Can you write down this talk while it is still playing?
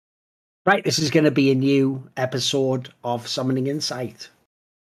Right, this is going to be a new episode of Summoning Insight.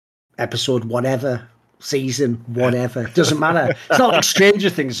 Episode whatever, season whatever, doesn't matter. It's not like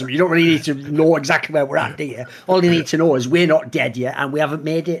Stranger Things. You don't really need to know exactly where we're at, do you? All you need to know is we're not dead yet and we haven't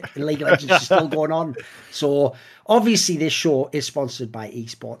made it. And League of Legends is still going on. So obviously this show is sponsored by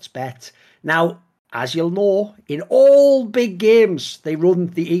Esports Bet. Now, as you'll know, in all big games, they run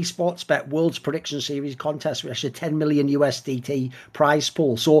the Esports Bet World's Prediction Series contest, which is a 10 million USDT prize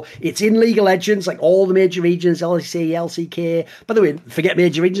pool. So it's in League of Legends, like all the major regions, LEC, LCK. By the way, forget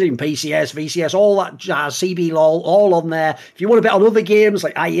major regions, even PCS, VCS, all that jazz, CB LOL, all on there. If you want to bet on other games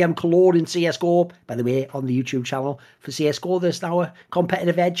like IEM Cologne and CSGO, by the way, on the YouTube channel for CSGO, there's now a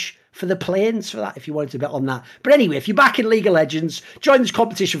competitive edge for the planes for that if you wanted to bet on that. But anyway, if you're back in League of Legends, join this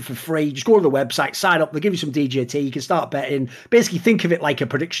competition for free. Just go to the website, sign up, they'll give you some DJT, you can start betting. Basically think of it like a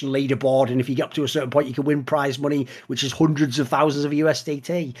prediction leaderboard, and if you get up to a certain point you can win prize money, which is hundreds of thousands of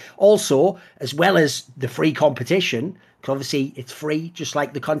USDT. Also, as well as the free competition, because obviously it's free, just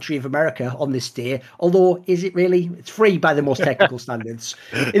like the country of America on this day. Although, is it really? It's free by the most technical standards.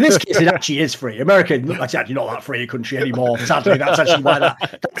 In this case, it actually is free. America, it's actually not that free a country anymore. Sadly, that's actually why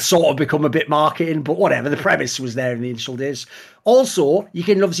that sort of become a bit marketing. But whatever, the premise was there in the initial days. Also, you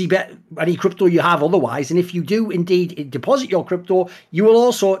can obviously bet any crypto you have otherwise. And if you do indeed deposit your crypto, you will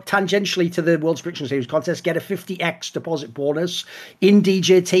also tangentially to the World's Prediction Series contest get a 50x deposit bonus in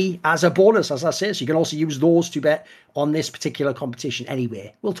DJT as a bonus, as I say. So you can also use those to bet on this particular competition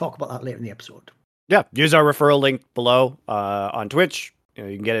anyway. We'll talk about that later in the episode. Yeah, use our referral link below on Twitch.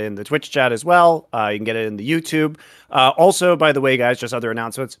 You can get it in the Twitch chat as well. You can get it in the YouTube. Also, by the way, guys, just other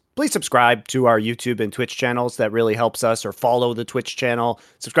announcements. Please subscribe to our YouTube and Twitch channels. That really helps us. Or follow the Twitch channel.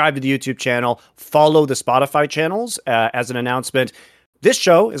 Subscribe to the YouTube channel. Follow the Spotify channels as an announcement. This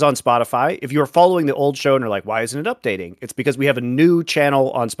show is on Spotify. If you are following the old show and are like, why isn't it updating? It's because we have a new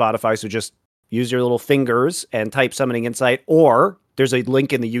channel on Spotify. So just use your little fingers and type Summoning Insight. Or there's a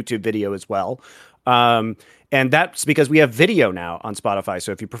link in the YouTube video as well. And that's because we have video now on Spotify.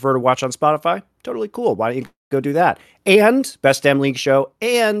 So if you prefer to watch on Spotify, totally cool. Why don't you go do that? And Best Damn League Show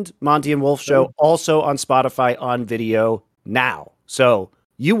and Monty and Wolf Show also on Spotify on video now. So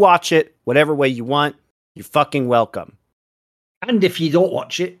you watch it whatever way you want. You're fucking welcome. And if you don't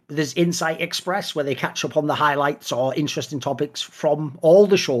watch it, there's Insight Express where they catch up on the highlights or interesting topics from all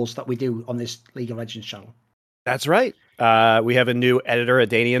the shows that we do on this League of Legends channel. That's right. We have a new editor,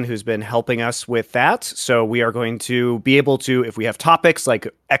 Adanian, who's been helping us with that. So we are going to be able to, if we have topics, like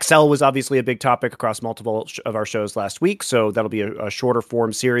Excel was obviously a big topic across multiple of our shows last week. So that'll be a shorter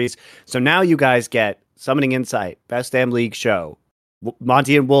form series. So now you guys get Summoning Insight, Best Damn League Show,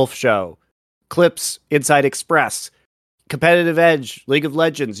 Monty and Wolf Show, Clips, Insight Express, Competitive Edge, League of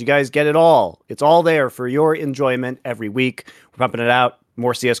Legends. You guys get it all. It's all there for your enjoyment every week. We're pumping it out.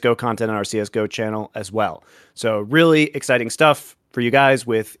 More CSGO content on our CSGO channel as well. So really exciting stuff for you guys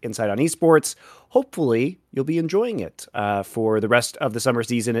with Insight on Esports. Hopefully you'll be enjoying it for the rest of the summer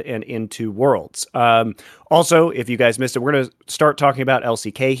season and into Worlds. Also, if you guys missed it, we're going to start talking about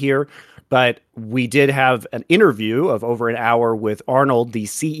LCK here. But we did have an interview of over an hour with Arnold, the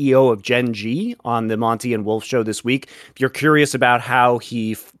CEO of Gen G, on the Monty and Wolf show this week. If you're curious about how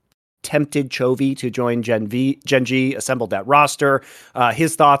he tempted Chovy to join Gen G, assembled that roster,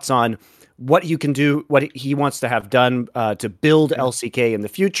 his thoughts on what you can do, what he wants to have done to build LCK in the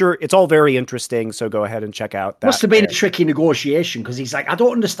future. It's all very interesting, so go ahead and check out that. Must have been a tricky negotiation, because he's like, I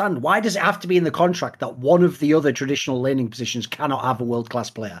don't understand. Why does it have to be in the contract that one of the other traditional laning positions cannot have a world-class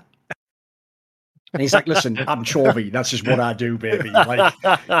player? And he's like, listen, I'm Chovy. That's just what I do, baby. Like,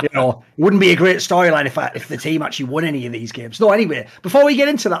 you know, it wouldn't be a great storyline if the team actually won any of these games. No, anyway, before we get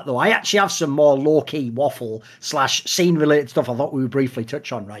into that, though, I actually have some more low-key waffle / scene-related stuff I thought we would briefly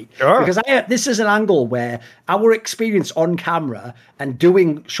touch on, right? Sure. Because this is an angle where our experience on camera and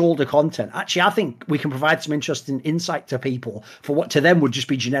doing shoulder content, actually, I think we can provide some interesting insight to people for what to them would just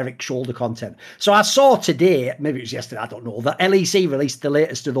be generic shoulder content. So I saw today, maybe it was yesterday, I don't know, that LEC released the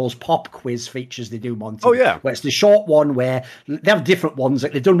latest of those pop quiz features they do, Monty. Oh, yeah. Where it's the short one where they have different ones.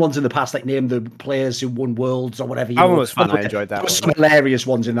 Like they've done ones in the past, like name the players who won Worlds or whatever. That one was fun. I enjoyed that one. There some hilarious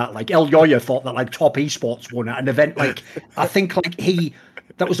ones in that. Like El Yoya thought that like Top Esports won at an event. Like I think like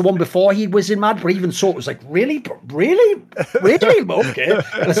that was the one before he was in Mad, but even so, it was like, really? Okay.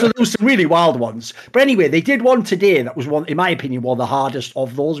 So there was some really wild ones. But anyway, they did one today that was one, in my opinion, one of the hardest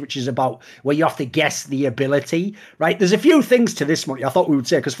of those, which is about where you have to guess the ability, right? There's a few things to this, Monty, I thought we would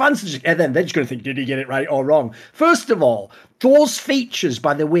say, because fans, they're just going to think, did he get it right or wrong? First of all, Those features,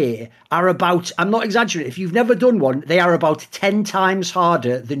 by the way, are about, I'm not exaggerating, if you've never done one, they are about 10 times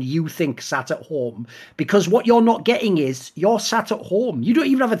harder than you think sat at home. Because what you're not getting is, you're sat at home. You don't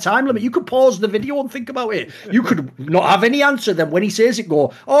even have a time limit. You could pause the video and think about it. You could not have any answer. Then when he says it,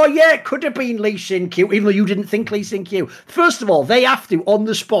 go, oh yeah, it could have been Lee Sin Q, even though you didn't think Lee Sin Q. First of all, they have to, on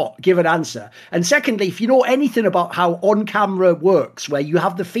the spot, give an answer. And secondly, if you know anything about how on-camera works, where you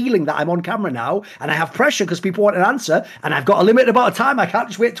have the feeling that I'm on camera now, and I have pressure because people want an answer, and I've got a limited amount of time, I can't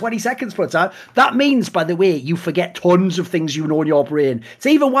just wait 20 seconds for a time. That means, by the way, you forget tons of things you know in your brain. It's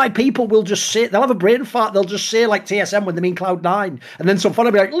even why people will just say, they'll have a brain fart, they'll just say like TSM when they mean Cloud9, and then some fun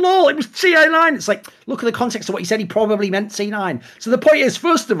will be like, no, it was CA9. It's like, look at the context of what he said, he probably meant C9. So the point is,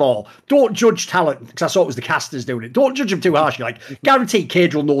 first of all, don't judge talent, because I saw it was the casters doing it. Don't judge him too harshly. Like, guarantee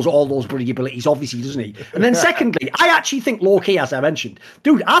Cadril knows all those bloody abilities, obviously, doesn't he? And then secondly, I actually think low-key, as I mentioned,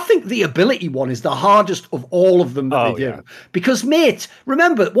 dude, I think the ability one is the hardest of all of them that they do. Yeah. Because, mate,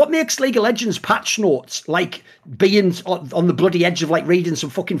 remember, what makes League of Legends patch notes like being on the bloody edge of like reading some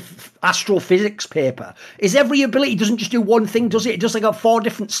fucking astrophysics paper is every ability doesn't just do one thing, does it? It does like 4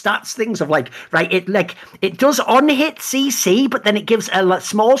 different stats things of like, right, it does on-hit CC, but then it gives a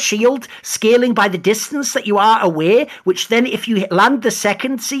small shield scaling by the distance that you are away, which then if you land the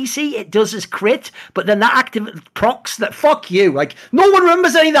second CC, it does as crit, but then that activates procs that, fuck you. Like, no one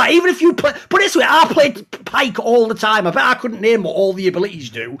remembers any of that. Even if you play, put it this way, I played Pyke all the time. I bet I couldn't name what all the abilities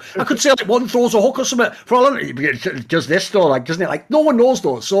do. I could say like one throws a hook or something. For all I know, it does this though, like, doesn't it? Like, no one knows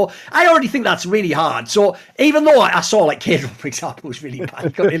those. So I already think that's really hard. So even though I saw like Cadril, for example, was really bad, he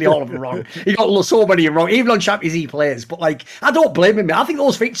got nearly all of them wrong. He got so many wrong, even on Champions League players. But like, I don't blame him. I think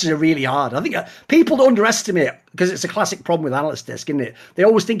those features are really hard. I think people don't underestimate, because it's a classic problem with Analyst Desk, isn't it? They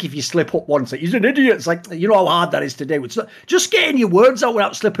always think if you slip up once, like, you're an idiot. It's like, you know how hard that is to do. It's not, just getting your words out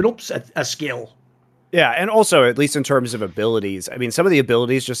without slipping up's a skill. Yeah, and also, at least in terms of abilities, I mean, some of the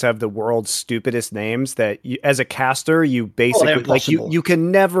abilities just have the world's stupidest names that, you, as a caster, you basically, like, you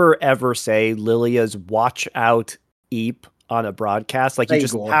can never, ever say Lilia's Watch Out Eep on a broadcast. Like, you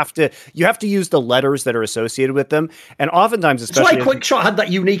just have to use the letters that are associated with them. And oftentimes, especially... That's why Quickshot had that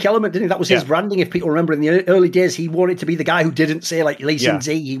unique element, didn't he? That was his branding. If people remember, in the early days, he wanted to be the guy who didn't say, like, Lee Sin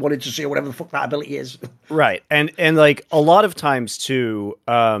Z. He wanted to say whatever the fuck that ability is. Right. And like, a lot of times, too,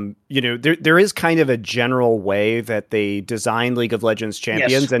 you know, there is kind of a general way that they design League of Legends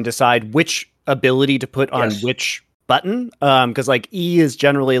champions and decide which ability to put on which button, because like E is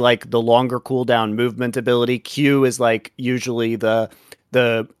generally like the longer cooldown movement ability. Q is like usually the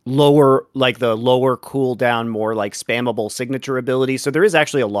lower cooldown, more like spammable signature ability. So there is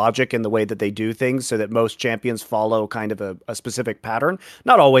actually a logic in the way that they do things, so that most champions follow kind of a specific pattern.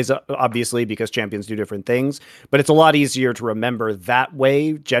 Not always, obviously, because champions do different things, but it's a lot easier to remember that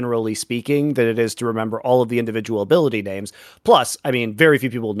way, generally speaking, than it is to remember all of the individual ability names. Plus, I mean, very few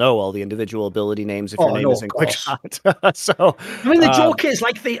people know all the individual ability names if your name isn't Quickshot. So, I mean, the joke is,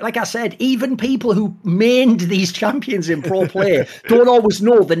 like I said, even people who mained these champions in pro play don't always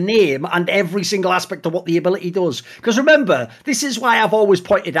know the name and every single aspect of what the ability does. Because remember, this is why I've always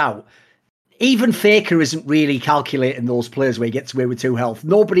pointed out, even Faker isn't really calculating those plays where he gets away with 2 health.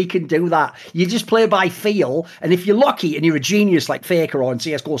 Nobody can do that. You just play by feel, and if you're lucky and you're a genius like Faker or in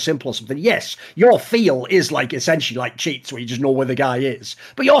CSGO Simple or something, yes, your feel is like essentially like cheats, where you just know where the guy is.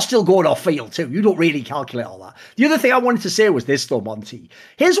 But you're still going off feel too. You don't really calculate all that. The other thing I wanted to say was this though, Monty.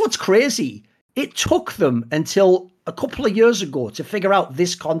 Here's what's crazy. It took them until a couple of years ago to figure out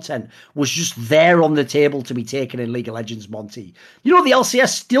this content was just there on the table to be taken in League of Legends, Monty. You know, the LCS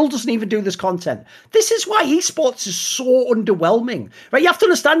still doesn't even do this content. This is why esports is so underwhelming, right? You have to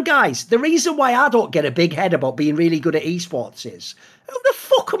understand, guys, the reason why I don't get a big head about being really good at esports is, who the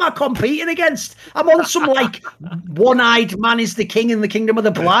fuck am I competing against? I'm on some, like, one-eyed man is the king in the kingdom of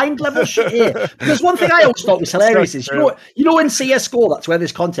the blind level shit here. Because one thing I always thought was hilarious is, you know in CSGO, that's where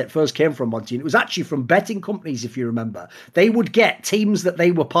this content first came from, Monty, and it was actually from betting companies, if you remember. They would get teams that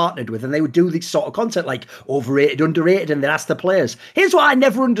they were partnered with, and they would do this sort of content, like overrated, underrated, and they'd ask the players. Here's what I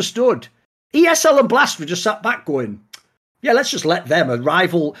never understood. ESL and Blast were just sat back going, yeah, let's just let them, a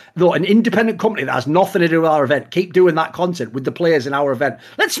rival, though, an independent company that has nothing to do with our event, keep doing that content with the players in our event.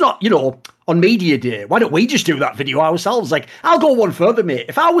 Let's not, you know, on media day, why don't we just do that video ourselves? Like, I'll go one further, mate.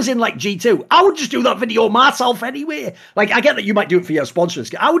 If I was in like G2, I would just do that video myself anyway. Like, I get that you might do it for your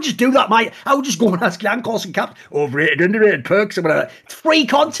sponsors. I would just do that, I would just go and ask Yankos and Cap, overrated, underrated, perks, and whatever. It's free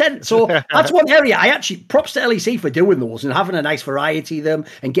content. So that's one area. I actually, props to LEC for doing those and having a nice variety of them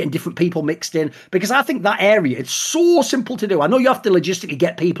and getting different people mixed in, because I think that area, it's so simple to do. I know you have to logistically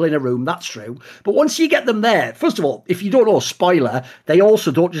get people in a room, that's true. But once you get them there, first of all, if you don't know, spoiler, they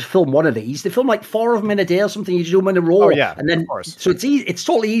also don't just film one of these. abilities. They film like 4 of them in a day or something. You do them in a row. Oh, yeah, and then, of course. So it's easy. It's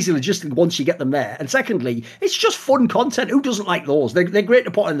totally easy logistically once you get them there. And secondly, it's just fun content. Who doesn't like those? They're great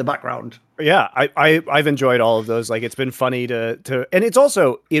to put in the background. Yeah, I've enjoyed all of those. Like, it's been funny to and it's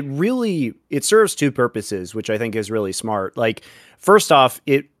also, it serves two purposes, which I think is really smart. Like, first off,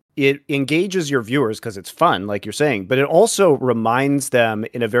 it engages your viewers because it's fun, like you're saying, but it also reminds them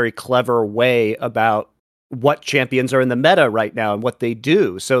in a very clever way about what champions are in the meta right now and what they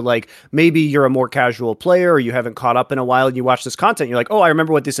do. So like maybe you're a more casual player or you haven't caught up in a while and you watch this content, you're like, oh, I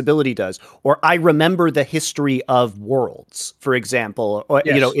remember what this ability does. Or I remember the history of Worlds, for example. Or,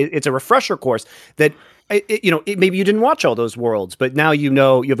 yes. It's a refresher course that, maybe you didn't watch all those Worlds, but now you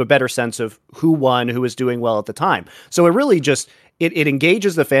have a better sense of who won, who was doing well at the time. So it really just, it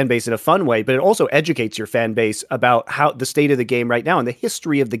engages the fan base in a fun way, but it also educates your fan base about how the state of the game right now and the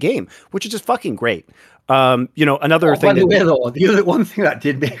history of the game, which is just fucking great. Another thing. By the way, though, the other one thing that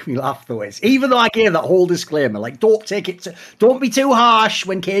did make me laugh though is even though I gave that whole disclaimer, like don't be too harsh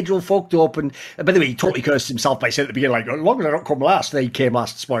when Cadwell fucked up, and by the way, he totally cursed himself by saying at the beginning, like, as long as I don't come last, they came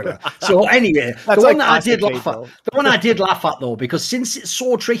last. Spoiler. So anyway, the one that I did laugh at though, because since it's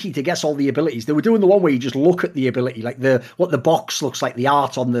so tricky to guess all the abilities, they were doing the one where you just look at the ability, like what the box looks like, the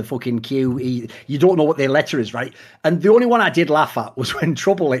art on the fucking queue. You don't know what their letter is, right? And the only one I did laugh at was when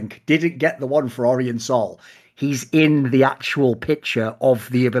Trouble Link didn't get the one for Ori and Sol. He's in the actual picture of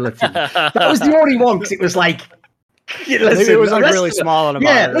the ability. That was the only one, because it was like, listen, it was like really small on a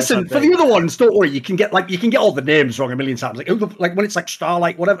monitor. Yeah, listen, for the other ones, don't worry. You can get all the names wrong a million times. Like when it's like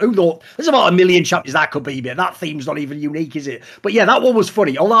Starlight, whatever. There's about a million chapters that could be, but that theme's not even unique, is it? But yeah, that one was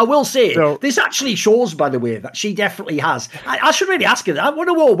funny. Although I will say, this actually shows, by the way, that she definitely has. I should really ask her that. I want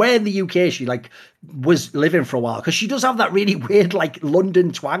to know where in the UK she was living for a while, because she does have that really weird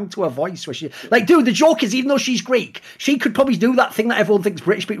London twang to her voice where she dude, the joke is, even though she's Greek, she could probably do that thing that everyone thinks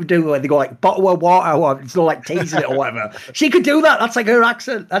British people do where they go like bottle of water or it's not like teasing it or whatever. She could do that. That's like her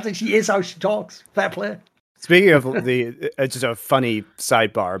accent. That's like she is how she talks. Fair play. Speaking of it's just a funny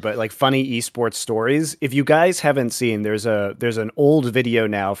sidebar, but funny esports stories. If you guys haven't seen, there's an old video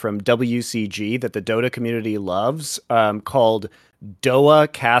now from WCG that the Dota community loves, called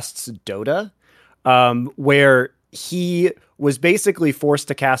Doa Casts Dota. Where he was basically forced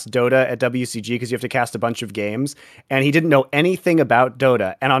to cast Dota at WCG because you have to cast a bunch of games, and he didn't know anything about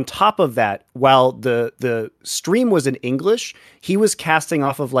Dota. And on top of that, while the stream was in English, he was casting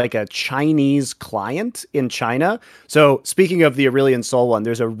off of a Chinese client in China. So speaking of the Aurelion Sol one,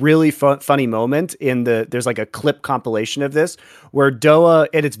 there's a really funny moment there's a clip compilation of this where Doa,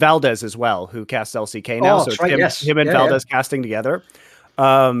 and it's Valdez as well, who casts LCK now. So it's him and Valdez casting together.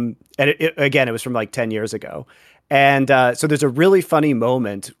 And it was from 10 years ago. And so there's a really funny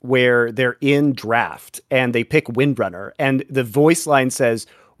moment where they're in draft and they pick Windrunner, and the voice line says,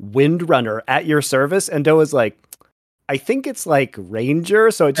 "Windrunner at your service." And Doa's like, I think it's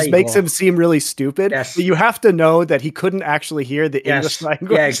Ranger, so it just makes him seem really stupid. Yes. But you have to know that he couldn't actually hear the English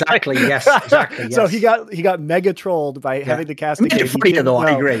language. Yeah, exactly. Yes, exactly. Yes. So he got mega trolled by having to cast. Make it funny though.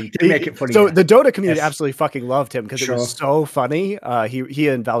 I agree. Did make it funny. So the Dota community absolutely fucking loved him because it was so funny. He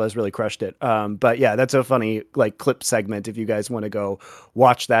and Valdez really crushed it. But yeah, that's a funny clip segment if you guys want to go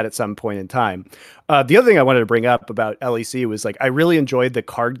watch that at some point in time. The other thing I wanted to bring up about LEC was I really enjoyed the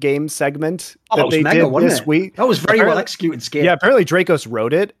card game segment that they did this week. That was very well executed skit. Yeah, apparently Dracos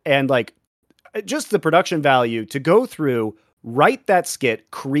wrote it, and just the production value to go through, write that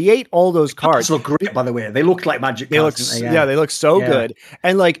skit, create all those cards. Look great, by the way. They look like magic cards. They look so good.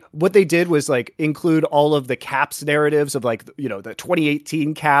 And what they did was include all of the caps narratives of the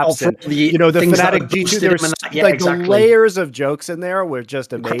 2018 caps and the Fnatic G2. There's the layers of jokes in there were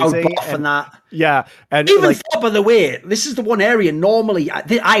just amazing. And that. Yeah, and even by the way, this is the one area normally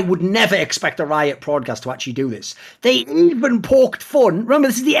I would never expect a Riot broadcast to actually do this. They even poked fun. Remember,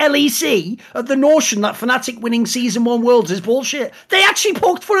 this is the LEC, of the notion that Fnatic winning Season 1 Worlds is bullshit. They actually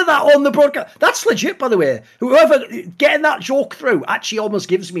poked fun of that on the broadcast. That's legit, by the way. Whoever getting that joke through actually almost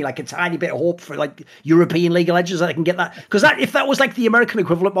gives me a tiny bit of hope for European League of Legends that I can get that, because if that was the American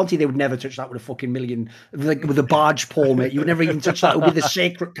equivalent, Monty, they would never touch that with a fucking million, with a barge pole, mate. You would never even touch that with a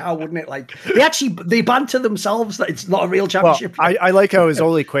sacred cow, wouldn't it? They banter themselves that it's not a real championship. Well, I like how it was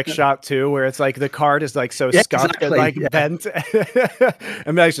only quick shot too, where it's the card is so scuffed and bent.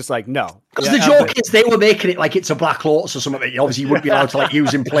 And I was just no. Because the joke is they were making it it's a Black Lotus or something that you obviously wouldn't be allowed to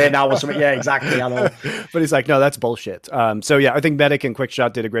use in play now or something. Yeah, exactly. I know. But he's no, that's bullshit. So yeah, I think Medic and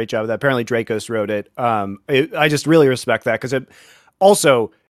Quickshot did a great job of that. Apparently Dracos wrote it. I just really respect that, because it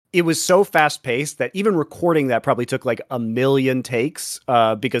also, it was so fast paced that even recording that probably took like a million takes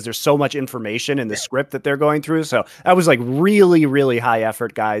because there's so much information in the script that they're going through. So that was like really, really high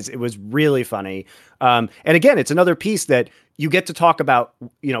effort, guys. It was really funny. And again, it's another piece that you get to talk about,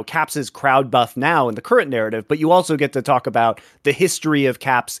 Caps's crowd buff now in the current narrative, but you also get to talk about the history of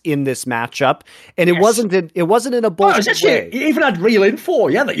Caps in this matchup. And it wasn't in a bullshit way. You even had real info,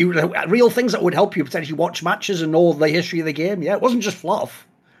 that real things that would help you potentially watch matches and know the history of the game. Yeah, it wasn't just fluff.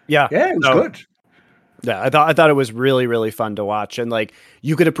 Yeah, it was good. Yeah, I thought it was really, really fun to watch, and like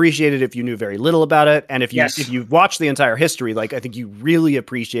you could appreciate it if you knew very little about it, and if you watched the entire history, like I think you really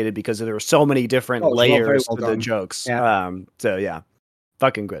appreciate it because there were so many different layers to the jokes. Yeah. So yeah,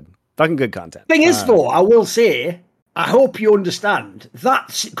 fucking good content. Thing is, though, I will say, I hope you understand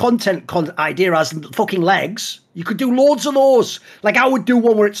that content idea has fucking legs. You could do loads of those. Like, I would do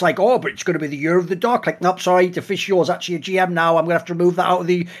one where it's like, oh, but it's going to be the year of the duck. Like, nope, sorry, DeFiccio is actually a GM now. I'm going to have to remove that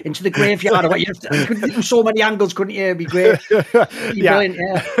into the graveyard. You could do so many angles, couldn't you? It'd be great. Brilliant,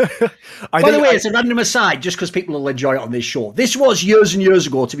 yeah. By the way, it's a random aside, just because people will enjoy it on this show. This was years and years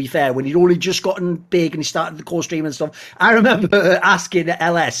ago, to be fair, when he'd only just gotten big and he started the co-stream and stuff. I remember asking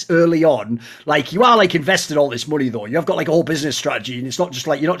LS early on, like, you are like investing all this money, though. You have got like a whole business strategy, and it's not just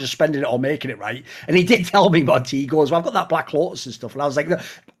like, you're not just spending it or making it, right? And he did tell me, but he goes, well, I've got that Black Lotus and stuff. And I was like, no,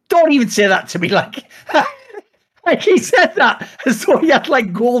 don't even say that to me. Like, like he said that as though he had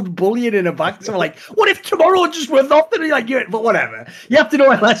like gold bullion in a bank. So I'm like, what if tomorrow just worth nothing? Like, but whatever. You have to know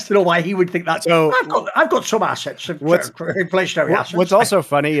less to know why he would think that. So I've got some assets, inflationary assets. What's also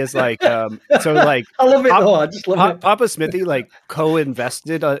funny is like, so like, I love it though. I just love it. Papa Smithy like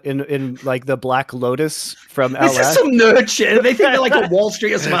co-invested in like the Black Lotus from LS. This is some nerd shit. They think they're like a Wall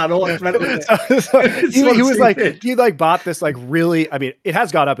Street or something. He was like, he like bought this like really. I mean, it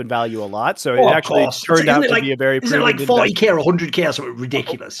has gone up in value a lot, so it actually turned out to be a very. Is it like 40K or 100K or something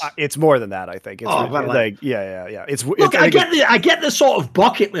ridiculous? It's more than that, I think. It's yeah. Look, I get the sort of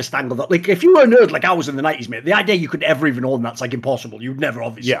bucket list angle that, like, if you were a nerd like I was in the 90s, mate, the idea you could ever even own that's like impossible. You'd never,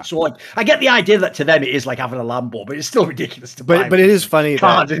 obviously. Yeah. So like, I get the idea that to them it is like having a Lambo, but it's still ridiculous to buy. But it is funny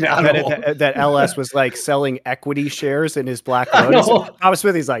that LS was like selling equity shares in his Black Lotus. Papa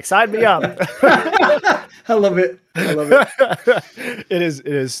Smithy's like, sign me up. I love it. It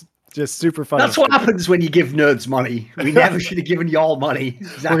is. Just super fun. That's what happens when you give nerds money. We never should have given y'all money.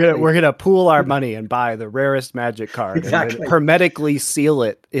 Exactly. We're gonna pool our money and buy the rarest Magic card and hermetically seal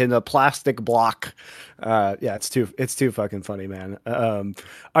it in a plastic block. It's too fucking funny, man.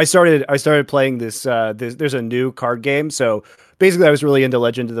 I started playing this. There's a new card game. So basically, I was really into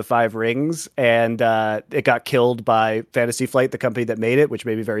Legend of the Five Rings, and it got killed by Fantasy Flight, the company that made it, which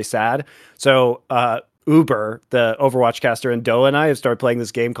made me very sad. So Uber, the Overwatch caster, and Doe and I have started playing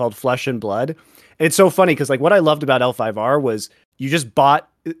this game called Flesh and Blood. And it's so funny because like what I loved about L5R was you just bought,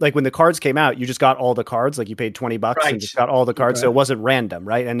 like when the cards came out, you just got all the cards, like you paid $20 and just got all the cards. Right. So it wasn't random,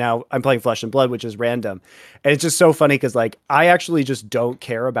 right? And now I'm playing Flesh and Blood, which is random. And it's just so funny because like I actually just don't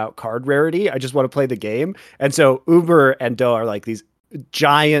care about card rarity. I just want to play the game. And so Uber and Doe are like these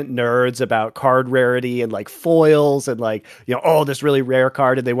giant nerds about card rarity and like foils and like, this really rare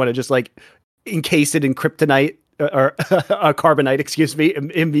card, and they want to just like encase it in kryptonite or carbonite, excuse me,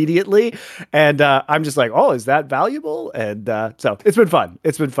 immediately. And I'm just like, oh, is that valuable? And so it's been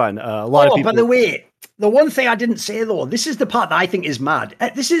fun. A lot of people. By the way, the one thing I didn't say, though, this is the part that I think is mad.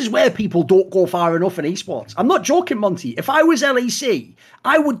 This is where people don't go far enough in esports. I'm not joking, Monty. If I was LEC,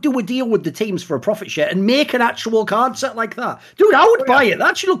 I would do a deal with the teams for a profit share and make an actual card set like that. Dude, I would buy it. That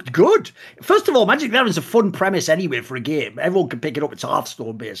actually looked good. First of all, Magic the Gathering is a fun premise anyway for a game. Everyone can pick it up. It's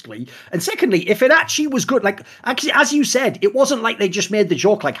Hearthstone, basically. And secondly, if it actually was good, like, actually, as you said, it wasn't like they just made the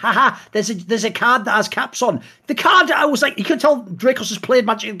joke like, haha, there's a card that has caps on. The card, I was like, you could tell Dracos has played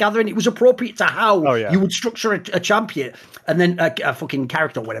Magic the Gathering. It was appropriate to how you would structure a champion and then a fucking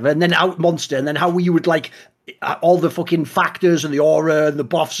character or whatever, and then out monster, and then how you would like all the fucking factors and the aura and the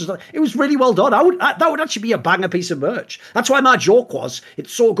buffs and stuff. It was really well done. That would actually be a banger piece of merch. That's why my joke was,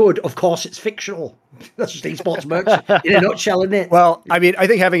 it's so good, of course it's fictional. That's just esports merch in a nutshell, isn't it? Well, I mean, I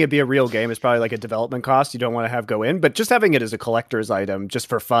think having it be a real game is probably like a development cost you don't want to have go in, but just having it as a collector's item just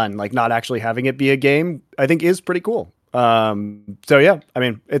for fun, like not actually having it be a game, I think is pretty cool. So yeah, I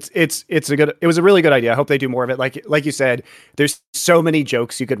mean, it was a really good idea. I hope they do more of it. Like you said, there's so many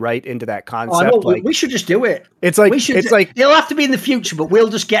jokes you could write into that concept. We should just do it. It'll have to be in the future, but we'll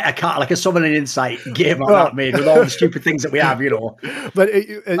just get a card, like a Summoning Insight game like that made with all the stupid things that we have, But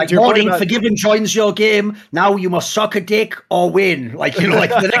like morning, Forgiven joins your game. Now you must suck a dick or win. Like, like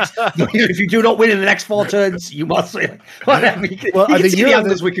the next, if you do not win in the next 4 turns, you must, whatever. Well, the year of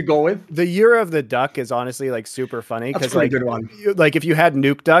the we could go with. The Year of the Duck is honestly like super funny. because a good one. Like if you had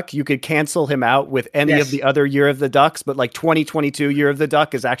Nuke Duck, you could cancel him out with any of the other Year of the Ducks, but like 2022 Year of the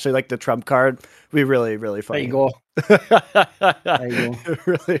Duck is actually like the trump card. It'd be really, really funny. There you go. There you go.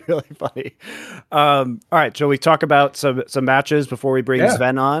 Really, really funny. All right, shall we talk about some matches before we bring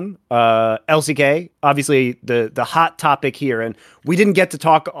Sven on? LCK, obviously the hot topic here, and we didn't get to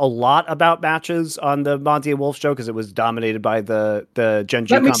talk a lot about matches on the Monty and Wolf show because it was dominated by the Gen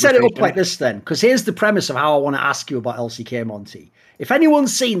G. Let me set it up like this then, because here's the premise of how I want to ask you about LCK, Monty. If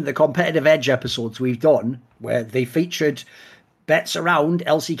anyone's seen the Competitive Edge episodes we've done, where they featured bets around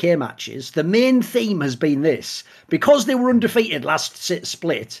LCK matches, the main theme has been this. Because they were undefeated last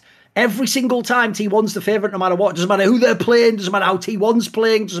split, every single time T1's the favourite no matter what. Doesn't matter who they're playing, doesn't matter how T1's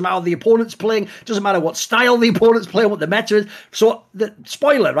playing, doesn't matter how the opponent's playing, doesn't matter what style the opponent's playing, what the meta is. So, the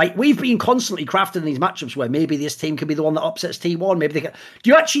spoiler, right? We've been constantly crafting these matchups where maybe this team can be the one that upsets T1, maybe they can. Do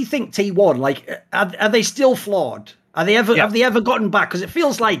you actually think T1, like, are they still flawed? Have they ever gotten back? Because it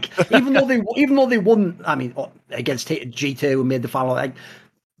feels like even though they won, I mean, against G2 and made the final, like,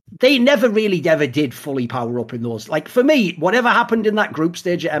 they never really ever did fully power up in those. Like for me, whatever happened in that group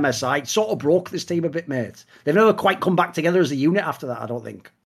stage at MSI sort of broke this team a bit, mate. They've never quite come back together as a unit after that, I don't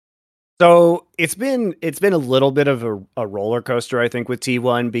think. So it's been a little bit of a roller coaster, I think, with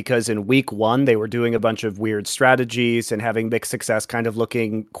T1, because in week 1 they were doing a bunch of weird strategies and having mixed success, kind of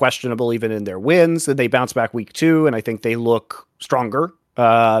looking questionable even in their wins. And they bounce back week 2, and I think they look stronger.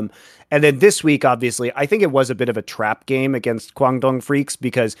 And then this week, obviously, I think it was a bit of a trap game against Guangdong Freaks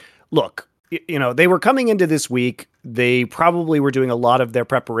because, look, you know, they were coming into this week. They probably were doing a lot of their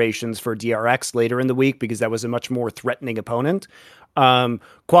preparations for DRX later in the week because that was a much more threatening opponent.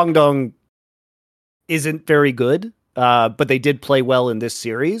 Guangdong isn't very good, but they did play well in this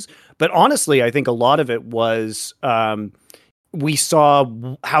series. But honestly, I think a lot of it was we saw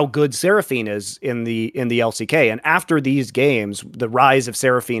how good Seraphine is in the LCK. And after these games, the rise of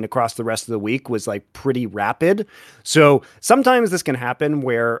Seraphine across the rest of the week was like pretty rapid. So sometimes this can happen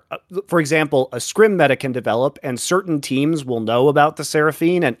where, for example, a scrim meta can develop and certain teams will know about the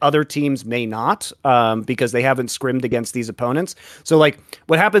Seraphine and other teams may not because they haven't scrimmed against these opponents. So like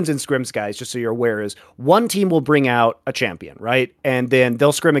what happens in scrims, guys, just so you're aware, is one team will bring out a champion, right? And then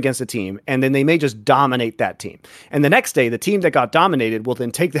they'll scrim against a team and then they may just dominate that team. And the next day, the team that got dominated will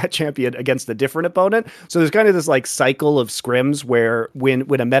then take that champion against a different opponent. So there's kind of this like cycle of scrims where when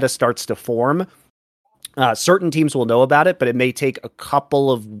a meta starts to form, certain teams will know about it, but it may take a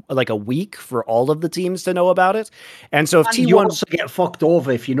couple of like a week for all of the teams to know about it. And so if T1 you also get fucked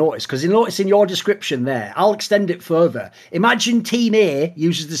over if you notice, because you notice in your description there, I'll extend it further. Imagine Team A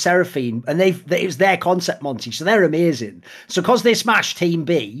uses the Seraphine and it's their concept, Monty, so they're amazing. So because they smashed Team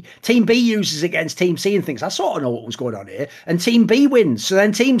B uses it against Team C and thinks, I sort of know what was going on here. And Team B wins. So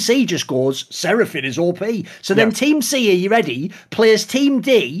then Team C just goes, Seraphine is OP. So then Team C, are you ready, plays Team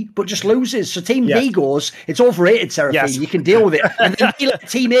D, but just loses. So Team D goes, it's overrated, Seraphine. You can deal with it. And then you let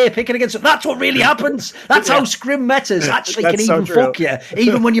Team A pick it against it. That's what really happens. That's how scrim metas actually can even fuck you,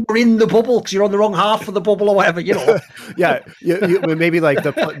 even when you're in the bubble because you're on the wrong half of the bubble or whatever, you know. Maybe like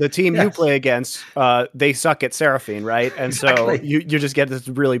the team you play against, they suck at Seraphine, right? And so you just get this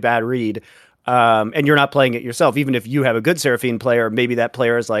really bad read. And you're not playing it yourself. Even if you have a good Seraphine player, maybe that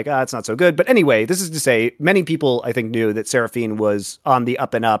player is like, it's not so good. But anyway, this is to say, many people, I think, knew that Seraphine was on the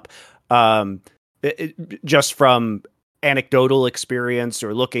up and up. Just from anecdotal experience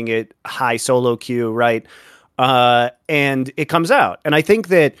or looking at high solo queue, right? And it comes out. And I think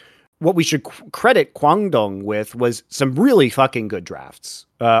that what we should credit Guangdong with was some really fucking good drafts,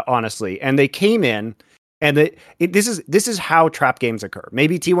 honestly. And they came in, and this is how trap games occur.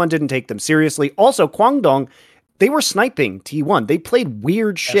 Maybe T1 didn't take them seriously. Also, Guangdong, they were sniping T1. They played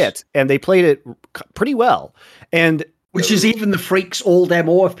weird shit, and they played it pretty well. And which is even the Freaks' old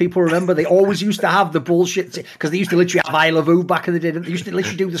MO, if people remember. They always used to have the bullshit, because they used to literally have I Love You back in the day. They used to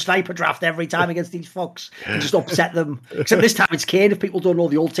literally do the sniper draft every time against these fucks and just upset them. Except this time it's Kane, if people don't know,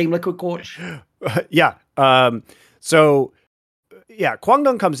 the old Team Liquid coach. Guangdong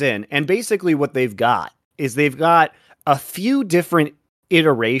comes in, and basically what they've got is they've got a few different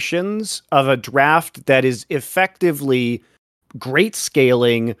iterations of a draft that is effectively great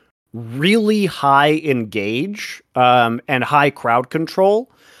scaling, really high engage and high crowd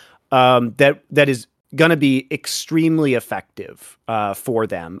control that is going to be extremely effective for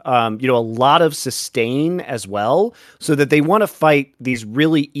them. A lot of sustain as well, so that they want to fight these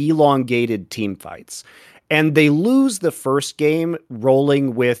really elongated team fights. And they lose the first game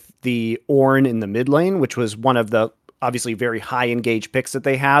rolling with the Ornn in the mid lane, which was one of the obviously very high engage picks that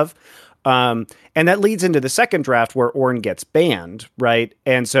they have. And that leads into the second draft where Ornn gets banned, right?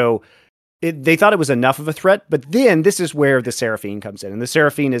 And so they thought it was enough of a threat, but then this is where the Seraphine comes in. And the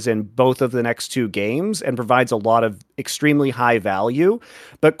Seraphine is in both of the next two games and provides a lot of extremely high value.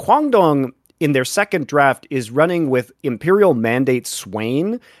 But Kwangdong, in their second draft, is running with Imperial Mandate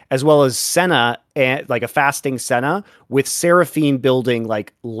Swain, as well as Senna, and like a fasting Senna, with Seraphine building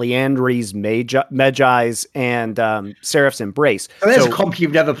like Liandry's Magi's and Seraph's Embrace. So there's a comp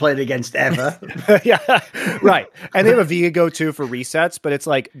you've never played against ever. Yeah, right. And they have a Viego too for resets, but it's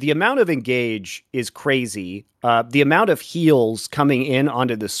like the amount of engage is crazy. The amount of heals coming in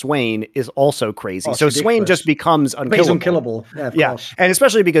onto the Swain is also crazy. So ridiculous. Swain just becomes unkillable. He's unkillable. Yeah, course. And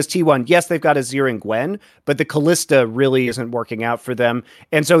especially because T1, yes, they've got Azir and Gwen, but the Callista really isn't working out for them.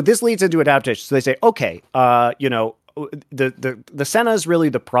 And so this leads into adaptation. So they say, okay, the Senna is really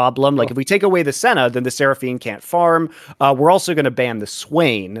the problem. Like if we take away the Senna, then the Seraphine can't farm. We're also going to ban the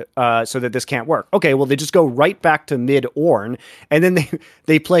Swain so that this can't work. Okay, well, they just go right back to mid Ornn, and then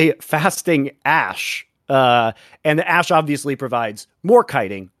they play fasting Ashe. And the Ashe obviously provides more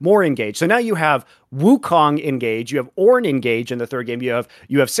kiting, more engage. So now you have Wukong engage, you have Ornn engage in the third game, you have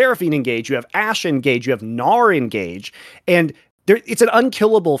Seraphine engage, you have Ashe engage, you have Gnar engage, and it's an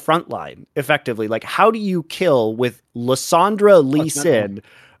unkillable front line, effectively. Like, how do you kill with Lissandra, Lee Sin?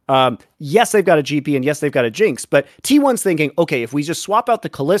 Yes, they've got a GP, and yes, they've got a Jinx, but T1's thinking, okay, if we just swap out the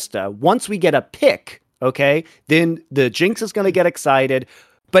Callista, once we get a pick, okay, then the Jinx is going to get excited.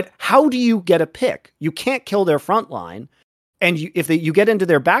 But how do you get a pick? You can't kill their front line. And if you get into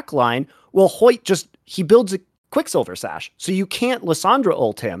their back line, well, Hoyt he builds a Quicksilver Sash. So you can't Lissandra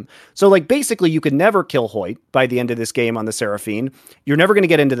ult him. So like basically you could never kill Hoyt by the end of this game on the Seraphine. You're never going to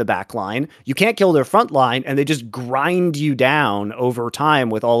get into the back line. You can't kill their front line, and they just grind you down over time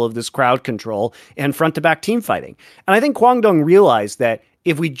with all of this crowd control and front to back team fighting. And I think Kwangdong realized that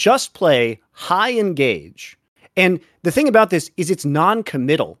if we just play high engage, and the thing about this is it's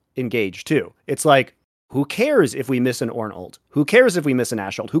non-committal engage too. It's like, who cares if we miss an Ornn ult? Who cares if we miss an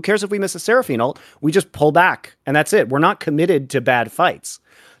Ashe ult? Who cares if we miss a Seraphine ult? We just pull back, and that's it. We're not committed to bad fights.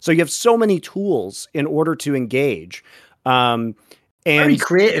 So you have so many tools in order to engage. And very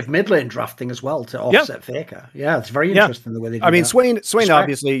creative mid lane drafting as well to offset Faker. Yeah, it's very interesting the way they do that. Swain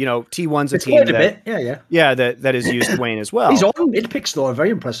obviously, T1's a team that, that has used Swain as well. His own mid picks though are very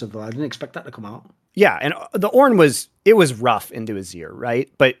impressive though. I didn't expect that to come out. Yeah, and the Ornn was rough into Azir,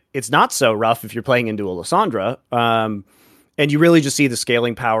 right? But it's not so rough if you're playing into a Lissandra. And you really just see the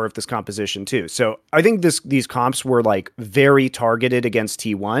scaling power of this composition too. So I think these comps were like very targeted against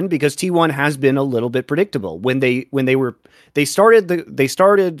T1 because T1 has been a little bit predictable. When they started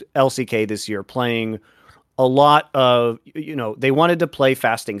LCK this year playing a lot of, they wanted to play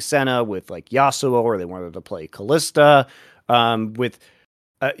fasting Senna with like Yasuo, or they wanted to play Callista with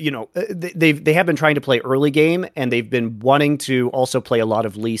they have been trying to play early game, and they've been wanting to also play a lot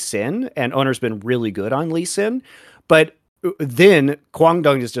of Lee Sin, and Owner's been really good on Lee Sin. But then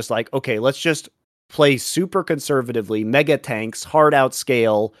Kwangdong is just like, okay, let's just play super conservatively, mega tanks, hard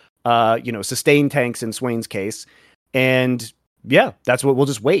outscale, sustain tanks in Swain's case. And yeah, that's what we'll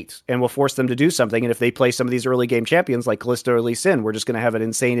just wait, and we'll force them to do something. And if they play some of these early game champions like Callista or Lee Sin, we're just going to have an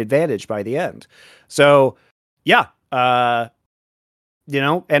insane advantage by the end. So yeah, and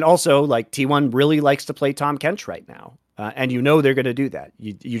also like T1 really likes to play Tahm Kench right now. And they're going to do that.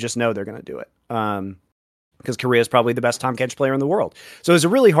 You just know they're going to do it. Because Korea is probably the best Tahm Kench player in the world. So it's a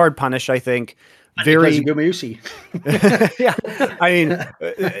really hard punish, I think. Very yeah. I mean,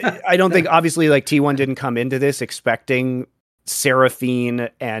 I don't think obviously like T1 didn't come into this expecting Seraphine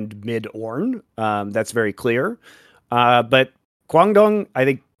and mid Ornn. That's very clear. But Kwangdong, I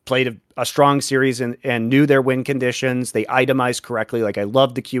think, played a strong series and knew their win conditions. They itemized correctly. Like I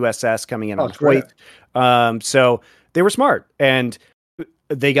love the QSS coming in on Hoyt. So they were smart, and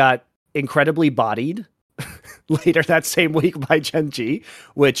they got incredibly bodied later that same week by Gen G,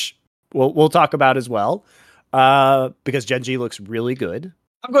 which we'll talk about as well, because Gen G looks really good.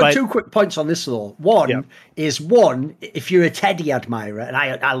 I've got 2 quick points on this though. One, if you're a Teddy admirer, and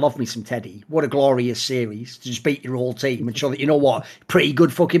I love me some Teddy, what a glorious series to just beat your whole team and show that, pretty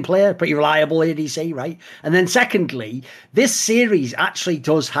good fucking player, pretty reliable ADC, right? And then secondly, this series actually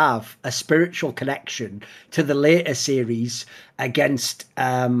does have a spiritual connection to the later series against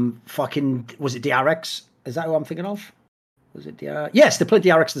was it DRX? Is that who I'm thinking of? Was it DRX? Yes, they played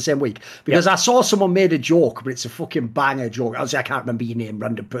DRX the same week. Because I saw someone made a joke, but it's a fucking banger joke. I can't remember your name,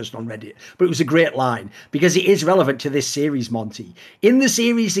 random person on Reddit. But it was a great line. Because it is relevant to this series, Monty. In the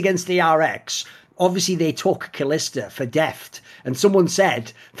series against DRX, obviously they took Callista for deft, and someone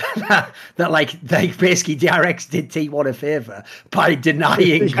said that like they basically DRX did T1 a favor by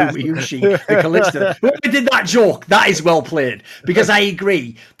denying Gumayusi the Callista. Whoever did that joke, that is well played, because I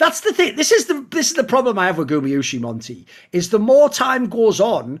agree. That's the thing. This is the problem I have with Gumayusi, Monty, is the more time goes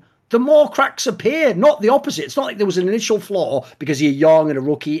on, the more cracks appear, not the opposite. It's not like there was an initial flaw because you're young and a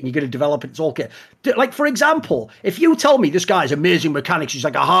rookie and you're going to develop it. It's okay. Like, for example, if you tell me this guy's amazing mechanics, he's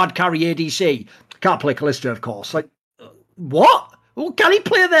like a hard carry ADC, can't play Callista, of course. Like, what? Well, can he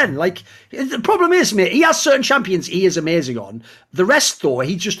play then? Like, the problem is, mate, he has certain champions he is amazing on. The rest, though,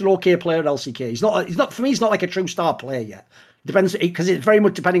 he's just an okay player at LCK. He's not, for me, he's not like a true star player yet. Depends, because it's very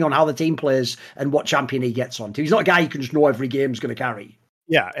much depending on how the team plays and what champion he gets on to. He's not a guy you can just know every game's going to carry.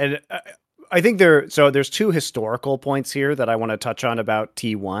 Yeah, and I think there's two historical points here that I want to touch on about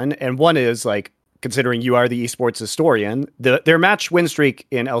T1, and one is, like, considering you are the esports historian, their match win streak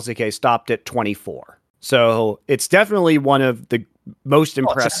in LCK stopped at 24. So it's definitely one of the most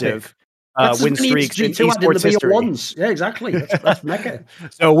impressive win streaks in esports history. Yeah, exactly. That's mecca.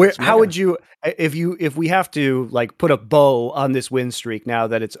 So how would you, if we have to like put a bow on this win streak now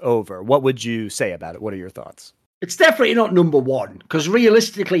that it's over, what would you say about it? What are your thoughts? It's definitely not number one, because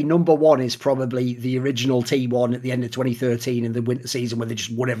realistically, number one is probably the original T1 at the end of 2013 in the winter season where they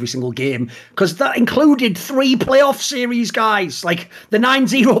just won every single game, because that included 3 playoff series, guys. Like, the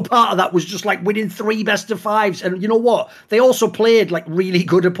 9-0 part of that was just like winning 3 best of 5s. And you know what? They also played like really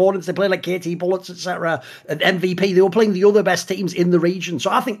good opponents. They played like KT Bullets, etc. and MVP. They were playing the other best teams in the region. So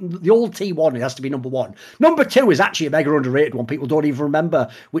I think the old T1 has to be number one. Number 2 is actually a mega underrated one people don't even remember,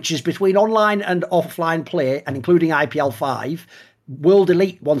 which is between online and offline play, and including IPL 5, World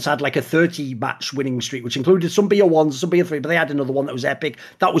Elite once had like a 30 match winning streak, which included some BO1s, some BO3, but they had another one that was epic.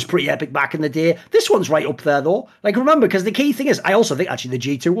 That was pretty epic back in the day. This one's right up there though. Like, remember, because the key thing is, I also think actually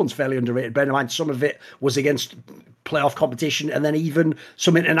the G2 one's fairly underrated. Bear in mind, some of it was against playoff competition and then even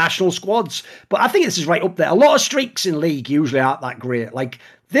some international squads. But I think this is right up there. A lot of streaks in League usually aren't that great. Like,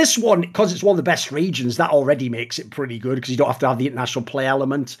 this one, because it's one of the best regions, that already makes it pretty good because you don't have to have the international play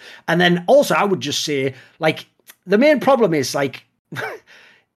element. And then also, I would just say, like, the main problem is, like,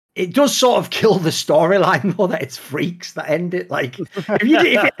 it does sort of kill the storyline though that it's freaks that end it. Like, if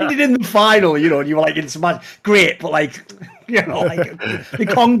it ended in the final, you know, and you were like in some match, great, but like, you know, like the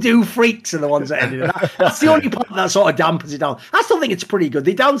Kongdu freaks are the ones that ended it. That's the only part that sort of dampens it down. I still think it's pretty good.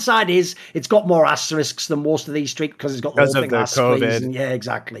 The downside is it's got more asterisks than most of these streaks because it's got the whole thing last season. Yeah,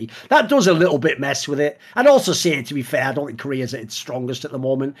 exactly. That does a little bit mess with it. I'd also say, to be fair, I don't think Korea's at its strongest at the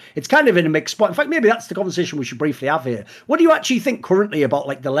moment. It's kind of in a mixed spot. In fact, maybe that's the conversation we should briefly have here. What do you actually think currently about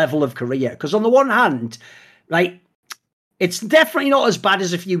like the level of Korea? Because on the one hand, like, it's definitely not as bad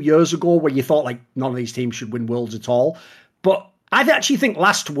as a few years ago where you thought like none of these teams should win Worlds at all. But I actually think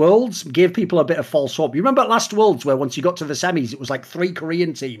last Worlds gave people a bit of false hope. You remember last Worlds where once you got to the semis, it was like 3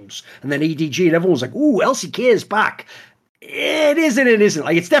 Korean teams and then EDG and everyone was like, ooh, LCK is back. It is and it isn't.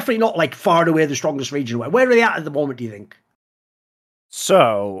 Like, it's definitely not like far and away the strongest region. Where are they at the moment, do you think?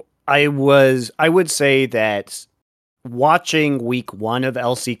 So I would say that watching week 1 of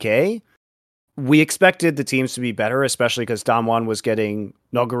LCK, we expected the teams to be better, especially because Damwon was getting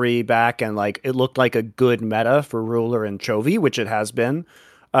Noguri back, and like it looked like a good meta for Ruler and Chovy, which it has been.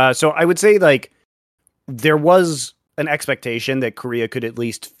 So I would say like there was an expectation that Korea could at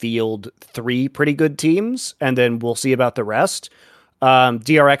least field 3 pretty good teams, and then we'll see about the rest.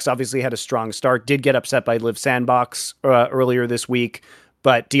 DRX obviously had a strong start, did get upset by Live Sandbox earlier this week,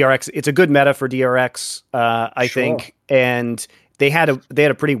 but DRX, it's a good meta for DRX, I think, and they had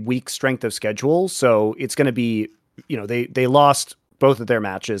a pretty weak strength of schedule, so it's going to be, you know, they lost both of their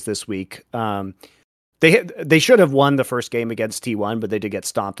matches this week. They should have won the first game against T1, but they did get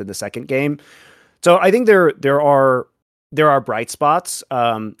stomped in the second game. So I think there are bright spots.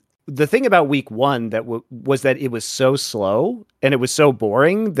 The thing about week 1 that was that it was so slow and it was so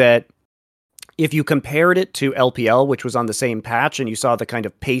boring that if you compared it to LPL, which was on the same patch, and you saw the kind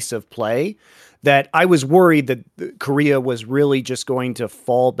of pace of play, that I was worried that Korea was really just going to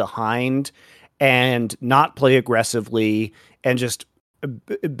fall behind and not play aggressively and just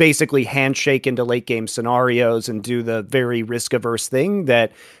basically handshake into late game scenarios and do the very risk averse thing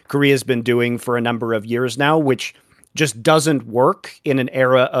that Korea's been doing for a number of years now, which just doesn't work in an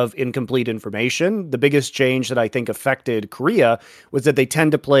era of incomplete information. The biggest change that I think affected Korea was that they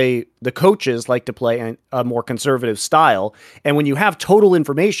tend to play, the coaches like to play a more conservative style. And when you have total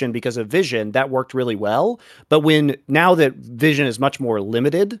information because of Vision, that worked really well. But now that Vision is much more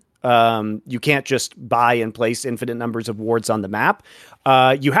limited, You can't just buy and place infinite numbers of wards on the map.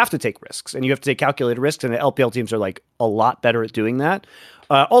 You have to take risks, and you have to take calculated risks, and the LPL teams are like a lot better at doing that.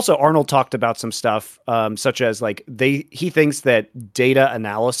 Also, Arnold talked about some stuff such as like he thinks that data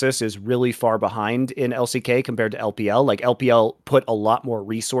analysis is really far behind in LCK compared to LPL. Like LPL put a lot more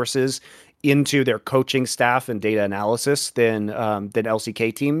resources into their coaching staff and data analysis than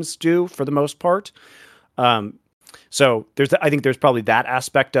LCK teams do for the most part. So I think there's probably that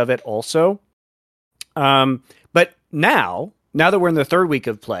aspect of it also. But now that we're in the third week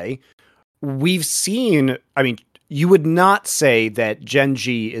of play, we've seen, I mean, you would not say that Gen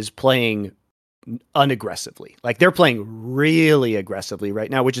G is playing unaggressively. Like they're playing really aggressively right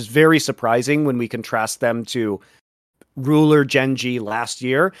now, which is very surprising when we contrast them to Ruler Gen G last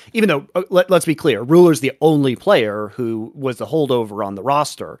year, even though let's be clear, Ruler's the only player who was the holdover on the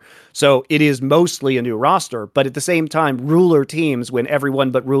roster. So it is mostly a new roster, but at the same time, Ruler teams, when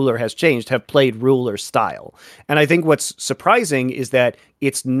everyone but Ruler has changed, have played Ruler style. And I think what's surprising is that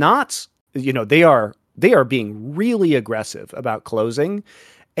it's not, they are being really aggressive about closing,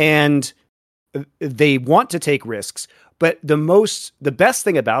 and they want to take risks. But the best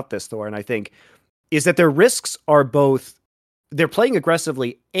thing about this, Thorin, I think, is that their risks are both, they're playing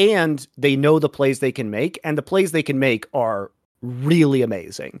aggressively and they know the plays they can make, and the plays they can make are really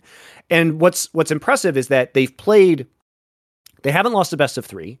amazing. And what's impressive is that they haven't lost a best of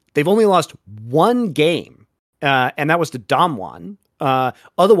 3. They've only lost 1 game, and that was to Damwon.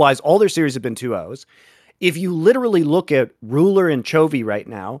 Otherwise, all their series have been 2-0s. If you literally look at Ruler and Chovy right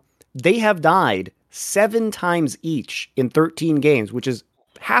now, they have died 7 times each in 13 games, which is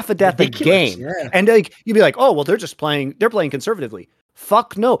half a death a game. Yeah. And like you'd be like, oh, well, they're playing conservatively.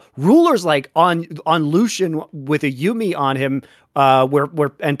 Fuck no. Ruler's like on Lucian with a Yuumi on him,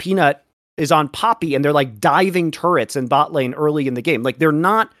 and Peanut is on Poppy, and they're like diving turrets in bot lane early in the game. Like they're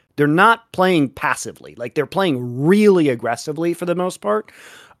not playing passively. Like they're playing really aggressively for the most part.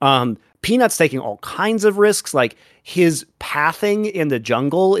 Peanut's taking all kinds of risks, like his pathing in the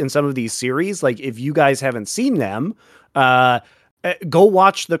jungle in some of these series. Like if you guys haven't seen them, go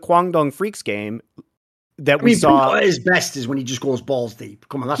watch the Kwangdong Freaks game that we saw. His best is when he just goes balls deep.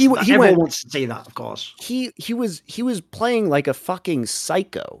 Come on, everyone wants to see that, of course. He was playing like a fucking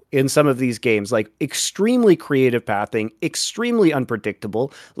psycho in some of these games, like extremely creative pathing, extremely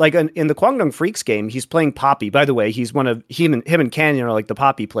unpredictable. Like in the Kwangdong Freaks game, he's playing Poppy. By the way, he's him and Canyon are like the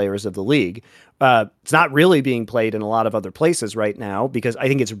Poppy players of the league. It's not really being played in a lot of other places right now because I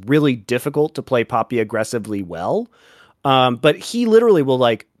think it's really difficult to play Poppy aggressively well. But he literally will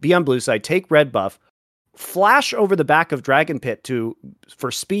like be on blue side, take red buff, flash over the back of Dragon Pit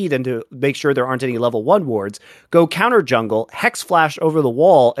for speed and to make sure there aren't any level 1 wards, go counter jungle, hex flash over the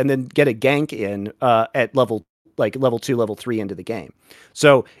wall, and then get a gank in at level 2, level 3 into the game.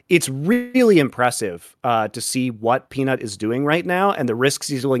 So it's really impressive to see what Peanut is doing right now and the risks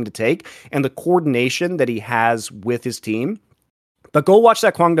he's willing to take and the coordination that he has with his team. But go watch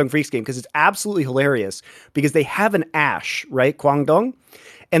that Kwangdong Freaks game because it's absolutely hilarious because they have an Ashe, right, Kwangdong,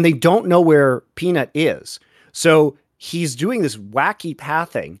 and they don't know where Peanut is. So he's doing this wacky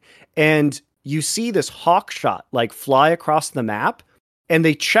pathing, and you see this hawk shot like fly across the map, and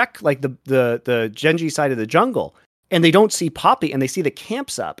they check like the Gen G side of the jungle, and they don't see Poppy, and they see the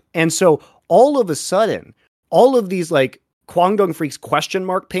camps up. And so all of a sudden, all of these like Kwangdong Freaks question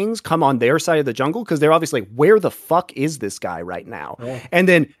mark pings come on their side of the jungle because they're obviously like, where the fuck is this guy right now? Oh. And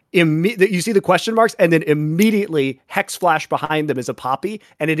then you see the question marks, and then immediately hex flash behind them is a Poppy,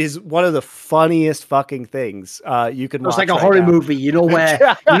 and it is one of the funniest fucking things you can watch. It's like a horror movie, where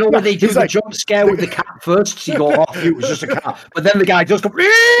they do the jump scare with the cat first, so you go, oh, it was just a cat, but then the guy just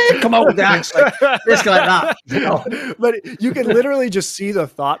come out with the axe like this, like that. But you can literally just see the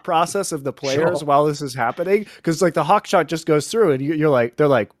thought process of the players while this is happening, because like the hawk shot just goes through, and they're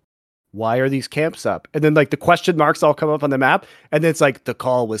like, why are these camps up? And then like the question marks all come up on the map, and then it's like the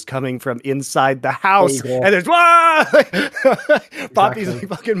call was coming from inside the house, and there's Poppy's like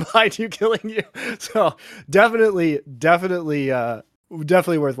fucking behind you, killing you. So definitely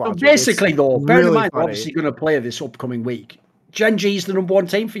worth watching. So basically, though, bear in mind, we're obviously going to play this upcoming week. Gen G's the number 1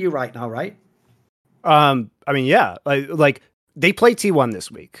 team for you right now, right? I mean, yeah, like they play T1 this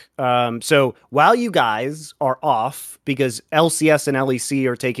week. So while you guys are off because LCS and LEC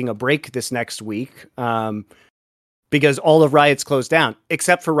are taking a break this next week, because all of Riot's closed down,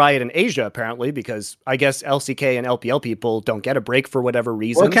 except for Riot in Asia, apparently, because I guess LCK and LPL people don't get a break for whatever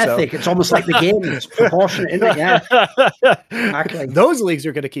reason. Work ethic. It's almost like the game. It's proportionate, isn't it? Yeah. Exactly. Those leagues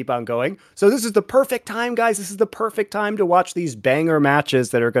are going to keep on going. So this is the perfect time, guys. This is the perfect time to watch these banger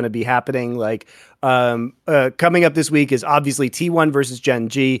matches that are going to be happening. Like coming up this week is obviously T1 versus Gen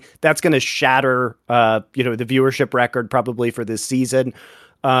G. That's going to shatter, the viewership record probably for this season.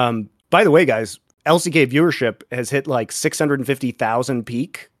 By the way, guys, LCK viewership has hit like 650,000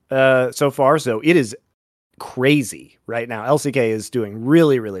 peak so far. So it is crazy right now. LCK is doing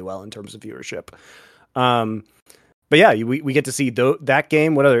really, really well in terms of viewership. But yeah, we get to see that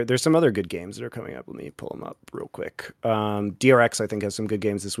game. There's some other good games that are coming up. Let me pull them up real quick. DRX, I think, has some good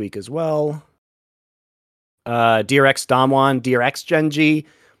games this week as well. DRX Damwon, DRX Gen.G.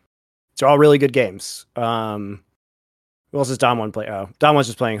 They're all really good games. Who else is Damwon play? Oh, Damwon's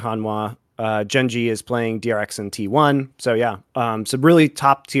just playing Hanwha. Gen.G is playing DRX and T1. So yeah, some really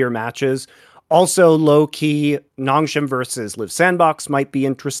top tier matches. Also low key, Nongshim versus Live Sandbox might be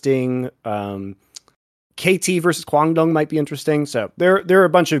interesting. KT versus Kwangdong might be interesting. So there are a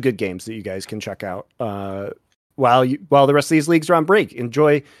bunch of good games that you guys can check out while the rest of these leagues are on break.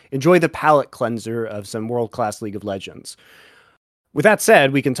 Enjoy the palate cleanser of some world-class League of Legends. With that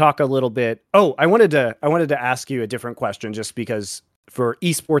said, we can talk a little bit. Oh, I wanted to ask you a different question just because for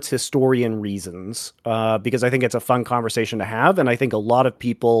esports historian reasons, because I think it's a fun conversation to have. And I think a lot of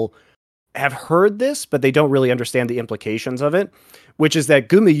people have heard this, but they don't really understand the implications of it, which is that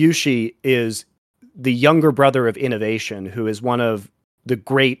Gumayusi is the younger brother of Innovation, who is one of the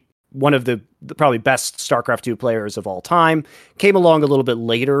probably best StarCraft 2 players of all time. Came along a little bit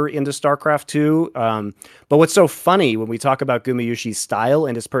later into StarCraft 2. But what's so funny when we talk about Gumayusi's style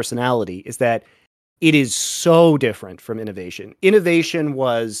and his personality is that it is so different from Innovation. Innovation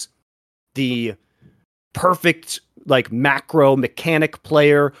was the perfect, like, macro mechanic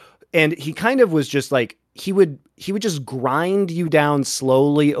player. And he kind of was just like, he would just grind you down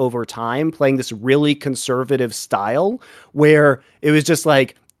slowly over time, playing this really conservative style where it was just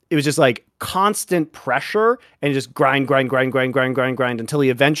like constant pressure and just grind until he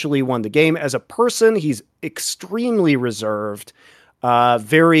eventually won the game. As a person, he's extremely reserved,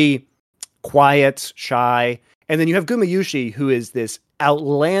 very quiet, shy. And then you have Gumayusi, who is this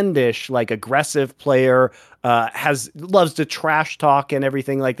outlandish, like, aggressive player, loves to trash talk and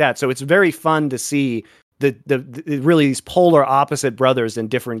everything like that. So it's very fun to see the really these polar opposite brothers in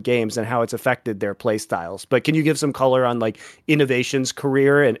different games and how it's affected their play styles. But can you give some color on, like, Innovation's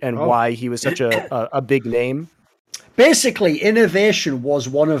career and why he was such a big name? Basically, Innovation was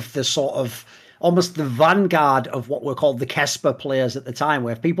one of the sort of almost the vanguard of what were called the Kesper players at the time,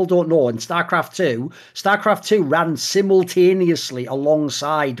 where if people don't know, in StarCraft 2 ran simultaneously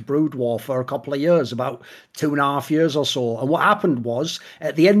alongside Brood War for a couple of years, about 2.5 years or so. And what happened was,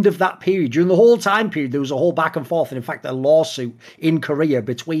 at the end of that period, during the whole time period, there was a whole back and forth, and in fact, a lawsuit in Korea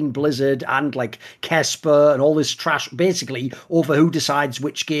between Blizzard and, like, Kesper and all this trash, basically, over who decides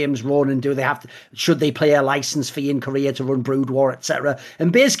which games run and should they pay a license fee in Korea to run Brood War, etc.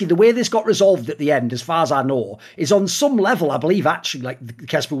 And basically, the way this got resolved at the end, as far as I know, is on some level, I believe, actually, like,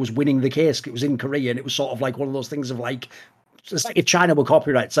 Kesper was winning the case. It was in Korea, and it was sort of like one of those things of, like, it's like if China were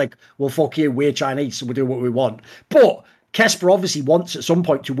copyright. It's like, well, fuck you, we're Chinese, so we'll do what we want. But Kesper obviously wants at some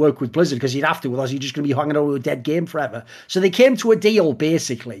point to work with Blizzard because he'd have to, otherwise he's just going to be hanging over a dead game forever. So they came to a deal,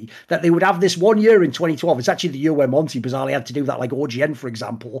 basically, that they would have this 1 year in 2012. It's actually the year where Monty bizarrely had to do that, like OGN, for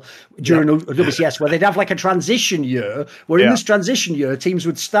example, during WCS, where they'd have like a transition year, where in this transition year, teams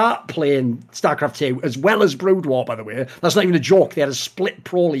would start playing StarCraft 2 as well as Brood War, by the way. That's not even a joke. They had a split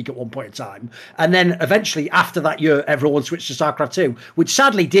Pro League at one point in time. And then eventually, after that year, everyone switched to StarCraft 2, which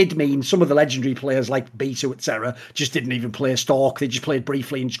sadly did mean some of the legendary players like B2, etc., just didn't even play Stork. They just played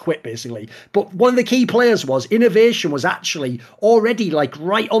briefly and just quit, basically. But one of the key players was Innovation was actually already, like,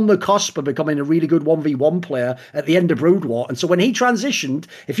 right on the cusp of becoming a really good 1v1 player at the end of Brood War. And so when he transitioned,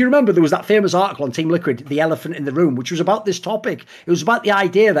 if you remember, there was that famous article on Team Liquid, The Elephant in the Room, which was about this topic. It was about the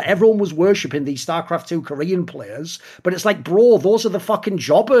idea that everyone was worshipping these StarCraft 2 Korean players, but it's like, bro, those are the fucking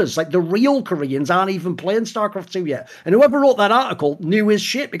jobbers. Like, the real Koreans aren't even playing StarCraft 2 yet. And whoever wrote that article knew his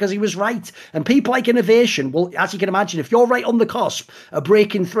shit, because he was right. And people like Innovation, well, as you can imagine, if if you're right on the cusp of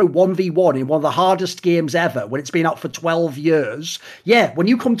breaking through 1v1 in one of the hardest games ever, when it's been out for 12 years, yeah, when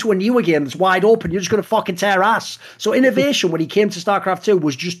you come to a newer game that's wide open, you're just going to fucking tear ass. So Innovation, when he came to StarCraft 2,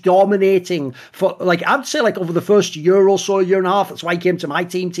 was just dominating for, like, I'd say, like, over the first year or so, year and a half. That's why he came to my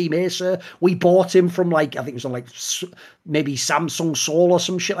team, Team Acer. We bought him from, like, I think it was on, like, maybe Samsung Seoul or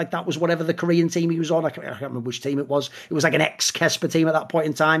some shit like that was whatever the Korean team he was on. I can't remember which team it was. It was like an ex-Kesper team at that point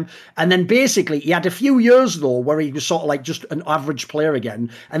in time. And then basically he had a few years though where he was sort of like just an average player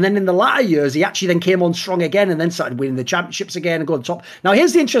again. And then in the latter years, he actually then came on strong again and then started winning the championships again and going top. Now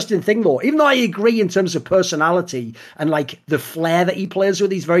here's the interesting thing though, even though I agree in terms of personality and like the flair that he plays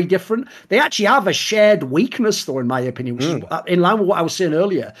with, he's very different. They actually have a shared weakness though, in my opinion, which is in line with what I was saying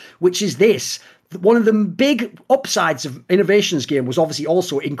earlier, which is this. One of the big upsides of Innovation's game was obviously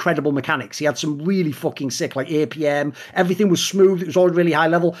also incredible mechanics. He had some really fucking sick, like APM. Everything was smooth. It was all really high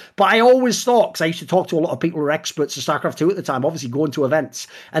level. But I always thought, because I used to talk to a lot of people who were experts of StarCraft 2 at the time, obviously going to events,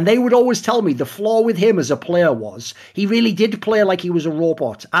 and they would always tell me the flaw with him as a player was he really did play like he was a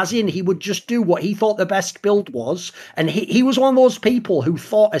robot. As in, he would just do what he thought the best build was. And he was one of those people who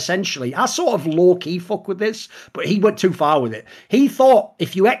thought essentially, I sort of low-key fuck with this, but he went too far with it. He thought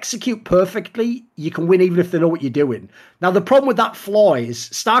if you execute perfectly, you can win even if they know what you're doing. Now, the problem with that flaw is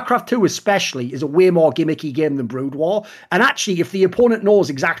StarCraft 2 especially is a way more gimmicky game than Brood War. And actually, if the opponent knows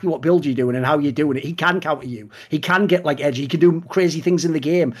exactly what build you're doing and how you're doing it, he can counter you. He can get like edgy. He can do crazy things in the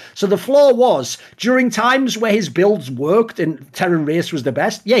game. So the flaw was, during times where his builds worked and Terran Race was the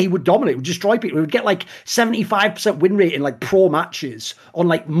best, yeah, he would dominate. He would destroy people. He would get like 75% win rate in like pro matches on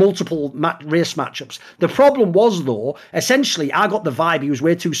like multiple race matchups. The problem was, though, essentially, I got the vibe he was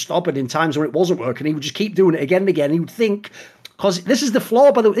way too stubborn in times when it wasn't working. He would just keep doing it again and again. He would think, because this is the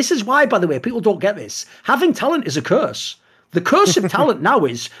flaw, by the way, this is why, by the way, people don't get this. Having talent is a curse. The curse of talent now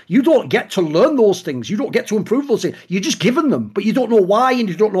is you don't get to learn those things. You don't get to improve those things. You're just given them, but you don't know why and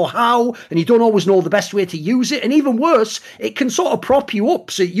you don't know how and you don't always know the best way to use it. And even worse, it can sort of prop you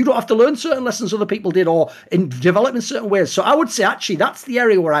up so you don't have to learn certain lessons other people did or develop in certain ways. So I would say actually that's the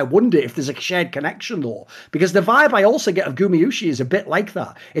area where I wonder if there's a shared connection though, because the vibe I also get of Gumayusi is a bit like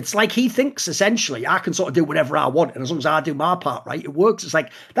that. It's like he thinks essentially I can sort of do whatever I want and as long as I do my part, right, it works. It's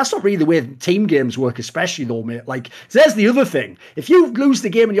like, that's not really the way team games work, especially though, mate. Like, there's the other thing. If you lose the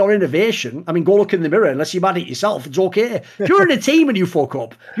game in your Innovation, I mean, go look in the mirror. Unless you're mad at yourself, it's okay. If you're in a team and you fuck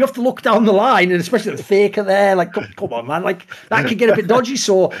up, you have to look down the line, and especially the Faker there, like, come on, man, like that could get a bit dodgy.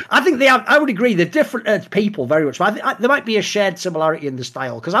 So I think I would agree, they're different people very much. But there might be a shared similarity in the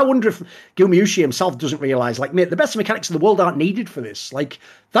style, because I wonder if Gumayusi himself doesn't realize, like, mate, the best mechanics in the world aren't needed for this. Like,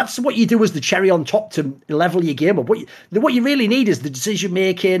 that's what you do as the cherry on top to level your game up. What you really need is the decision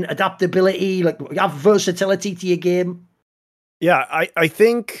making, adaptability, like have versatility to your game. Yeah, I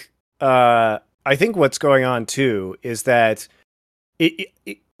think what's going on too is that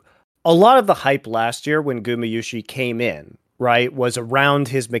a lot of the hype last year when Gumayusi came in, right, was around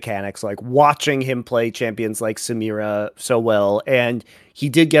his mechanics, like watching him play champions like Samira so well, and he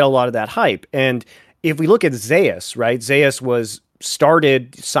did get a lot of that hype. And if we look at Zeus, right, Zeus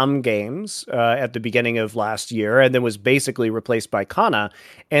started some games at the beginning of last year and then was basically replaced by Kana,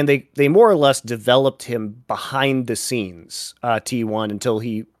 and they more or less developed him behind the scenes, T1, until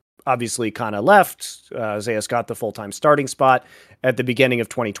he obviously Kana left. Zeus got the full-time starting spot at the beginning of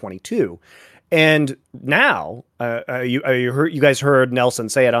 2022. And now, you guys heard Nelson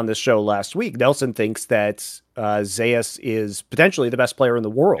say it on this show last week. Nelson thinks that Zeus is potentially the best player in the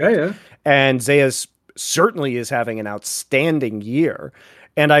world. Yeah. And Zeus certainly is having an outstanding year.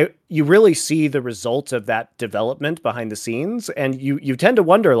 And you really see the results of that development behind the scenes. And you tend to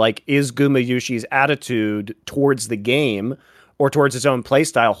wonder, like, is Gumayushi's attitude towards the game or towards his own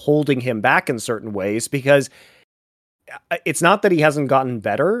playstyle holding him back in certain ways? Because it's not that he hasn't gotten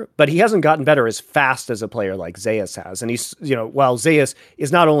better, but he hasn't gotten better as fast as a player like Zeus has. And he's, while Zeus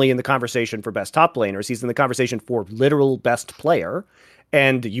is not only in the conversation for best top laners, he's in the conversation for literal best player.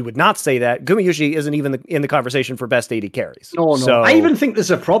 And you would not say that Gumayusi isn't even in the conversation for best AD carries. No. So, I even think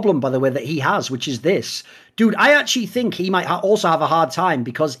there's a problem, by the way, that he has, which is this. Dude, I actually think he might also have a hard time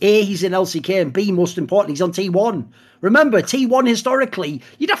because A, he's in LCK, and B, most importantly, he's on T1. Remember, T1 historically,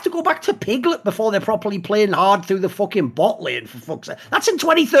 you'd have to go back to Piglet before they're properly playing hard through the fucking bot lane, for fuck's sake. That's in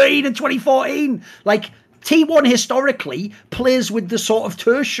 2013 and 2014. Like, T1 historically plays with the sort of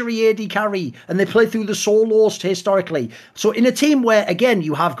tertiary AD carry, and they play through the solos historically. So in a team where, again,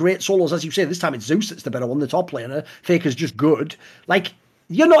 you have great solos, as you say, this time it's Zeus that's the better one, the top laner, Faker's just good. Like,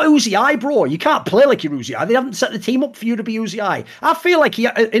 You're not Uzi I, bro. You can't play like you're Uzi I. They haven't set the team up for you to be Uzi I. I feel like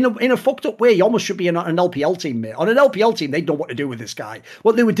in a fucked up way, he almost should be an LPL team, mate. On an LPL team, they'd know what to do with this guy.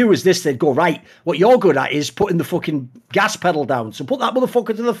 What they would do is this: they'd go, right, what you're good at is putting the fucking gas pedal down. So put that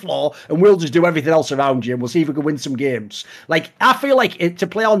motherfucker to the floor, and we'll just do everything else around you, and we'll see if we can win some games. Like, I feel like to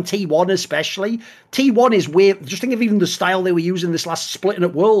play on T1 especially, T1 is way. Just think of even the style they were using this last splitting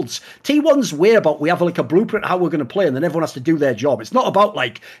at Worlds. T1's way about we have like a blueprint how we're going to play, and then everyone has to do their job. It's not about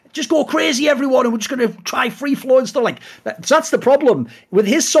like just go crazy everyone and we're just going to try free flow and stuff like that. So that's the problem with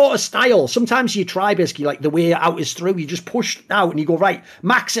his sort of style. Sometimes you try basically like the way out is through. You just push out and you go right,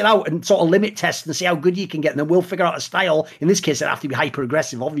 max it out and sort of limit test and see how good you can get, and then we'll figure out a style. In this case, it'd have to be hyper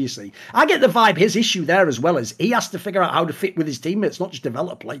aggressive. Obviously, I get the vibe. His issue there as well is he has to figure out how to fit with his teammates, not just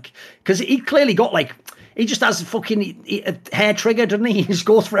develop. Like, because he clearly got like he just has fucking a hair trigger, doesn't he? He just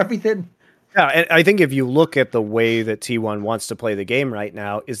goes for everything. Yeah, and I think if you look at the way that T1 wants to play the game right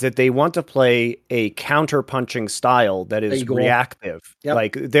now, is that they want to play a counter-punching style that is reactive. Yep.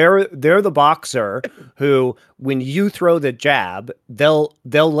 Like they're the boxer who, when you throw the jab, they'll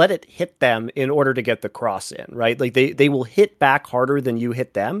let it hit them in order to get the cross in, right? Like they will hit back harder than you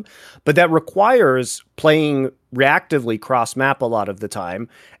hit them, but that requires playing reactively cross map a lot of the time.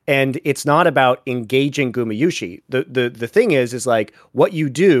 And it's not about engaging Gumayusi. The thing is like what you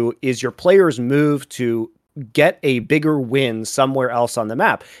do is your players move to get a bigger win somewhere else on the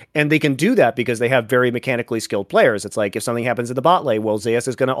map. And they can do that because they have very mechanically skilled players. It's like if something happens in the bot lane, well, Zeus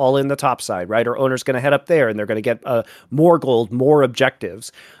is going to all in the top side, right? Or Owner's going to head up there and they're going to get more gold, more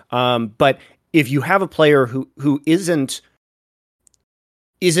objectives. But if you have a player who isn't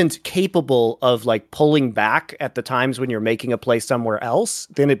capable of like pulling back at the times when you're making a play somewhere else,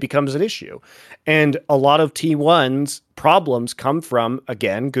 then it becomes an issue. And a lot of T1's problems come from,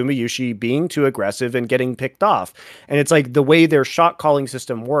 again, Gumayusi being too aggressive and getting picked off. And it's like the way their shot calling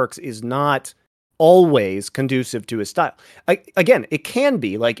system works is not always conducive to his style. Again, it can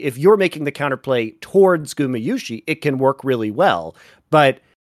be like if you're making the counterplay towards Gumayusi, it can work really well, but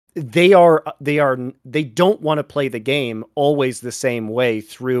they don't want to play the game always the same way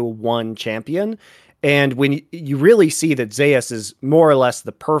through one champion. And when you really see that Zeus is more or less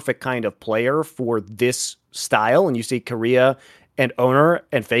the perfect kind of player for this style, and you see Korea and Owner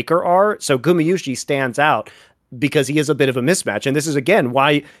and Faker are, so Gumayusi stands out because he is a bit of a mismatch. And this is, again,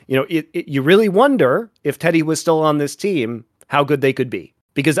 why, you really wonder if Teddy was still on this team, how good they could be.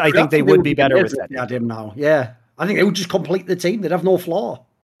 Because I think they would be better with Teddy. Him now. Yeah. I think they would just complete the team. They'd have no flaw.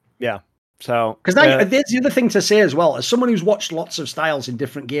 Yeah. So, because there's the other thing to say as well, as someone who's watched lots of styles in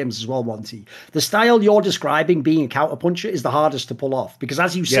different games as well, Monty, the style you're describing, being a counterpuncher, is the hardest to pull off. Because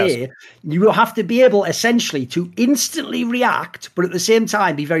as you say, you will have to be able essentially to instantly react, but at the same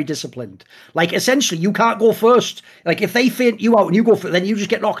time be very disciplined. Like essentially, you can't go first. Like if they feint you out and you go for it, then you just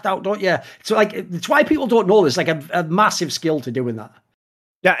get knocked out, don't you? So like it's why people don't know this. Like a massive skill to doing that.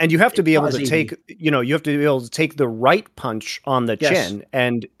 Yeah, and you have to be able to take, you have to be able to take the right punch on the chin,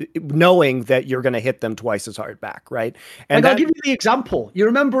 and knowing that you're going to hit them twice as hard back, right? And I'll give you the example. You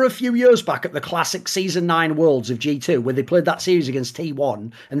remember a few years back at the classic Season 9 Worlds of G2, where they played that series against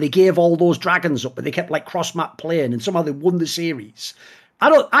T1, and they gave all those dragons up, but they kept like cross-map playing, and somehow they won the series.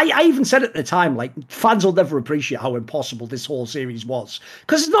 I even said at the time, like, fans will never appreciate how impossible this whole series was.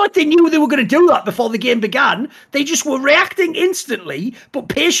 Because it's not like they knew they were going to do that before the game began. They just were reacting instantly, but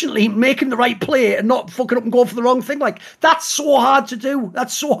patiently making the right play and not fucking up and going for the wrong thing. Like, that's so hard to do.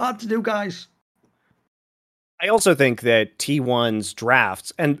 That's so hard to do, guys. I also think that T1's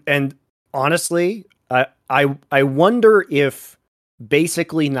drafts, and honestly, I wonder if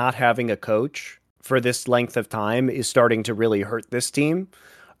basically not having a coach for this length of time is starting to really hurt this team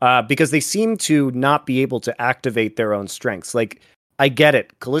because they seem to not be able to activate their own strengths. Like, I get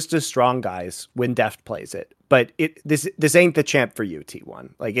it. Kallista's strong, guys, when Deft plays it, but this ain't the champ for you,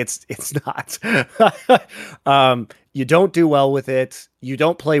 T1. Like it's not. You don't do well with it. You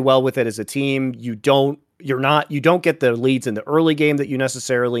don't play well with it as a team. You don't get the leads in the early game that you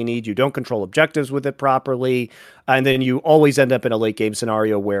necessarily need. You don't control objectives with it properly. And then you always end up in a late game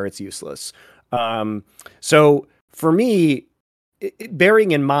scenario where it's useless. So for me,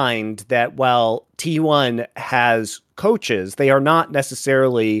 bearing in mind that while T1 has coaches, they are not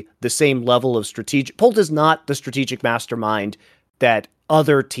necessarily the same level of strategic. Polt is not the strategic mastermind that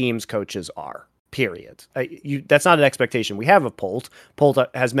other teams' coaches are. Period. That's not an expectation we have of Polt. Polt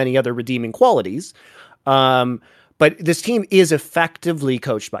has many other redeeming qualities. But this team is effectively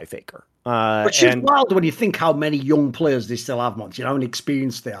coached by Faker. Which is wild when you think how many young players they still have, Monty, how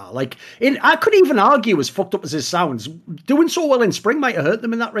inexperienced they are. Like, I could even argue, as fucked up as this sounds, doing so well in spring might have hurt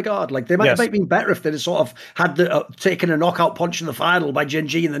them in that regard. Like, they might have been better if they'd sort of had taken a knockout punch in the final by Gen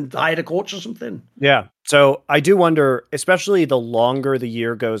G and then hired a coach or something. Yeah. So I do wonder, especially the longer the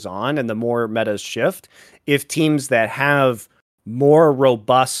year goes on and the more metas shift, if teams that have more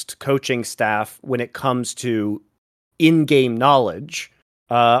robust coaching staff when it comes to in-game knowledge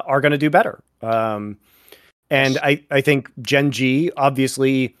are going to do better. And I think Gen G,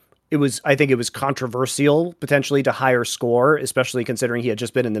 obviously, I think it was controversial potentially to hire Score, especially considering he had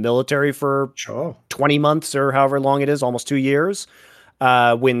just been in the military for 20 months or however long it is, almost 2 years,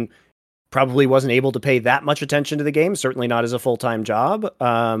 when probably wasn't able to pay that much attention to the game, certainly not as a full-time job.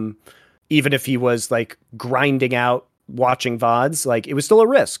 Even if he was like grinding out watching VODs, like it was still a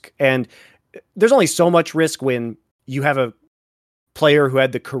risk. And there's only so much risk when you have a player who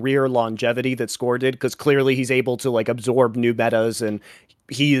had the career longevity that Score did, because clearly he's able to like absorb new metas, and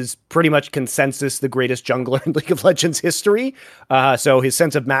he is pretty much consensus the greatest jungler in League of Legends history. So his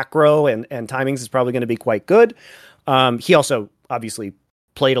sense of macro and timings is probably going to be quite good. He also obviously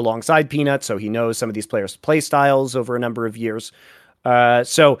played alongside Peanut, so he knows some of these players' play styles over a number of years.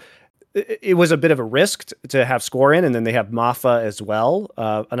 So it was a bit of a risk to have Score in, and then they have Mafa as well,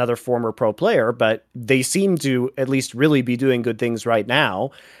 another former pro player, but they seem to at least really be doing good things right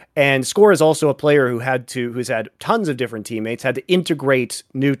now. And Score is also a player who's had tons of different teammates, had to integrate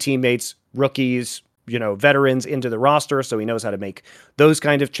new teammates, rookies, veterans into the roster, so he knows how to make those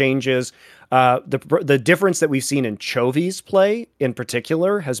kind of changes. The difference that we've seen in Chovy's play in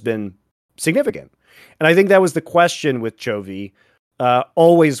particular has been significant. And I think that was the question with Chovy.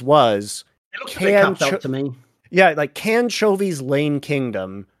 Always was. It looks a bit capped out to me. Yeah, like can Chovy's Lane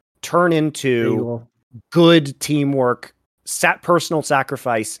Kingdom turn into good teamwork, personal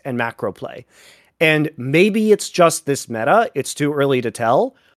sacrifice, and macro play? And maybe it's just this meta. It's too early to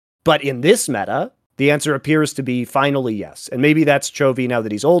tell. But in this meta, the answer appears to be finally yes. And maybe that's Chovy now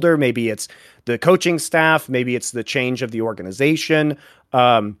that he's older. Maybe it's the coaching staff. Maybe it's the change of the organization.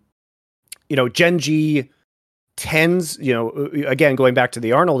 Gen G tends, again, going back to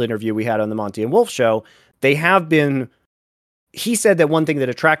the Arnold interview we had on the Monty and Wolf show, he said that one thing that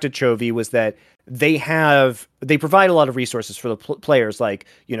attracted Chovy was that they provide a lot of resources for the players, like,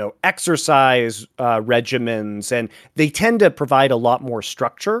 exercise regimens, and they tend to provide a lot more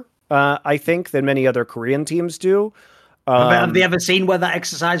structure, I think, than many other Korean teams do. Have they ever seen where that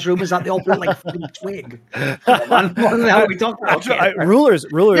exercise room is at the old like fucking twig? What the hell are we talking about? Rulers.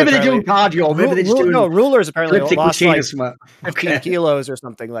 Maybe they're doing cardio. Maybe they're just doing Rulers apparently lost like 15 kilos or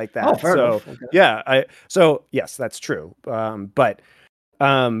something like that. Oh, fair enough. Okay. Yeah. So yes, that's true.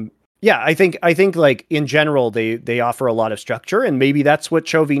 Yeah, I think like in general they offer a lot of structure, and maybe that's what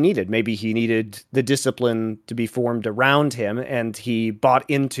Chovy needed. Maybe he needed the discipline to be formed around him, and he bought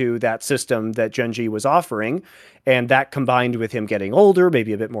into that system that Gen G was offering, and that combined with him getting older,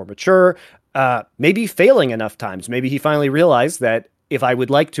 maybe a bit more mature, maybe failing enough times. Maybe he finally realized that if I would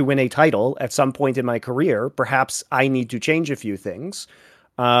like to win a title at some point in my career, perhaps I need to change a few things.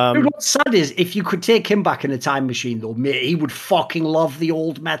 What's sad is if you could take him back in a time machine, though, mate, he would fucking love the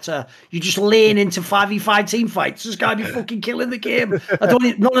old meta. You just laying into 5v5 team fights. This guy be fucking killing the game.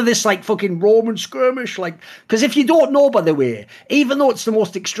 None of this like fucking Roman skirmish, like, because if you don't know, by the way, even though it's the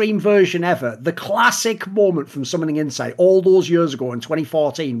most extreme version ever, the classic moment from Summoning Insight all those years ago in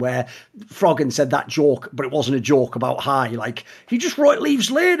 2014, where Froggen said that joke, but it wasn't a joke about high. Like, he just leaves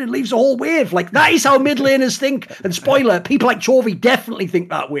lane and leaves a whole wave. Like, that is how mid laners think. And spoiler, people like Chovy definitely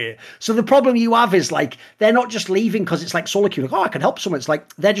think that way. So the problem you have is like they're not just leaving because it's like solo queue, like, oh, I can help someone. It's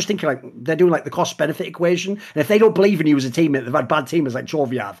like they're just thinking like they're doing like the cost benefit equation, and if they don't believe in you as a teammate, they've had bad teamers like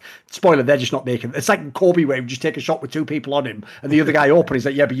Chovy have. Spoiler, they're just not making it. It's like Kobe where you just take a shot with two people on him and the other guy open, he's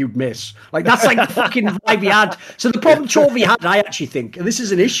like, yeah, but you'd miss. Like that's like the fucking vibe he had. So the problem Chovy had, I actually think, and this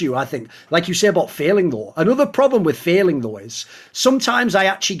is an issue, I think, like you say about failing though. Another problem with failing though is sometimes I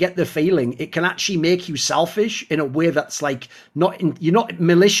actually get the feeling it can actually make you selfish in a way that's like you're not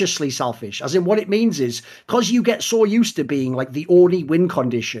maliciously selfish, as in what it means is because you get so used to being like the only win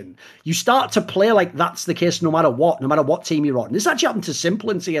condition, you start to play like that's the case no matter what team you're on. This actually happened to Simple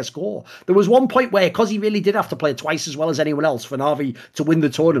in CSGO. There was one point where, because he really did have to play twice as well as anyone else for Na'Vi to win the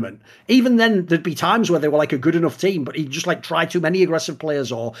tournament, even then there'd be times where they were like a good enough team, but he'd just like try too many aggressive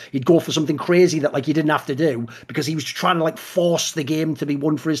players, or he'd go for something crazy that like he didn't have to do because he was trying to like force the game to be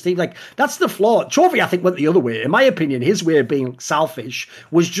won for his team. Like that's the flaw. Chovy, I think, went the other way. In my opinion, his way of being selfish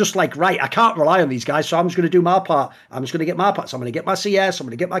which was just like, right, I can't rely on these guys, so I'm just going to do my part. I'm just going to get my part. So I'm going to get my CS. I'm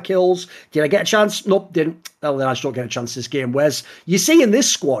going to get my kills. Did I get a chance? Nope, didn't. Oh, then I just don't get a chance this game. Whereas you see in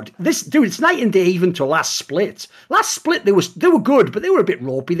this squad, it's night and day even to last split. Last split, they were good, but they were a bit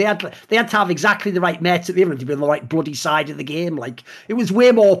ropey. They had to have exactly the right meta. They had to be on the right bloody side of the game. Like, it was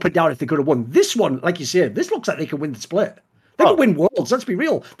way more up and down if they could have won. This one, like you said, this looks like they could win the split. They could win Worlds. Let's be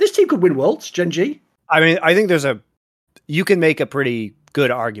real. This team could win Worlds, Gen G. I mean, I think you can make a pretty good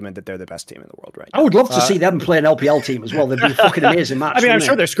argument that they're the best team in the world right now. I would love to see them play an LPL team as well. They'd be a fucking amazing match. I mean, I'm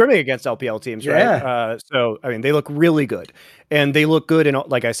sure they're scrimming against LPL teams, right? So, I mean, they look really good. And they look good, in,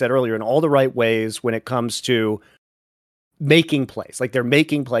 like I said earlier, in all the right ways when it comes to making plays. Like, they're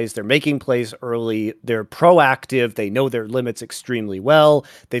making plays early, they're proactive, they know their limits extremely well,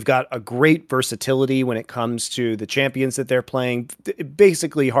 they've got a great versatility when it comes to the champions that they're playing,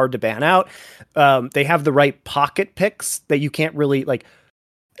 basically hard to ban out. They have the right pocket picks that you can't really, like,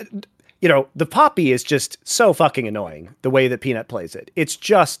 you know, the Poppy is just so fucking annoying the way that Peanut plays it. It's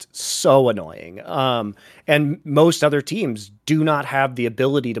just so annoying. And most other teams do not have the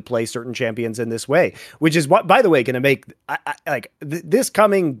ability to play certain champions in this way, which is what, by the way, going to make this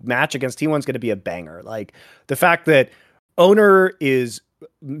coming match against T1 is going to be a banger. Like, the fact that Oner is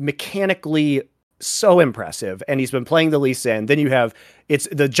mechanically so impressive, and he's been playing the Lee Sin. Then you have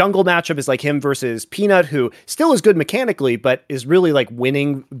the jungle matchup is like him versus Peanut, who still is good mechanically, but is really like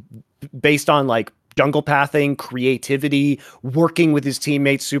winning based on like jungle pathing, creativity, working with his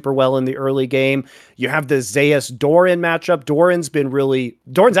teammates super well in the early game. You have the Zeus Doran matchup.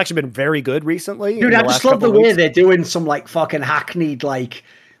 Doran's actually been very good recently. Dude, I just love the way they're doing some like fucking hackneyed, like,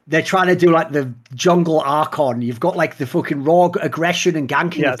 they're trying to do like the jungle Archon. You've got like the fucking raw aggression and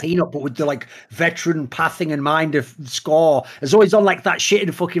ganking of Peanut, but with the like veteran pathing and mind of Score. There's always on like that shit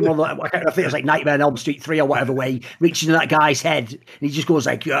in fucking one. I think it was like Nightmare on Elm Street 3 or whatever, where he reaches in that guy's head and he just goes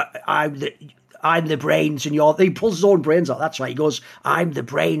like, I'm the brains and you're. He pulls his own brains out. That's right. He goes, I'm the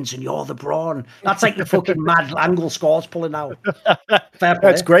brains and you're the brawn. That's like the fucking mad angle Score's pulling out. Fair play.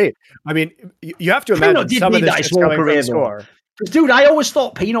 That's great. I mean, you have to imagine some of this is coming from Score. Dude, I always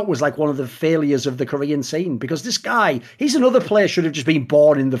thought Peanut was like one of the failures of the Korean scene, because this guy, he's another player should have just been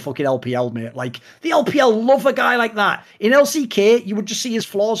born in the fucking LPL, mate. Like, the LPL love a guy like that. In LCK, you would just see his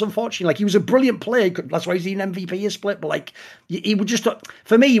flaws, unfortunately. Like, he was a brilliant player. That's why he's an MVP of Split. But, like, he would just,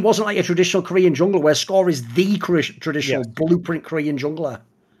 for me, he wasn't like a traditional Korean jungler, where Score is the traditional blueprint Korean jungler.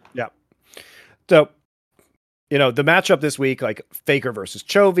 Yeah. So, you know, the matchup this week, like Faker versus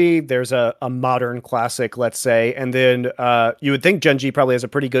Chovy, there's a modern classic, let's say. And then you would think Gen G probably has a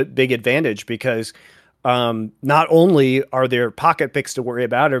pretty big advantage, because not only are there pocket picks to worry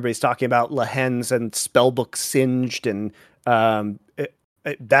about, everybody's talking about Lehens and Spellbook Singed, and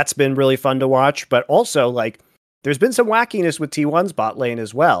that's been really fun to watch. But also, like, there's been some wackiness with T1's bot lane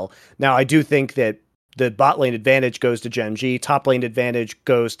as well. Now, I do think that the bot lane advantage goes to Gen G, top lane advantage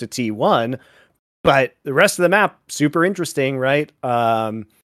goes to T1, but the rest of the map, super interesting, right?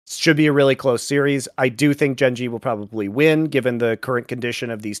 Should be a really close series. I do think Gen G will probably win given the current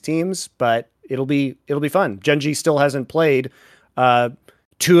condition of these teams, but it'll be fun. Gen G still hasn't played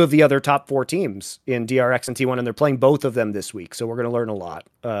two of the other top 4 teams in DRX and T1, and they're playing both of them this week. So we're going to learn a lot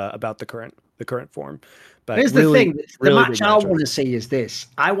about the current form. But here's the thing: the match I want to see is this.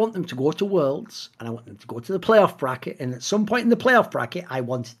 I want them to go to Worlds, and I want them to go to the playoff bracket, and at some point in the playoff bracket, I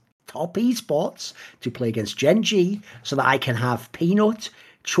want Top Esports to play against Gen G, so that I can have Peanut,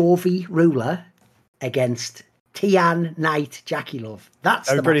 Chovy, Ruler against Tian, Knight, Jackie Love. That's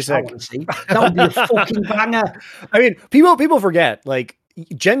the match I want to see. That would be a fucking banger. I mean, people forget, like,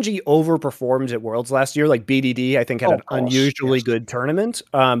 Gen G overperformed at Worlds last year. Like, BDD, I think, had an unusually good tournament.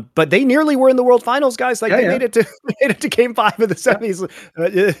 But they nearly were in the World Finals, guys. Like, they made it to Game 5 of the semis.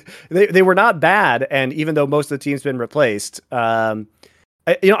 They were not bad, and even though most of the team's been replaced,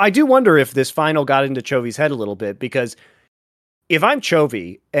 I do wonder if this final got into Chovy's head a little bit, because if I'm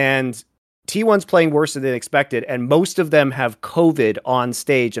Chovy and T1's playing worse than expected, and most of them have COVID on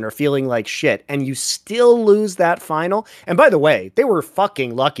stage and are feeling like shit, and you still lose that final. And by the way, they were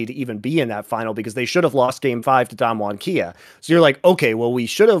fucking lucky to even be in that final, because they should have lost Game 5 to Damwon Kia. So you're like, okay, well, we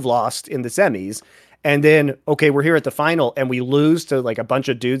should have lost in the semis. And then, okay, we're here at the final and we lose to like a bunch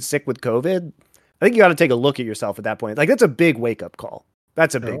of dudes sick with COVID. I think you got to take a look at yourself at that point. Like, that's a big wake-up call.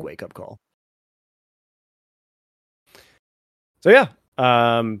 That's a big wake-up call. So yeah,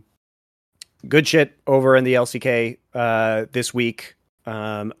 good shit over in the LCK this week.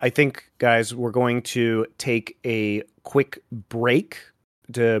 I think, guys, we're going to take a quick break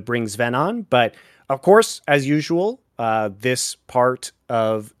to bring Sven on. But, of course, as usual, this part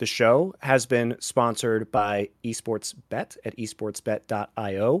of the show has been sponsored by Esports Bet at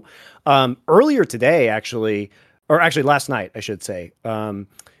esportsbet.io. Earlier today, actually last night, I should say,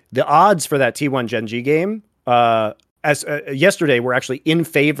 the odds for that T1 Gen G game, yesterday were actually in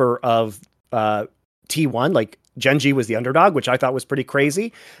favor of T1. Like Gen G was the underdog, which I thought was pretty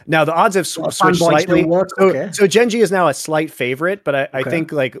crazy. Now the odds have switched slightly. So Gen G is now a slight favorite, but I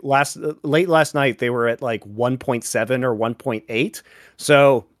think like late last night they were at like 1.7 or 1.8.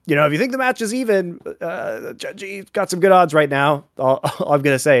 So, if you think the match is even, Gen G got some good odds right now, all I'm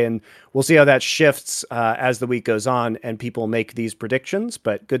going to say, and we'll see how that shifts as the week goes on and people make these predictions,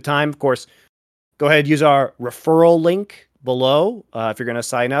 but good time. Of course, go ahead, use our referral link below. If you're going to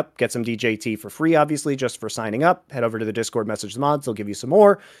sign up, get some DJT for free, obviously, just for signing up. Head over to the Discord, message the mods. They'll give you some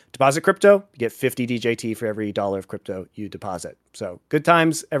more. Deposit crypto. You get 50 DJT for every $1 of crypto you deposit. So good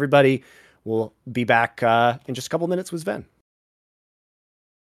times, everybody. We'll be back in just a couple minutes with Sven.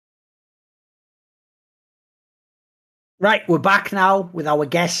 Right, we're back now with our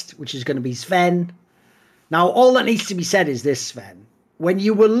guest, which is going to be Sven. Now, all that needs to be said is this, Sven. When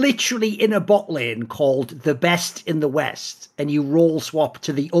you were literally in a bot lane called the best in the West and you role swap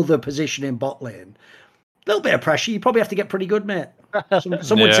to the other position in bot lane, a little bit of pressure. You probably have to get pretty good, mate.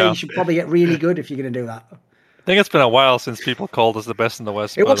 Some would say you should probably get really good if you're going to do that. I think it's been a while since people called us the best in the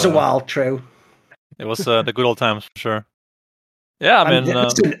West. It was a while, true. It was the good old times, for sure. Yeah, I mean...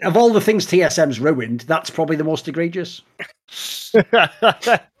 listen, of all the things TSM's ruined, that's probably the most egregious. Is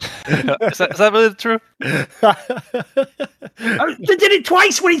that really true? They did it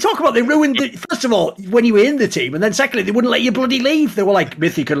twice. What are you talking about? They ruined it. First of all, when you were in the team, and then secondly, they wouldn't let you bloody leave. They were like,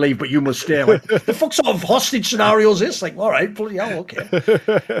 Mythy can leave, but you must stay. Like, the fuck sort of hostage scenario is this? Like, all right, bloody hell, okay.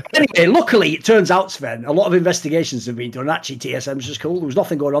 Anyway, luckily, it turns out, Sven, a lot of investigations have been done. Actually, TSM's just cool. There was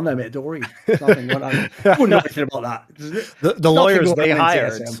nothing going on there, mate. Don't worry. There's nothing going on. I wouldn't know anything about that. The lawyers they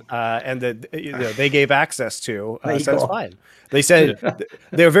hired and they gave access to, so it's fine. They said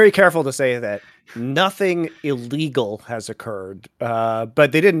they were very careful to say that nothing illegal has occurred, but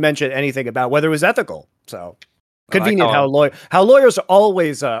they didn't mention anything about whether it was ethical. So convenient how lawyers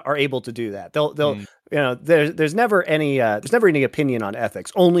always are able to do that. They'll there's never any opinion on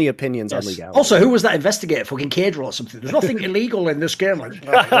ethics, only opinions on legality. Also, who was that investigator? Fucking Cadrel or something. There's nothing illegal in this game. Like,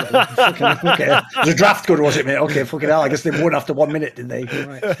 okay. The draft good, was it, mate? Okay, fucking hell. I guess they won after 1 minute, didn't they?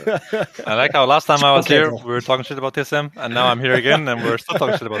 Right, so. I like how last time I was here, we were talking shit about TSM, and now I'm here again, and we're still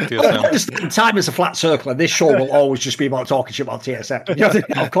talking shit about TSM. Time is a flat circle, and this show will always just be about talking shit about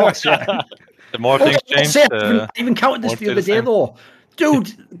TSM. Of course, yeah. The more things change, I even counted this the other day, though.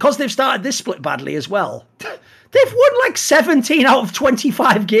 Dude, because they've started this split badly as well. They've won like 17 out of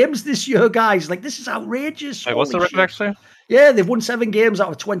 25 games this year, guys. Like, this is outrageous. Wait, what's the record actually? Yeah, they've won 7 games out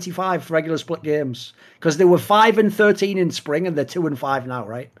of 25 regular split games. Because they were 5-13 in spring, and they're 2-5 now,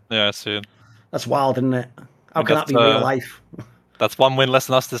 right? Yeah, I see it. That's wild, isn't it? How can that be real life? That's 1 win less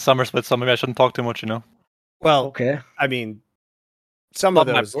than us this summer split, so maybe I shouldn't talk too much, Well, okay. I mean, some of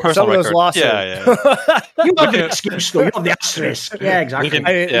those losses. Yeah. You have the excuse, though. You have the asterisk. Yeah, exactly.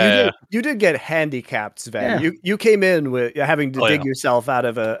 You did get handicapped, Sven. Yeah. You came in with having to dig yourself out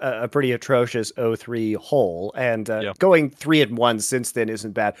of a pretty atrocious 0-3 hole, and going 3-1 since then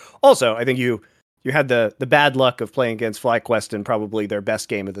isn't bad. Also, I think you had the bad luck of playing against FlyQuest in probably their best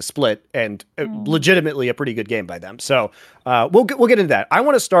game of the split, and legitimately a pretty good game by them. So we'll get into that. I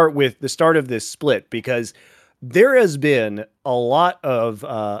want to start with the start of this split because there has been a lot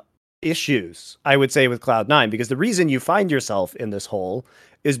of issues, I would say, with Cloud9, because the reason you find yourself in this hole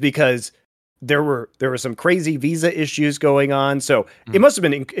is because there were some crazy visa issues going on. So it must have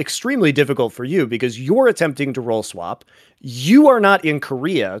been extremely difficult for you because you're attempting to role swap. You are not in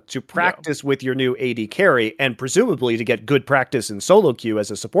Korea to practice with your new AD carry and presumably to get good practice in solo queue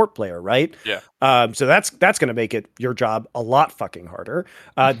as a support player, right? Yeah. So that's going to make your job a lot fucking harder.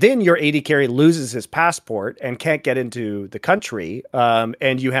 Then your AD carry loses his passport and can't get into the country.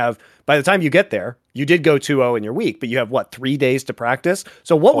 And you have, by the time you get there, you did go 2-0 in your week, but you have 3 days to practice.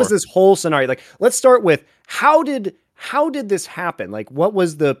 So what was this whole scenario? Like, let's start with how did this happen? Like, what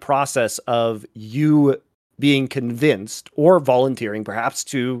was the process of you being convinced or volunteering perhaps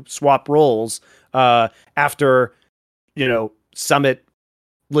to swap roles after, Summit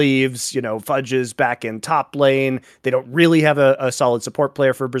leaves, Fudge is back in top lane. They don't really have a solid support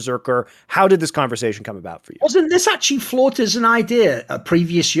player for Berserker. How did this conversation come about for you? Wasn't this actually floated as an idea a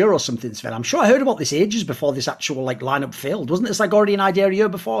previous year or something, Sven? I'm sure I heard about this ages before this actual lineup failed. Wasn't this already an idea a year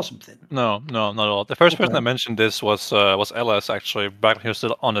before or something? No, not at all. The first person that mentioned this was LS, actually, back when he was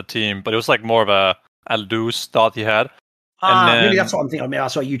still on the team, but it was more of a loose thought he had. Maybe that's what I'm thinking. I mean, I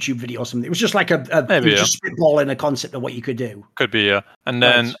saw a YouTube video or something. It was just like just spitballing a concept of what you could do. Could be, yeah. And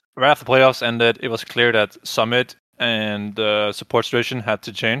then right after the playoffs ended, it was clear that Summit and the support situation had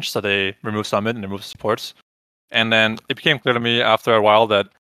to change, so they removed Summit and removed supports. And then it became clear to me after a while that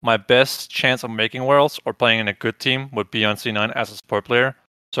my best chance of making Worlds or playing in a good team would be on C9 as a support player.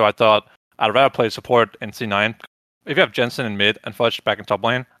 So I thought I'd rather play support in C9. If you have Jensen in mid and Fudge back in top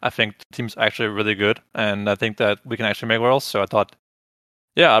lane, I think the team's actually really good, and I think that we can actually make Worlds. So I thought,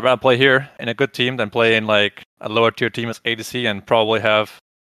 yeah, I'd rather play here in a good team than play in like a lower tier team as ADC and probably have,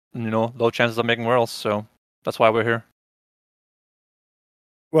 low chances of making Worlds. So that's why we're here.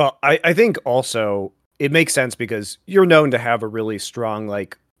 Well, I think also it makes sense because you're known to have a really strong,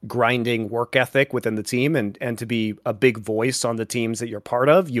 like, grinding work ethic within the team and to be a big voice on the teams that you're part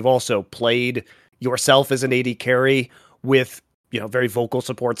of. You've also played yourself as an AD carry with, very vocal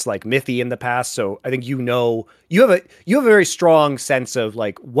supports like Mithy in the past. So I think you have a very strong sense of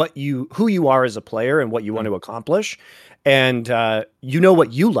like who you are as a player and what you want to accomplish. And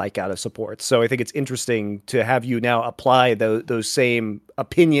what you like out of support. So I think it's interesting to have you now apply those same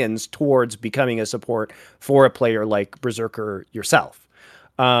opinions towards becoming a support for a player like Berserker yourself.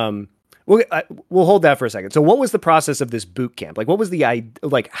 We'll hold that for a second. So what was the process of this boot camp? Like, what was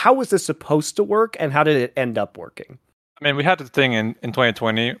how was this supposed to work and how did it end up working? I mean, we had the thing in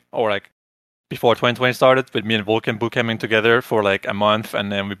 2020 or like before 2020 started with me and Vulcan boot camping together for like a month.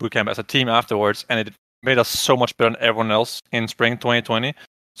 And then we boot camp as a team afterwards. And it made us so much better than everyone else in spring 2020.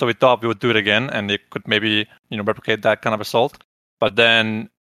 So we thought we would do it again and it could maybe, replicate that kind of result. But then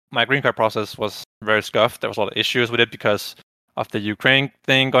my green card process was very scuffed. There was a lot of issues with it because of the Ukraine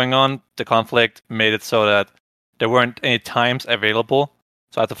thing going on. The conflict made it so that there weren't any times available.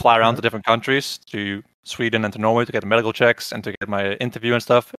 So I had to fly around to different countries, to Sweden and to Norway to get medical checks and to get my interview and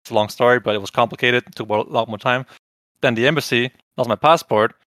stuff. It's a long story, but it was complicated. It took a lot more time. Then the embassy lost my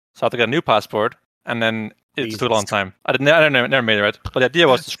passport, so I had to get a new passport. And then it took a long time. I never made it, right? But the idea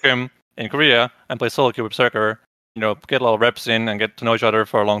was to scrim in Korea and play solo queue with Berserker, get a lot of reps in and get to know each other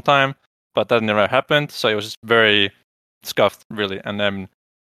for a long time. But that never happened, so it was just very scuffed, really. And then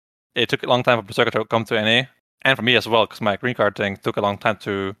it took a long time for Berserker to come to NA, and for me as well, because my green card thing took a long time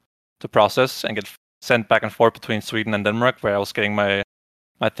to process and get sent back and forth between Sweden and Denmark, where I was getting my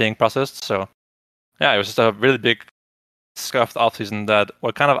thing processed. So, yeah, it was just a really big scuffed offseason that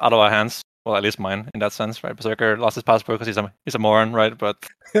were kind of out of our hands. Well, at least mine, in that sense, right? Berserker lost his passport because he's a moron, right? But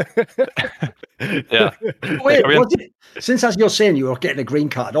yeah. Wait, since as you're saying you were getting a green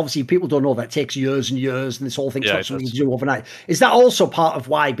card, obviously people don't know that it takes years and years, and this whole thing's not something you do overnight. Is that also part of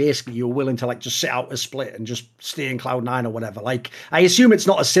why basically you're willing to like just sit out a split and just stay in Cloud9 or whatever? Like, I assume it's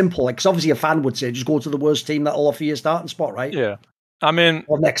not as simple. Like, 'cause obviously a fan would say just go to the worst team that'll offer you a starting spot, right? Yeah, I mean,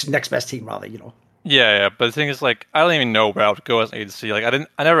 or next best team rather, Yeah, but the thing is, like, I don't even know where I would go as ADC. Like,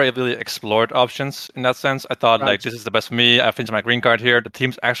 I never really explored options in that sense. I thought, like, this is the best for me. I finished my green card here. The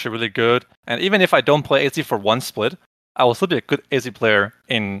team's actually really good. And even if I don't play ADC for one split, I will still be a good ADC player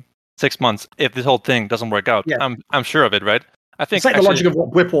in 6 months if this whole thing doesn't work out. Yeah. I'm sure of it, right? I think it's like the logic of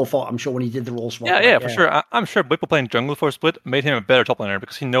what Whipple thought, I'm sure, when he did the role swap. Yeah, for sure. I'm sure Whipple playing jungle for a split made him a better top laner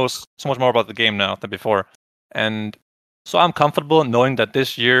because he knows so much more about the game now than before. And so I'm comfortable knowing that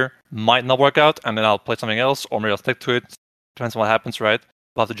this year might not work out, and then I'll play something else, or maybe I'll stick to it. Depends on what happens, right?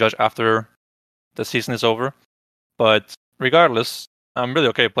 We'll have to judge after the season is over. But regardless, I'm really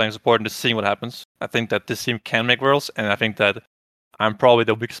okay playing support and just seeing what happens. I think that this team can make Worlds, and I think that I'm probably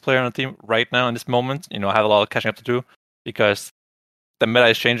the weakest player on the team right now in this moment. I have a lot of catching up to do because the meta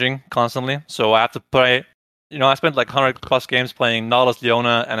is changing constantly. So I have to play. I spent like 100+ games playing Nautilus,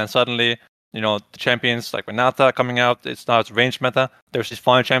 Leona, and then suddenly, the champions like Renata coming out, it's range meta. There's these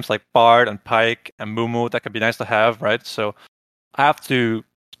fun champs like Bard and Pyke and Mumu that could be nice to have, right? So I have to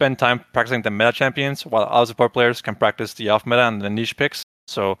spend time practicing the meta champions while other support players can practice the off meta and the niche picks.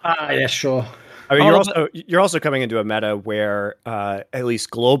 So yeah, sure. I mean, you're also coming into a meta where, at least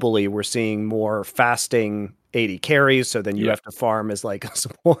globally, we're seeing more fasting AD carries. So then you have to farm as like a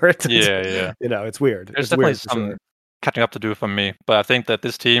support. Yeah. It's weird. There's definitely some catching up to do for me, but I think that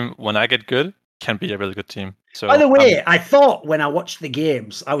this team, when I get good, can be a really good team. So, by the way, I thought when I watched the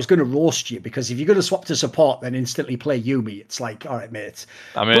games, I was going to roast you because if you're going to swap to support, then instantly play Yuumi. It's like, all right, mate.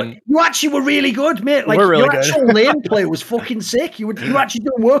 I mean, but you actually were really good, mate. Like really your actual lane play was fucking sick. You were actually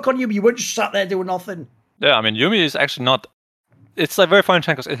doing work on Yuumi. You weren't just sat there doing nothing. Yeah, I mean, Yuumi is actually not. It's a very fun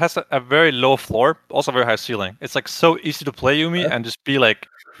chance because it has a very low floor, also very high ceiling. It's like so easy to play Yuumi and just be like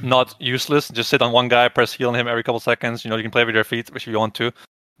not useless. Just sit on one guy, press heal on him every couple seconds. You can play with your feet if you want to.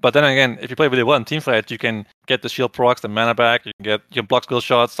 But then again, if you play really well in teamfight, you can get the shield procs, the mana back. You can block skill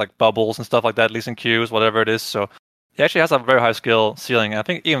shots like bubbles and stuff like that, leasing Qs, whatever it is. So he actually has a very high skill ceiling. I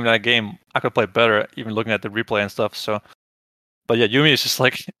think even in that game, I could play better, even looking at the replay and stuff. So, but yeah, Yuumi is just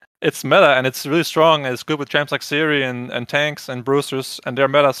like it's meta and it's really strong. And it's good with champs like Siri and tanks and bruisers, and they're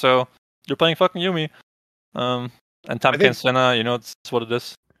meta. So you're playing fucking Yuumi. And Tamken Senna, it's what it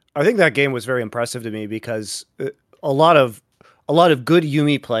is. I think that game was very impressive to me because a lot of good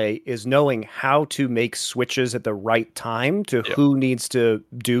Yuumi play is knowing how to make switches at the right time to who needs to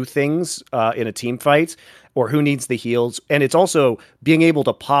do things in a team fight or who needs the heals. And it's also being able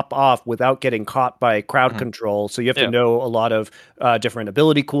to pop off without getting caught by crowd control. So you have to know a lot of different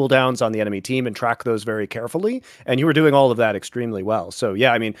ability cooldowns on the enemy team and track those very carefully. And you were doing all of that extremely well. So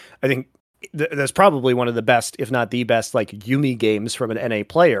yeah, I mean, I think that's probably one of the best, if not the best, like Yuumi games from an NA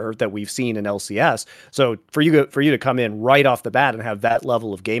player that we've seen in LCS. So for you to come in right off the bat and have that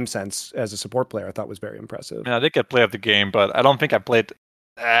level of game sense as a support player, I thought was very impressive. Yeah, I did get play of the game, but I don't think I played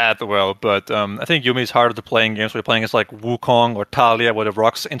that well. But I think Yuumi is harder to play in games where you're playing as like Wukong or Talia, where the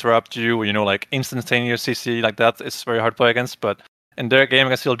rocks interrupt you, like instantaneous CC like that. It's very hard to play against. But in their game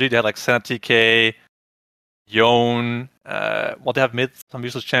against CLG, they had like Senna TK, Yone, what they have mid, some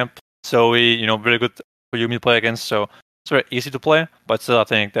useless champ. Zoe, really good for Yuumi to play against, so it's very easy to play, but still I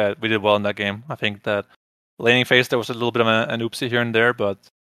think that we did well in that game. I think that laning phase, there was a little bit of an oopsie here and there, but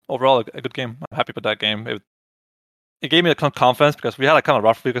overall a good game. I'm happy with that game. It gave me a confidence because we had a kind of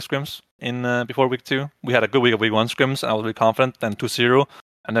rough week of scrims before week 2. We had a good week of week 1 scrims, and I was really confident, then 2-0,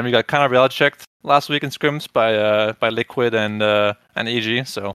 and then we got kind of reality checked last week in scrims by Liquid and EG,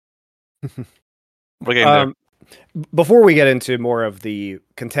 so we're getting there. Before we get into more of the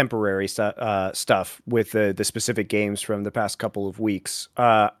contemporary stuff with the specific games from the past couple of weeks,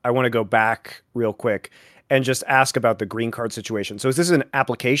 I want to go back real quick and just ask about the green card situation. So is this an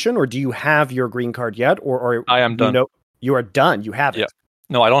application, or do you have your green card yet? Or I am done. You are done. You have it. Yeah.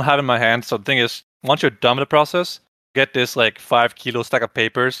 No, I don't have it in my hand. So the thing is, once you're done with the process, get this like 5 kilo stack of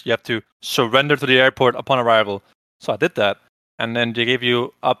papers. You have to surrender to the airport upon arrival. So I did that. And then they gave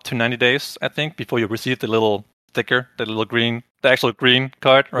you up to 90 days, I think, before you receive the little sticker, the actual green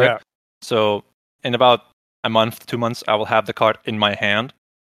card, right? Yeah. So in about a month, 2 months, I will have the card in my hand.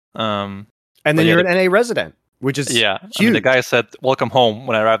 And then you're an NA resident, which is huge. I mean, the guy said, "Welcome home"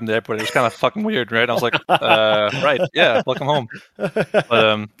 when I arrived in the airport. It was kind of fucking weird, right? I was like, right, yeah, welcome home.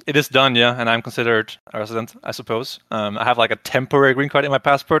 But it is done, yeah, and I'm considered a resident, I suppose. I have like a temporary green card in my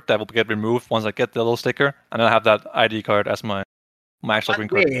passport that will get removed once I get the little sticker, and then I have that ID card as my actual green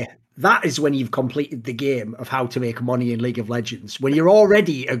card. That is when you've completed the game of how to make money in League of Legends. When you're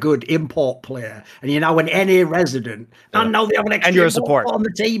already a good import player and you're now an NA resident, and now they have an extra and you're a support on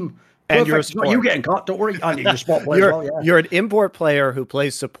the team. And you're a support. You getting caught? Don't worry. And you're a support player as well, yeah. You're an import player who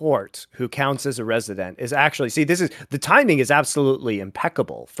plays support, who counts as a resident. Is actually the timing is absolutely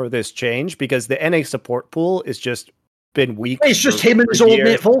impeccable for this change because the NA support pool is just been weak. It's just him and his old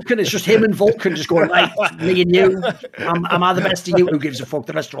mate Vulcan. It's just him and Vulcan just going, right, me and you. Am I the best of you? Who gives a fuck?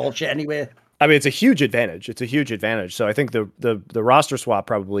 The rest are all shit anyway. I mean, it's a huge advantage. So I think the roster swap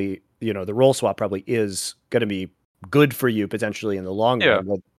probably, the role swap probably is going to be good for you potentially in the long run.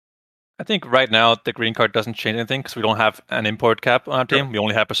 But I think right now the green card doesn't change anything because we don't have an import cap on our team. We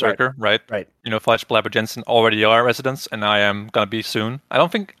only have Berserker, right? Right. Flash, Blabber, Jensen already are residents, and I am going to be soon. I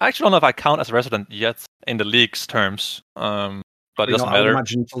actually don't know if I count as a resident yet in the league's terms. But it doesn't matter.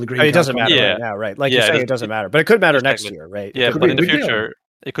 It doesn't matter right now, right? Like you say, it doesn't matter. But it could matter next year, right? Yeah, but in the future,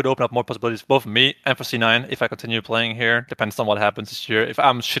 it could open up more possibilities, both for me and for C9, if I continue playing here. Depends on what happens this year. If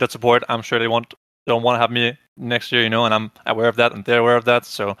I'm shit at support, I'm sure they don't want to have me next year, and I'm aware of that, and they're aware of that,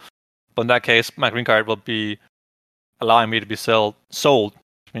 so... But in that case, my green card will be allowing me to be sold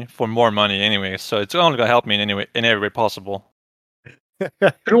for more money anyway. So it's only going to help me in every way possible. You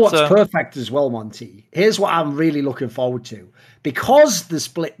know what's perfect as well, Monty? Here's what I'm really looking forward to. Because the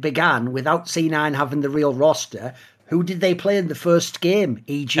split began without C9 having the real roster, who did they play in the first game?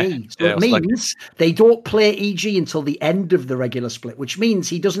 EG. So it means they don't play EG until the end of the regular split, which means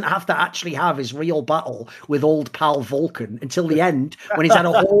he doesn't have to actually have his real battle with old pal Vulcan until the end when he's had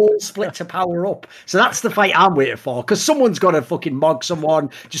a whole split to power up. So that's the fight I'm waiting for, because someone's got to fucking mog someone,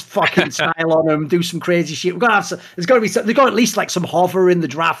 just fucking style on them, do some crazy shit. They've got at least like some hover in the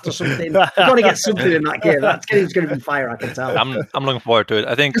draft or something. They've got to get something in that game. That game's going to be fire, I can tell. I'm looking forward to it.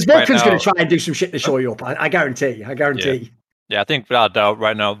 I think because Vulcan's going to try and do some shit to show you up. I guarantee. Yeah, I think without doubt,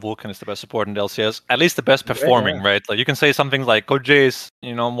 right now Vulcan is the best support in the LCS. At least the best performing, right? Like you can say something like Koji is,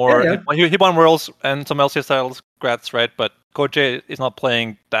 more. Yeah. He won Worlds and some LCS titles, grats, right? But Koji is not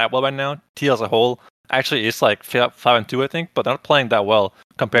playing that well right now. T as a whole actually is like 5-2, I think, but not playing that well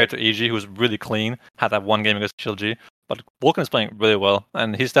compared to EG, who's really clean. Had that one game against CLG, but Vulcan is playing really well,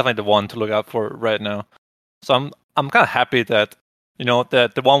 and he's definitely the one to look out for right now. So I'm kind of happy that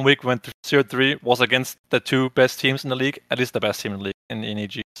that the 1 week went 0-3 was against the 2 best teams in the league, at least the best team in the league in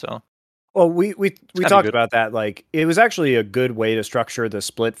EG. So. Well, we talked about that. Like, it was actually a good way to structure the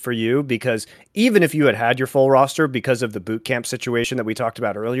split for you, because even if you had your full roster, because of the boot camp situation that we talked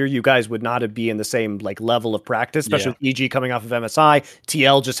about earlier, you guys would not be in the same like level of practice, especially with EG coming off of MSI,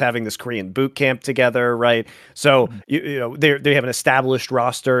 TL just having this Korean boot camp together, right? So you know they have an established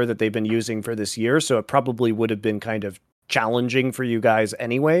roster that they've been using for this year, so it probably would have been kind of challenging for you guys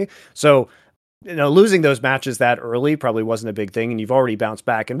anyway. So losing those matches that early probably wasn't a big thing, and you've already bounced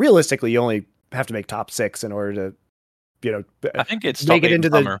back. And realistically, you only have to make top 6 in order to, I think it's make it into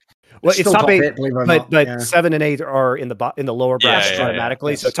the summer. Well, it's top 8, but 7 and 8 are in the lower bracket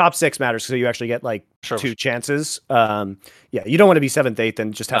automatically. So top 6 matters, so you actually get like 2 chances. You don't want to be 7th, 8th,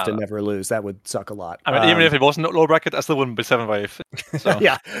 and just have to never lose. That would suck a lot. I mean, even if it wasn't low bracket, I still wouldn't be 7th by 8th. So.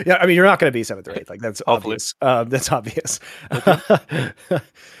 yeah. I mean, you're not going to be 7th or 8th. Like that's obvious. That's obvious.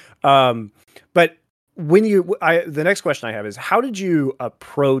 But when the next question I have is, how did you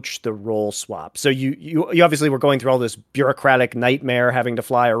approach the role swap? So you obviously were going through all this bureaucratic nightmare, having to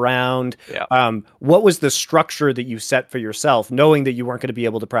fly around. Yeah. What was the structure that you set for yourself, knowing that you weren't going to be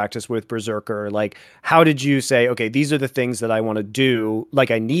able to practice with Berserker? Like, how did you say, okay, these are the things that I want to do, like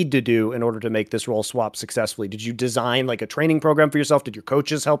I need to do in order to make this role swap successfully? Did you design like a training program for yourself? Did your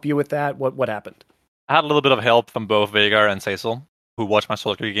coaches help you with that? What happened? I had a little bit of help from both Veigar and Cecil, who watched my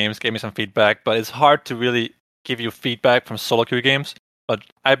solo queue games, gave me some feedback, but it's hard to really give you feedback from solo queue games. But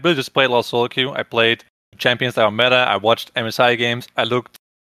I really just played a lot of solo queue. I played champions that are meta. I watched MSI games. I looked,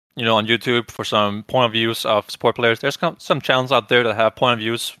 on YouTube for some point of views of support players. There's some channels out there that have point of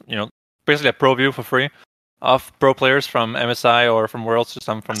views, basically a pro view for free of pro players from MSI or from Worlds.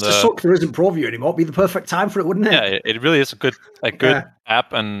 Some from the suck there isn't pro view anymore. It'd be the perfect time for it, wouldn't it? Yeah, it really is a good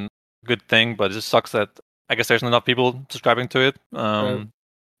app and good thing, but it just sucks that I guess there's not enough people subscribing to it,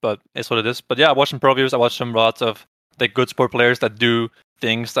 but it's what it is. But yeah, I watched some pro views. I watched some lots of good sport players that do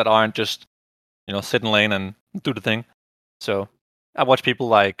things that aren't just, sit in lane and do the thing. So I watch people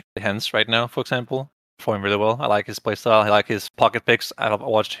like Hens right now, for example, performing really well. I like his playstyle. I like his pocket picks. I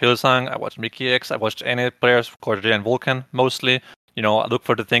watched Hylissang. I watched Mickey X. I watched any players, Cordier and Vulcan mostly. I look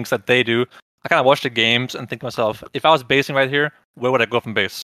for the things that they do. I kind of watch the games and think to myself, if I was basing right here, where would I go from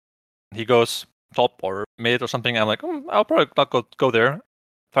base? He goes top or mid or something. I'm like, I'll probably not go there.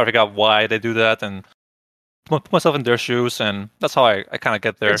 Try to figure out why they do that and put myself in their shoes, and that's how I kind of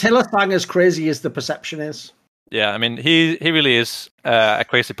get there. Is Hylissang as crazy as the perception is? Yeah, I mean, he really is a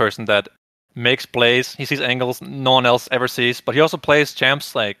crazy person that makes plays. He sees angles no one else ever sees, but he also plays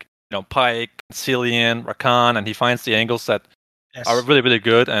champs like Pyke, Cillian, Rakan, and he finds the angles that are really, really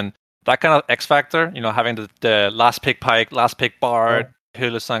good. And that kind of X factor, having the last pick Pyke, last pick Bard,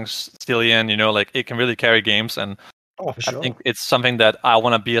 Hylissang, Cillian, it can really carry games, and I think it's something that I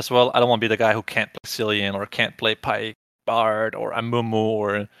want to be as well. I don't want to be the guy who can't play Cillian or can't play Pyke, Bard, or Amumu,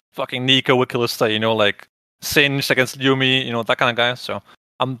 or fucking Nico with Kalista, like Singed against Yumi, that kind of guy. So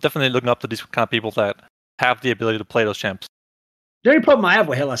I'm definitely looking up to these kind of people that have the ability to play those champs. The only problem I have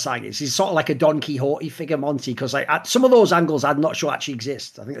with Hylissang is he's sort of like a Don Quixote figure, Monty, because some of those angles I'm not sure actually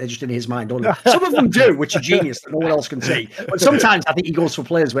exist. I think they're just in his mind only. Some of them do, which are genius that no one else can see. But sometimes I think he goes for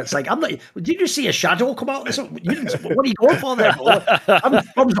players where it's like, did you see a shadow come out? What are you going for there? I'm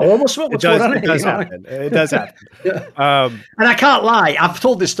from the homeless. What's going on? It does happen. It does happen. And I can't lie. I've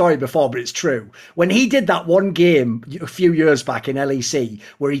told this story before, but it's true. When he did that one game a few years back in LEC,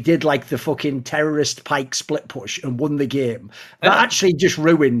 where he did like the fucking terrorist Pyke split push and won the game, that actually just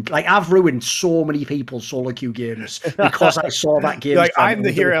ruined, I've ruined so many people's solo queue games because I saw that game. I'm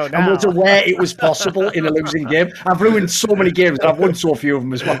the hero now. I was aware it was possible in a losing game. I've ruined so many games and I've won so few of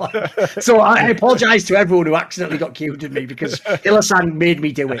them as well. So I apologize to everyone who accidentally got queued in me because Hylissang made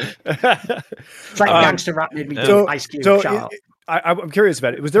me do it. It's like Gangster Rap made me do it. Ice Cube, I'm curious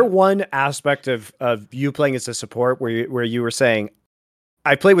about it. Was there one aspect of you playing as a support where you were saying,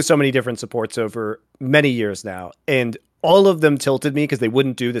 I played with so many different supports over many years now, and all of them tilted me because they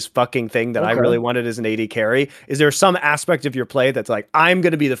wouldn't do this fucking thing that I really wanted as an AD carry? Is there some aspect of your play that's like, I'm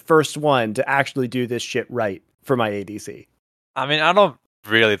going to be the first one to actually do this shit right for my ADC? I mean, I don't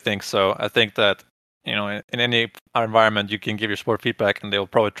really think so. I think that, in any environment, you can give your support feedback and they'll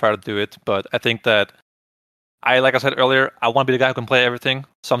probably try to do it. But I think that like I said earlier, I want to be the guy who can play everything.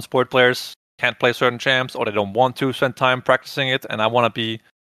 Some support players can't play certain champs or they don't want to spend time practicing it. And I want to be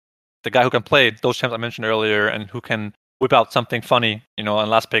the guy who can play those champs I mentioned earlier and who can whip out something funny, and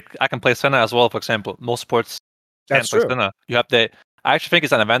last pick. I can play Senna as well, for example. Most sports can't play Senna. I actually think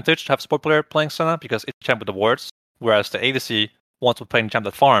it's an advantage to have a support player playing Senna because it's a champ with the wards, whereas the ADC wants to play a champ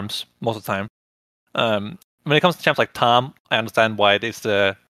that farms most of the time. when it comes to champs like Tom, I understand why it's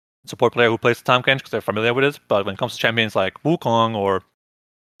the support player who plays the Tahm Kench because they're familiar with it. But when it comes to champions like Wukong or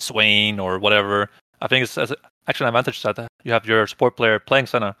Swain or whatever, I think it's actually an advantage that you have your support player playing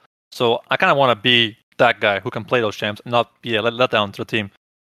Senna. So I kind of want to be that guy who can play those champs and not be a let down to the team.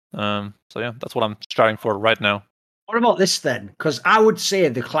 So yeah, that's what I'm striving for right now. What about this then? Because I would say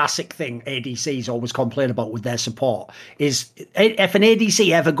the classic thing ADCs always complain about with their support is if an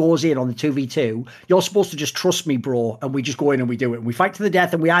ADC ever goes in on the 2v2, you're supposed to just trust me, bro, and we just go in and we do it. And we fight to the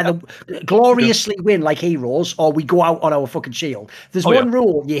death and we either gloriously win like heroes or we go out on our fucking shield. There's one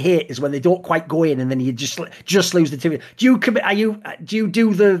rule you hate is when they don't quite go in and then you just lose the 2v. Do you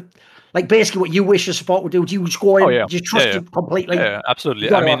do the... Like basically what you wish your support would do, do you just go in, do you trust it completely? Yeah, absolutely.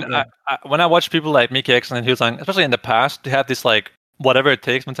 I mean, when I watch people like Mikyx and Hylissang, especially in the past, they had this like whatever it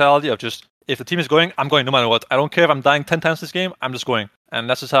takes mentality of just, if the team is going, I'm going no matter what. I don't care if I'm dying 10 times this game, I'm just going. And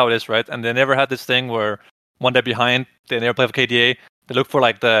that's just how it is, right? And they never had this thing where one day behind, they never play for KDA. They look for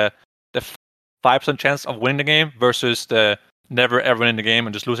like the 5% chance of winning the game versus the never ever winning the game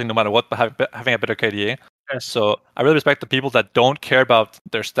and just losing no matter what, but having a better KDA. So I really respect the people that don't care about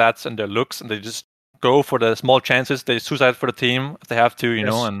their stats and their looks, and they just go for the small chances. They suicide for the team if they have to, you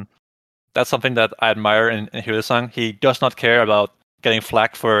know, and that's something that I admire in Hylissang. He does not care about getting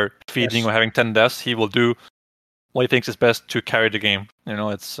flack for feeding or having 10 deaths. He will do what he thinks is best to carry the game. You know,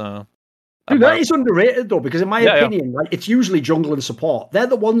 it's... Dude, that is underrated though, because in my opinion, like it's usually jungle and support. They're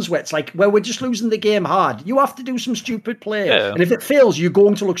the ones where it's like, well, we're just losing the game hard. You have to do some stupid play, and if it fails, you're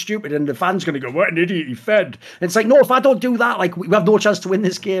going to look stupid, and the fans going to go, "What an idiot he fed!" And it's like, no, if I don't do that, like we have no chance to win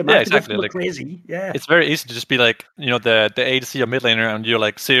this game. I have to go like crazy. Yeah, it's very easy to just be like, you know, the ADC or mid laner, and you're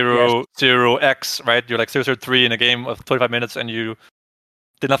like 0-0x, right? You're like 0-3 in a game of 25 minutes, and you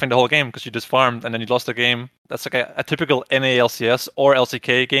did nothing the whole game because you just farmed, and then you lost the game. That's like a typical NALCS or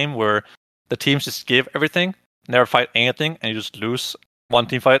LCK game where the teams just give everything, never fight anything, and you just lose one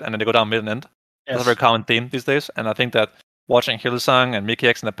team fight, and then they go down mid and end. That's a very common theme these days, and I think that watching Hylissang and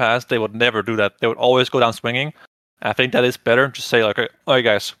Mikyx in the past, they would never do that. They would always go down swinging. I think that is better. Just say like, "Alright,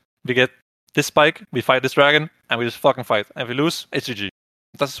 guys, we get this spike, we fight this dragon, and we just fucking fight. And if we lose, it's GG."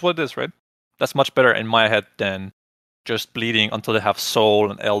 That's what it is, right? That's much better in my head than just bleeding until they have Soul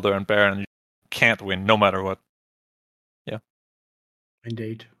and Elder and Baron, and you can't win no matter what. Yeah,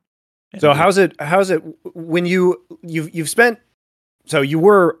 indeed. So how's it when you've spent, so you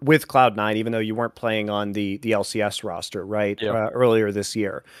were with Cloud9 even though you weren't playing on the LCS roster, right? Earlier this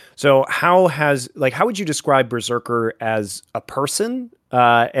year. So how would you describe Berserker as a person,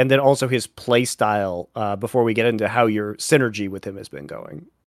 and then also his play style, before we get into how your synergy with him has been going?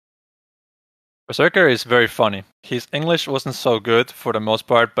 Berserker is very funny. His English wasn't so good for the most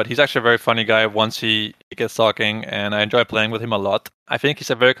part, but he's actually a very funny guy once he gets talking, and I enjoy playing with him a lot. I think he's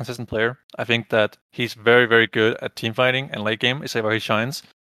a very consistent player. I think that he's very, very good at team fighting and late game is where he shines.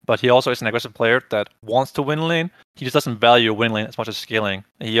 But he also is an aggressive player that wants to win lane. He just doesn't value win lane as much as scaling.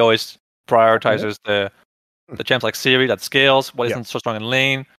 He always prioritizes the champs like Siri that scales, what isn't so strong in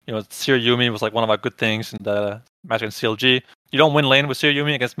lane. You know, Siri Yumi was like one of our good things in the match against CLG. You don't win lane with Siri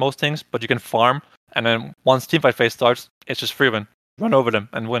Yumi against most things, but you can farm. And then once teamfight phase starts, it's just free win. Run over them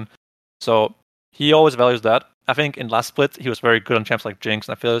and win. So he always values that. I think in last split, he was very good on champs like Jinx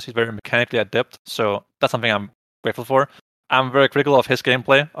and Aphelios. He's very mechanically adept. So that's something I'm grateful for. I'm very critical of his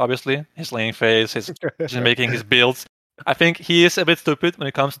gameplay, obviously. His laning phase, his making, his builds. I think he is a bit stupid when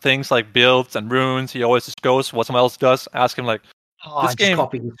it comes to things like builds and runes. He always just goes what someone else does. Ask him like, this game,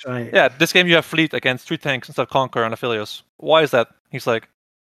 this game you have fleet against 3 tanks instead of Conqueror and Aphelios. Why is that? He's like,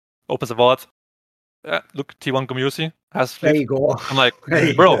 opens the vault. Look, T1 Gomusi has fleet. There you go. I'm like,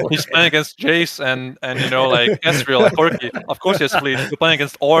 bro, he's playing against Jace and you know, like Ezreal, like Corki. Of course he has fleet. You're playing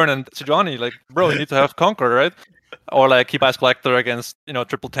against Ornn and Sejuani. Like, bro, you need to have Conqueror, right? Or like he buys Collector against, you know,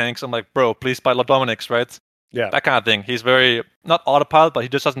 triple tanks. I'm like, bro, please buy Lord Dominic's, right? Yeah, that kind of thing. He's very not autopilot, but he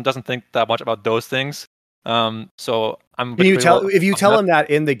just doesn't think that much about those things. So I'm. Can you tell if you tell him that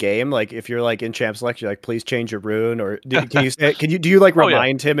in the game, like if you're like in champ select, you're like, please change your rune, or do you like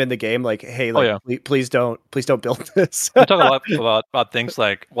remind him in the game, like, hey, like please don't build this. We talk a lot about things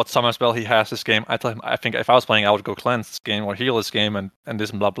like what summer spell he has this game. I tell him, I think if I was playing, I would go cleanse this game or heal this game and this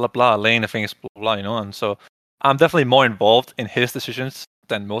and blah blah blah. Lane, I think is blah blah, you know. And so I'm definitely more involved in his decisions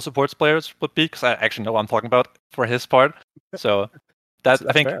than most supports players would be, because I actually know what I'm talking about for his part. So that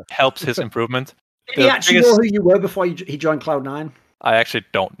I think helps his improvement. Did he actually know who you were before he joined Cloud9? I actually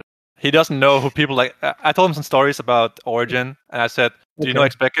don't know. He doesn't know who people like. I told him some stories about Origin, and I said, "Do you know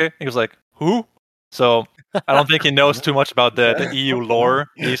Xpeke?" He was like, "Who?" So I don't think he knows too much about the EU lore.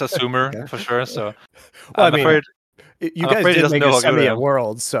 He's a zoomer for sure. So I'm afraid You I'm guys afraid he did doesn't make know a how good I semi at am.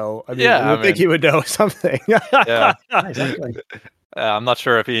 Worlds, so I mean, Yeah, I would think he would know something. Yeah. Exactly. I'm not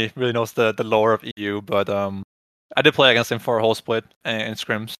sure if he really knows the lore of EU, but I did play against him for a whole split in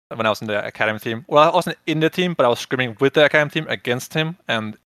scrims when I was in the academy team. Well, I wasn't in the team, but I was scrimming with the academy team against him,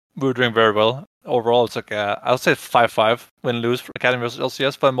 and we were doing very well. Overall, it's like I would say 5-5 win-lose for academy versus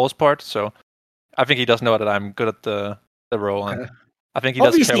LCS for the most part. So I think he does know that I'm good at the role, and I think he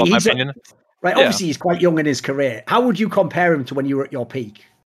does care about my opinion. Right, Yeah. obviously he's quite young in his career. How would you compare him to when you were at your peak?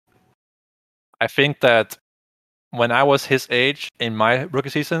 I think that when I was his age in my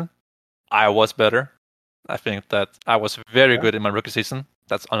rookie season, I was better. I think that I was very good in my rookie season.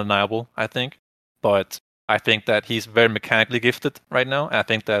 That's undeniable, I think. But I think that he's very mechanically gifted right now. And I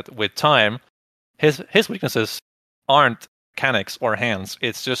think that with time, his weaknesses aren't mechanics or hands.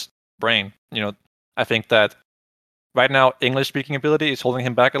 It's just brain. I think that right now English speaking ability is holding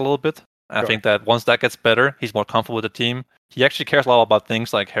him back a little bit. I think that once that gets better, he's more comfortable with the team. He actually cares a lot about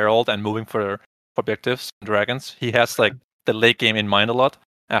things like Herald and moving for objectives and dragons. He has like the late game in mind a lot.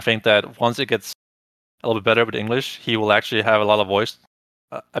 And I think that once it gets a little bit better with English, he will actually have a lot of voice,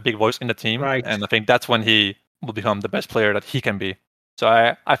 a big voice in the team. Right. And I think that's when he will become the best player that he can be. So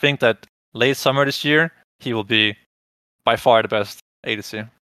I think that late summer this year, he will be by far the best ADC.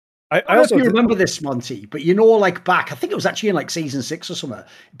 I also remember this, Monty, but like back, I think it was actually in like season 6 or something.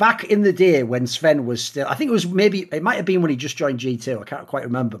 Back in the day when Sven was still, I think it might have been when he just joined G2. I can't quite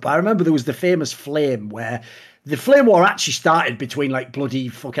remember, but I remember there was the famous flame where the flame war actually started between like bloody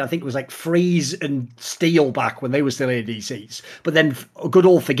fucking, I think it was like Freeze and Steel back when they were still ADCs. But then good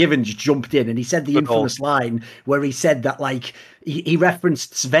old Forgiven just jumped in and he said the infamous line where he said that like he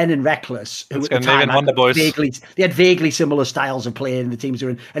referenced Sven and Reckless, who at the time had vaguely similar styles of playing the teams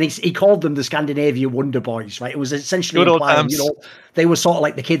were in, and he called them the Scandinavia Wonder Boys, right? It was essentially implying, they were sort of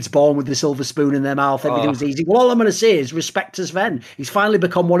like the kids born with the silver spoon in their mouth. Everything was easy. Well, all I'm going to say is respect to Sven. He's finally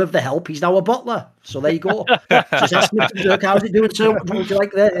become one of the help. He's now a butler. So there you go. Just ask him to work. How's it doing? So what would you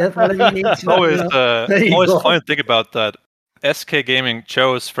like there? Whatever you need. Always fun to think about that. SK Gaming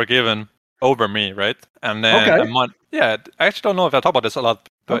chose Forgiven over me, right? And then I actually don't know if I talk about this a lot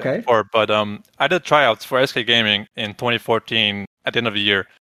before, but I did tryouts for SK Gaming in 2014 at the end of the year,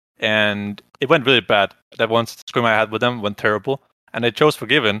 and it went really bad. That one scrim I had with them went terrible, and they chose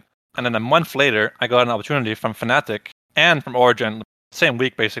Forgiven. And then a month later, I got an opportunity from Fnatic and from Origin, same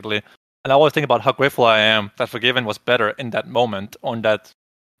week basically. And I always think about how grateful I am that Forgiven was better in that moment, on that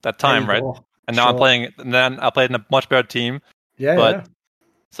time, right? And now I'm playing, and then I played in a much better team.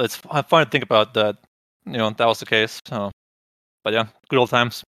 So it's fun to think about that. That was the case. So, but yeah, good old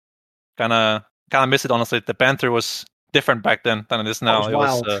times. Kind of miss it, honestly. The banter was different back then than it is now. It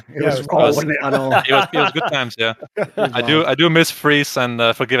was wild. It was wasn't it? I know. It was good times. Yeah, I do miss Freeze and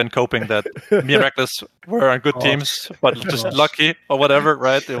Forgiven coping that me and Reckless were on good teams, but just lucky or whatever,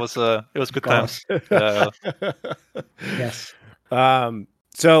 right? It was good times. Yes.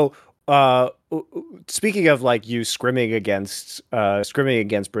 So. Speaking of like you scrimming against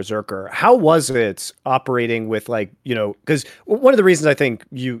Berserker, how was it operating with because one of the reasons I think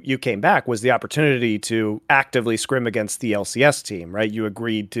you came back was the opportunity to actively scrim against the LCS team, right? You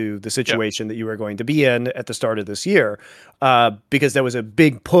agreed to the situation that you were going to be in at the start of this year, because there was a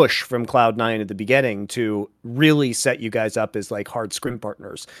big push from Cloud9 at the beginning to really set you guys up as like hard scrim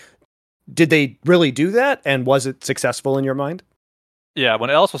partners. Did they really do that? And was it successful in your mind? Yeah, when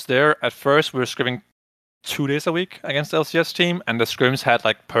Ellis was there, at first we were scrimming 2 days a week against the LCS team, and the scrims had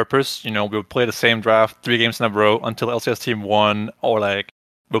like purpose. We would play the same draft 3 games in a row until the LCS team won, or like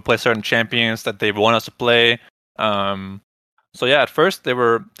we'll play certain champions that they want us to play. So yeah, at first they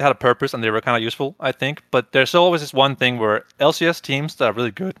had a purpose and they were kind of useful, I think. But there's always this one thing where LCS teams that are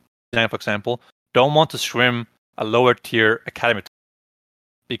really good, for example, don't want to scrim a lower tier academy team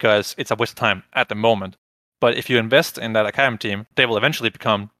because it's a waste of time at the moment. But if you invest in that academy team, they will eventually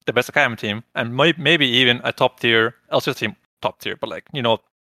become the best academy team, and maybe even a top tier LCS team, top tier, but like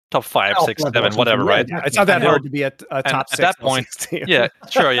top 5, 6, 7, whatever, right? It's not that hard to be a top 6 at that point. Team. Yeah,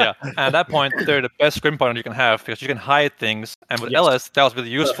 sure, yeah. And at that point, they're the best scrim partner you can have because you can hide things. And with Ellis, that was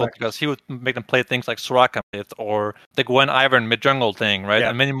really useful because he would make them play things like Soraka or the Gwen Ivern mid jungle thing, right?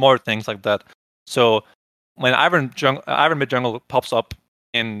 And many more things like that. So when Ivern mid jungle pops up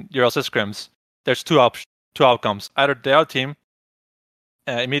in your LCS scrims, there's two outcomes. Either the other team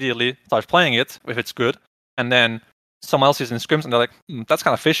immediately starts playing it if it's good, and then someone else is in scrims and they're like, that's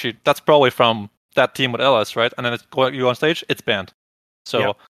kind of fishy. That's probably from that team with LS, right? And then you on stage, it's banned.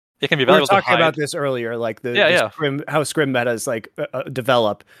 So it can be valuable. We were talking about this earlier, like the scrim, how scrim metas like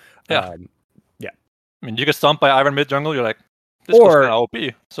develop. I mean, you get stumped by Ivern mid jungle. You're like, this was kind of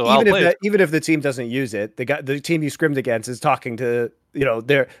OP. So even if the team doesn't use it, the team you scrimmed against is talking to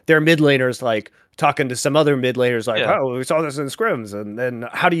their mid laners, like talking to some other mid laners, like, oh, we saw this in scrims, and then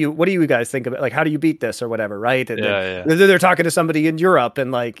what do you guys think of it? Like, how do you beat this or whatever, right? And then they're talking to somebody in Europe,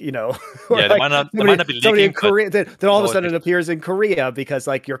 and like they might not be leaking, somebody in Korea. Then all of a sudden it appears in Korea because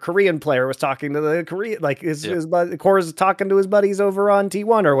like your Korean player was talking to the Korean, like his Core's talking to his buddies over on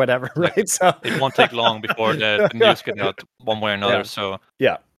T1 or whatever, right? So it won't take long before the news get out one way or another. So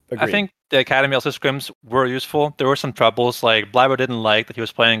agreed. I think the Academy also scrims were useful. There were some troubles, like Blabber didn't like that he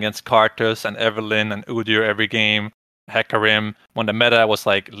was playing against Karthus and Evelynn and Udyr every game, Hecarim, when the meta was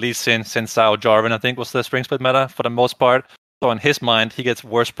like Lee Sin, Xin Zhao, Jarvan, I think was the spring split meta for the most part. So in his mind, he gets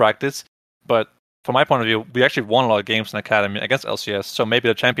worse practice. But from my point of view, we actually won a lot of games in Academy against LCS, so maybe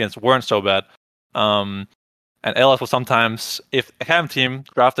the champions weren't so bad. And LS was sometimes, if Academy team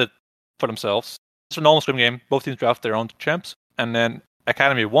drafted for themselves, it's a normal scrim game, both teams draft their own champs, and then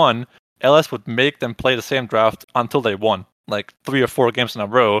Academy won, LS would make them play the same draft until they won, like 3 or 4 games in a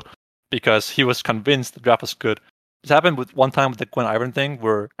row, because he was convinced the draft was good. This happened with one time with the Gwen Ivern thing,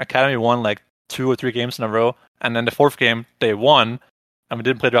 where Academy won like 2 or 3 games in a row, and then the 4th game they won, and we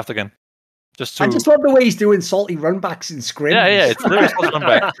didn't play draft again. I just love the way he's doing salty runbacks in scrims. Yeah, it's literally salty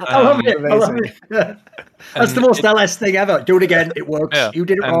runback. I love it. Yeah. That's the most LS thing ever. Do it again. It works. Yeah. You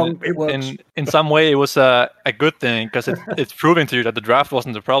did it wrong. It works. In some way, it was a good thing because it's proving to you that the draft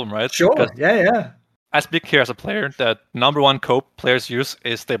wasn't the problem, right? Sure. Yeah. I speak here as a player that number one cope players use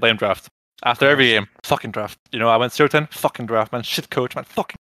is they blame draft. After every game, fucking draft. I went 0-10, fucking draft, man. Shit coach, man.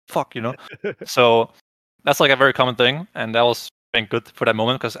 Fuck. So that's like a very common thing, and that was been good for that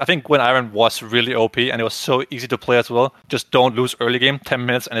moment because I think Gwen Ivern was really OP and it was so easy to play as well. Just don't lose early game, 10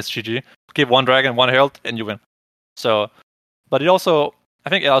 minutes and it's GG. Give one dragon, one herald, and you win. So, but it also, I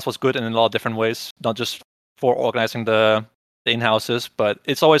think LS was good in a lot of different ways, not just for organizing the in-houses, but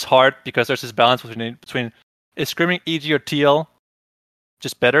it's always hard because there's this balance between is scrimming EG or TL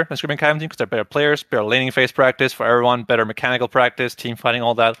just better than scrimming Academy team because they're better players, better laning phase practice for everyone, better mechanical practice, team fighting,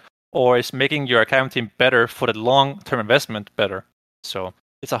 all that. Or is making your Academy team better for the long-term investment better. So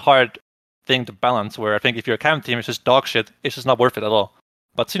it's a hard thing to balance where I think if your Academy team is just dog shit, it's just not worth it at all.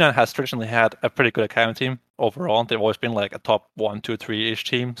 But C9 has traditionally had a pretty good Academy team overall. They've always been like a top 1, 2, 3-ish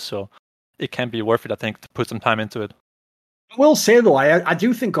team. So it can be worth it, I think, to put some time into it. I will say, though, I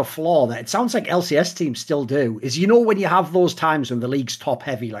do think a flaw that it sounds like LCS teams still do is, when you have those times when the league's top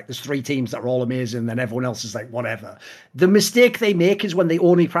heavy, like there's 3 teams that are all amazing, and then everyone else is like, whatever. The mistake they make is when they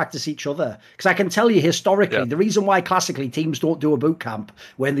only practice each other. Because I can tell you historically, the reason why classically teams don't do a boot camp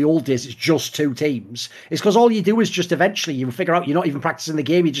when the old days it's just 2 teams is because all you do is just eventually you figure out you're not even practicing the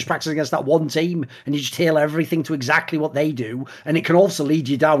game, you're just practicing against that one team and you just tailor everything to exactly what they do. And it can also lead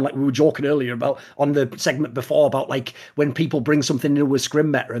you down, like we were joking earlier about on the segment before about like when people bring something into a scrim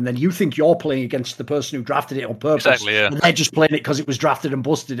meta and then you think you're playing against the person who drafted it on purpose. Exactly, yeah. And they're just playing it because it was drafted and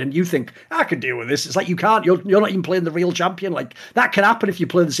busted and you think, I can deal with this. It's like you can't. You're not even playing the real champion. Like that can happen if you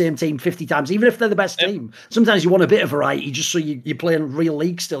play the same team 50 times, even if they're the best team. Sometimes you want a bit of variety just so you're playing real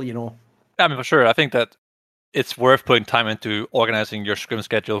league still, Yeah, I mean, for sure. I think that it's worth putting time into organizing your scrim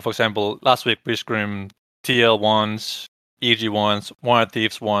schedule. For example, last week we scrimmed TL once, EG once, Warrior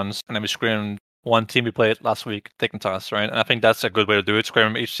Thieves once, and then we scrimmed one team we played last week, Dignitas, right? And I think that's a good way to do it.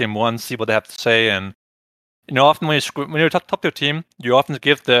 Scrim each team once, see what they have to say, and often when you're top tier team, you often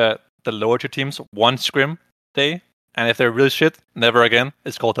give the lower tier teams one scrim day, and if they're really shit, never again.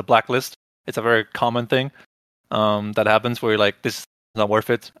 It's called the blacklist. It's a very common thing that happens where you're like, this is not worth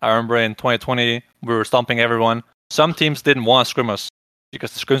it. I remember in 2020 we were stomping everyone. Some teams didn't want to scrim us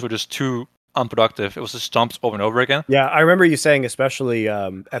because the scrims were just too unproductive. It was just stomps over and over again. Yeah, I remember you saying, especially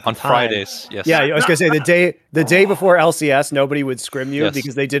on Fridays. Yes. Yeah, I was gonna say the day before LCS, nobody would scrim you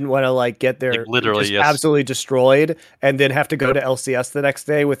because they didn't want to like get their literally absolutely destroyed and then have to go to LCS the next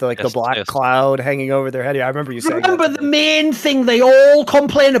day with the black cloud hanging over their head. Yeah, I remember you saying. Remember the main thing they all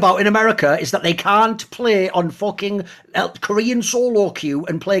complain about in America is that they can't play on fucking Korean solo queue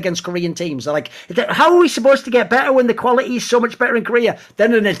and play against Korean teams. They're like, how are we supposed to get better when the quality is so much better in Korea?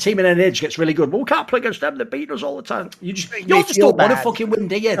 Then a team in an edge gets really good. Well, we can't play against them. They beat us all the time. You just don't want to fucking win,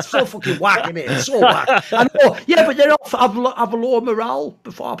 do you? It's so fucking whack, isn't it? It's so whack. I know. Yeah, but then have a lower morale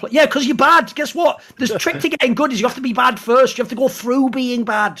before I play. Yeah, because you're bad. Guess what? The trick to getting good is you have to be bad first. You have to go through being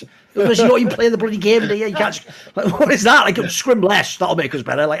bad. Because you don't even play the bloody game, do you? You can't. What is that? Like scrim less. That'll make us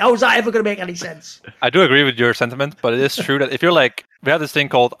better. Like, how is that ever going to make any sense? I do agree with your sentiment, but it is true that if you're like, we have this thing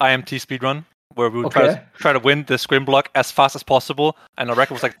called IMT speedrun, where we would try to win the scrim block as fast as possible, and the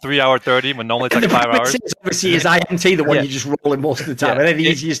record was like 3:30 when normally it's like 5 hours. Obviously, is IMT the one you just roll in most of the time, and they're the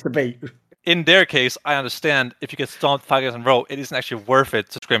easiest to beat. in their case, I understand if you get stomped 5 games in a row, it isn't actually worth it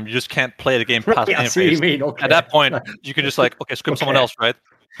to scrim. You just can't play the game past I see what you mean. Okay. At that point, you can just scrim someone else, right?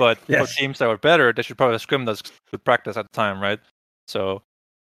 But for teams that are better, they should probably scrim that's good practice at the time, right? So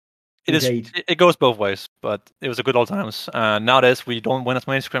it goes both ways, but it was a good old times. Nowadays, we don't win as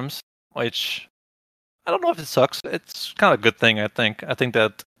many scrims, which I don't know if it sucks. It's kind of a good thing, I think. I think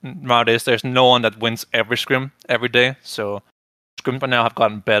that nowadays there's no one that wins every scrim every day, so scrims by now have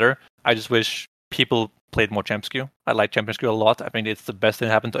gotten better. I just wish people played more Champs Queue. I like Champions Queue a lot. I think it's the best thing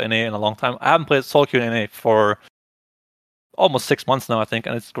that happened to NA in a long time. I haven't played solo queue in NA for almost 6 months now, I think,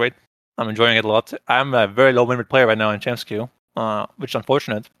 and it's great. I'm enjoying it a lot. I'm a very low limit player right now in Champs Queue, which is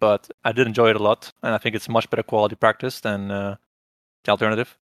unfortunate, but I did enjoy it a lot, and I think it's much better quality practice than the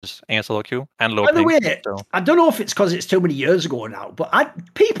alternative. Just solo queue and low. By the way, I don't know if it's because it's too many years ago now, but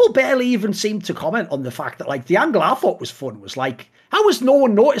people barely even seem to comment on the fact that like the angle I thought was fun was like, how has no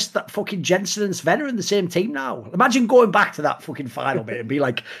one noticed that fucking Jensen and Sven are in the same team now? Imagine going back to that fucking final bit and be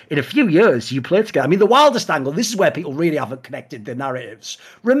like, in a few years you play together. I mean, the wildest angle, this is where people really haven't connected the narratives.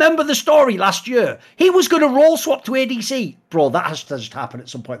 Remember the story last year? He was going to roll swap to ADC. Bro, that has to just happen at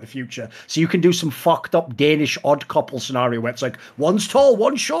some point in the future. So you can do some fucked up Danish odd couple scenario where it's like, one's tall,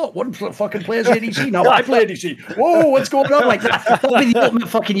 one's short, one fucking plays ADC. Now I play ADC. Whoa, what's going on? Like that would be the ultimate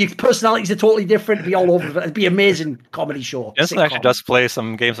fucking, your personalities are totally different. It'd be all over. It'd be an amazing comedy show. Jensen actually does play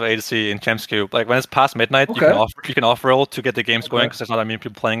some games of ADC in Champs Queue. Like when it's past midnight, you can off roll to get the games going because there's not that many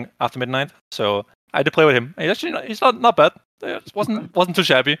people playing after midnight. So I did play with him. He's not bad. It wasn't too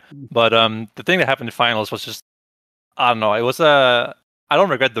shabby. But the thing that happened in the finals was just, I don't know. It was I don't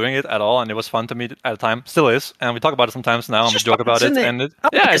regret doing it at all, and it was fun to me at the time. Still is, and we talk about it sometimes now, and we joke about it. And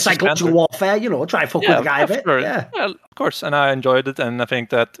it's psychological warfare, try to fuck with the guy a bit. Sure. Yeah, of course. And I enjoyed it, and I think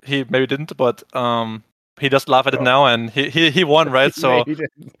that he maybe didn't, but he does laugh at it now, and he won, right? So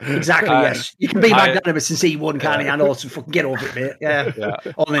exactly, yes. You can be magnanimous and say he won, can't you? And also fucking get over it, mate. Yeah.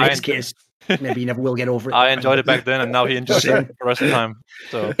 Or in his case, maybe he never will get over it. I enjoyed it back then, and now he enjoys it for the rest of the time.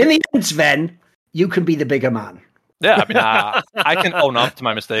 So in the end, Sven, you can be the bigger man. Yeah, I mean, I can own up to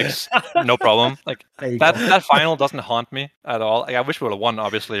my mistakes, no problem. Like that final doesn't haunt me at all. Like, I wish we would have won,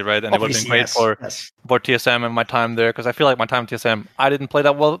 obviously, right? And it would have been great for TSM and my time there, because I feel like my time at TSM, I didn't play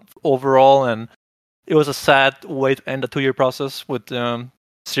that well overall, and it was a sad way to end a 2-year process with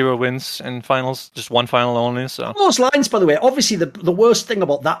 0 wins in finals, just one final only. So those lines, by the way, obviously the worst thing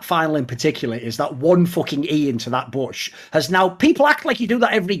about that final in particular is that one fucking E into that bush has now, people act like you do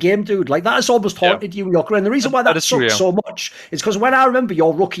that every game, dude. Like that has almost haunted you in your career. And the reason why that sucks so much is because when I remember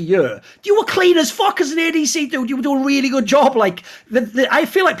your rookie year, you were clean as fuck as an ADC, dude. You were doing a really good job. Like I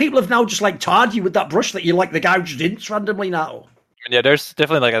feel like people have now just like tarred you with that brush that you're like the guy who just hints randomly now. Yeah, there's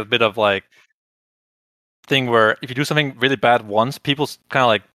definitely like a bit of like thing where if you do something really bad once, people kind of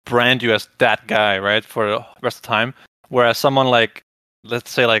like brand you as that guy, right, for the rest of the time. Whereas someone like, let's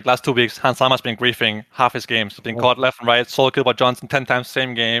say like last 2 weeks, Hans Sama's been griefing half his games, being caught left and right, solo kill by Johnson 10 times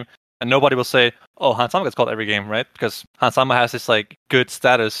same game, and nobody will say, oh, Hans Sama gets caught every game, right? Because Hans Sama has this like good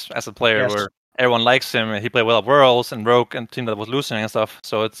status as a player where everyone likes him, and he played well at Worlds and Rogue and team that was losing and stuff.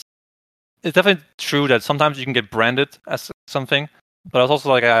 So it's definitely true that sometimes you can get branded as something, but it's also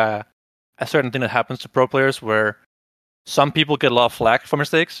like a certain thing that happens to pro players where some people get a lot of flack for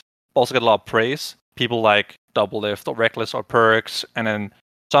mistakes, also get a lot of praise. People like Doublelift or Reckless or Perks, and then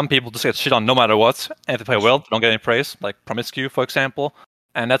some people just get shit on no matter what, and if they play well, they don't get any praise, like Promiscu, for example.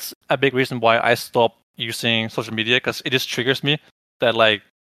 And that's a big reason why I stopped using social media, because it just triggers me that like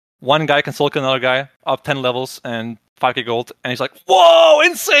one guy can solo kill another guy up 10 levels and 5k gold, and he's like, whoa,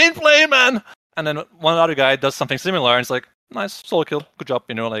 insane play, man! And then one other guy does something similar, and it's like, nice, solo kill, good job,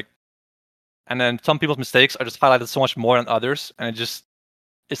 like. And then some people's mistakes are just highlighted so much more than others, and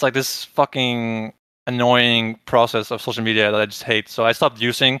it's like this fucking annoying process of social media that I just hate. So I stopped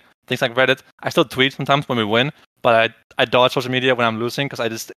using things like Reddit. I still tweet sometimes when we win, but I dodge social media when I'm losing,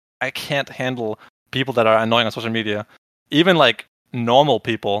 because I can't handle people that are annoying on social media. Even like normal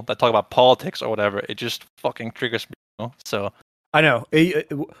people that talk about politics or whatever, it just fucking triggers me. So I know.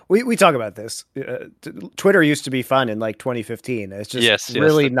 We talk about this. Twitter used to be fun in like 2015. It's just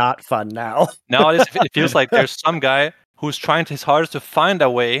really not fun now. Now it feels like there's some guy who's trying his hardest to find a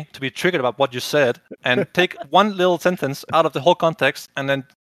way to be triggered about what you said and take one little sentence out of the whole context and then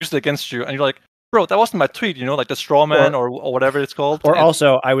use it against you. And you're like, bro, that wasn't my tweet, like the straw man or whatever it's called. Or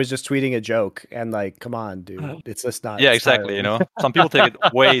also, I was just tweeting a joke, and like, come on, dude. It's just not. Yeah, exactly. Some people take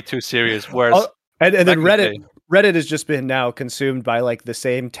it way too serious. Whereas and then Reddit has just been now consumed by like the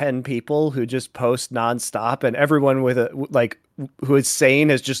same 10 people who just post nonstop, and everyone with who is sane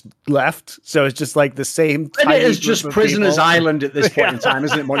has just left. So it's just like the same. And it is just Prisoners Island at this point in time,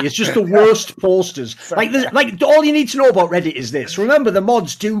 isn't it, Monty? It's just the worst posters. Like all you need to know about Reddit is this. Remember, the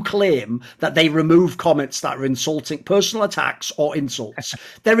mods do claim that they remove comments that are insulting, personal attacks or insults.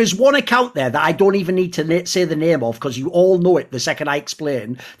 There is one account there that I don't even need to say the name of, because you all know it the second I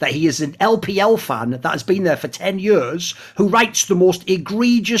explain that he is an LPL fan that has been there for 10 years who writes the most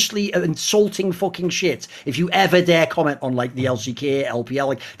egregiously insulting fucking shit. If you ever dare comment on like the LCK, LPL,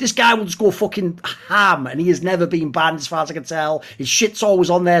 like this guy will just go fucking ham, and he has never been banned as far as I can tell. His shit's always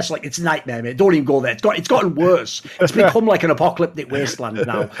on there, so like it's a nightmare, mate. Don't even go there. It's gotten worse. It's become like an apocalyptic wasteland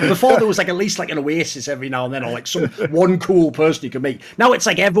now. Before there was like at least like an oasis every now and then, or like some one cool person you can meet. Now it's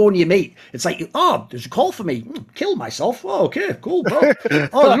like everyone you meet. It's like, oh, there's a call for me. Kill myself. Oh, okay, cool, bro.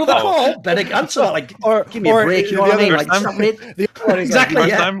 Oh, another call. Better answer. Like, or give me a break. You know what I mean? Like, stop it. Exactly.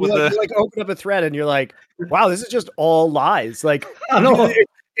 Yeah. Like open up a thread and you're like, wow, this is just all lies. Like, I know.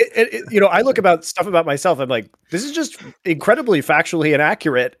 I look about stuff about myself. I'm like, this is just incredibly factually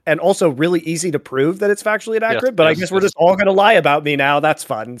inaccurate, and also really easy to prove that it's factually inaccurate. But I guess we're just all going to lie about me now. That's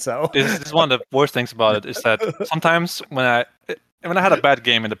fun. So this is one of the worst things about it is that sometimes when I had a bad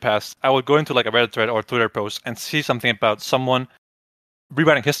game in the past, I would go into like a Reddit thread or Twitter post and see something about someone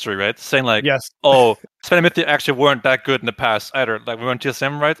rewriting history, right? Saying like, yes, oh, Sven and Mithy actually weren't that good in the past either. Like we weren't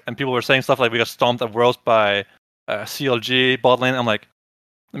TSM, right? And people were saying stuff like we got stomped at Worlds by CLG bot lane. I'm like,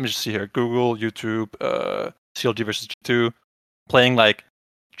 let me just see here. Google, YouTube, CLG versus G2, playing like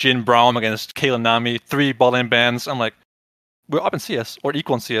Jin Brown against Kaylin Nami, 3 bot lane bans. I'm like, we're up in CS or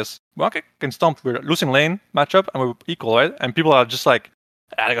equal in CS. We're not getting stomped. We're losing lane matchup and we're equal, right? And people are just like,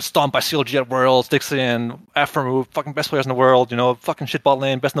 I got stomped by CLG at Worlds, Dixon, Afro, fucking best players in the world, fucking shit bot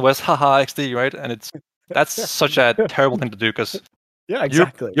lane, best in the West, haha, XD, right? And that's such a terrible thing to do, because yeah,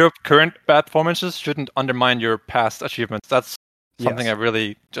 exactly. Your current bad performances shouldn't undermine your past achievements. That's something I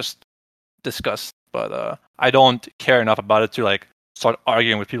really just discuss. But I don't care enough about it to like start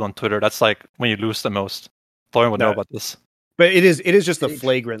arguing with people on Twitter. That's like when you lose the most. Thorn would know about this. But it is just the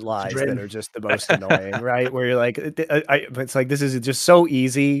flagrant lies that are just the most annoying, right? Where you're like, it's like, this is just so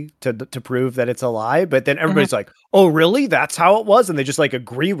easy to prove that it's a lie, but then everybody's like, oh, really? That's how it was? And they just like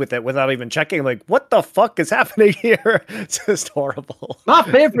agree with it without even checking. Like, what the fuck is happening here? It's just horrible. My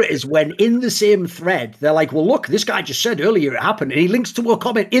favorite is when in the same thread, they're like, well, look, this guy just said earlier it happened, and he links to a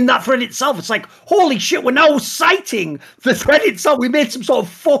comment in that thread itself. It's like, holy shit, we're now citing the thread itself. We made some sort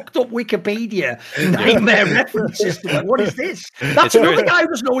of fucked up Wikipedia nightmare references to it. What is this? That's another guy who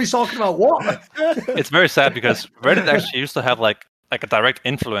doesn't know he's talking about what. It's very sad because Reddit actually used to have like a direct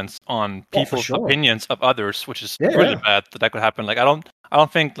influence on people's opinions of others, which is really bad that could happen. Like I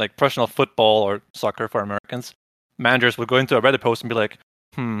don't think like professional football or soccer for Americans, managers would go into a Reddit post and be like,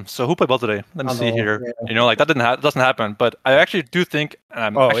 so who played well today? Let me see here. Yeah. Like that doesn't happen. But I actually do think,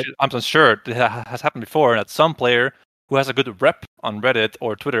 I'm sure it has happened before, that some player who has a good rep on Reddit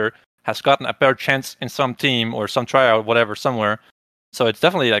or Twitter has gotten a better chance in some team or some tryout, whatever, somewhere. So it's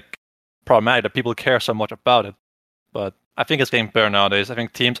definitely like problematic that people care so much about it. But I think it's getting better nowadays. I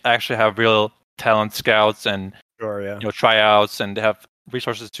think teams actually have real talent scouts and tryouts, and they have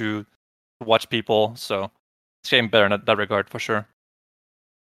resources to watch people. So it's getting better in that regard for sure.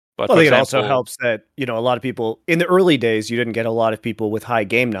 But I think it also helps that, a lot of people in the early days, you didn't get a lot of people with high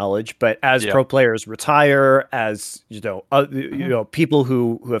game knowledge, but as pro players retire, as, people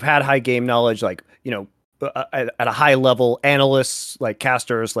who have had high game knowledge, like, at a high level, analysts like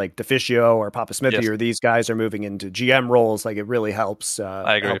casters like Deficio or Papa Smithy or these guys are moving into GM roles. Like it really helps.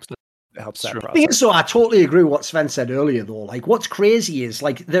 I agree. Helps that process. I think so. I totally agree with what Sven said earlier, though. Like, what's crazy is,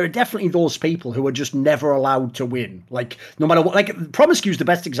 like, there are definitely those people who are just never allowed to win. Like, no matter what. Like, Promiscue's the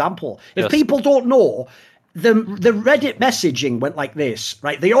best example. If people don't know, the Reddit messaging went like this,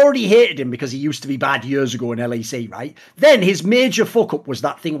 right? They already hated him because he used to be bad years ago in LEC, right? Then his major fuck up was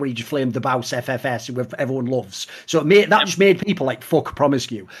that thing where he just flamed the Baus FFS, who everyone loves. So that just made people like, fuck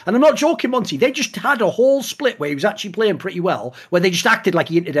Promiscue. And I'm not joking, Monty. They just had a whole split where he was actually playing pretty well, where they just acted like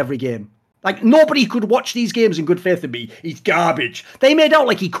he entered every game. Like, nobody could watch these games in good faith and be, he's garbage. They made out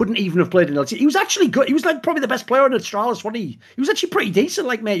like he couldn't even have played in LCK. He was actually good. He was, like, probably the best player on Astralis, wasn't he? He was actually pretty decent,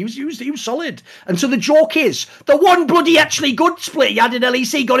 like, mate. He was solid. And so the joke is, the one bloody actually good split he had in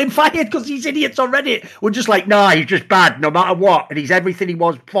LEC got him fired because these idiots on Reddit were just like, nah, he's just bad no matter what. And he's everything he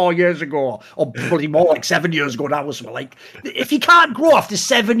was 4 years ago. Or bloody more like 7 years ago now or something. Like, if you can't grow after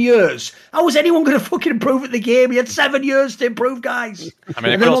 7 years, how was anyone going to fucking improve at the game? He had 7 years to improve, guys. I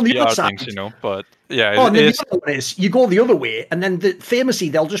mean, it could also be other things, But yeah, and then the other one is you go the other way, and then famously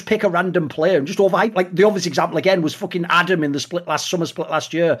they'll just pick a random player and just overhype. Like the obvious example again was fucking Adam in the summer split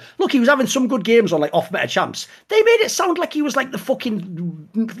last year. Look, he was having some good games on like off meta champs. They made it sound like he was like the fucking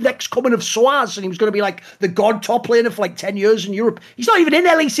next coming of Soaz, and he was going to be like the god top laner for like 10 years in Europe. He's not even in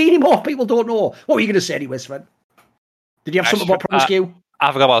LEC anymore. People don't know. What were you going to say anyway, Sven? Did you have something about Promiscu?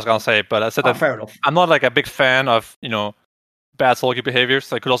 I forgot what I was going to say, but I said that fair enough. I'm not like a big fan of, bad solo queue behaviors.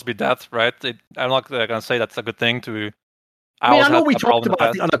 That could also be that, right? I'm not going to say that's a good thing to... I know we talked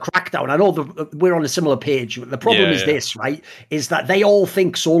about it on a Crackdown. I know we're on a similar page. The problem is this, right? Is that they all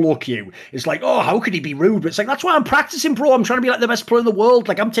think solo queue is like, oh, how could he be rude? But it's like, that's why I'm practicing, bro. I'm trying to be like the best player in the world.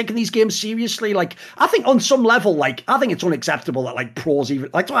 Like, I'm taking these games seriously. Like, I think on some level, like, I think it's unacceptable that like pros even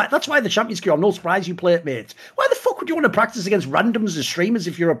like that's why the Champions queue. I'm no surprise you play it, mate. Why the fuck would you want to practice against randoms as streamers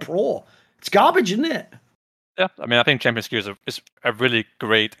if you're a pro? It's garbage, isn't it? Yeah, I mean, I think Champions queue is a really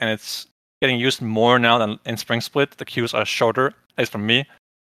great, and it's getting used more now than in Spring Split. The queues are shorter, at least for me.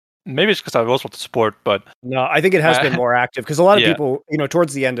 Maybe it's because I was with the support, but... No, I think it has been more active, because a lot of people,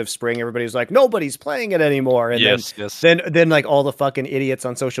 towards the end of spring, everybody was like, nobody's playing it anymore. And then like all the fucking idiots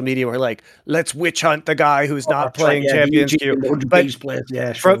on social media were like, let's witch hunt the guy who's not playing Champions queue.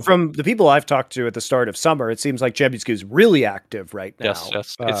 But from the people I've talked to at the start of summer, it seems like Champions queue is really active right now.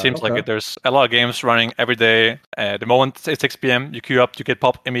 Yes. It seems like there's a lot of games running every day. The moment it's 6 p.m., you queue up, you get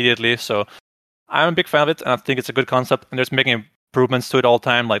popped immediately. So I'm a big fan of it, and I think it's a good concept, and there's making improvements to it all the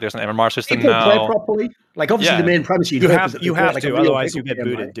time. Like there's an MMR system People now. play properly. Like obviously the main premise you have to, otherwise you get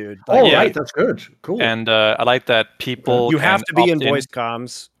booted, dude. Like, right, that's good. Cool. And I like that people. You have to be in voice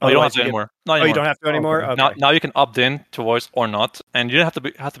comms. No, you don't have to anymore. You don't have to anymore. Okay. Now you can opt in to voice or not, and you don't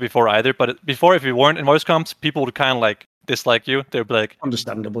have to be for either. But before, if you weren't in voice comms, people would kind of like dislike you. They'd be like,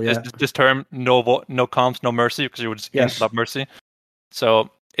 understandable, yeah. This term, no comms, no mercy, because you would just love mercy. So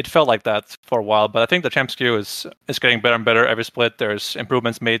it felt like that for a while, but I think the Champs queue is getting better and better every split. There's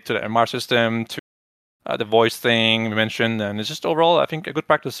improvements made to the MR system, to the voice thing we mentioned, and it's just overall, I think, a good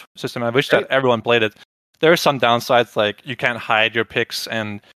practice system. I wish that everyone played it. There are some downsides, like you can't hide your picks,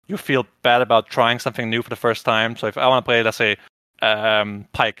 and you feel bad about trying something new for the first time. So if I want to play, let's say,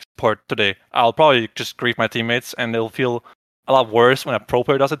 Pyke support today, I'll probably just grief my teammates, and it'll feel a lot worse when a pro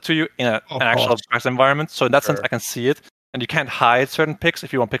player does it to you in an actual practice environment. So in that sense, I can see it. And you can't hide certain picks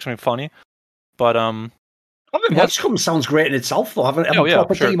if you want to pick something funny. But voice comm sounds great in itself, though. Having a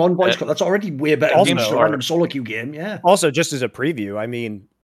proper team on voice comm, that's already way better than just a random solo queue game. Yeah. Also, just as a preview, I mean,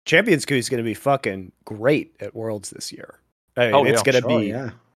 Champions queue is going to be fucking great at Worlds this year. I mean, it's going to be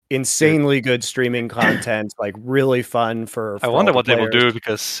insanely good streaming content, like really fun for I wonder what they will do,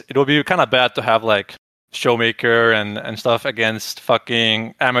 because it will be kind of bad to have like Showmaker and stuff against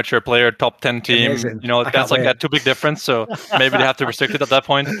fucking amateur player top 10 team. Amazing. That's like a too big difference. So maybe they have to restrict it at that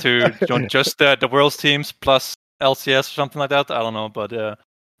point to just the world's teams plus LCS or something like that. I don't know, but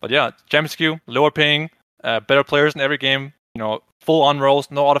yeah, Champions queue, lower ping, better players in every game. Full on rolls,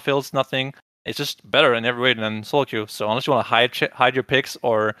 no autofills, nothing. It's just better in every way than solo queue. So unless you want to hide your picks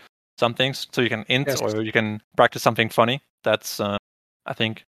or some things, so you can int or you can practice something funny. That's I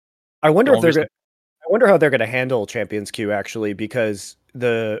think. I wonder how they're going to handle Champions queue, actually, because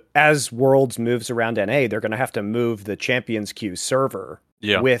as Worlds moves around NA, they're going to have to move the Champions queue server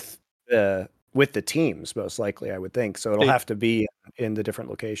with the teams, most likely, I would think. So it'll have to be in the different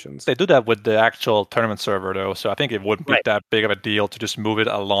locations. They do that with the actual tournament server, though, so I think it wouldn't be that big of a deal to just move it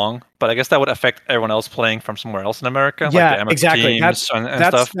along. But I guess that would affect everyone else playing from somewhere else in America. Yeah, like the exactly. Teams and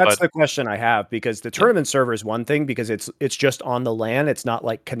stuff. That's the question I have, because the tournament server is one thing, because it's just on the LAN. It's not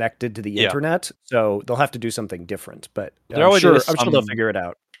like connected to the internet. So they'll have to do something different. But I'm sure they'll figure it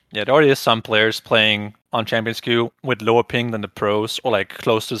out. Yeah, there already is some players playing on Champions queue with lower ping than the pros, or like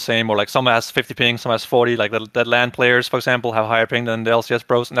close to the same, or like some has 50 ping, some has 40. Like the LAN players, for example, have higher ping than the LCS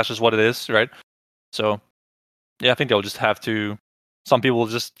pros, and that's just what it is, right? So, yeah, I think they'll just have to. Some people will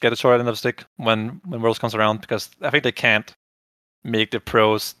just get a short end of the stick when Worlds comes around, because I think they can't make the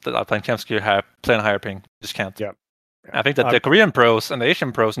pros that are playing Champions queue play on higher ping. Just can't. Yeah. I think that the Korean pros and the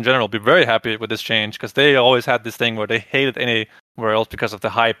Asian pros in general will be very happy with this change, because they always had this thing where they hated anywhere else because of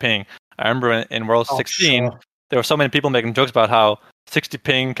the high ping. I remember in World 16, there were so many people making jokes about how 60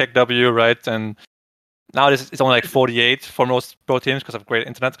 ping, KEKW, right? And now it's only like 48 for most pro teams because of great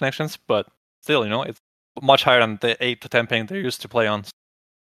internet connections, but still, it's much higher than the 8 to 10 ping they're used to play on.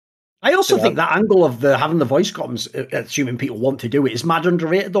 I also think that angle of having the voice comms, assuming people want to do it, is mad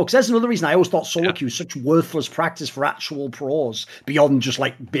underrated though. Because there's another reason I always thought solo queue is such worthless practice for actual pros beyond just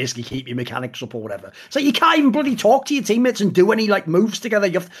like basically keep your mechanics up or whatever. So you can't even bloody talk to your teammates and do any like moves together.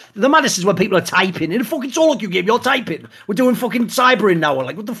 The madness is when people are typing in a fucking solo queue game. You're typing. We're doing fucking cybering now.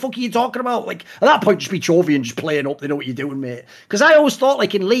 Like what the fuck are you talking about? Like at that point, just be Chovy and just playing up. They know what you're doing, mate. Because I always thought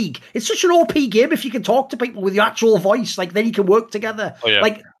like in League, it's such an OP game if you can talk to people with your actual voice. Like then you can work together. Oh, yeah.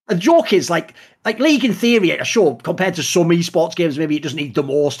 Like. The joke is like League in theory, sure, compared to some esports games, maybe it doesn't need the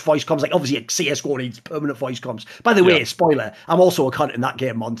most voice comms. Like obviously CSGO needs permanent voice comms. By the way, spoiler, I'm also a cunt in that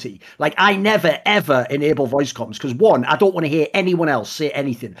game, Monty. Like I never ever enable voice comms because one, I don't want to hear anyone else say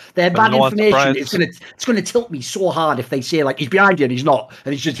anything. They're bad information. It's gonna tilt me so hard if they say like he's behind you and he's not,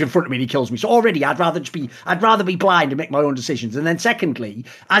 and he's just in front of me and he kills me. So already I'd rather be blind and make my own decisions. And then secondly,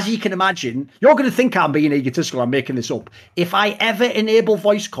 as you can imagine, you're gonna think I'm being egotistical, I'm making this up. If I ever enable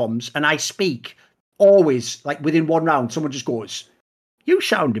voice comms and I speak, always like within one round, someone just goes, "You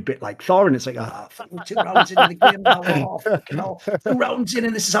sound a bit like Thor," and it's like, fucking 2 rounds into the game now. Oh, fucking hell. 2 rounds in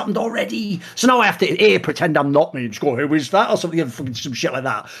and this has happened already. So now I have to pretend I'm not me and just go, "Who is that?" or something, some shit like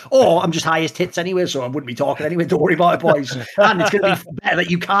that. Or I'm just highest hits anyway, so I wouldn't be talking anyway. Don't worry about it, boys. And it's going to be better that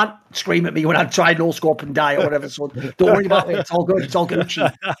you can't scream at me when I try no scope and die or whatever. So don't worry about it. It's all good. It's all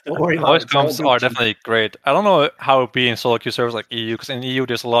Gucci. Don't worry about voice it. comms are definitely great. I don't know how it would be in solo queue servers like EU, because in EU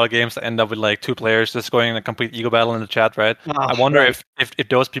there's a lot of games that end up with like 2 players just going in a complete ego battle in the chat, right? I wonder if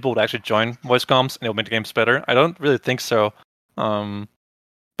those people would actually join voice comms and it'll make the games better. I don't really think so.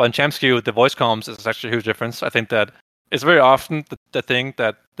 But in Champs Queue, the voice comms is actually a huge difference. I think that it's very often the thing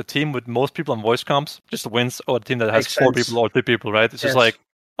that the team with most people on voice comms just wins over the team that has 4 people or 3 people, right? It's just like,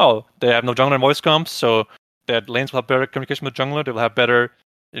 oh, they have no jungler in voice comms, so their lanes will have better communication with jungler. They will have better,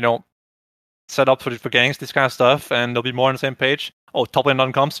 set up for ganks, this kind of stuff, and they'll be more on the same page. Oh, top lane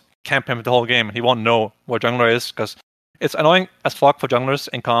non-comms, camp him the whole game. He won't know where jungler is, because it's annoying as fuck for junglers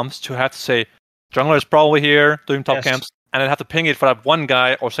in comms to have to say, jungler is probably here doing top camps, and then have to ping it for that one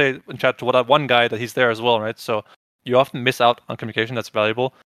guy, or say in chat to that one guy that he's there as well, right? So you often miss out on communication that's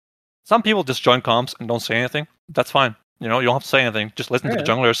valuable. Some people just join comms and don't say anything. That's fine. You don't have to say anything. Just listen to the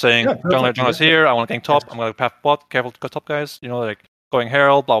jungler saying, jungler's here, I want to gank top, I'm going to path bot, careful to go top guys, like going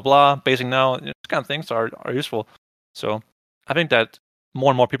herald, blah, blah, basing now, these kind of things are useful. So I think that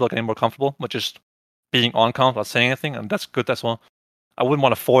more and more people are getting more comfortable with just being on comms without saying anything, and that's good as well. I wouldn't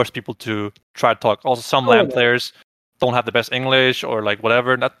want to force people to try to talk. Also, some LAN players don't have the best English or like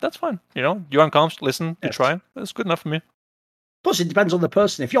whatever. That's fine. You're on comms, listen, you try. That's good enough for me. Plus, it depends on the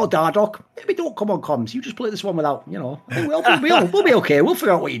person. If you're Dardoc, maybe don't come on comms. You just play this one without, I think we'll be okay. We'll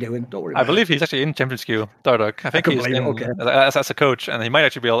figure out what you're doing. Don't worry. I believe he's actually in Champions Queue, Dardoc. I think he's in as a coach, and he might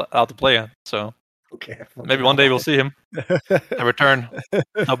actually be allowed to play. So maybe one day we'll see him. A return,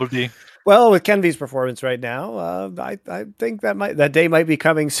 Double D. Well, with Kenvy's performance right now, I think that day might be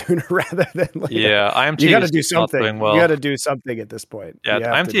coming sooner rather than later. Yeah, IMT. You got to do something. Well. You got to do something at this point. Yeah,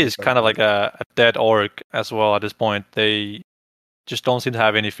 IMT is kind of like a dead org as well at this point. They just don't seem to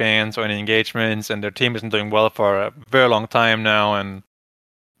have any fans or any engagements, and their team isn't doing well for a very long time now. And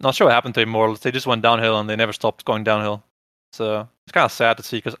not sure what happened to Immortals. They just went downhill, and they never stopped going downhill. So it's kind of sad to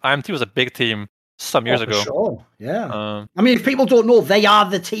see, because IMT was a big team some years ago. Sure, yeah. I mean, if people don't know, they are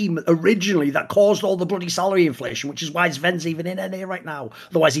the team originally that caused all the bloody salary inflation, which is why Sven's even in NA right now.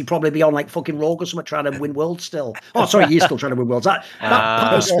 Otherwise, he'd probably be on like fucking Rogue or something trying to win Worlds still. Oh, sorry, he's still trying to win Worlds. I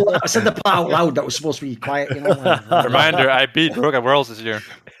said the part out loud that was supposed to be quiet. Reminder, I beat Rogue at Worlds this year.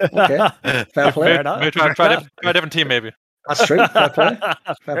 Okay, fair play. Maybe try a different team, maybe. That's true. Fair play.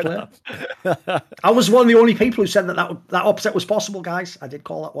 I was one of the only people who said that upset was possible, guys. I did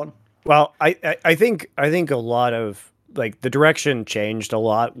call that one. Well, I think a lot of like the direction changed a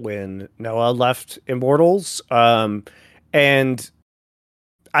lot when Noah left Immortals, and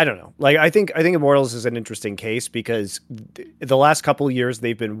I don't know. Like I think Immortals is an interesting case because the last couple of years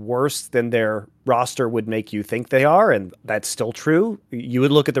they've been worse than their roster would make you think they are, and that's still true. You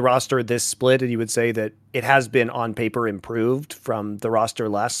would look at the roster this split and you would say that it has been on paper improved from the roster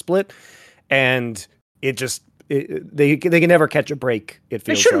last split, and it just. They can never catch a break. It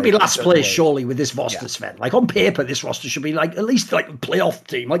feels. It shouldn't be last place, surely, with this roster, Sven. Like on paper, this roster should be like at least like a playoff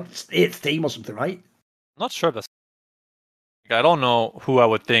team, like 8th team or something, right? Not sure. I don't know who I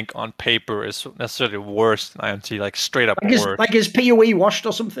would think on paper is necessarily worse than IMT, like straight up worse. Like is PoE washed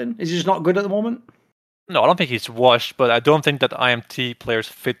or something? Is he just not good at the moment? No, I don't think he's washed, but I don't think that IMT players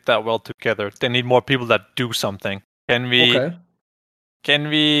fit that well together. They need more people that do something. Can we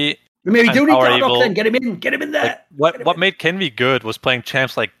Maybe and do need Power Dardoch Evil. then. Get him in there. Like, what made Kenvi good was playing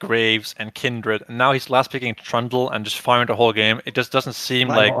champs like Graves and Kindred, and now he's last picking Trundle and just firing the whole game. It just doesn't seem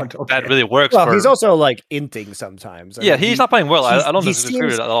that really works. Well, he's also like inting sometimes. I mean, he's not playing well. I don't disagree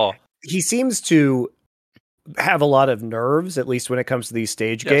with it at all. He seems to have a lot of nerves, at least when it comes to these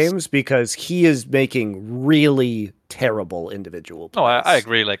stage games, because he is making really terrible individual plays. No, I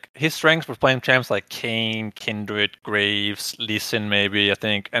agree. Like, his strengths were playing champs like Kane, Kindred, Graves, Lee Sin maybe, I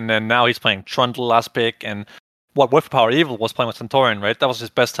think. And then now he's playing Trundle last pick, and with Power Evil was playing with Centaurion, right? That was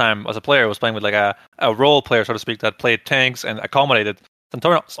his best time as a player, was playing with like a role player, so to speak, that played tanks and accommodated.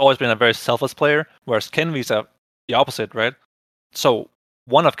 Centaurion's always been a very selfless player, whereas Kenvi's the opposite, right? So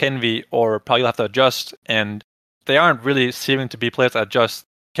one of Kenvi or Power Evil have to adjust, and they aren't really seeming to be players that adjust.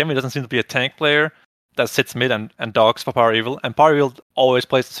 Kenvi doesn't seem to be a tank player that sits mid and dogs for Power Evil, and Power Evil always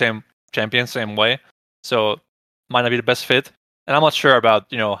plays the same champion, same way, so might not be the best fit. And I'm not sure about,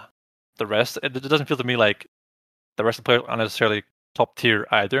 the rest. It doesn't feel to me like the rest of the players are necessarily top tier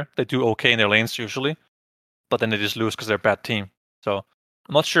either. They do okay in their lanes usually, but then they just lose because they're a bad team. So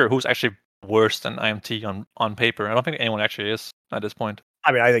I'm not sure who's actually worse than IMT on paper. I don't think anyone actually is at this point.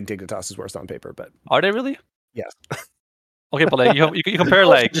 I mean, I think Dignitas is worse on paper, but are they really? Yes. Okay, but like you compare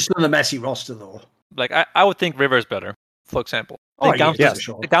like just on the messy roster though. Like I would think River is better, for example. I think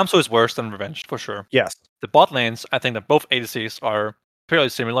Gamsu is worse than Revenge for sure. Yes. The bot lanes, I think that both ADCs are fairly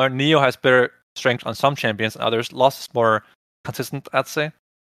similar. Neo has better strength on some champions than others. Lost is more consistent, I'd say.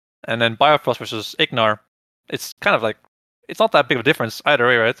 And then Bifrost versus Ignar, it's kind of like it's not that big of a difference either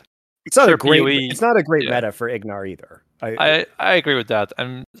way, right? It's not a great meta for Ignar either. I agree with that.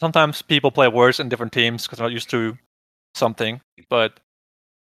 And sometimes people play worse in different teams because they're not used to something, but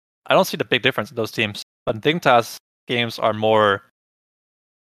I don't see the big difference in those teams. But Dignitas games are more.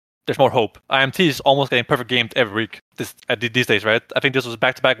 There's more hope. IMT is almost getting perfect gamed every week these days, right? I think this was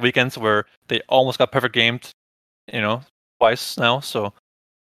back-to-back weekends where they almost got perfect gamed, twice now. So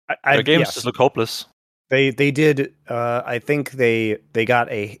their games just look hopeless. They did. I think they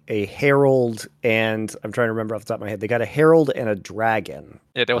got a Herald, and I'm trying to remember off the top of my head. They got a Herald and a Dragon.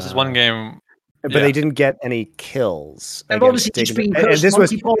 Yeah, there was this one game. But they didn't get any kills. They've obviously just been cursed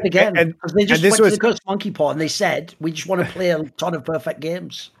monkey pot again. They just went to the cursed monkey pot and they said, we just want to play a ton of perfect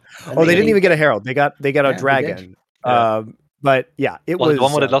games. And they didn't even get a Herald. They got a Dragon. But yeah, it was the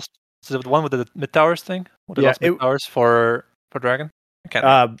one with the lost. Is it the one with the mid towers thing? With the lost mid towers for Dragon?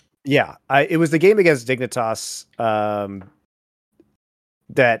 It was the game against Dignitas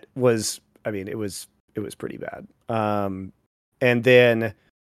that was. I mean, it was pretty bad. And then.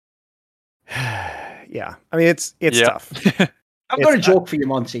 Yeah, I mean it's tough. I've got a joke for you,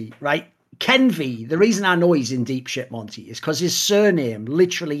 Monty. Right, Kenvi. The reason I know he's in deep shit, Monty, is because his surname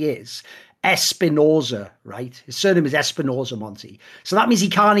literally is Espinoza. Right, his surname is Espinoza, Monty. So that means he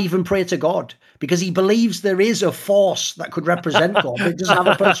can't even pray to God because he believes there is a force that could represent God, but it doesn't have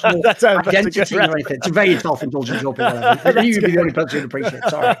a personal identity or anything. It's a very self-indulgent joke. I knew you'd be the only person who'd appreciate it.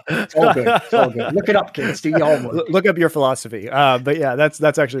 Sorry, it's all good. It's all good. Look it up, kids. Do your homework. Look up your philosophy. But yeah,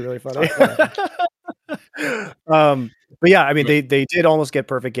 that's actually really funny. But yeah, I mean, they did almost get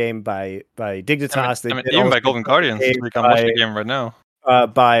perfect game by Dignitas. Even by Golden Guardians, I'm watching the game right now.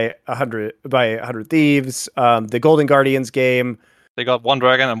 By 100 Thieves. The Golden Guardians game. They got one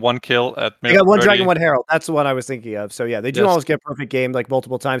dragon and one kill at. They got one dragon, one herald. That's the one I was thinking of. So yeah, they do almost get perfect game like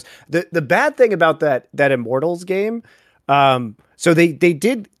multiple times. The bad thing about that Immortals game. So they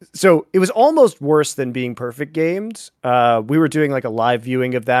did. So it was almost worse than being perfect gamed. We were doing like a live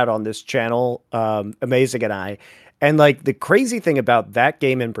viewing of that on this channel, Amazing and I. And like the crazy thing about that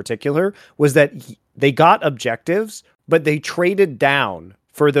game in particular was that they got objectives, but they traded down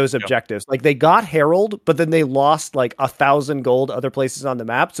for those objectives. Like they got Herald, but then they lost like 1,000 gold other places on the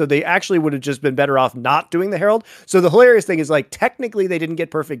map. So they actually would have just been better off not doing the Herald. So the hilarious thing is like technically they didn't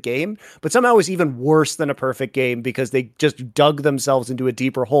get perfect game, but somehow it was even worse than a perfect game because they just dug themselves into a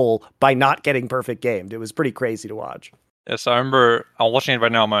deeper hole by not getting perfect gamed. It was pretty crazy to watch. Yes, I remember I'm watching it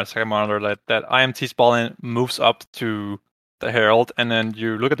right now on my second monitor that IMT's ball moves up to the Herald, and then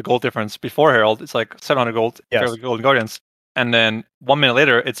you look at the gold difference before Herald, it's like 700 gold for the Golden Guardians. And then 1 minute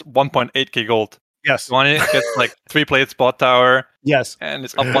later, it's 1.8k gold. Yes. One gets like 3 plates, bot tower. Yes. And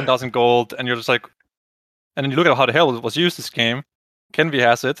it's up 1,000 gold. And you're just like, and then you look at how the Herald was used this game. Kenvi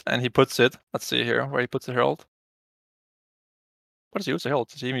has it, and he puts it. Let's see here where he puts the Herald. What does he use the Herald?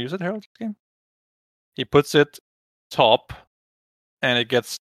 Does he even use it, Herald, this game? He puts it top, and it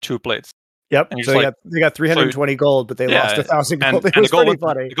gets 2 plates. Yep. And so they got 320 gold, but they lost 1,000 gold. It was pretty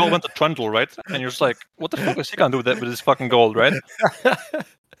funny. The gold went to Trundle, right? And you're just like, what the fuck is he gonna do with his fucking gold, right?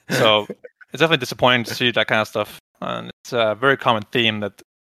 So it's definitely disappointing to see that kind of stuff. And it's a very common theme that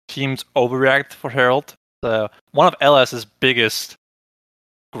teams overreact for Herald. One of LS's biggest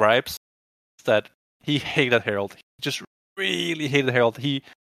gripes is that he hated Herald. He just really hated Herald. It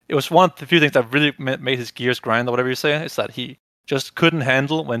was one of the few things that really made his gears grind, or whatever you say, is that he just couldn't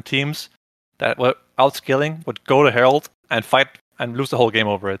handle when teams that were outscaling would go to Herald and fight and lose the whole game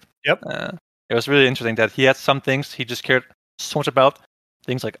over it. Yep. It was really interesting that he had some things he just cared so much about.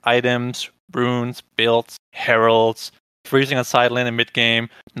 Things like items, runes, builds, heralds, freezing on side lane in mid-game,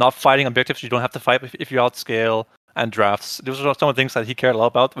 not fighting objectives you don't have to fight if you outscale, and drafts. Those were some of the things that he cared a lot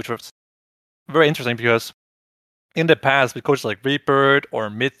about, which was very interesting because in the past, with coaches like Reaper or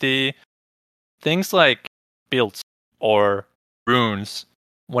Mithy, things like builds or runes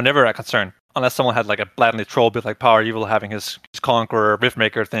were never a concern. Unless someone had like a blatantly troll build like Power Evil having his Conqueror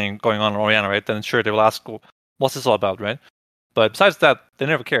Riftmaker thing going on in Orianna, right? Then sure, they will ask, what's this all about, right? But besides that, they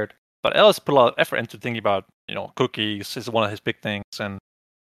never cared. But Ellis put a lot of effort into thinking about, cookies is one of his big things, and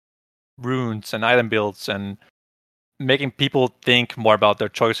runes and item builds, and making people think more about their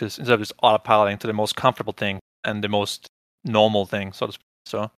choices instead of just autopiloting to the most comfortable thing and the most normal thing, so to speak.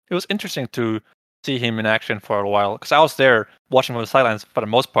 So it was interesting to see him in action for a while, because I was there watching from the sidelines for the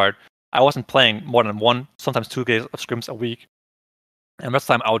most part. I wasn't playing more than 1, sometimes 2 games of scrims a week. And most of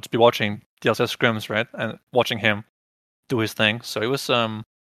the time I would be watching DLCS scrims, right? And watching him do his thing. So it was I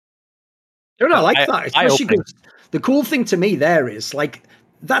like that. Especially because the cool thing to me there is like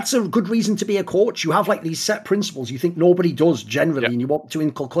that's a good reason to be a coach. You have like these set principles you think nobody does generally, and you want to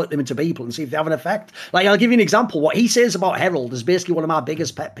inculcate them into people and see if they have an effect. Like, I'll give you an example. What he says about Herald is basically one of my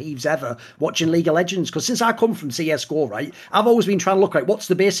biggest pet peeves ever watching League of Legends. Because since I come from CSGO, right, I've always been trying to look at what's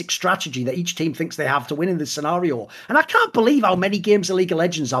the basic strategy that each team thinks they have to win in this scenario. And I can't believe how many games of League of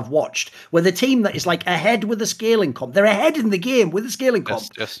Legends I've watched where the team that is like ahead with a scaling comp, they're ahead in the game with a scaling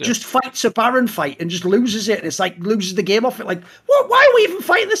comp, just fights a Baron fight and just loses it. And it's like loses the game off it. Like, what? Why are we even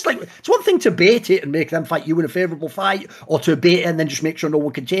fighting this? Like, it's one thing to bait it and make them fight you in a favourable fight, or to bait it and then just make sure no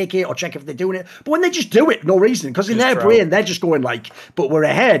one can take it, or check if they're doing it. But when they just do it, no reason, because in their brain they're just going like, but we're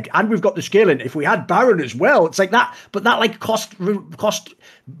ahead and we've got the scaling. If we had Baron as well, it's like that. But that like cost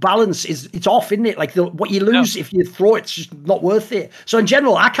balance it's off, isn't it? Like what you lose if you throw it's just not worth it. So in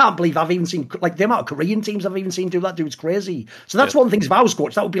general, I can't believe I've even seen like the amount of Korean teams I've even seen do that. Dude, it's crazy. So that's one thing. If I was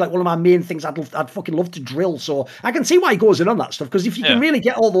coach, that would be like one of my main things I'd fucking love to drill. So I can see why he goes in on that stuff, because if you can really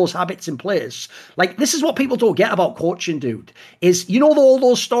get all those habits in place, like this is what people don't get about coaching, dude, is all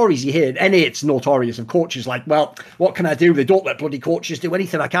those stories you hear. NA, it's notorious of coaches like, well, what can I do? They don't let bloody coaches do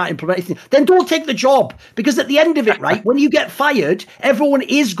anything. I can't implement anything. Then don't take the job, because at the end of it, right, when you get fired, everyone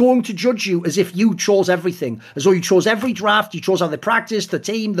is going to judge you as if you chose everything, as though you chose every draft, you chose how they practice, the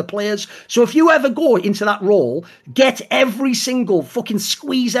team, the players. So if you ever go into that role, get every single fucking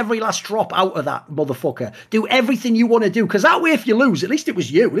squeeze every last drop out of that motherfucker. Do everything you want to do, because that way if you lose, at least it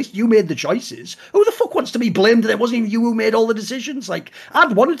was you. At least you made the choices. Who the fuck wants to be blamed that it wasn't even you who made all the decisions? Like,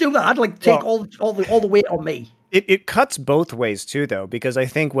 I'd want to do that. I'd like take all the weight on me. It cuts both ways too, though, because I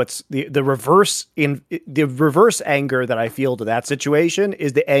think what's the reverse anger that I feel to that situation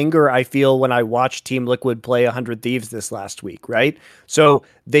is the anger I feel when I watched Team Liquid play 100 Thieves this last week, right? So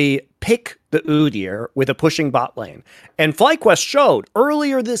they pick the Udyr with a pushing bot lane, and FlyQuest showed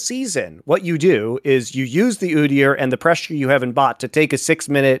earlier this season what you do is you use the Udyr and the pressure you have in bot to take a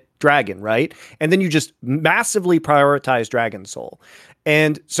 6-minute dragon, right? And then you just massively prioritize Dragon Soul.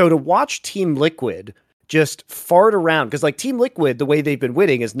 And so to watch Team Liquid just fart around, because like Team Liquid, the way they've been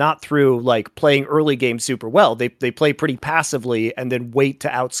winning is not through like playing early game super well. They play pretty passively and then wait to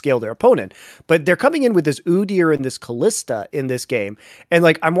outscale their opponent. But they're coming in with this Udyr and this Kalista in this game, and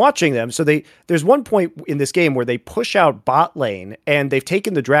like I'm watching them. So there's one point in this game where they push out bot lane and they've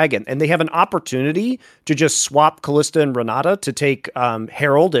taken the dragon, and they have an opportunity to just swap Kalista and Renata to take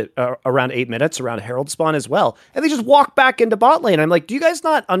Herald at around 8 minutes around Herald spawn as well, and they just walk back into bot lane. I'm like, do you guys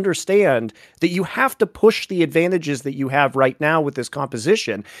not understand that you have to push the advantages that you have right now with this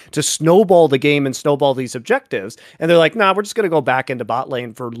composition to snowball the game and snowball these objectives? And they're like, nah, we're just going to go back into bot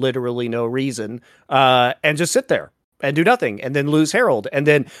lane for literally no reason and just sit there and do nothing, and then lose Herald. And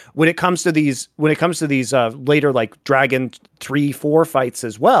then when it comes to these later like Dragon 3-4 fights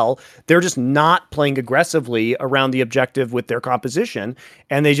as well, they're just not playing aggressively around the objective with their composition,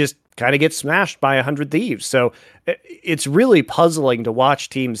 and they just kind of get smashed by 100 Thieves. So it's really puzzling to watch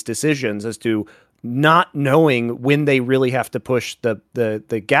teams' decisions as to not knowing when they really have to push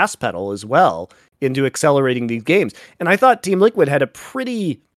the gas pedal as well into accelerating these games. And I thought Team Liquid had a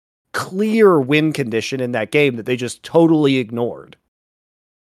pretty clear win condition in that game that they just totally ignored.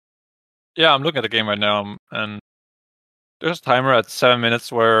 Yeah, I'm looking at the game right now, and there's a timer at 7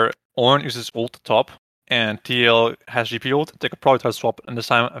 minutes where Ornn uses ult top, and TL has GP ult, they could probably try to swap in this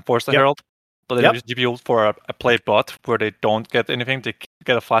time and force the Yep. Herald. But they Yep. use GP ult for a play bot where they don't get anything. They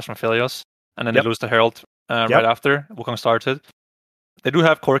get a flash from Aphelios, and then Yep. they lose the Herald right after Wukong started. They do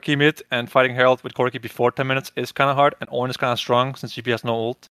have Corki mid, and fighting Herald with Corki before 10 minutes is kind of hard, and Ornn is kind of strong since GP has no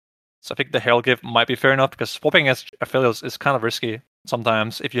ult. So I think the Herald give might be fair enough, because swapping against Aphelios is kind of risky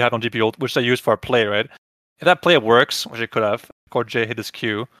sometimes if you have no GP ult, which they use for a play, right? If that play works, which it could have, J hit his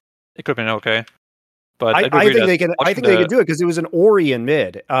Q, it could have been okay. But I think they can. I think they can do it because it was an Ori in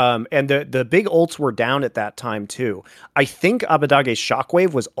mid, and the big ults were down at that time too. I think Abbedagge's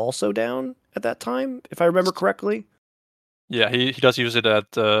Shockwave was also down at that time, if I remember correctly. Yeah, he does use it at.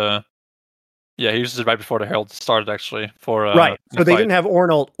 He uses it right before the Herald started, actually. For right, so they didn't have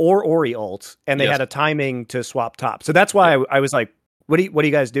Ornn ult or Ori ult, and they had a timing to swap top. So that's why I was like, "What are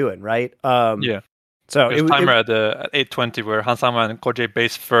you guys doing?" Right? So it was timer at 8:20 where Hans Sama and J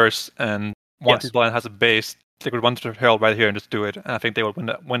base first, and once his blind has a base, they could run to the Herald right here and just do it. And I think they would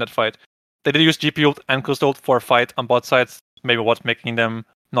win that fight. They did use GP ult and Coast ult for a fight on both sides. Maybe what's making them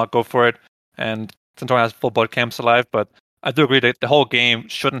not go for it. And Centurion has full bot camps alive, but I do agree that the whole game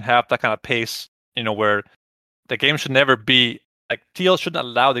shouldn't have that kind of pace, where the game should never be, like, TL shouldn't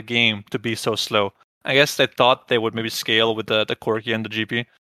allow the game to be so slow. I guess they thought they would maybe scale with the Corki and the GP,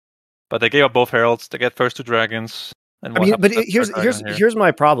 but they gave up both Heralds. They get first 2 dragons. And here's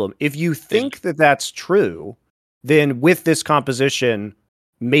my problem. If you think that that's true, then with this composition,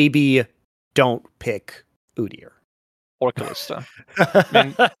 maybe don't pick Udyr. Or Kalista. I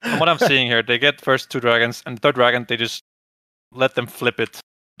mean, from what I'm seeing here, they get first 2 dragons, and the 3rd dragon, they just let them flip it,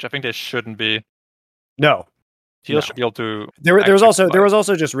 which I think they shouldn't be. No. TL should be able to. There was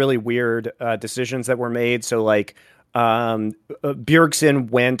also just really weird decisions that were made. So like Bjergsen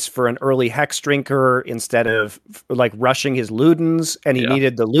went for an early Hex Drinker instead of like rushing his Ludens, and he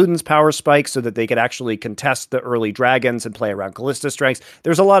needed the Ludens power spike so that they could actually contest the early dragons and play around Kalista strengths.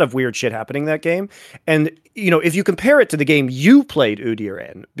 There's a lot of weird shit happening that game. And, if you compare it to the game you played Udyr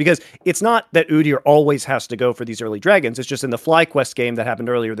in, because it's not that Udyr always has to go for these early dragons, it's just in the FlyQuest game that happened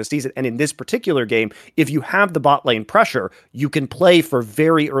earlier this season. And in this particular game, if you have the bot lane pressure, you can play for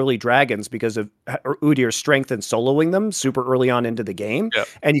very early dragons because of Udyr's strength in soloing them super early on into the game. Yep.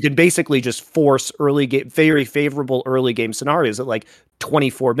 And you can basically just force early game, very favorable early game scenarios at like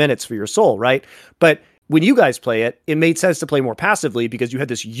 24 minutes for your soul, right? But when you guys play it, it made sense to play more passively because you had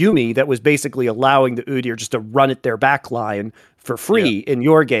this Yuumi that was basically allowing the Udyr just to run at their back line for free in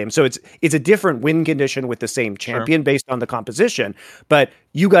your game. So it's a different win condition with the same champion based on the composition. But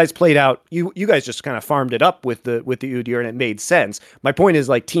you guys played out, you guys just kind of farmed it up with the Udyr, and it made sense. My point is,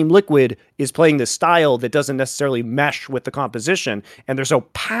 like, Team Liquid is playing this style that doesn't necessarily mesh with the composition, and they're so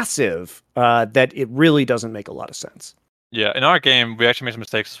passive that it really doesn't make a lot of sense. Yeah, in our game, we actually made some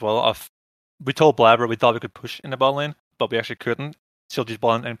mistakes as well. We told Blabber we thought we could push in the bot lane, but we actually couldn't. CLG's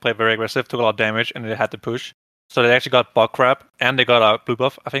bot lane and played very aggressive, took a lot of damage, and they had to push. So they actually got bot crap, and they got a blue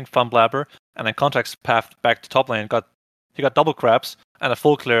buff, I think, from Blabber. And then Contract's path back to top lane. He got double crabs and a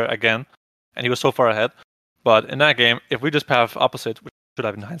full clear again, and he was so far ahead. But in that game, if we just path opposite, which should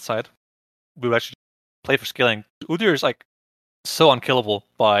have in hindsight, we would actually play for scaling. Udyr is like so unkillable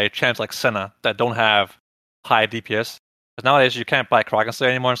by champs like Senna that don't have high DPS. But nowadays you can't buy Kraken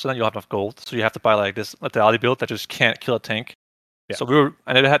Slayer anymore, so then you don't have enough gold. So you have to buy like this lethality build that just can't kill a tank. Yeah. So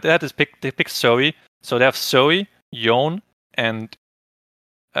they had this pick. They picked Zoe. So they have Zoe, Yone, and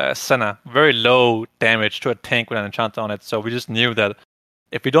Senna. Very low damage to a tank with an enchant on it. So we just knew that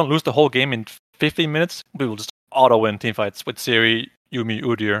if we don't lose the whole game in 15 minutes, we will just auto win teamfights with Siri, Yuumi,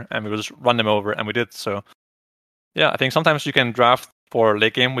 Udyr, and we will just run them over, and we did. So yeah, I think sometimes you can draft for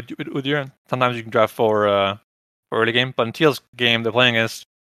late game with Udyr, and sometimes you can draft for early game. But in TL's game, they're playing against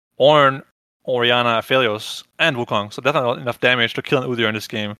Ornn, Orianna, Aphelios, and Wukong. So that's not enough damage to kill an Udyr in this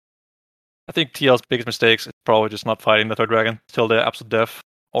game. I think TL's biggest mistakes is probably just not fighting the 3rd dragon till the absolute death,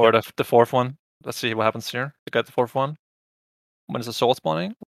 or the 4th one. Let's see what happens here. We got the 4th one. When is the soul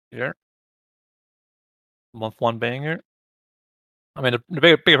spawning? Here. Month 1 banger. I mean, the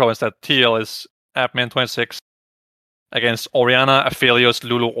bigger problem is that TL is at min 26 against Orianna, Aphelios,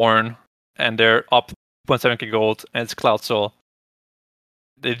 Lulu, Ornn, and they're up 0.7k gold, and it's Cloud Soul.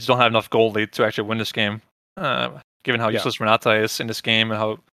 They just don't have enough gold lead to actually win this game, given how useless Renata is in this game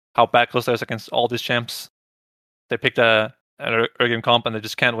and how bad Kalista is against all these champs. They picked an early game comp and they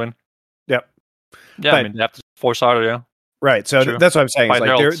just can't win. Yep. Yeah, I mean, they have to force harder, yeah. Right, so that's what I'm saying.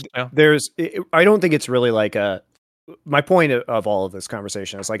 I don't think it's really like my point of all of this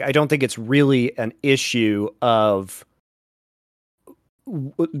conversation is like, I don't think it's really an issue of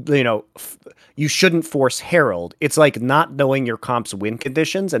you shouldn't force Herald. It's like not knowing your comp's win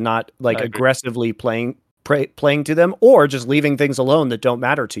conditions and not like aggressively playing to them, or just leaving things alone that don't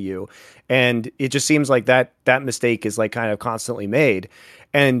matter to you. And it just seems like that mistake is like kind of constantly made.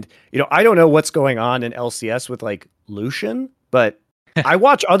 And, I don't know what's going on in LCS with like Lucian, but I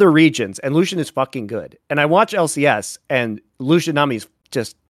watch other regions and Lucian is fucking good. And I watch LCS and Lucian Nami is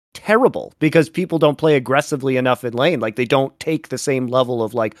just terrible because people don't play aggressively enough in lane. Like they don't take the same level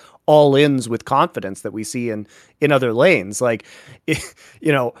of like all ins with confidence that we see in other lanes. Like,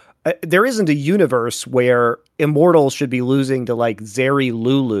 there isn't a universe where Immortals should be losing to like Zeri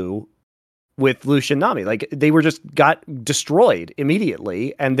Lulu with Lucian Nami. Like they were just got destroyed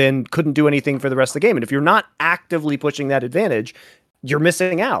immediately and then couldn't do anything for the rest of the game. And if you're not actively pushing that advantage, you're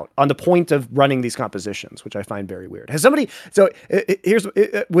missing out on the point of running these compositions, which I find very weird. Has somebody, so here's,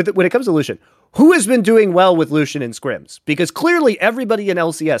 when it comes to Lucian, who has been doing well with Lucian in scrims? Because clearly everybody in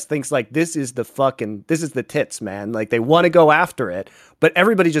LCS thinks like, this is the tits, man. Like they want to go after it, but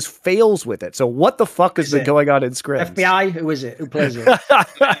everybody just fails with it. So what the fuck has been going on in scrims? FBI? Who is it? Who plays it?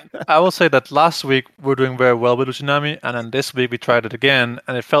 I will say that last week we were doing very well with Lucian Nami, and then this week we tried it again,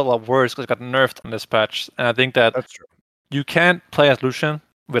 and it felt a lot worse because it got nerfed on this patch. And I think that's true. You can't play as Lucian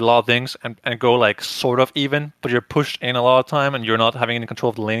with a lot of things and go like sort of even, but you're pushed in a lot of time and you're not having any control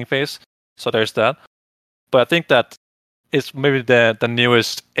of the laning phase. So there's that. But I think that it's maybe the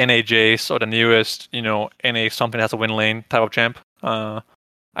newest NA Jace or the newest, NA something has a win lane type of champ. I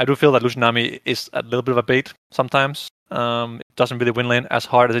do feel that Lucian Nami is a little bit of a bait sometimes. It doesn't really win lane as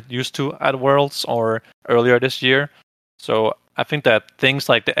hard as it used to at Worlds or earlier this year. So I think that things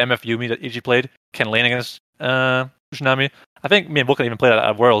like the MF Yuumi that EG played can lane against Lucian Nami. I think me and Vulcan even played that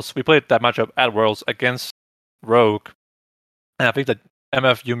at Worlds. We played that matchup at Worlds against Rogue. And I think that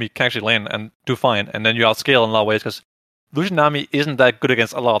MF Yuumi can actually lane and do fine. And then you outscale in a lot of ways because Lucian Nami isn't that good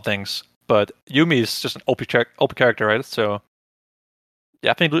against a lot of things. But Yuumi is just an OP character, right? So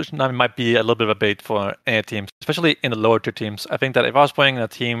yeah, I think Lucian Nami might be a little bit of a bait for any teams, especially in the lower tier teams. I think that if I was playing in a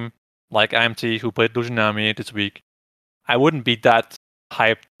team like IMT who played Lucian Nami this week, I wouldn't be that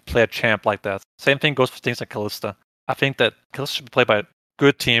hyped to play a champ like that. Same thing goes for things like Kalista. I think that Kalista should be played by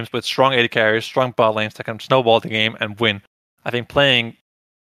good teams with strong AD carries, strong bot lanes that can snowball the game and win. I think playing,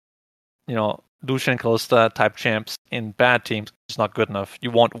 Lucian and Kalista type champs in bad teams is not good enough.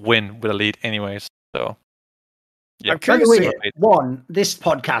 You won't win with a lead anyways. So, yeah. By the way, one, this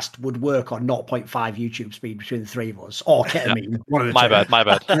podcast would work on 0.5 YouTube speed between the three of us, or ketamine. One of the my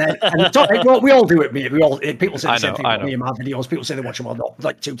two. bad. Well, we all do it. People say the same thing about me in my videos. People say they watch them on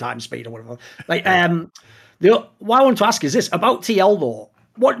like 2 times speed or whatever. Like, what I want to ask is this about TL though.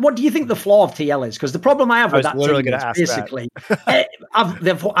 What do you think the flaw of TL is? Because the problem I have with that team is basically, I've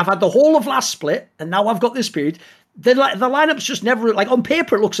had the whole of last split, and now I've got this period. The lineup's just never, like on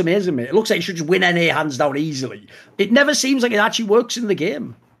paper, it looks amazing, mate. It looks like it should just win NA hands down easily. It never seems like it actually works in the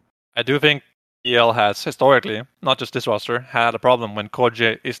game. I do think TL has historically, not just this roster, had a problem when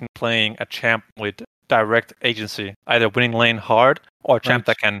CoreJ isn't playing a champ with direct agency, either winning lane hard or a champ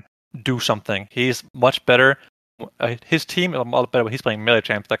that can do something. He's much better. His team is a lot better when he's playing melee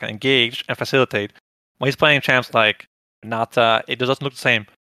champs that can engage and facilitate. When he's playing champs like Nata, it doesn't look the same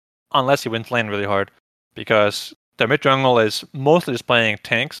unless he wins lane really hard, because their mid jungle is mostly just playing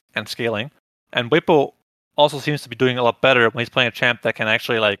tanks and scaling. And Weipo also seems to be doing a lot better when he's playing a champ that can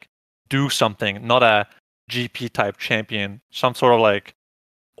actually like do something, not a GP type champion, some sort of like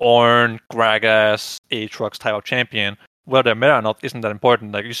Ornn, Gragas, Aatrox type of champion. Whether they're meta or not isn't that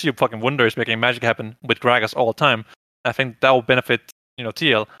important. Like you see fucking Wonders making magic happen with Gragas all the time. I think that will benefit,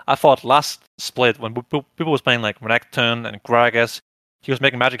 TL. I thought last split when people was playing like Renekton and Gragas, he was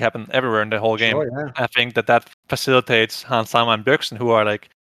making magic happen everywhere in the whole game. Sure, yeah. I think that facilitates Hans Sama and Bjergsen, who are like,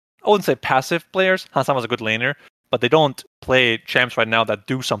 I wouldn't say passive players. Hans Sama's a good laner, but they don't play champs right now that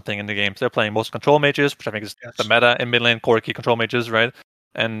do something in the game. So they're playing most control mages, which I think is the meta in mid lane, Corki control mages, right?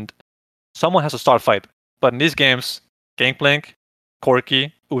 And someone has to start a fight. But in these games, Gangplank,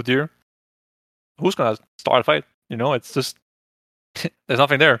 Corki, Udyr, who's gonna start a fight? It's just there's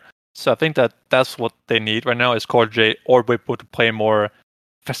nothing there. So I think that's what they need right now is CoreJ or Weipo to play more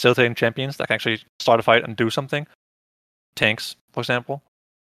facilitating champions that can actually start a fight and do something. Tanks, for example.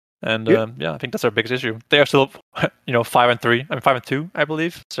 And I think that's our biggest issue. They are still 5-3. 5-2, I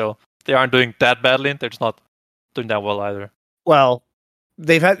believe. So they aren't doing that badly. They're just not doing that well either. Well,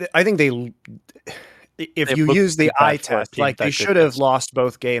 if you use the eye test, like they should have lost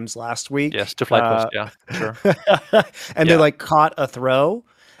both games last week. Yes, to FlyQuest, yeah, sure. And they like caught a throw.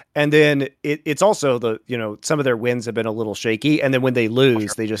 And then it's also some of their wins have been a little shaky. And then when they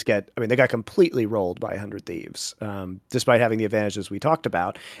lose, they just they got completely rolled by 100 Thieves, despite having the advantages we talked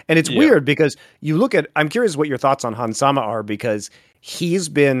about. And it's weird because I'm curious what your thoughts on Hans Sama are, because he's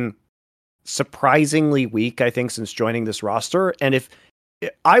been surprisingly weak, I think, since joining this roster. And if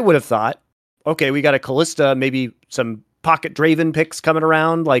I would have thought, okay, we got a Kalista, maybe some Pocket Draven picks coming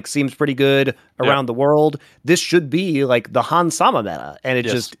around, like seems pretty good around the world. This should be like the Hans Sama meta, and it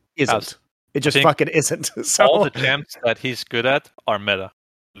just isn't. It just fucking isn't. So all the champs that he's good at are meta.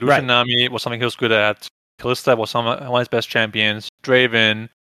 Lucian Nami was something he was good at. Kalista was one of his best champions. Draven,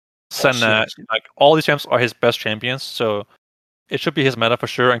 Senna, like all these champs are his best champions. So it should be his meta for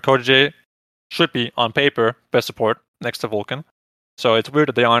sure. And Cody J should be on paper best support next to Vulcan. So it's weird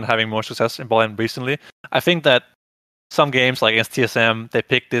that they aren't having more success in bot lane recently. I think that some games, like against TSM, they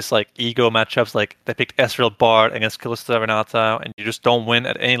pick this like ego matchups, like they picked Ezreal Bard against Kalista Renata, and you just don't win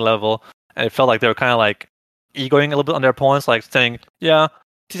at any level. And it felt like they were kind of like egoing a little bit on their opponents, like saying, "Yeah,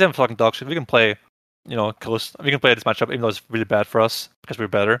 TSM is fucking dog shit. We can play, Kalista. We can play this matchup, even though it's really bad for us because we're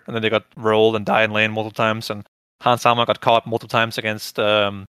better." And then they got rolled and died in lane multiple times, and Hans Sama got caught multiple times against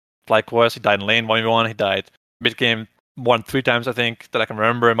FlyQuest. He died in lane 1v1. He died mid game 3 times, I think, that I can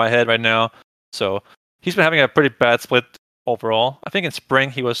remember in my head right now. So he's been having a pretty bad split overall. I think in spring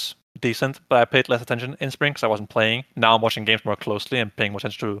he was decent, but I paid less attention in spring because I wasn't playing. Now I'm watching games more closely and paying more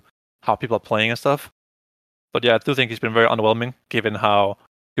attention to how people are playing and stuff. But yeah, I do think he's been very underwhelming given how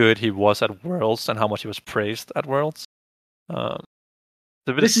good he was at Worlds and how much he was praised at Worlds.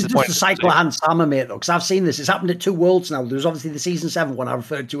 This is just the cycle of Hans Sama, mate, though, because I've seen this. It's happened at 2 Worlds now. There was obviously the Season 7 one I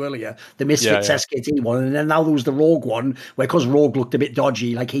referred to earlier, the Misfits SKT one, and then now there was the Rogue one, where because Rogue looked a bit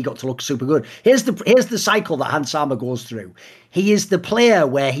dodgy, like he got to look super good. Here's the cycle that Hans Sama goes through. He is the player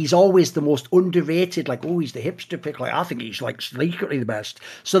where he's always the most underrated, like, oh, he's the hipster pick. Like, I think he's like secretly the best.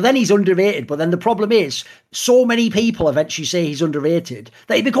 So then he's underrated. But then the problem is, so many people eventually say he's underrated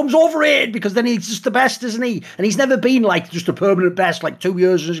that he becomes overrated because then he's just the best, isn't he? And he's never been like just a permanent best, like 2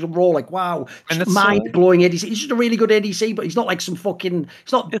 years in a row. Like, wow, mind blowing ADC. He's just a really good ADC, but he's not like some fucking,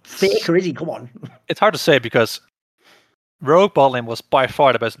 he's not faker, is he? Come on. It's hard to say because Rogue bot lane was by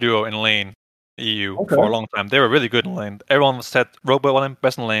far the best duo in lane. EU for a long time. They were really good in lane. Everyone said Rogue bot lane,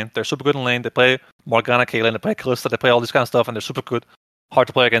 best in lane. They're super good in lane. They play Morgana, Kaylin, they play Kalista, they play all this kind of stuff, and they're super good. Hard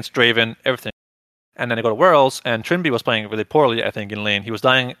to play against Draven, everything. And then they go to Worlds, and Trimby was playing really poorly, I think, in lane. He was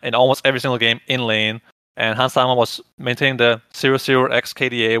dying in almost every single game in lane, and Hans Sama was maintaining the 0-0x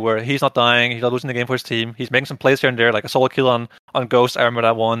KDA, where he's not dying, he's not losing the game for his team. He's making some plays here and there, like a solo kill on Ghost, I remember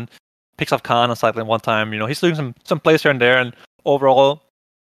that one. Picks off Khan on cycling one time. He's doing some plays here and there, and overall,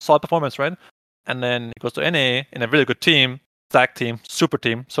 solid performance, right? And then he goes to NA in a really good team, stack team, super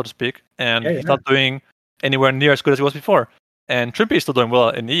team, so to speak, and he's not doing anywhere near as good as he was before. And Trimby is still doing well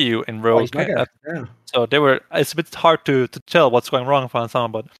in EU, in Rogue. So it's a bit hard to tell what's going wrong for Hans Sama,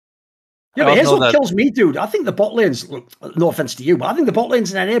 but here's what kills me, dude. I think the bot lanes, look, no offense to you, but I think the bot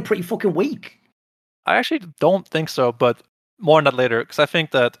lanes in NA are pretty fucking weak. I actually don't think so, but more on that later, because I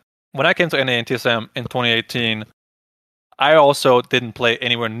think that when I came to NA and TSM in 2018, I also didn't play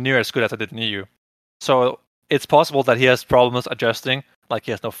anywhere near as good as I did in EU. So it's possible that he has problems adjusting. Like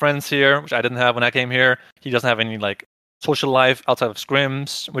he has no friends here, which I didn't have when I came here. He doesn't have any like social life outside of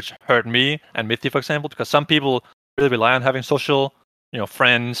scrims, which hurt me and Mithy, for example, because some people really rely on having social,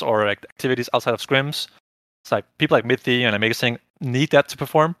 friends or like activities outside of scrims. It's like people like Mithy and Amazing need that to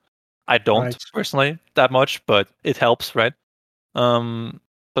perform. I don't personally that much, but it helps, right? So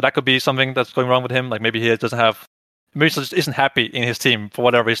that could be something that's going wrong with him. Like maybe he doesn't have. Maybe he just isn't happy in his team for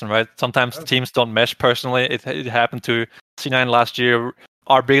whatever reason, right? Sometimes teams don't mesh personally. It happened to C9 last year.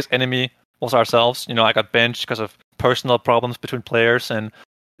 Our biggest enemy was ourselves. I got benched because of personal problems between players, and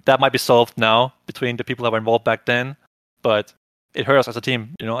that might be solved now between the people that were involved back then. But it hurt us as a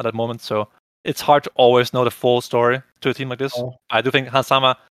team, at that moment. So it's hard to always know the full story to a team like this. I do think Hans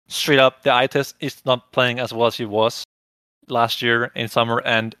Sama, straight up, the eye test is not playing as well as he was last year in summer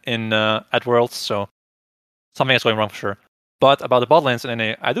and in at Worlds. So something is going wrong for sure. But about the bot lanes in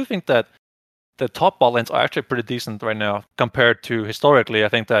NA, I do think that the top bot lanes are actually pretty decent right now compared to historically. I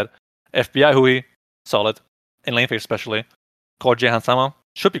think that FBI Hui, solid, in lane phase especially. Korji and Hans Sama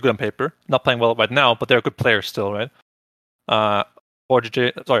should be good on paper. Not playing well right now, but they're good players still, right?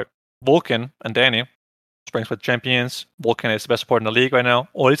 Vulcan and Danny, Springs with champions. Vulcan is the best support in the league right now,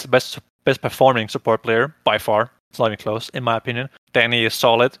 or it's the best performing support player by far. It's not even close, in my opinion. Danny is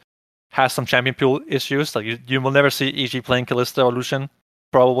solid. Has some champion pool issues. Like you will never see EG playing Kalista or Lucian,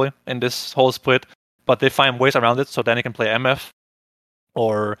 probably, in this whole split. But they find ways around it, so Danny can play MF.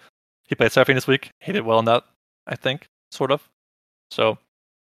 Or he played Seraphine this week. He did well on that, I think, sort of. So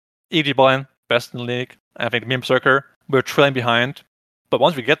EG Blind, best in the league. I think me and Berserker, we're trailing behind. But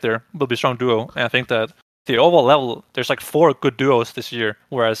once we get there, we'll be a strong duo. And I think that the overall level, there's like 4 good duos this year.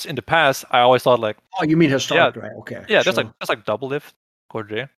 Whereas in the past, I always thought like... Oh, you mean historic, right? Okay. Yeah, sure. That's like Double Lift, Core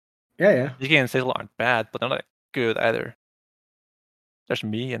Yeah. DK and Sizzle aren't bad, but they're not good either. There's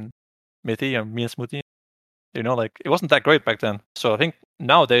me and Mithy and me and Smoothie. You know, like, it wasn't that great back then. So I think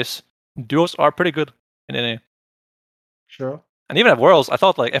nowadays, duos are pretty good in NA. Sure. And even at Worlds, I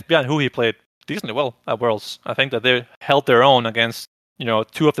thought like FBI and Hui played decently well at Worlds. I think that they held their own against, 2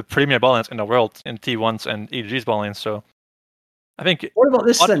 of the premier ball in the world in T1s and EG's ball. So I think... What about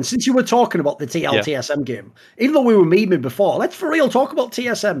this then? Since you were talking about the TSM game, even though we were memeing before, let's for real talk about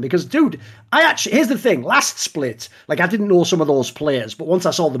TSM because, dude, here's the thing. Last split, like, I didn't know some of those players, but once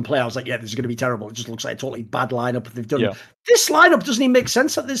I saw them play, I was like, yeah, this is going to be terrible. It just looks like a totally bad lineup they've done. Yeah. This lineup doesn't even make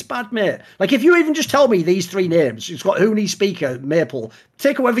sense at this bad, mate. Like, if you even just tell me these 3 names, it's got Huni, Speaker, Maple,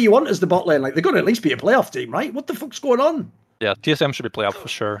 take whoever you want as the bot lane. Like, they're going to at least be a playoff team, right? What the fuck's going on? Yeah, TSM should be playoff for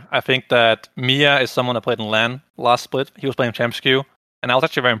sure. I think that Mia is someone that played in LAN last split. He was playing Champs Q. And I was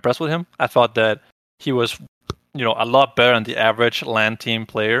actually very impressed with him. I thought that he was, a lot better than the average LAN team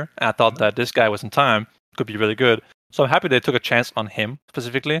player. And I thought that this guy was in time, could be really good. So I'm happy they took a chance on him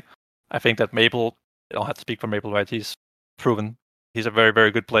specifically. I think that Maple, I don't have to speak for Maple, right? He's proven he's a very,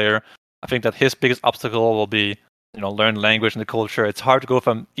 very good player. I think that his biggest obstacle will be, learn language and the culture. It's hard to go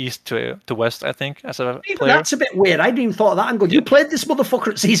from east to west, I think, as a player. That's a bit weird. I didn't even thought of that angle. You played this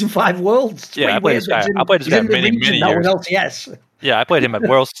motherfucker at Season 5 Worlds. It's I played this guy. I played this guy many years. LTS. Yeah, I played him at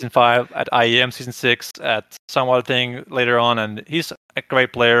World Season 5, at IEM Season 6, at some other thing later on, and he's a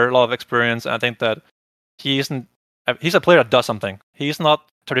great player, a lot of experience, and I think that he's a player that does something. He's not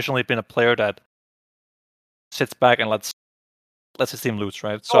traditionally been a player that sits back and lets his team lose,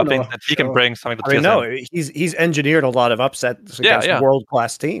 right? So I think that he can bring something to TSM. No, he's engineered a lot of upsets against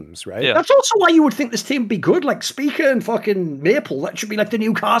world-class teams, right? Yeah. That's also why you would think this team would be good, like Speaker and fucking Maple. That should be like the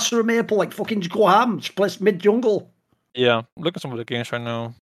Newcastle of Maple, like fucking go ham, play mid-jungle. Yeah, look at some of the games right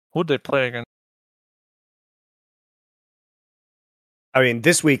now. Who did they play against? I mean,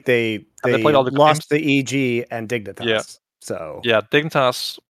 this week they played all the lost games? the EG and Dignitas. Yeah. So yeah,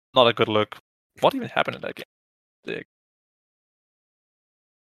 Dignitas, not a good look. What even happened in that game?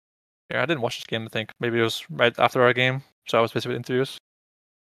 Yeah, I didn't watch this game, I think. Maybe it was right after our game, so I was busy with interviews.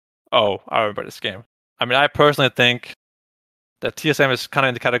 Oh, I remember this game. I mean, I personally think that TSM is kind of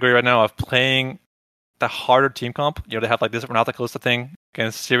in the category right now of playing the harder team comp. They have like this Renata Calista thing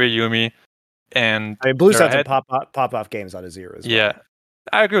against Siri, Yumi, and... I mean, Blue Side's had pop-off games on his ear as well. Yeah,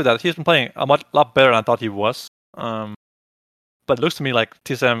 I agree with that. He's been playing a lot better than I thought he was. But it looks to me like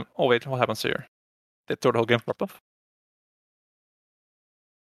TSM... Oh, wait, what happens here? They throw the whole game for Rip-Off?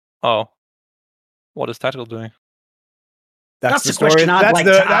 Oh. What is Tactical doing? That's the question I'd like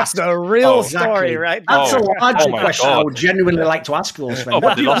to ask. That's the real story, right? That's a larger question I would genuinely like to ask those.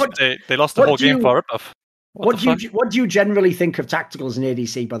 But they lost the whole game for Rip-Off. What do you generally think of Tacticals in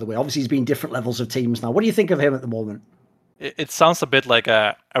ADC, by the way? Obviously, he's been different levels of teams now. What do you think of him at the moment? It sounds a bit like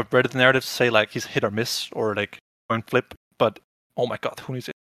a Reddit narrative to say like he's hit or miss or like coin flip, but oh my god, who needs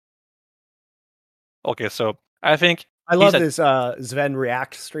it? Okay, so I think I love this Sven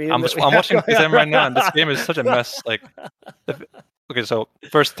React stream. I'm watching them right now, and this game is such a mess. Like, okay, so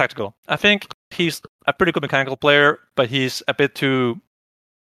first Tactical. I think he's a pretty good mechanical player, but he's a bit too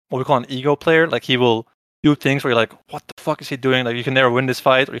what we call an ego player. Like he will do things where you're like, what the fuck is he doing? Like you can never win this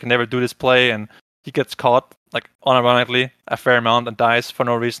fight, or you can never do this play, and he gets caught like unironically a fair amount and dies for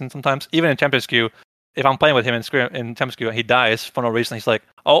no reason sometimes. Even in Champions Queue, if I'm playing with him in Champions Queue and he dies for no reason, he's like,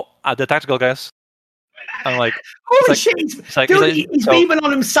 oh, I did Tactical, guys. I'm like, holy shit! He's beaming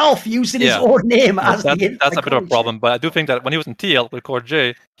on himself using his own name as that's a bit of a problem. But I do think that when he was in TL with Core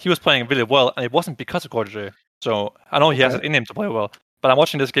J, he was playing really well, and it wasn't because of Core J. So I know he has it in him to play well. But I'm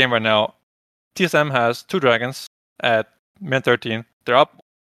watching this game right now. TSM has 2 dragons at min 13. They're up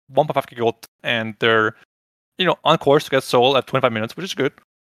 1.5k gold, and they're on course to get soul at 25 minutes, which is good.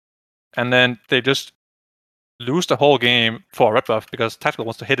 And then they just lose the whole game for a red buff because Tactical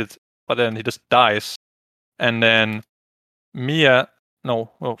wants to hit it, but then he just dies. And then Pika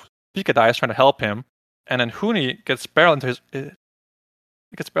dies trying to help him, and then Huni gets barreled into his.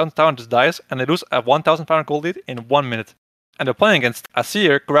 He gets barreled down and just dies, and they lose a 1,500 gold lead in 1 minute. And they're playing against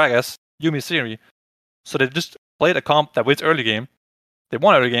Azir, Gragas, Yumi, Siri. So they just played a comp that wins early game. They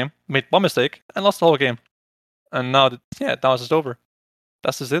won early game, made one mistake, and lost the whole game. And now it's just over.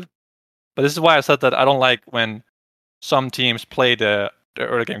 That's just it. But this is why I said that I don't like when some teams play the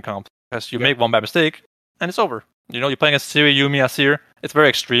early game comp, because you make one bad mistake and it's over. You're playing against Siri, Yumi, Azir, it's very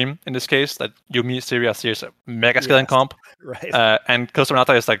extreme in this case that Yuumi Syria is a mega skeleton comp. Right. And Costa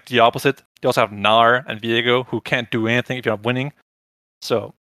Renata is like the opposite. They also have Gnar and Viego who can't do anything if you're not winning.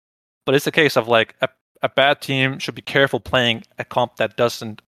 So, but it's a case of like a bad team should be careful playing a comp that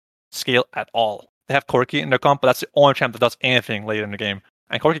doesn't scale at all. They have Corki in their comp, but that's the only champ that does anything later in the game.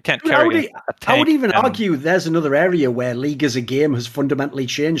 And Corki can't carry a tank. I would even argue there's another area where League as a game has fundamentally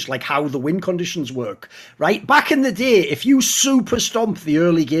changed, like how the win conditions work, right? Back in the day, if you super stomp the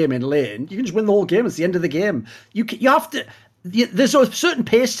early game in lane, you can just win the whole game. It's the end of the game. You have to... There's a certain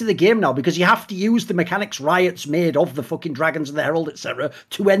pace to the game now because you have to use the mechanics Riot's made of the fucking dragons and the herald, etc.,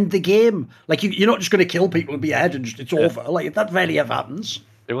 to end the game. Like, you're not just going to kill people and be ahead and it's over. Like, that rarely ever happens.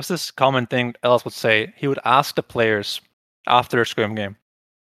 There was this common thing Ellis would say. He would ask the players after a scrim game,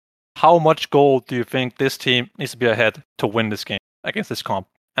 how much gold do you think this team needs to be ahead to win this game against this comp?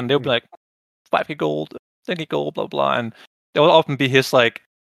 And they'll be like, 5k gold, 10k gold, blah, blah. And that will often be his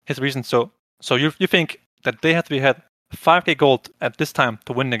reason. So you think that they have to be ahead 5k gold at this time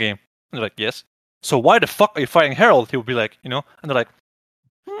to win the game? And they're like, yes. So why the fuck are you fighting Herald? He would be like, and they're like,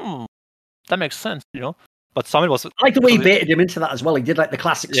 that makes sense, But Summit was... I like the way he baited him into that as well. He did like the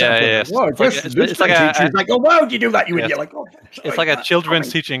classic setup. Yeah. It's like he's like, oh, why would you do that, you idiot? Like, it's like a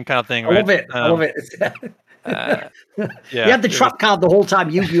children's teaching kind of thing, I right? love it. He had the trap card the whole time,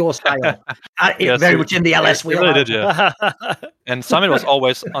 Yu-Gi-Oh style. Very much in the LS wheel. Really did, yeah. And Summit was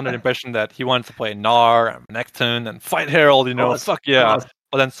always under the impression that he wanted to play Gnar and Necton and fight Herald, fuck yeah.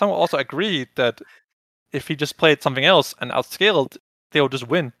 But then someone also agreed that if he just played something else and outscaled, they would just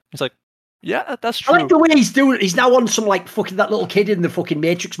win. He's like, yeah, that's true. I like the way he's doing it. He's now on some like fucking that little kid in the fucking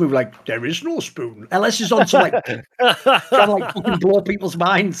Matrix movie, like, there is no spoon. LS is on some like trying to like fucking blow people's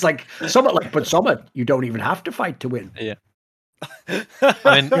minds. Like Summit, you don't even have to fight to win. Yeah.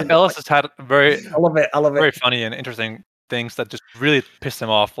 I mean, Ellis has had very I love it. Very funny and interesting things that just really pissed him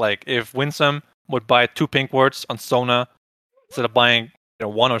off. Like if Winsome would buy 2 pink wards on Sona instead of buying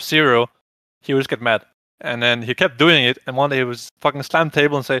 1 or 0, he would just get mad. And then he kept doing it, and one day he was fucking slam the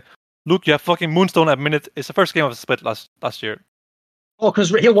table and say, "Look, you have fucking Moonstone at minute." It's the first game of the split last year. Oh, because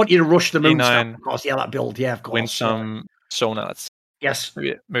he'll want you to rush the E9, Moonstone. Of course, yeah, that build, yeah, of course. Winsome, Sona. Yes.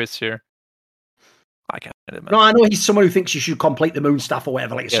 Maybe it's here. I can't find it, man. No, I know he's someone who thinks you should complete the Moonstaff or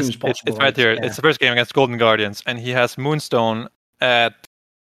whatever, like as soon as possible. It's right here. Yeah. It's the first game against Golden Guardians, and he has Moonstone at...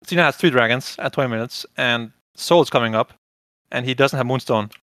 Cena has 3 dragons at 20 minutes, and Soul's coming up, and he doesn't have Moonstone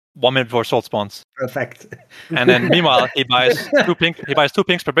 1 minute before Soul spawns. Perfect. And then meanwhile, he buys 2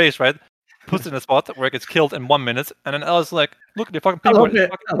 pinks per base, right? Puts it in a spot where it gets killed in 1 minute, and then Ellis is like, look at the fucking people.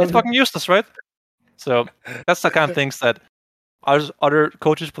 It's fucking useless, right? So that's the kind of things that other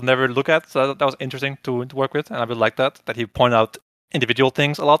coaches will never look at. So that was interesting to work with, and I really like that he pointed out individual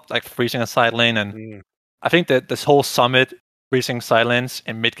things a lot, like freezing a side lane. And I think that this whole Summit freezing side lanes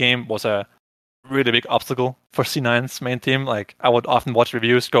in mid game was a really big obstacle for C9's main team. Like I would often watch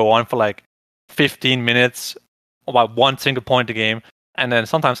reviews go on for like 15 minutes about one single point a game, and then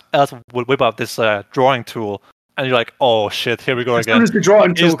sometimes Ellis would whip out this drawing tool, and you're like, oh shit, here we go again. As soon as the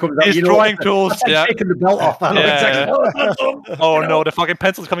drawing tool comes out, drawing tools, like taking the belt off. Oh no, the fucking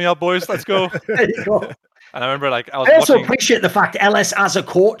pencil's coming out, boys. Let's go. There you go. And I remember, like, I also appreciate the fact LS as a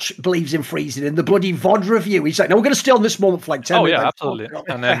coach believes in freezing. In the bloody VOD review, he's like, "No, we're going to stay on this moment for like 10 minutes." Oh yeah, absolutely.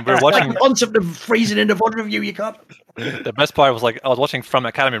 And then we're watching the concept of freezing in the VOD review. You can't. The best part was like I was watching from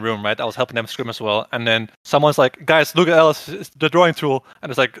Academy Room, right? I was helping them scrim as well, and then someone's like, "Guys, look at Ellis, the drawing tool," and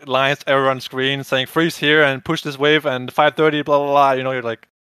there's like lines everywhere on the screen saying "freeze here" and "push this wave" and 5:30, blah blah blah. You're like.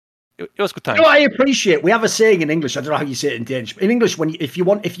 It was a good time. I appreciate. We have a saying in English. I don't know how you say it in Danish. In English, if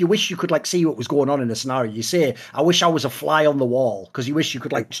you wish you could like see what was going on in a scenario, you say, "I wish I was a fly on the wall," because you wish you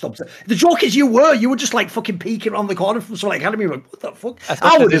could like stop. The joke is you were just like fucking peeking around the corner from some like Academy. Like, what the fuck?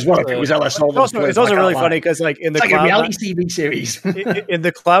 I would as well if it was LS. It's also really funny because like in the like a reality TV series in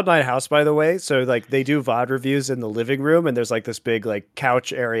the Cloud9 house, by the way. So like they do VOD reviews in the living room, and there's like this big like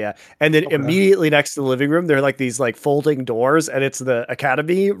couch area, and then immediately next to the living room there are like these like folding doors, and it's the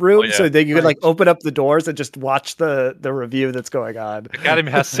Academy room. So that you could like open up the doors and just watch the review that's going on.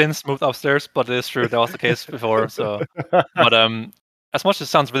 Academy has since moved upstairs, but it is true that was the case before. So, but as much as it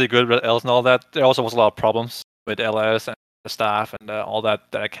sounds really good with LS and all that, there also was a lot of problems with LS and the staff and all that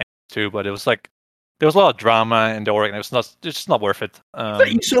I came to. But it was like there was a lot of drama in the org, and it's just not worth it.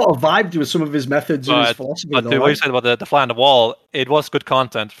 You sort of vibed with some of his methods and his philosophy. But what you said about the fly on the wall, it was good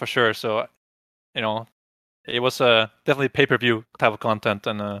content for sure. So, it was definitely pay-per-view type of content,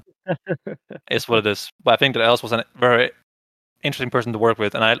 and it's what it is. But I think that Ellis was a very interesting person to work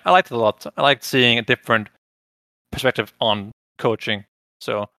with, and I liked it a lot. I liked seeing a different perspective on coaching.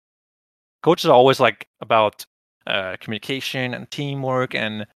 So coaches are always like about communication and teamwork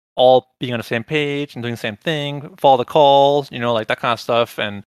and all being on the same page and doing the same thing, follow the calls, like that kind of stuff,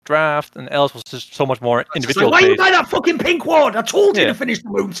 and draft. And Ellis was just so much more individual. Why you buy that fucking pink ward? I told you to finish the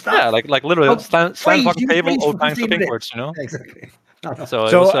moon stuff. Yeah, like literally stand fucking table, all kinds of pink wards, Exactly.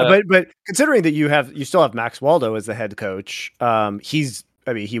 But considering that you still have Max Waldo as the head coach,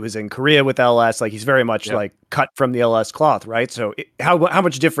 he was in Korea with LS. Like he's very much like cut from the LS cloth, right? So how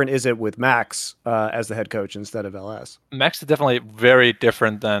much different is it with Max as the head coach instead of LS? Max is definitely very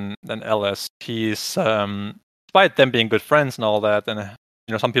different than LS. He's despite them being good friends and all that, and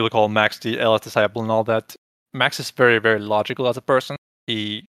some people call Max the LS disciple and all that. Max is very, very logical as a person.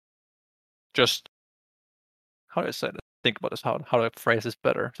 He just how do I say it? Think about this. How do I phrase this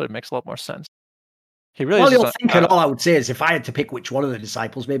better so it makes a lot more sense? He really. Well, you're thinking. All I would say is, if I had to pick which one of the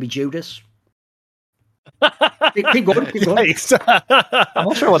disciples, maybe Judas. Keep going. I'm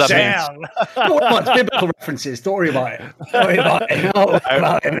not sure what that means. It's biblical references. Don't worry about it. Don't worry about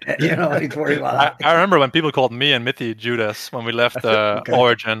it. Don't worry about that. I remember when people called me and Mithy Judas when we left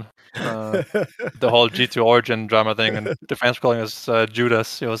Origin. The whole G2 Origin drama thing, and the fans were calling us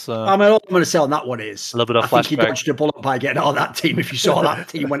Judas. It was. All I'm going to say on that one is a little bit of I flashback. think you dodged a bullet by getting out of that team. If you saw that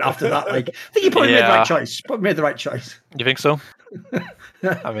team went after that, I think you probably made the right choice. Probably made the right choice. You think so?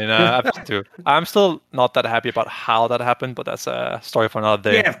 I mean, I have to. I'm still not that happy about how that happened, but that's a story for another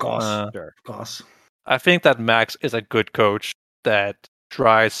day. Yeah, of course. Sure, of course. I think that Max is a good coach that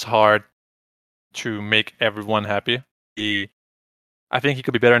tries hard to make everyone happy. I think he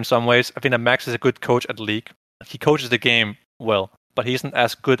could be better in some ways. I think that Max is a good coach at League. He coaches the game well, but he isn't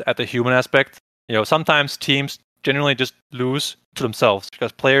as good at the human aspect. Sometimes teams generally just lose to themselves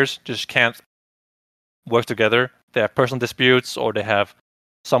because players just can't work together. They have personal disputes, or they have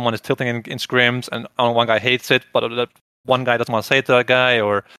someone is tilting in scrims, and one guy hates it, but one guy doesn't want to say it to that guy,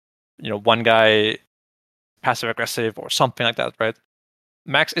 or one guy passive aggressive or something like that, right?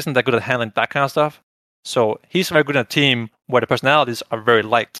 Max isn't that good at handling that kind of stuff. So he's very good in a team where the personalities are very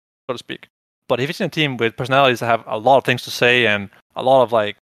light, so to speak. But if he's in a team with personalities that have a lot of things to say and a lot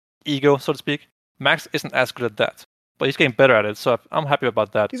of ego, so to speak, Max isn't as good at that. But he's getting better at it, so I'm happy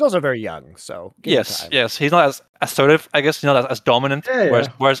about that. He's also very young, so yes, he's not as assertive, I guess. He's not as dominant. Yeah.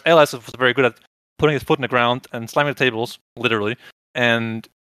 Whereas LS was very good at putting his foot in the ground and slamming the tables, literally, and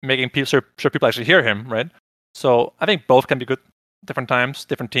making sure people actually hear him, right? So I think both can be good, different times,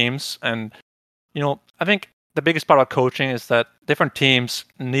 different teams, and I think the biggest part about coaching is that different teams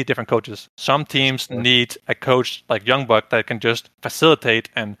need different coaches. Some teams need a coach like Youngbuck that can just facilitate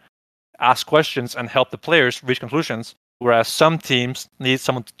and ask questions and help the players reach conclusions, whereas some teams need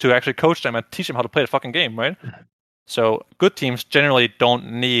someone to actually coach them and teach them how to play the fucking game, right? So good teams generally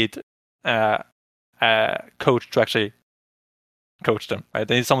don't need a coach to actually coach them, right?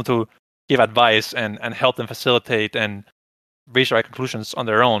 They need someone to give advice and help them facilitate and reach the right conclusions on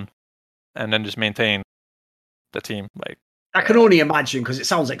their own, and then just maintain the team. I can only imagine, because it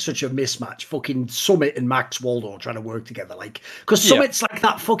sounds like such a mismatch. Fucking Summit and Max Waldo trying to work together, because Summit's like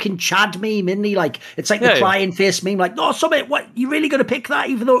that fucking Chad meme, isn't he? It's like the crying face meme. No, Summit, what? You really going to pick that,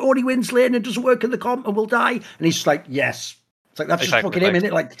 even though it only wins lane and doesn't work in the comp and will die? And he's just like, yes. It's like that's just fucking him,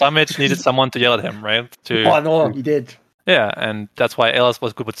 isn't it? Summit needed someone to yell at him, right? I know he did. Yeah, and that's why LS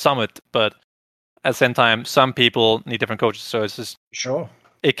was good with Summit, but at the same time, some people need different coaches, so it's just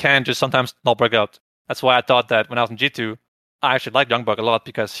it can just sometimes not work out. That's why I thought that when I was in G2, I actually liked Youngbuck a lot,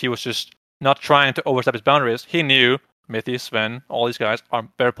 because he was just not trying to overstep his boundaries. He knew Mithy, Sven, all these guys are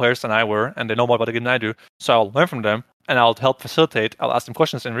better players than I were, and they know more about the game than I do. So I'll learn from them, and I'll help facilitate. I'll ask them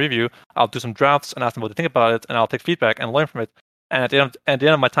questions in review. I'll do some drafts and ask them what they think about it, and I'll take feedback and learn from it. And at the end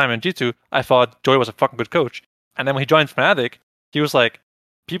of my time in G2, I thought Joey was a fucking good coach. And then when he joined Fnatic, he was like,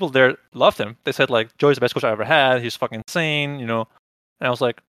 people there loved him. They said, Joey's the best coach I ever had. He's fucking insane, And I was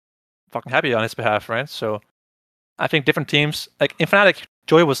like, fucking happy on his behalf, right? So I think different teams, in Fnatic,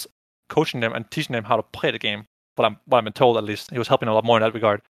 Joey was coaching them and teaching them how to play the game. What I've been told, at least. He was helping a lot more in that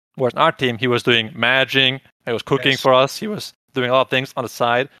regard. Whereas in our team, he was doing managing, he was cooking for us, he was doing a lot of things on the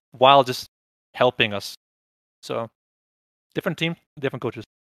side while just helping us. So different team, different coaches.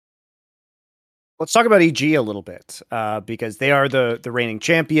 Let's talk about EG a little bit, because they are the reigning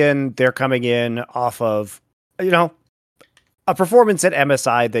champion. They're coming in off of, a performance at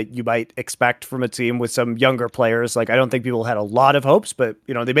MSI that you might expect from a team with some younger players. I don't think people had a lot of hopes, but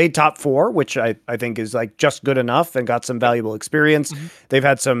they made top 4, which I think is just good enough, and got some valuable experience. Mm-hmm. They've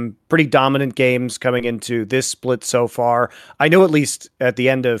had some pretty dominant games coming into this split so far. I know at least at the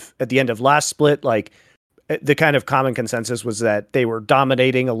end of last split, the kind of common consensus was that they were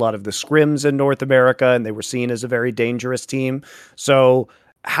dominating a lot of the scrims in North America, and they were seen as a very dangerous team. So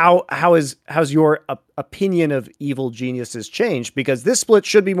how's your opinion of Evil Geniuses changed? Because this split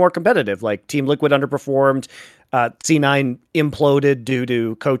should be more competitive. Like Team Liquid underperformed, C9 imploded due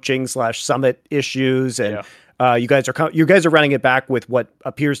to coaching / Summit issues, and you guys are running it back with what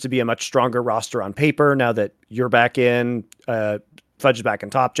appears to be a much stronger roster on paper now that you're back in. Fudge is back in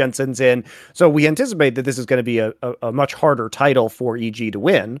top, Jensen's in. So we anticipate that this is going to be a much harder title for EG to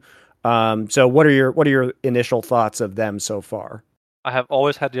win. So what are your initial thoughts of them so far? I have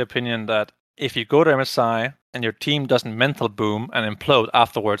always had the opinion that if you go to MSI and your team doesn't mental boom and implode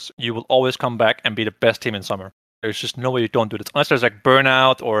afterwards, you will always come back and be the best team in summer. There's just no way you don't do this. Unless there's like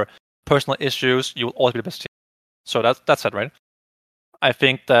burnout or personal issues, you will always be the best team. So that's it, right? I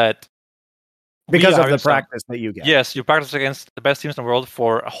think that because of the practice that you get. Yes, you practice against the best teams in the world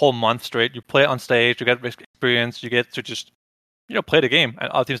for a whole month straight. You play on stage, you get experience, you get to just play the game,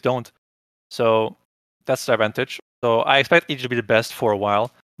 and other teams don't. So that's the advantage. So I expect EG to be the best for a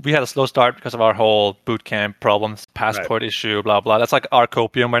while. We had a slow start because of our whole bootcamp problems, passport issue, blah, blah. That's like our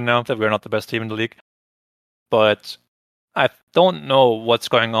copium right now, that we're not the best team in the league. But I don't know what's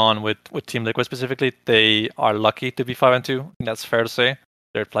going on with Team Liquid specifically. They are lucky to be 5-2. That's fair to say.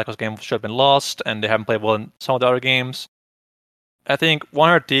 Their FlyQuest game should have been lost, and they haven't played well in some of the other games. I think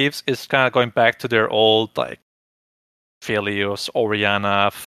 100 Thieves is kind of going back to their old, like, Phelios,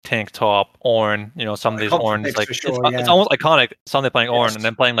 Orianna, Tank Top, Ornn, some of these Ornns. Like, it's almost iconic, Sunday playing Ornn, and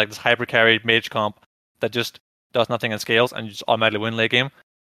then playing like this hyper carry mage comp that just does nothing and scales, and you just automatically win late game.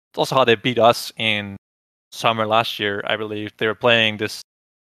 It's also how they beat us in summer last year, I believe. They were playing this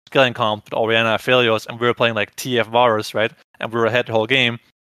scaling comp with Orianna, Phelios, and we were playing like TF Varus, right? And we were ahead the whole game.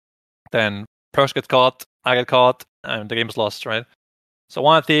 Then Perks get caught, I get caught, and the game is lost, right? So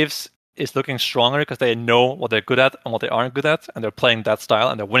 100 Thieves is looking stronger because they know what they're good at and what they aren't good at, and they're playing that style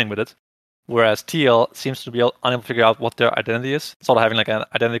and they're winning with it. Whereas TL seems to be unable to figure out what their identity is, sort of having like an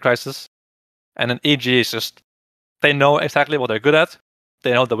identity crisis. And then EG is just, they know exactly what they're good at,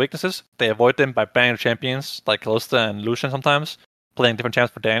 they know the weaknesses, they avoid them by banning champions like Kalista and Lucian sometimes, playing different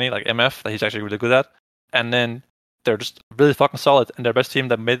champs for Danny, like MF, that he's actually really good at. And then they're just really fucking solid, and their best team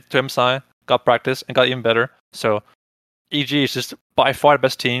that made it to MSI, got practice, and got even better. So EG is just by far the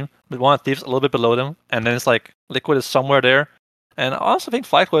best team, with 100 Thieves a little bit below them, and then it's like Liquid is somewhere there. And I also think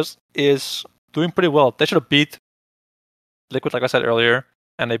FlyQuest is doing pretty well. They should have beat Liquid, like I said earlier,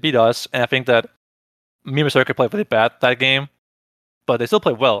 and they beat us. And I think that Mima Circuit played really bad that game, but they still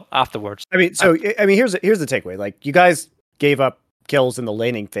played well afterwards. Here's the takeaway. Like, you guys gave up kills in the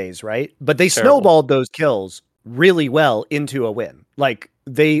laning phase, right? But they snowballed those kills really well into a win. Like,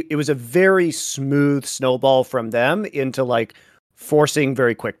 it was a very smooth snowball from them into like forcing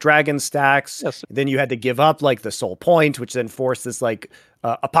very quick dragon stacks. Yes. Then you had to give up like the soul point, which then forced this like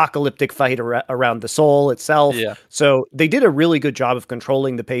apocalyptic fight around the soul itself. Yeah. So they did a really good job of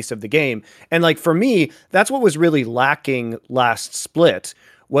controlling the pace of the game. And like, for me, that's what was really lacking last split,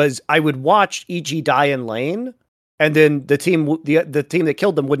 was I would watch EG die in lane, and then the team that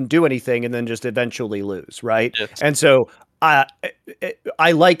killed them wouldn't do anything, and then just eventually lose, right? Yes. And so I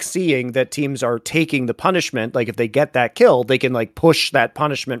like seeing that teams are taking the punishment. Like, if they get that kill, they can like push that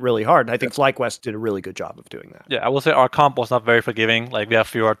punishment really hard. And I think FlyQuest did a really good job of doing that. Yeah, I will say our comp was not very forgiving. Like, we have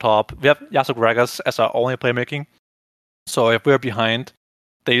Fiora top, we have Yasuo Gragas as our only playmaking. So if we're behind,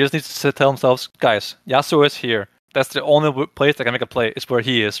 they just need to tell themselves, guys, Yasuo is here. That's the only place that can make a play, is where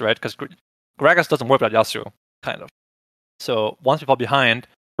he is, right? Because Gragas doesn't work without Yasuo, kind of. So once we fall behind,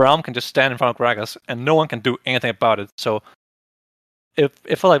 Braum can just stand in front of Gragas, and no one can do anything about it. So it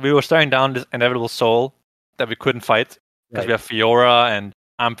felt like we were staring down this inevitable soul that we couldn't fight, because we have Fiora, and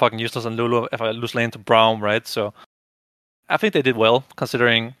I'm fucking useless on Lulu if I lose lane to Braum, right? So I think they did well,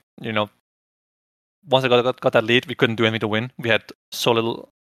 considering, once they got that lead, we couldn't do anything to win. We had so little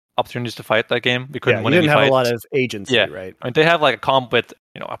opportunities to fight that game. We couldn't win any fights. You didn't have a lot of agency, right? I mean, they have like a comp with,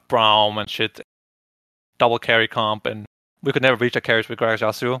 a Braum and shit, double carry comp, and we could never reach the carries with Gragas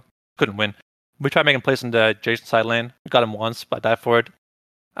Yasuo. Couldn't win. We tried making plays in the Jason side lane. We got him once, but died for it.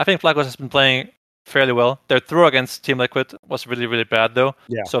 I think FlyQuest has been playing fairly well. Their throw against Team Liquid was really, really bad, though.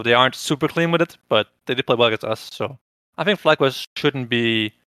 Yeah. So they aren't super clean with it, but they did play well against us. So I think FlyQuest shouldn't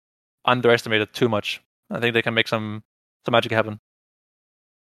be underestimated too much. I think they can make some magic happen.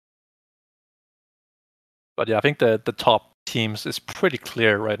 But yeah, I think the top teams is pretty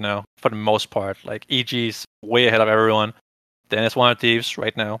clear right now for the most part. Like, EG's way ahead of everyone. Then it's 100 Thieves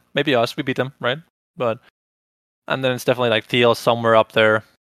right now. Maybe us, we beat them, right? And then it's definitely like TL somewhere up there.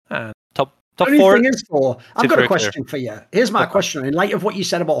 And Top The only four. thing is, though, I've got a very clear. question for you. Here's my question in light of what you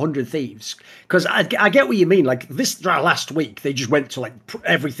said about 100 Thieves, because I get what you mean. Like this last week, they just went to like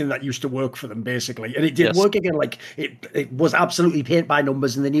everything that used to work for them, basically, and it didn't Yes. work again. Like it was absolutely paint by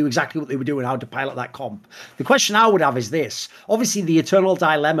numbers, and they knew exactly what they were doing, how to pilot that comp. The question I would have is this: obviously, the eternal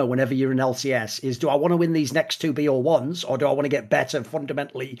dilemma whenever you're in LCS is: do I want to win these next two BO1s, or do I want to get better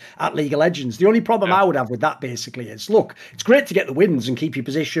fundamentally at League of Legends? The only problem I would have with that basically is, look, it's great to get the wins and keep your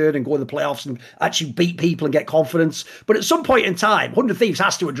position and go in the playoffs and actually beat people and get confidence. But at some point in time, 100 Thieves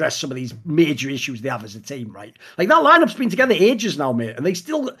has to address some of these major issues they have as a team, right? Like that lineup's been together ages now, mate, and they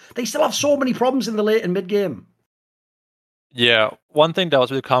still have so many problems in the late and mid game. Yeah, one thing that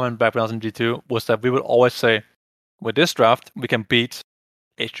was really common back when I was in G2 was that we would always say, with this draft, we can beat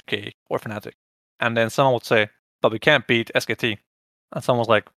HK or Fnatic. And then someone would say, but we can't beat SKT. And someone was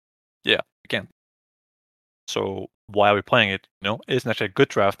like, yeah, we can. So why are we playing it? It isn't actually a good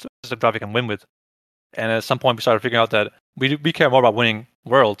draft. It's a draft we can win with. And at some point, we started figuring out that we care more about winning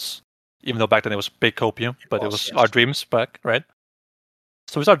worlds, even though back then it was big copium, but it was our dreams back, right?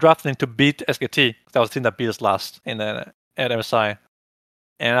 So we started drafting to beat SKT. That was the team that beat us last at MSI.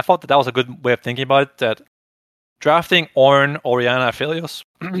 And I thought that was a good way of thinking about it, that drafting Ornn, Orianna, Aphelios,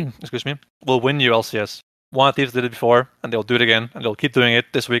 excuse me, will win you LCS. One of these did it before, and they'll do it again, and they'll keep doing it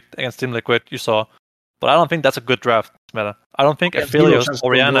this week against Team Liquid, you saw. But I don't think that's a good draft, meta. I don't think Aphelios,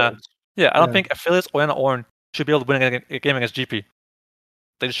 Orianna... Yeah, I don't think Aphelios, Orianna, Ornn should be able to win a game against GP.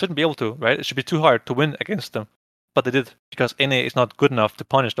 They shouldn't be able to, right? It should be too hard to win against them. But they did, because NA is not good enough to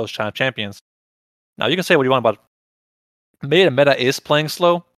punish those China champions. Now, you can say what you want about maybe the meta is playing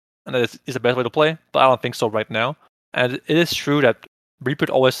slow, and that is the best way to play, but I don't think so right now. And it is true that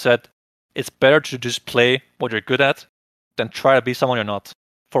Reaper always said it's better to just play what you're good at than try to be someone you're not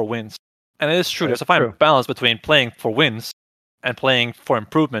for wins. And it is true, there's a fine balance between playing for wins and playing for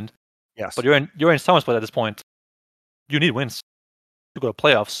improvement. Yes. But you're in summer split at this point. You need wins to go to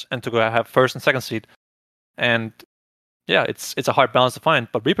playoffs and to go have first and second seed. And yeah, it's a hard balance to find.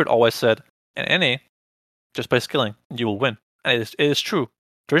 But Reaper always said, in NA, just by skilling, you will win. And it is true.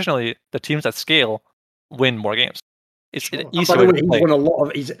 Traditionally, the teams that scale win more games. It's an easy way to play. He's won a lot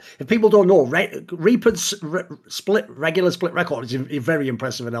of. If people don't know, Reaper's regular split record is very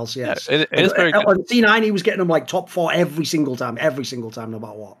impressive in LCS. Yeah, it is very good. On C9, he was getting them like top 4 every single time, no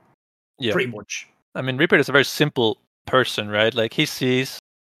matter what. Yeah. Pretty much. I mean, Reaper is a very simple person, right? Like, he sees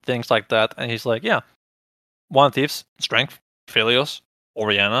things like that, and he's like, yeah, One Thieves, strength, Aphelios,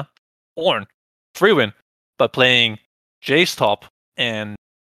 Orianna, Ornn, free win. But playing Jace top and,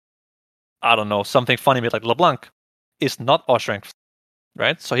 I don't know, something funny with like LeBlanc is not our strength,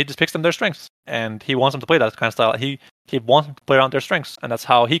 right? So he just picks them their strengths, and he wants them to play that kind of style. He wants them to play around their strengths, and that's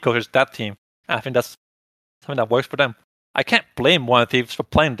how he coaches that team. And I think that's something that works for them. I can't blame One Thieves for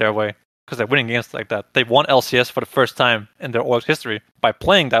playing their way, because they're winning games like that. They won LCS for the first time in their org's history by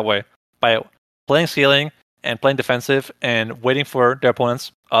playing that way, by playing scaling and playing defensive and waiting for their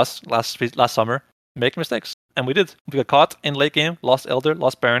opponents, us, last summer, making mistakes. And we did. We got caught in late game, lost Elder,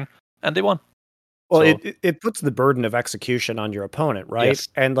 lost Baron, and they won. Well, so, it puts the burden of execution on your opponent, right? Yes.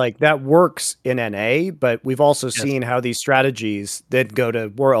 And like that works in NA, but we've also seen how these strategies then go to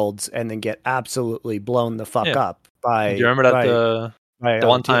Worlds and then get absolutely blown the fuck up by. Do you remember that the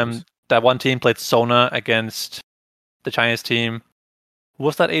one time that one team played Sona against the Chinese team? Who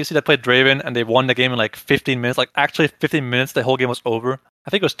was that AC that played Draven and they won the game in like 15 minutes? Like actually 15 minutes, the whole game was over. I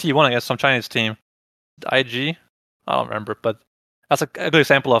think it was T1 against some Chinese team. The IG? I don't remember, but that's a good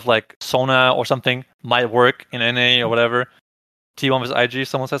example of like Sona or something might work in NA or whatever. T1 was IG,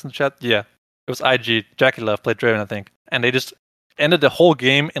 someone says in the chat. Yeah, it was IG. Jackie Love played Draven, I think. And they just ended the whole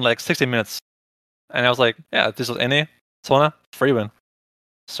game in like 60 minutes. And I was like, yeah, this was NA, Sona, free win.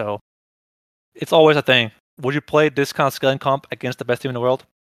 So it's always a thing. Would you play this kind of scaling comp against the best team in the world?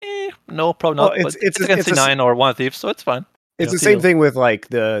 No, probably not. Well, it's against C9 or One Thieves, so it's fine. It's the same thing with like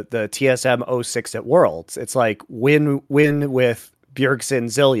the TSM 06 at Worlds. It's like win with Bjergsen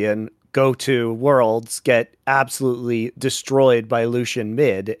Zillion, go to Worlds, get absolutely destroyed by Lucian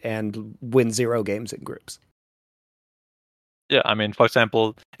mid, and win 0 games in groups. Yeah, I mean, for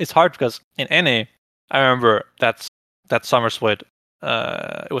example, it's hard because in NA, I remember that summer split,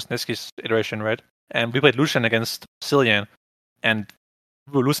 it was Niski's iteration, right? And we played Lucian against Zillion, and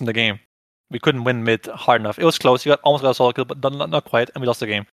we were losing the game. We couldn't win mid hard enough. It was close. You almost got a solo kill, but not quite, and we lost the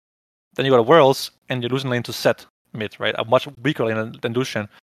game. Then you go to Worlds, and you're losing lane to Set mid, right? A much weaker lane than Lucian.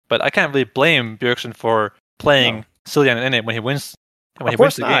 But I can't really blame Bjergsen for playing Zillion in NA when he wins. And when he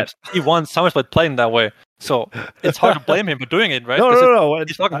wins the games, he won Summer Split playing that way. So it's hard to blame him for doing it, right? No.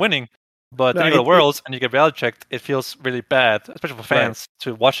 He's fucking winning. But then you go to Worlds and you get reality checked. It feels really bad, especially for fans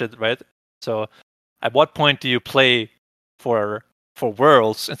to watch it, right? So, at what point do you play for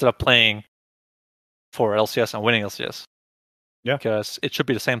Worlds instead of playing for LCS and winning LCS? Yeah, because it should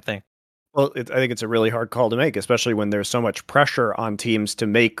be the same thing. Well, I think it's a really hard call to make, especially when there's so much pressure on teams to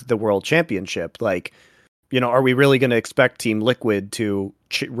make the World Championship. Like, are we really going to expect Team Liquid to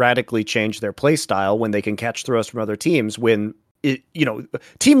radically change their play style when they can catch throws from other teams? When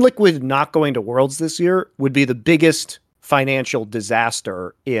Team Liquid not going to Worlds this year would be the biggest financial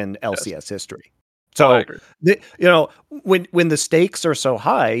disaster in LCS history. So, when the stakes are so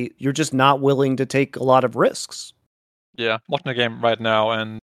high, you're just not willing to take a lot of risks. Yeah, watching the game right now,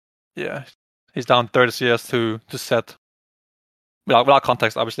 and yeah, he's down 30 CS to set. Without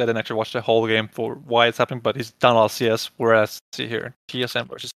context, obviously, I didn't actually watch the whole game for why it's happening, but he's down a lot of CS. Whereas, see here, TSM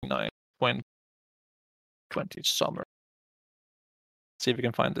versus 9, 20 summer. See if we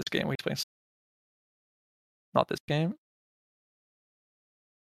can find this game. Wait, please. Not this game.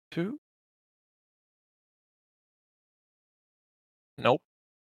 2. Nope.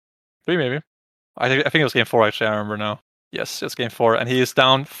 3 maybe. I think it was game 4 actually. I remember now. Yes, it's game 4, and he is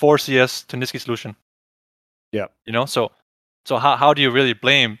down 4 CS to Nisqy Solution. Yeah. So how do you really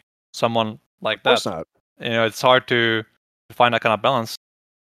blame someone like that? Of course not. It's hard to find that kind of balance.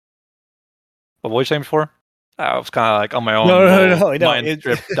 But what were you saying before? I was kind of like on my own mind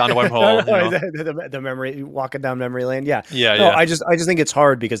trip down the wormhole. The memory, walking down memory lane. Yeah. Yeah. I just think it's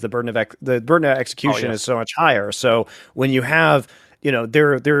hard because the burden of execution is so much higher. So when you have,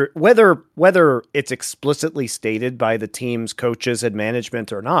 whether it's explicitly stated by the team's coaches and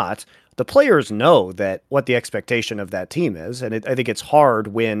management or not, the players know that what the expectation of that team is. And I think it's hard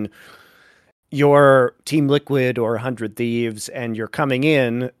when you're Team Liquid or 100 Thieves and you're coming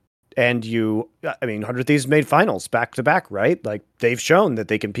in and 100 Thieves made finals back to back, right? Like, they've shown that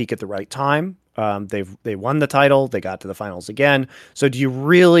they can peak at the right time. They won the title. They got to the finals again. So do you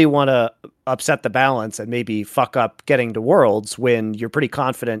really want to upset the balance and maybe fuck up getting to Worlds when you're pretty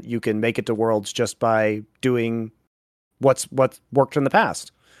confident you can make it to Worlds just by doing what's worked in the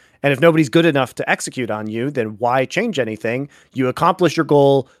past? And if nobody's good enough to execute on you, then why change anything? You accomplish your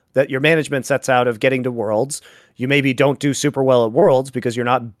goal that your management sets out of getting to Worlds. You maybe don't do super well at Worlds because you're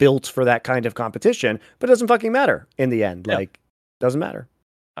not built for that kind of competition, but it doesn't fucking matter in the end. Yeah. Doesn't matter.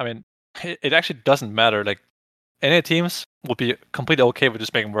 I mean, it actually doesn't matter. Like, any teams would be completely okay with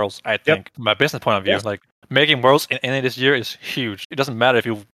just making Worlds, I think, from my business point of view. Yeah. Like, making Worlds in NA this year is huge. It doesn't matter if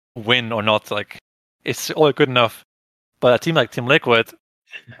you win or not. Like, it's all good enough. But a team like Team Liquid,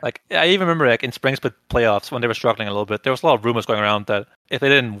 like, I even remember in spring split playoffs when they were struggling a little bit, there was a lot of rumors going around that if they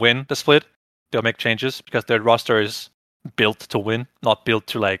didn't win the split, they'll make changes because their roster is built to win, not built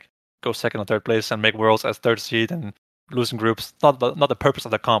to go second or third place and make Worlds as third seed and losing groups. Not the purpose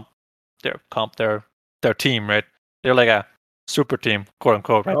of the comp. Their team, right? They're like a super team, quote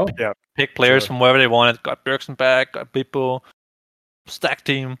unquote, right? Oh, yeah. Pick players from wherever they wanted. Got Bjergsen back, got people, stack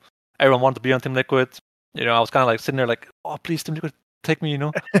team. Everyone wanted to be on Team Liquid. I was kind of sitting there oh, please, Team Liquid, take me,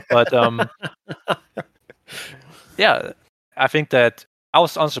 But yeah, I think that I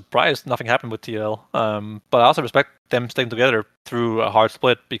was unsurprised nothing happened with TL. But I also respect them staying together through a hard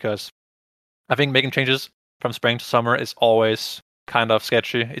split because I think making changes from spring to summer is always kind of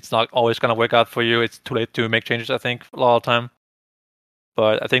sketchy. It's not always going to work out for you. It's too late to make changes, I think, a lot of the time.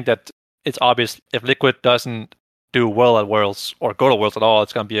 But I think that it's obvious if Liquid doesn't do well at Worlds or go to Worlds at all,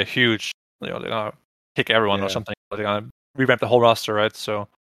 it's going to be a huge, they're going to kick everyone or something. They're going to revamp the whole roster, right? So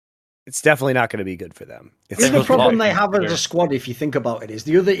it's definitely not going to be good for them. The problem they have as a squad, if you think about it, is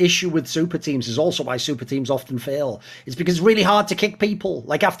the other issue with super teams is also why super teams often fail. It's because it's really hard to kick people.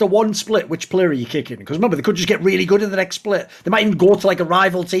 Like, after one split, which player are you kicking? Because remember, they could just get really good in the next split. They might even go to a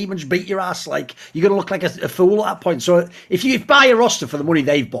rival team and just beat your ass. Like, you're going to look like a fool at that point. So if you buy a roster for the money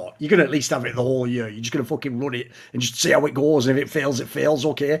they've bought, you're going to at least have it the whole year. You're just going to fucking run it and just see how it goes. And if it fails, it fails.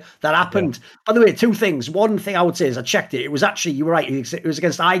 Okay, that happened. Yeah. By the way, 2 things. One thing I would say is I checked it. It was actually, you were right, it was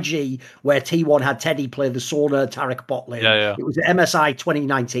against IG where T1 had Teddy play the Sona Tarek bot lane. Yeah. It was at MSI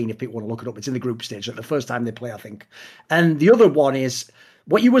 2019, if people want to look it up. It's in the group stage, like the first time they play, I think. And the other one is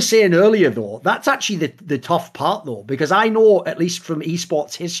what you were saying earlier, though. That's actually the tough part, though, because I know, at least from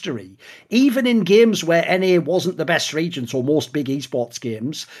esports history, even in games where NA wasn't the best region, so most big esports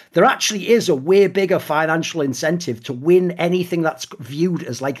games, there actually is a way bigger financial incentive to win anything that's viewed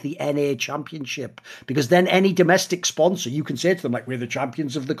as the NA championship, because then any domestic sponsor, you can say to them, we're the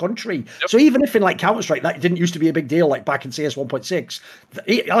champions of the country. Yep. So even if in Counter-Strike, that didn't used to be a big deal, back in CS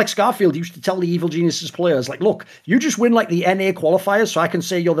 1.6, Alex Garfield used to tell the Evil Geniuses players, look, you just win the NA qualifiers so I can can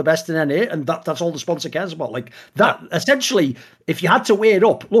say you're the best in NA, and that's all the sponsor cares about. Like that, essentially, if you had to weigh it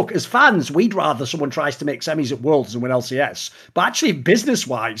up, look, as fans, we'd rather someone tries to make semis at Worlds and win LCS. But actually,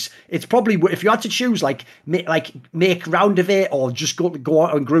 business-wise, it's probably, if you had to choose, make round of 8 or just go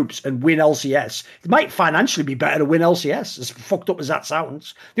out on groups and win LCS, it might financially be better to win LCS, as fucked up as that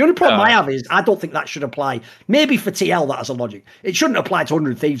sounds. The only problem I have is I don't think that should apply. Maybe for TL, that has a logic. It shouldn't apply to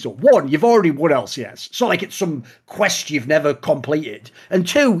 100 Thieves, though. One, you've already won LCS. It's not like it's some quest you've never completed. And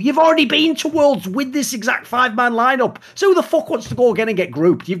two, you've already been to Worlds with this exact 5-man lineup. So who the fuck wants to go again and get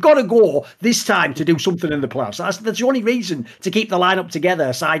grouped? You've got to go this time to do something in the playoffs. That's the only reason to keep the lineup together,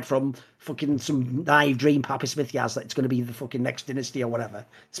 aside from fucking some naive dream Pappy Smith has that it's going to be the fucking next dynasty or whatever.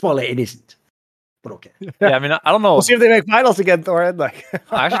 Spoil it isn't. But okay. Yeah, I mean, I don't know. We'll see if they make finals again, Thorin. Like,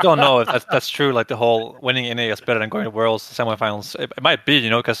 I actually don't know if that's true. Like the whole winning NA is better than going to Worlds semifinals. It might be,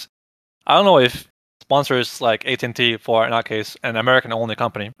 because I don't know if sponsors like AT&T, for in our case, an American-only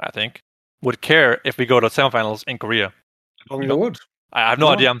company, I think, would care if we go to semifinals in Korea. They would. I have no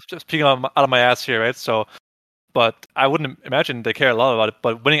idea. I'm just speaking out of my ass here, right? So, but I wouldn't imagine they care a lot about it.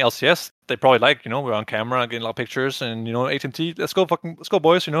 But winning LCS, they probably like. We're on camera, getting a lot of pictures, and AT&T, let's go,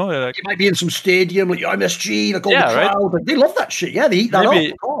 boys. You might be in some stadium like MSG, like all the crowd. Right? They love that shit. Yeah, they eat that up.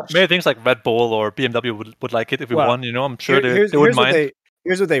 Of course. Maybe things like Red Bull or BMW would like it if we won. I'm sure they wouldn't mind.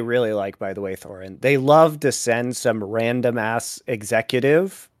 Here's what they really like, by the way, Thorin. They love to send some random ass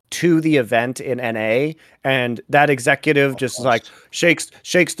executive to the event in NA, and that executive just like shakes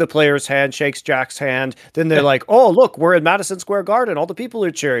the player's hand, shakes Jack's hand. Then they're like, "Oh, look, we're in Madison Square Garden. All the people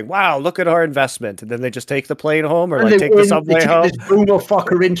are cheering. Wow, look at our investment." And then they just take the plane home or take the subway home. This boomer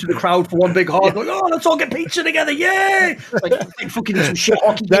fucker into the crowd for one big hug. Like, "Oh, let's all get pizza together, yay!" Like fucking some shit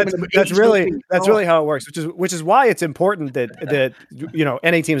hockey. That's really how it works. Which is why it's important that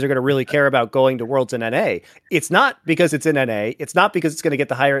NA teams are going to really care about going to Worlds in NA. It's not because it's in NA. It's not because it's going to get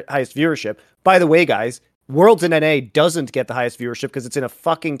the highest viewership. By the way, guys, Worlds in NA doesn't get the highest viewership because it's in a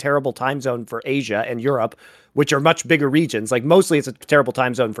fucking terrible time zone for Asia and Europe, which are much bigger regions. Like mostly it's a terrible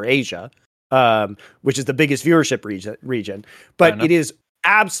time zone for Asia, which is the biggest viewership region. But it is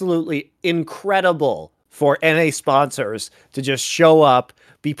absolutely incredible for NA sponsors to just show up,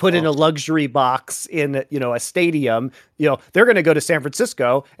 be put in a luxury box in, a stadium. They're going to go to San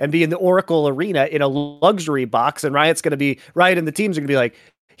Francisco and be in the Oracle Arena in a luxury box. And Riot and the teams are going to be like,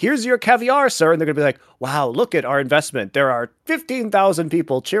 "Here's your caviar, sir." And they're going to be like, "Wow, look at our investment. There are 15,000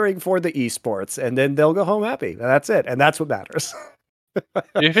 people cheering for the esports." And then they'll go home happy. And that's it. And that's what matters. Do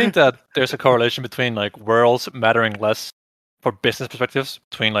you think that there's a correlation between like Worlds mattering less for business perspectives,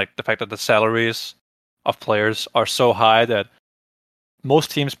 between like the fact that the salaries of players are so high that most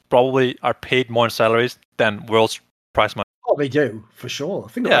teams probably are paid more in salaries than Worlds prize money? Oh, they do, for sure.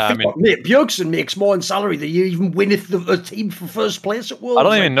 I think Bjergsen makes more in salary than you even win if the team for first place at Worlds. I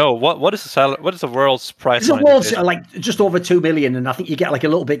don't even know. What is the salary? What is the Worlds prize money? The Worlds like just over 2 million, and I think you get like a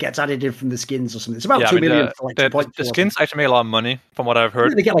little bit gets added in from the skins or something. It's about 2 million for like the skins actually make a lot of money, from what I've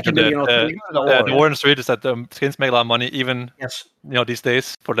heard. They get like $1 million. The word on the street is that the skins make a lot of money, even these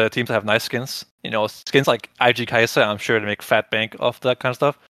days, for the teams that have nice skins. Skins like IG Kaiser, I'm sure they make fat bank off that kind of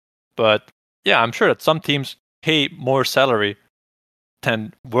stuff. But yeah, I'm sure that some teams pay more salary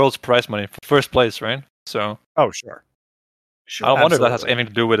than World's prize money for first place, right? So, sure. I wonder if that has anything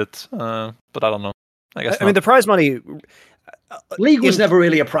to do with it, but I don't know. I guess. I mean, the prize money league was never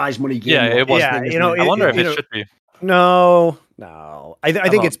really a prize money game. Yeah, it was. Yeah, I wonder if it should be. No. I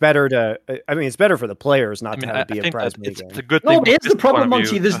think it's better to. I mean, it's better for the players not to have it be a prize money game. It's a good thing. No, it's the problem,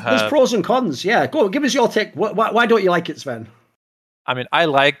 Monty. There's pros and cons. Yeah, go give us your take. Why don't you like it, Sven? I mean, I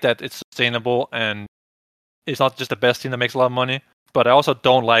like that it's sustainable and it's not just the best team that makes a lot of money. But I also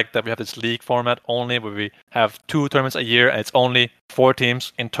don't like that we have this league format only, where we have 2 tournaments a year and it's only 4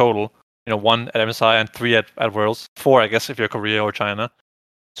 teams in total. 1 at MSI and 3 at Worlds. 4, I guess, if you're Korea or China.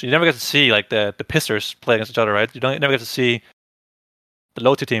 So you never get to see like the pisters play against each other, right? You never get to see the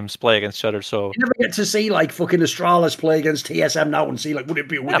low tier teams play against each other. So you never get to see like fucking Astralis play against TSM now and see like would it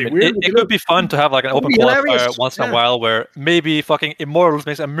be weird? It could be fun to have like an open qualifier once in a while where maybe fucking Immortals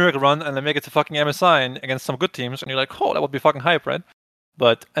makes a miracle run and then make it to fucking MSI and against some good teams, and you're like, oh, that would be fucking hype, right?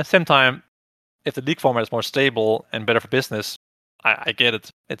 But at the same time, if the league format is more stable and better for business, I get it.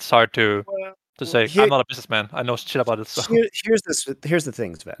 It's hard to say. I'm not a businessman. I know shit about it. So. Here's the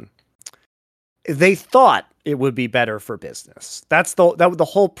thing, Sven. They thought it would be better for business. The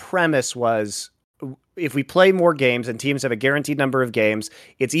whole premise was if we play more games and teams have a guaranteed number of games,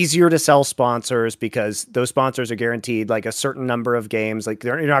 it's easier to sell sponsors because those sponsors are guaranteed like a certain number of games. Like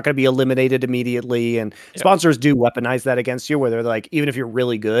you're not going to be eliminated immediately. And sponsors do weaponize that against you, where they're like, even if you're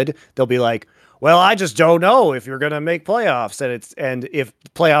really good, they'll be like, well, I just don't know if you're going to make playoffs. And if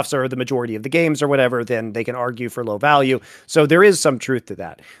playoffs are the majority of the games or whatever, then they can argue for low value. So there is some truth to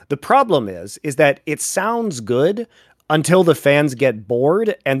that. The problem is that it sounds good until the fans get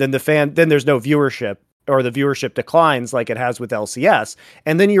bored, and then then there's no viewership, or the viewership declines like it has with LCS.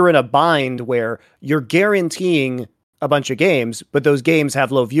 And then you're in a bind where you're guaranteeing a bunch of games, but those games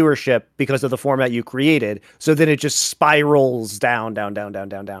have low viewership because of the format you created. So then it just spirals down,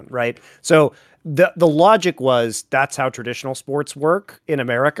 right? So the logic was that's how traditional sports work in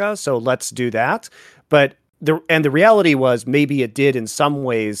America. So let's do that. But the reality was maybe it did in some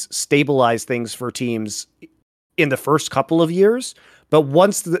ways stabilize things for teams in the first couple of years, but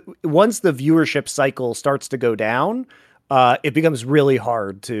once the viewership cycle starts to go down, it becomes really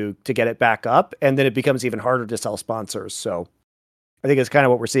hard to get it back up, and then it becomes even harder to sell sponsors. So I think it's kind of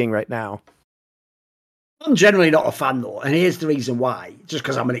what we're seeing right now. I'm generally not a fan, though, and here's the reason why. Just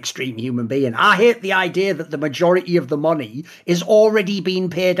because I'm an extreme human being. I hate the idea that the majority of the money is already being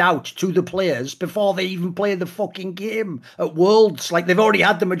paid out to the players before they even play the fucking game at Worlds. Like, they've already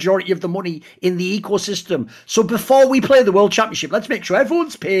had the majority of the money in the ecosystem. So before we play the World Championship, let's make sure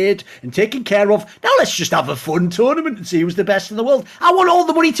everyone's paid and taken care of. Now let's just have a fun tournament and see who's the best in the world. I want all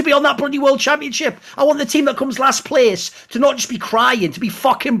the money to be on that bloody World Championship. I want the team that comes last place to not just be crying, to be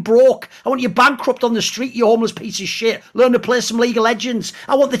fucking broke. I want you bankrupt on the street, you homeless piece of shit. Learn to play some League of Legends.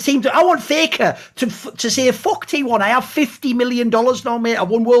 I want Faker to say, fuck T1, I have $50 million now, mate. I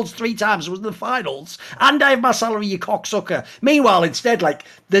won Worlds 3 times. I was in the finals. And I have my salary, you cocksucker. Meanwhile, instead, like,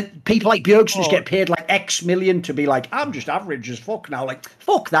 the people like Bjergsen just get paid like X million to be like, I'm just average as fuck now. Like,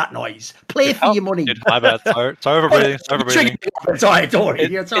 fuck that noise. Play for your money. My bad. Sorry for breathing. It's all right, don't worry.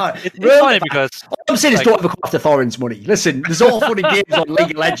 It's funny because... All I'm saying is don't ever come after Thorin's money. Listen, there's all funny games on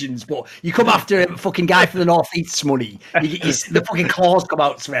League of Legends, but you come after a fucking guy from the Northeast's money, the fucking claws come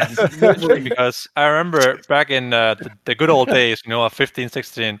out, Sven. Because I remember back in the good old days, of 15,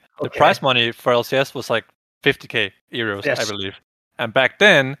 16, the prize money for LCS was like 50k euros, I believe. And back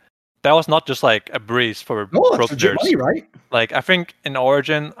then, that was not just like a breeze for pro players. Money, right? Like, I think in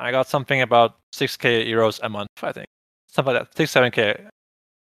Origin, I got something about 6k euros a month, I think. Something like that, 6, 7k.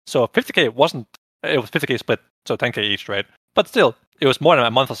 So 50k it was 50k split, so 10k each, right? But still, it was more than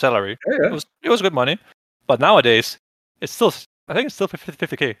a month of salary. Yeah. It was good money. But nowadays, I think it's still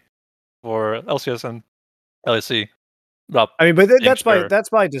 50k for LCS and LEC. But that's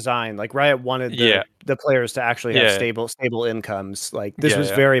by design. Like Riot wanted the players to actually have stable incomes. Like this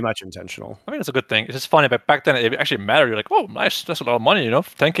was very much intentional. I mean, it's a good thing. It's just funny, but back then it actually mattered. You're like, oh, nice, that's a lot of money,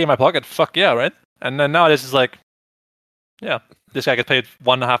 10k in my pocket. Fuck yeah, right? And then nowadays it's like, yeah, this guy gets paid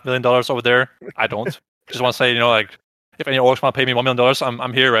 $1.5 million over there. I don't. Just want to say, like, if any orgs want to pay me $1 million,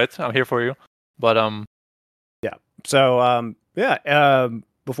 I'm here, right? I'm here for you. But yeah. So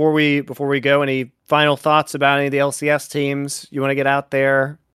before we go, any final thoughts about any of the LCS teams you want to get out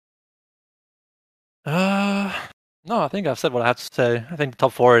there? No, I think I've said what I have to say. I think the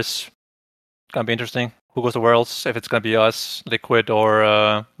top 4 is gonna be interesting. Who goes to Worlds? If it's gonna be us, Liquid,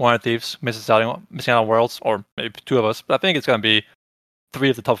 or One of Thieves missing out on Worlds, or maybe 2 of us. But I think it's gonna be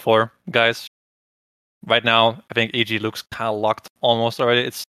 3 of the top 4 guys. Right now, I think EG looks kind of locked almost already.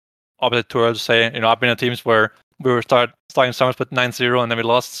 It's obviously too early to say. I've been in teams where we were starting summers with 9-0 and then we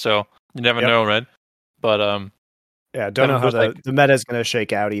lost, so you never know, right? But don't know how the meta is going to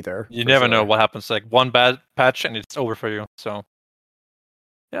shake out either. You never know what happens. Like one bad patch and it's over for you. So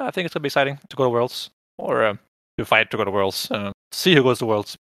yeah, I think it's going to be exciting to go to Worlds or to fight to go to Worlds. See who goes to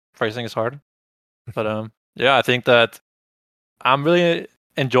Worlds. Phrasing is hard, but I think that I'm really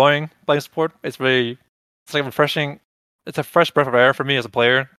enjoying playing support. It's like refreshing. It's a fresh breath of air for me as a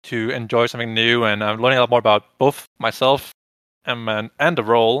player to enjoy something new, and I'm learning a lot more about both myself and the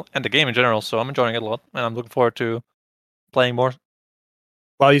role and the game in general. So I'm enjoying it a lot, and I'm looking forward to playing more.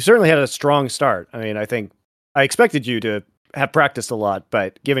 Well, you certainly had a strong start. I mean, I think I expected you to have practiced a lot,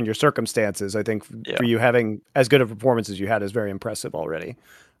 but given your circumstances, I think for you having as good a performance as you had is very impressive already.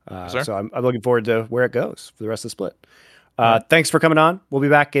 So I'm looking forward to where it goes for the rest of the split. Thanks for coming on. We'll be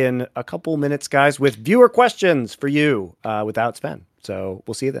back in a couple minutes, guys, with viewer questions for you without Sven. So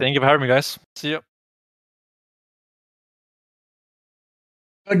we'll see you then. Thank you for having me, guys. See you.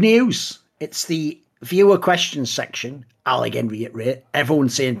 Good news. It's the viewer questions section. I'll again reiterate.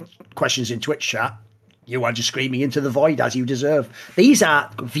 Everyone's saying questions in Twitch chat. You are just screaming into the void, as you deserve. These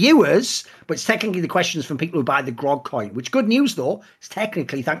are viewers, but it's technically the questions from people who buy the Grog coin, which, good news, though, is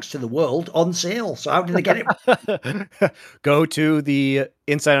technically, thanks to the world, on sale. So how did they get it? Go to the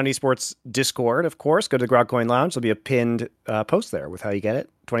Inside on Esports Discord, of course. Go to the Grog Coin Lounge. There'll be a pinned post there with how you get it.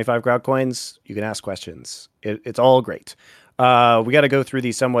 25 Grog coins. You can ask questions. It's all great. We got to go through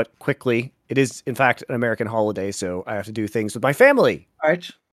these somewhat quickly. It is, in fact, an American holiday, so I have to do things with my family. All right.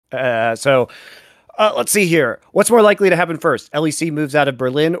 Let's see here. What's more likely to happen first? LEC moves out of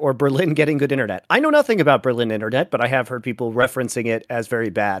Berlin or Berlin getting good internet? I know nothing about Berlin internet, but I have heard people referencing it as very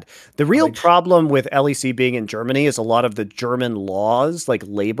bad. The real problem with LEC being in Germany is a lot of the German laws, like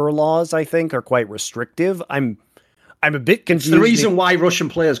labor laws, I think, are quite restrictive. I'm a bit confused. It's the reason why Russian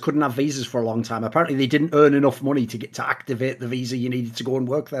players couldn't have visas for a long time. Apparently, they didn't earn enough money to get to activate the visa you needed to go and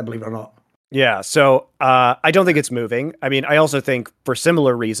work there, believe it or not. Yeah, so I don't think it's moving. I mean, I also think for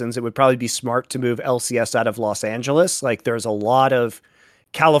similar reasons, it would probably be smart to move LCS out of Los Angeles. Like, there's a lot of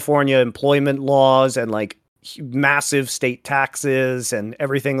California employment laws and like massive state taxes and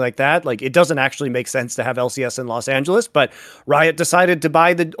everything like that. Like, it doesn't actually make sense to have LCS in Los Angeles, but Riot decided to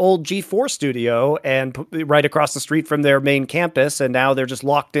buy the old G4 studio and right across the street from their main campus, and now they're just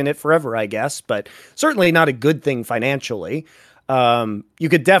locked in it forever, I guess, but certainly not a good thing financially. You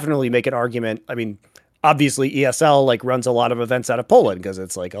could definitely make an argument. I mean, obviously ESL like runs a lot of events out of Poland because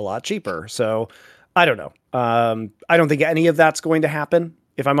it's like a lot cheaper. So I don't know. I don't think any of that's going to happen,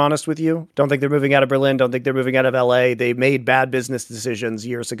 if I'm honest with you. Don't think they're moving out of Berlin. Don't think they're moving out of LA. They made bad business decisions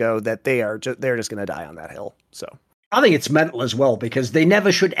years ago that they're just going to die on that hill. So I think it's mental as well, because they never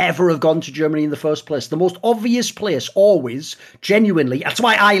should ever have gone to Germany in the first place. The most obvious place always, genuinely, that's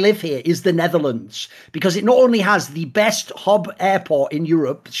why I live here, is the Netherlands. Because it not only has the best hub airport in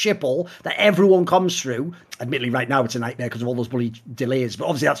Europe, Schiphol, that everyone comes through. Admittedly, right now it's a nightmare because of all those bloody delays, but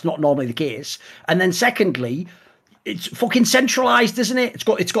obviously that's not normally the case. And then secondly, it's fucking centralized, isn't it?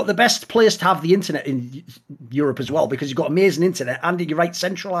 It's got the best place to have the internet in Europe as well, because you've got amazing internet and you're right,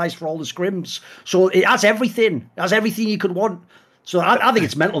 centralized for all the scrims. So it has everything. It has everything you could want. So I think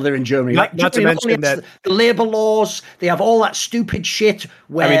it's mental they're in Germany. Not to mention that the labor laws, they have all that stupid shit.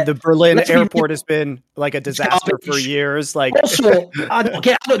 Where, I mean, the Berlin airport has been like a disaster for years. Like, also, I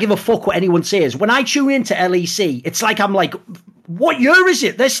don't give a fuck what anyone says. When I tune into LEC, it's like I'm like, what year is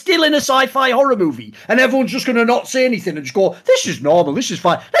it? They're still in a sci-fi horror movie, and everyone's just going to not say anything and just go, this is normal, this is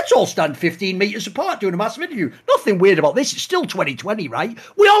fine. Let's all stand 15 meters apart doing a massive interview. Nothing weird about this. It's still 2020, right?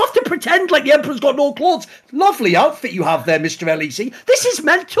 We all have to pretend like the Emperor's got no clothes. Lovely outfit you have there, Mr. LEC. This is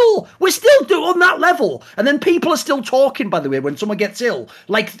mental. We're still on that level. And then people are still talking, by the way, when someone gets ill,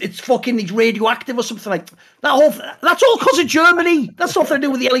 like it's fucking radioactive or something like that. That's all because of Germany. That's nothing to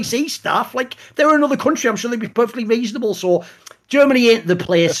do with the LEC staff. Like, they're another country. I'm sure they'd be perfectly reasonable. So Germany ain't the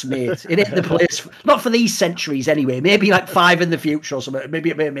place, mate. It ain't the place. Not for these centuries, anyway. Maybe like 5 in the future or something. Maybe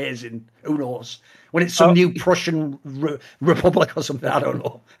it'd be amazing. Who knows? When it's some new Prussian republic or something. I don't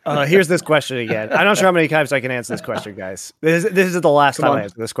know. Here's this question again. I'm not sure how many times I can answer this question, guys. This is the last time I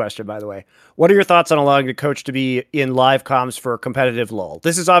answer this question, by the way. What are your thoughts on allowing a coach to be in live comms for competitive LoL?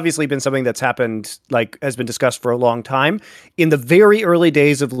 This has obviously been something that's happened, like has been discussed for a long time. In the very early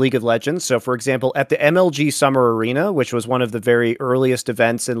days of League of Legends, so for example, at the MLG Summer Arena, which was one of the very earliest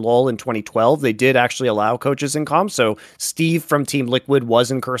events in LoL in 2012, they did actually allow coaches in comms. So Steve from Team Liquid was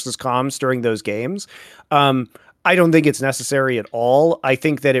in Curse's comms during those games. I don't think it's necessary at all. I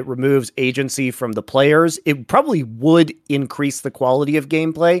think that it removes agency from the players. It probably would increase the quality of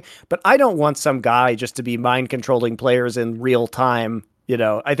gameplay, but I don't want some guy just to be mind controlling players in real time. You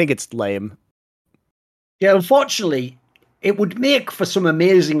know, I think it's lame. Yeah, unfortunately, it would make for some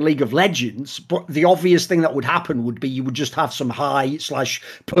amazing League of Legends, but the obvious thing that would happen would be you would just have some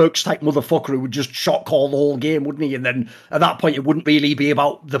high/perks type motherfucker who would just shot call the whole game, wouldn't he? And then at that point, it wouldn't really be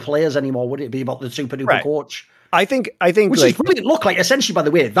about the players anymore, would it? It'd be about the super duper coach. I think, which is brilliant. Look, like essentially, by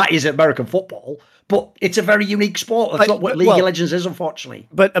the way, that is American football, but it's a very unique sport. That's not what League of Legends is, unfortunately.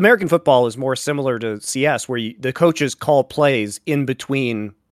 But American football is more similar to CS, where the coaches call plays in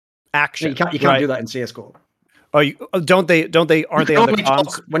between action. You can't do that in CS:GO. Oh, aren't they on the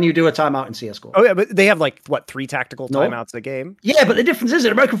comms? When you do a timeout in CS:GO. Oh yeah, but they have like 3 tactical timeouts a game. Yeah, but the difference is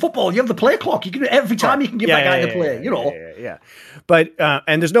in American football, you have the play clock. You can every time you can give that guy the play. Yeah. But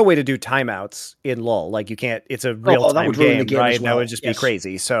and there's no way to do timeouts in LoL. Like you can't. It's a real time game, right? That would just be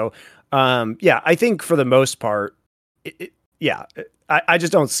crazy. So, I think for the most part, I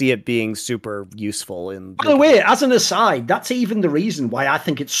just don't see it being super useful. By the way, as an aside, that's even the reason why I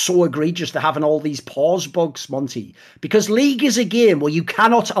think it's so egregious to having all these pause bugs, Monty. Because League is a game where you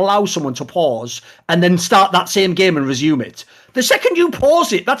cannot allow someone to pause and then start that same game and resume it. The second you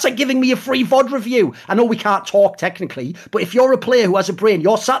pause it, that's like giving me a free VOD review. I know we can't talk technically, but if you're a player who has a brain,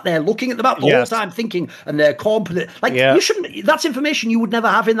 you're sat there looking at the map the whole time thinking, and they're competent. Like, you shouldn't, that's information you would never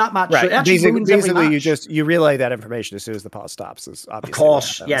have in that match. Right. So it actually ruins every match. you relay that information as soon as the pause stops. Is obviously of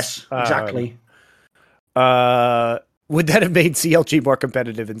course, yes, exactly. Would that have made CLG more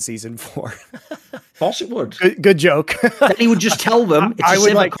competitive in season 4? Of course it would. Good joke. Then he would just tell them, it's I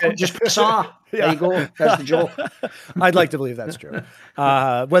would like to just press R. There you go. There's the joke. I'd like to believe that's true.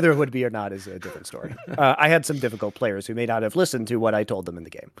 Whether it would be or not is a different story. I had some difficult players who may not have listened to what I told them in the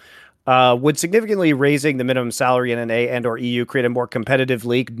game. Would significantly raising the minimum salary in NA and or EU create a more competitive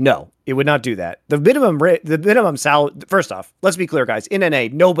league? No, it would not do that. The minimum salary, first off, let's be clear, guys. In NA,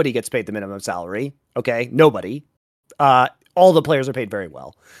 nobody gets paid the minimum salary. Okay? Nobody. All the players are paid very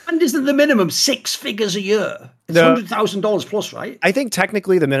well. And isn't the minimum 6 figures a year? It's $100,000 plus, right? I think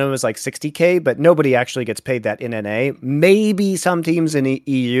technically the minimum is like 60K, but nobody actually gets paid that in NA. Maybe some teams in the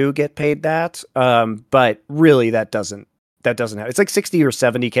EU get paid that, but really that doesn't happen. It's like 60 or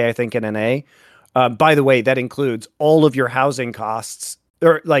 70K, I think, in NA. By the way, that includes all of your housing costs,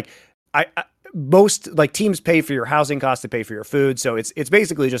 or like most like teams pay for your housing costs, they pay for your food, so it's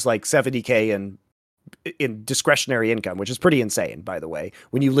basically just like 70K in discretionary income, which is pretty insane, by the way,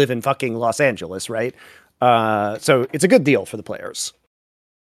 when you live in fucking Los Angeles, right? So it's a good deal for the players.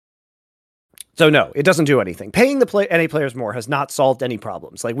 So no, it doesn't do anything. Paying the NA players more has not solved any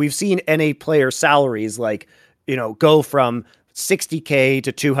problems. Like we've seen NA player salaries, like, go from 60K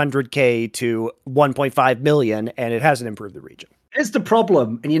to 200K to 1.5 million, and it hasn't improved the region. Here's the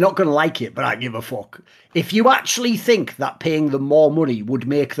problem, and you're not going to like it, but I give a fuck. If you actually think that paying them more money would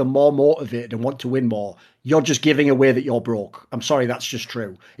make them more motivated and want to win more, you're just giving away that you're broke. I'm sorry, that's just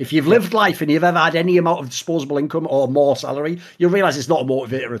true. If you've lived life and you've ever had any amount of disposable income or more salary, you'll realize it's not a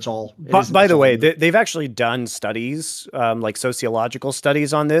motivator at all. But by the way, they've actually done studies, like sociological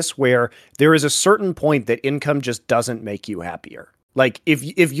studies on this, where there is a certain point that income just doesn't make you happier. Like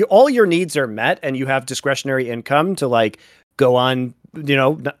if all your needs are met and you have discretionary income to like go on,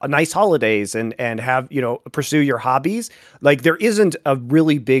 nice holidays and have, pursue your hobbies. Like there isn't a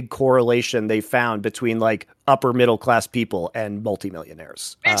really big correlation they found between like upper middle class people and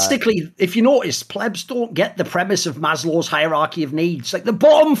multimillionaires. Basically, if you notice, plebs don't get the premise of Maslow's hierarchy of needs. Like the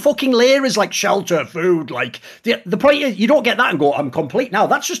bottom fucking layer is like shelter, food. Like the point is, you don't get that and go, I'm complete now.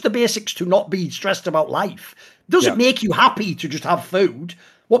 That's just the basics to not be stressed about life. It doesn't make you happy to just have food.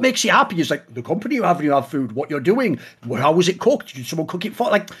 What makes you happy is like the company you have when you have food, what you're doing, how was it cooked? Did someone cook it for?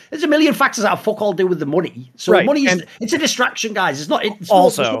 Like, there's a million factors that have fuck all do with the money. So money is it's a distraction, guys. It's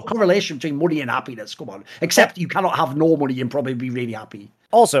no correlation between money and happiness. Come on, except you cannot have no money and probably be really happy.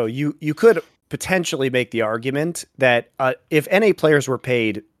 Also, you could potentially make the argument that if NA players were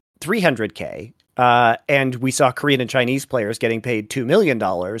paid $300K and we saw Korean and Chinese players getting paid $2 million,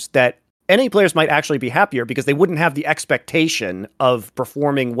 that NA players might actually be happier because they wouldn't have the expectation of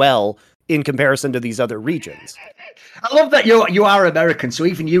performing well in comparison to these other regions. I love that you are American, so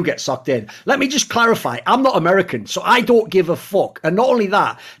even you get sucked in. Let me just clarify. I'm not American, so I don't give a fuck. And not only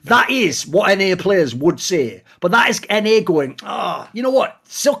that, that is what NA players would say. But that is NA going, you know what?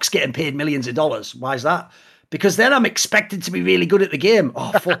 Sucks getting paid millions of dollars. Why is that? Because then I'm expected to be really good at the game.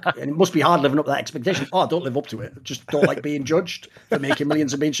 Oh, fuck. And it must be hard living up to that expectation. Oh, I don't live up to it. Just don't like being judged for making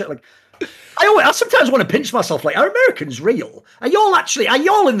millions and being shit. Like, I sometimes want to pinch myself. Like, are Americans real? Are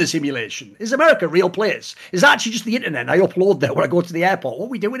y'all in the simulation? Is America a real place? Is that actually just the internet? I upload there when I go to the airport. What are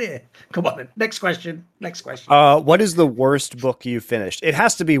we doing here? Come on, then. Next question. What is the worst book you finished? It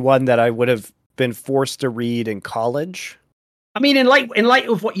has to be one that I would have been forced to read in college. I mean, in light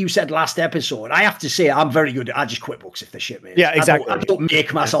of what you said last episode, I have to say I'm very good. I just quit books if they're shit, mate. Yeah, exactly. I don't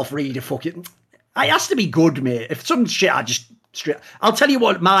make myself read a fucking. It has to be good, mate. If some shit, I'll tell you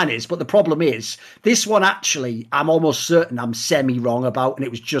what mine is, but the problem is this one actually, I'm almost certain I'm semi-wrong about, and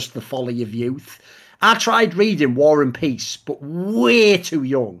it was just the folly of youth. I tried reading War and Peace, but way too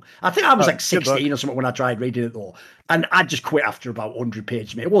young. I think I was like 16 or something when I tried reading it though. And I just quit after about 100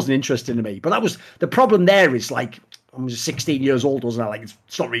 pages, mate. It wasn't interesting to me. But that was the problem there is like, I was 16 years old, wasn't I? Like,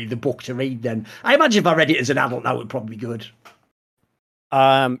 it's not really the book to read then. I imagine if I read it as an adult now, it would probably be good.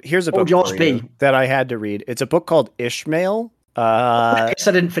 Here's a book that I had to read. It's a book called Ishmael. I guess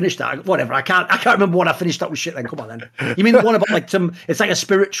I didn't finish that. Whatever. I can't remember when I finished. That was shit then. Come on then. You mean the one about like it's like a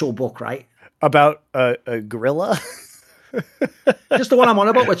spiritual book, right? About a gorilla? Just the one I'm on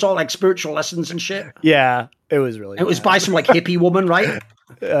about where it's all like spiritual lessons and shit. Yeah, it was really It was by some like hippie woman, right?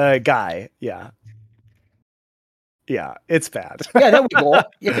 Guy, yeah. Yeah, it's bad. Yeah, there we go.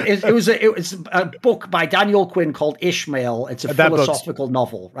 It was a book by Daniel Quinn called Ishmael. It's a philosophical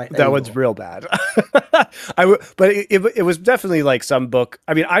novel, right? That one's real bad. But it was definitely like some book.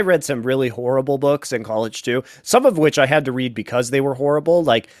 I mean, I read some really horrible books in college too. Some of which I had to read because they were horrible.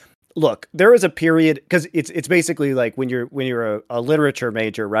 Like, look, there is a period because it's basically like when you're a literature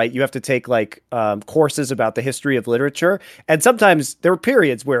major, right? You have to take like courses about the history of literature, and sometimes there were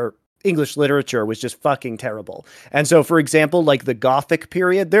periods where English literature was just fucking terrible. And so, for example, like the Gothic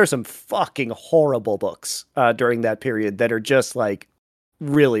period, there's some fucking horrible books during that period that are just like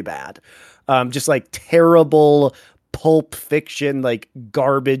really bad. Just like terrible pulp fiction, like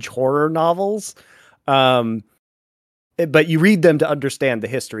garbage horror novels. But you read them to understand the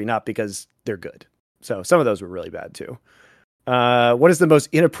history, not because they're good. So some of those were really bad too. What is the most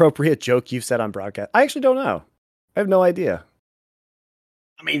inappropriate joke you've said on broadcast? I actually don't know. I have no idea.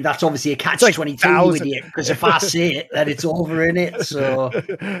 I mean, that's obviously a catch-22 with you, because if I say it, then it's over in it. So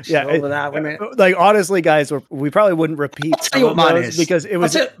yeah, over that, wouldn't it? Like honestly, guys, we probably wouldn't repeat some of those because it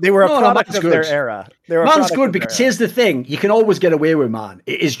was they were a product of their era. Man's good because here's the thing: you can always get away with man.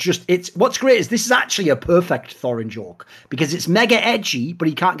 It is just what's great is this is actually a perfect Thorin joke because it's mega edgy, but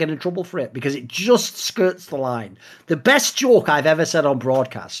he can't get in trouble for it because it just skirts the line. The best joke I've ever said on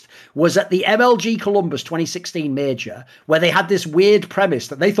broadcast was at the MLG Columbus 2016 major where they had this weird premise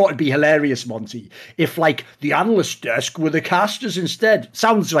that they thought it'd be hilarious, Monty, if like the analyst desk were the casters instead.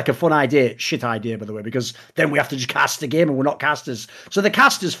 Sounds like a fun idea. Shit idea, by the way, because then we have to just cast a game and we're not casters. So the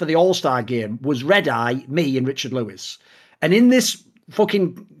casters for the All-Star game was Red Eye, me, and Richard Lewis. And in this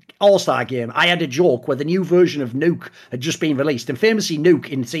fucking All-Star game, I had a joke where the new version of Nuke had just been released. And famously, Nuke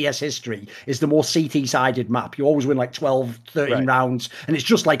in CS history is the more CT-sided map. You always win like 12, 13 rounds. And it's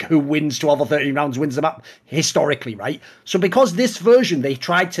just like who wins 12 or 13 rounds wins the map historically, right? So because this version, they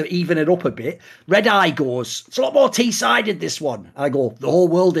tried to even it up a bit, Red Eye goes, it's a lot more T-sided, this one. And I go, the whole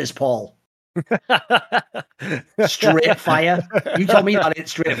world is, Paul. Straight fire. You tell me that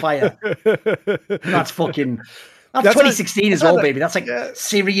it's straight fire. That's fucking... That's 2016 as well, baby. That's like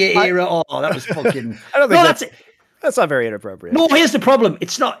Syria era. Oh, that was fucking... I don't think that's not very inappropriate. No, here's the problem.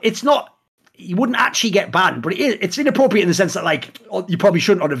 It's not... You wouldn't actually get banned, but it's inappropriate in the sense that, like, you probably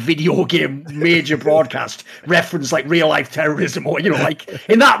shouldn't on a video game major broadcast reference, like, real-life terrorism or, you know, like,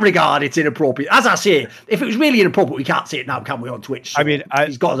 in that regard, it's inappropriate. As I say, if it was really inappropriate, we can't say it now, can we, on Twitch? So I mean,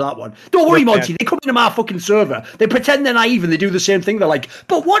 he's got that one. Don't worry, Monty. They come into my fucking server. They pretend they're naive and they do the same thing. They're like,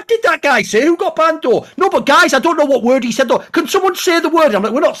 but what did that guy say? Who got banned, though? No, but guys, I don't know what word he said, though. Can someone say the word? I'm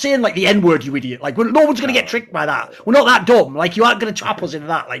like, we're not saying, like, the N-word, you idiot. Like, no one's going to get tricked by that. We're not that dumb. Like, you aren't going to trap us into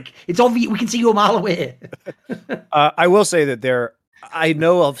that. Like, it's obvious. We can see you a mile away. I will say that I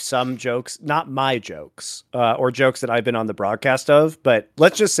know of some jokes, not my jokes, or jokes that I've been on the broadcast of, but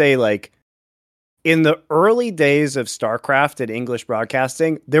let's just say, like, in the early days of StarCraft and English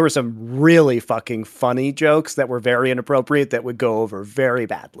broadcasting, there were some really fucking funny jokes that were very inappropriate that would go over very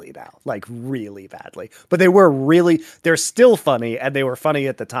badly now, like really badly. But they're still funny, and they were funny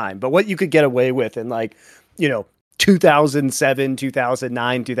at the time. But what you could get away with in, like, 2007,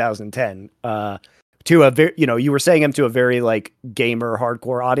 2009, 2010, to a very, you were saying them to a very like gamer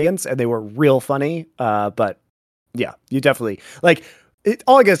hardcore audience, and they were real funny. But yeah, you definitely like it.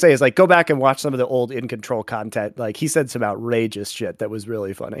 All I gotta say is like, go back and watch some of the old In Control content. Like he said some outrageous shit that was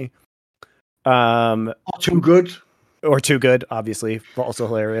really funny. Too good. Or too good, obviously, also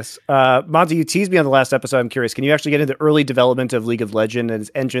hilarious. Monty, you teased me on the last episode. I'm curious, can you actually get into early development of League of Legends and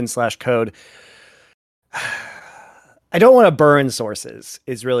its engine/code? I don't want to burn sources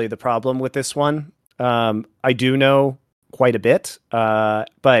is really the problem with this one. I do know quite a bit,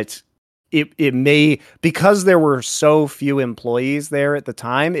 but it may, because there were so few employees there at the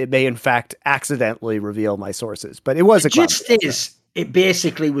time, it may in fact accidentally reveal my sources, but it was it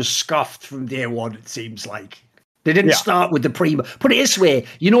basically was scuffed from day one. It seems like they didn't start with the put it this way,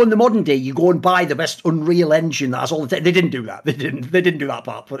 in the modern day, you go and buy the best Unreal Engine that has all the they didn't do that. They didn't do that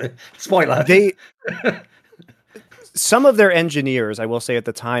part, but spoiler. Some of their engineers, I will say at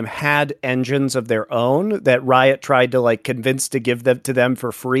the time, had engines of their own that Riot tried to like convince to give them to them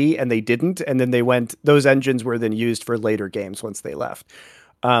for free, and they didn't. And then those engines were then used for later games once they left.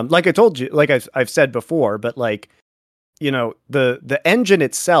 Like I told you, like I've said before, but like, the engine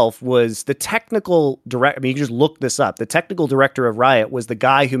itself was the technical direct. I mean, you can just look this up. The technical director of Riot was the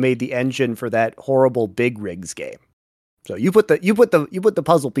guy who made the engine for that horrible Big Rigs game. So you put the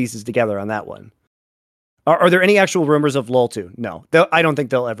puzzle pieces together on that one. Are there any actual rumors of LoL 2? No, I don't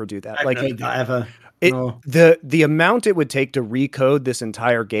think they'll ever do that. Like ever. No. The amount it would take to recode this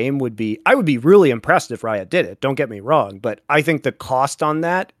entire game I would be really impressed if Riot did it. Don't get me wrong, but I think the cost on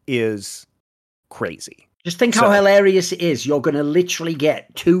that is crazy. Just think how hilarious it is. You're going to literally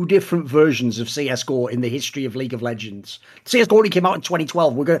get 2 different versions of CSGO in the history of League of Legends. CSGO only came out in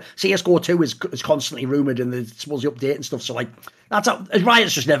 2012. CSGO 2 is constantly rumored and they're supposed to update and stuff. So, like,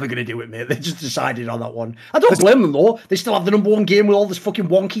 Riot's just never going to do it, mate. They just decided on that one. I don't blame them, though. They still have the #1 game with all this fucking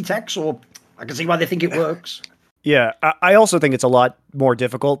wonky tech, so I can see why they think it works. Yeah, I also think it's a lot more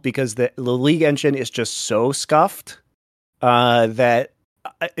difficult because the League engine is just so scuffed that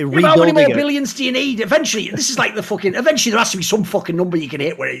rebuilding how many more billions do you need? Eventually, this is like eventually there has to be some fucking number you can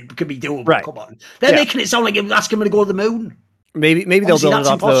hit where it can be doable. Right. Come on. They're making it sound like you're asking them to go to the moon. Maybe they'll build it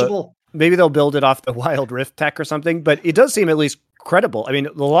off impossible. Maybe they'll build it off the Wild Rift tech or something, but it does seem at least credible. I mean,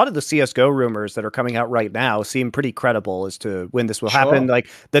 a lot of the CSGO rumors that are coming out right now seem pretty credible as to when this will happen. Like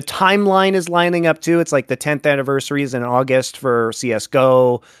the timeline is lining up too. It's like the 10th anniversary is in August for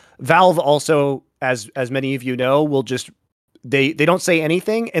CSGO. Valve also, as many of you know, will just they don't say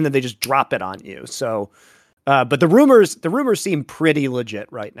anything and then they just drop it on you. So, but the rumors seem pretty legit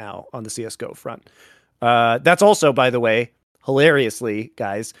right now on the CSGO front. That's also, by the way, hilariously,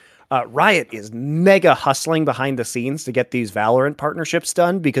 guys, Riot is mega hustling behind the scenes to get these Valorant partnerships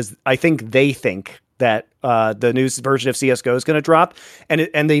done because I think they think that the new version of CSGO is going to drop.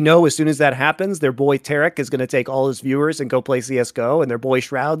 And they know as soon as that happens, their boy Tarek is going to take all his viewers and go play CSGO, and their boy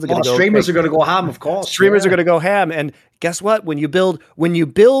Shrouds are going to go. Streamers are going to go ham, of course. Streamers are going to go ham. And guess what? When you build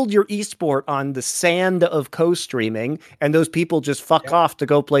your esport on the sand of co-streaming and those people just fuck off to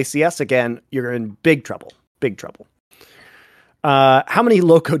go play CS again, you're in big trouble. Big trouble. How many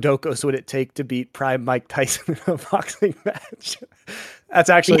Loco Docos would it take to beat Prime Mike Tyson in a boxing match? That's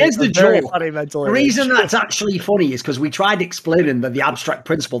actually Here's the very joke. funny mental The reason that's actually funny is because we tried explaining the abstract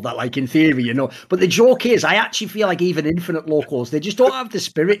principle that, like, in theory, you know, but the joke is I actually feel like even infinite locals, they just don't have the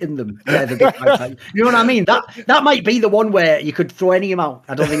spirit in them. Yeah, you know what I mean? That might be the one where you could throw any amount.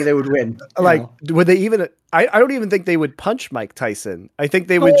 I don't think they would win. Like, would they even? I don't even think they would punch Mike Tyson. I think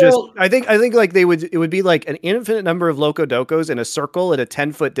they would I think like they would. It would be like an infinite number of Loco Docos in a circle at a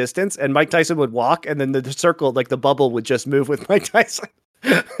 10-foot distance, and Mike Tyson would walk, and then the circle, like the bubble, would just move with Mike Tyson.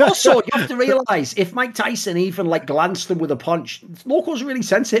 Also, you have to realize if Mike Tyson even like glanced them with a punch, Loco's really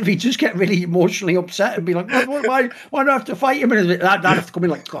sensitive. He'd just get really emotionally upset and be like, why do I have to fight him? And I'd have to come in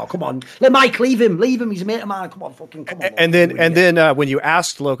like, oh, come on, let Mike leave him. He's a mate of mine. Come on. And then when you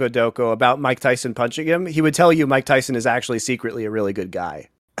asked Loco Doco about Mike Tyson punching him, he would tell you Mike Tyson is actually secretly a really good guy.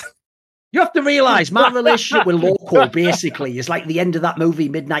 You have to realize my relationship with Loco basically is like the end of that movie,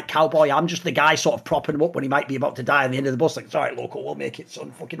 Midnight Cowboy. I'm just the guy sort of propping him up when he might be about to die at the end of the bus. Like, it's all right, Loco, we'll make it,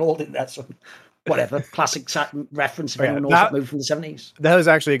 son. Fucking hold in there, son. Whatever. Classic reference if anyone knows that movie from the 70s. That was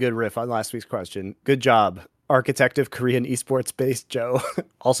actually a good riff on last week's question. Good job. Architect of Korean esports based Joe.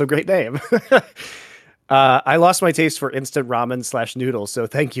 Also great name. I lost my taste for instant ramen / noodles, so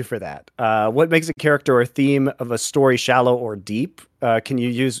thank you for that. What makes a character or theme of a story shallow or deep? Can you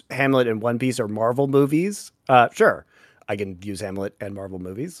use Hamlet in One Piece or Marvel movies? Sure, I can use Hamlet and Marvel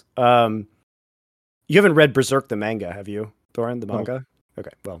movies. You haven't read Berserk the manga, have you, Thorin, the manga?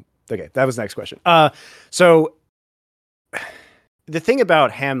 No. Okay, that was the next question. So the thing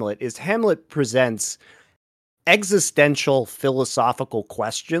about Hamlet is Hamlet presents existential philosophical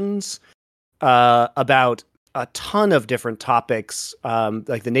questions about a ton of different topics,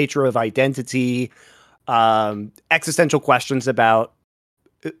 like the nature of identity, existential questions about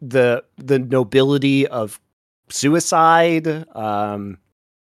the nobility of suicide,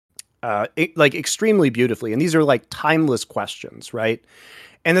 like extremely beautifully. And these are like timeless questions, right?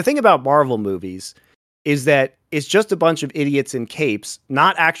 And the thing about Marvel movies is that it's just a bunch of idiots in capes,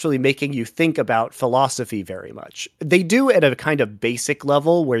 not actually making you think about philosophy very much. They do at a kind of basic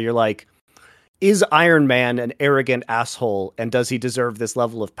level where you're like, is Iron Man an arrogant asshole, and does he deserve this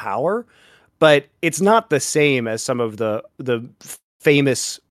level of power? But it's not the same as some of the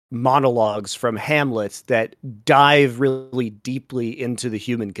famous monologues from Hamlet that dive really deeply into the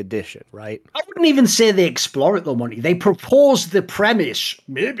human condition, right? I wouldn't even say they explore it though, Monty. They propose the premise,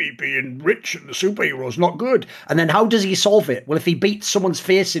 maybe being rich and the superhero is not good. And then how does he solve it? Well, if he beats someone's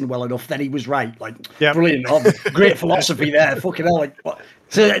face in well enough, then he was right. Like, brilliant. Great philosophy there. Fucking hell. Like, what?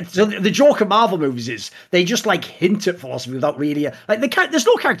 So the joke of Marvel movies is they just like hint at philosophy without really there's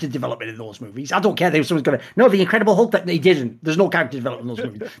no character development in those movies. I don't care if someone's going to no, the Incredible Hulk that they didn't. There's no character development in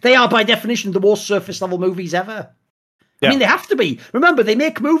those movies. They are by definition the most surface level movies ever. Yeah. I mean, they have to be. Remember, they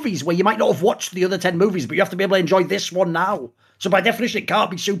make movies where you might not have watched the other 10 movies, but you have to be able to enjoy this one now. So by definition, it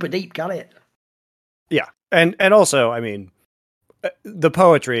can't be super deep, can it? Yeah, and also, I mean, the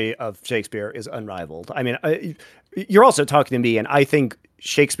poetry of Shakespeare is unrivaled. I mean, you're also talking to me, and I think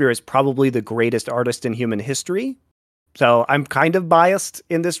Shakespeare is probably the greatest artist in human history. So I'm kind of biased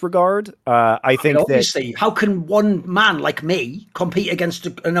in this regard. I think obviously, how can one man like me compete against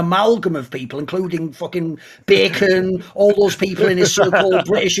an amalgam of people, including fucking Bacon, all those people in his so-called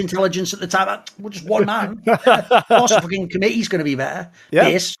British intelligence at the time? Well, just one man. Of course, the fucking committee's going to be better. Yeah.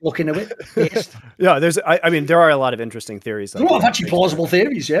 Based, looking at it. Based. Yeah, I mean, there are a lot of interesting theories. There's a lot of actually plausible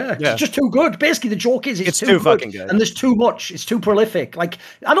theories, yeah. It's just too good. Basically, the joke is it's too fucking good. And there's too much. It's too prolific. Like,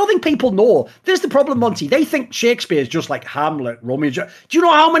 I don't think people know. There's the problem, Monty. They think Shakespeare is just like Hamlet, Romeo. Do you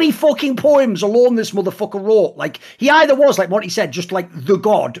know how many fucking poems alone this motherfucker wrote? Like, he either was, like Monty said, just like the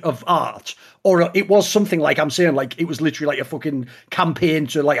god of art, or it was something like, I'm saying, like, it was literally like a fucking campaign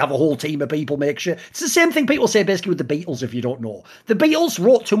to like have a whole team of people make shit. It's the same thing people say basically with the Beatles, if you don't know. The Beatles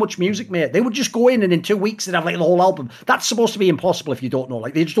wrote too much music, mate. They would just go in and in 2 weeks they'd have like the whole album. That's supposed to be impossible if you don't know.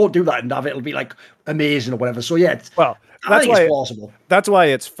 Like, they just don't do that and have it'll be like amazing or whatever. So yeah, I think it's plausible. That's why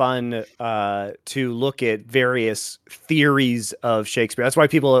it's fun to look at various theories of Shakespeare. That's why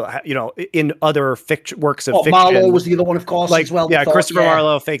people, in other works of fiction. Marlowe was the other one, of course, like, as well. Yeah, Christopher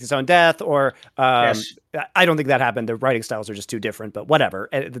Marlowe faked his own death, or yes. I don't think that happened. The writing styles are just too different, but whatever.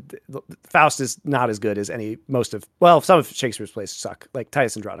 Faust is not as good as some of Shakespeare's plays suck. Like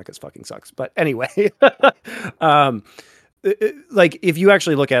Titus Andronicus fucking sucks. But anyway, like if you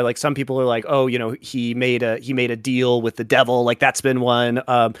actually look at it, like some people are like, oh, he made a deal with the devil. Like that's been one.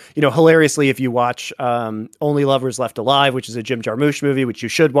 Hilariously, if you watch Only Lovers Left Alive, which is a Jim Jarmusch movie, which you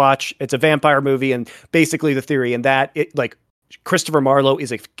should watch, it's a vampire movie, and basically the theory in that Christopher Marlowe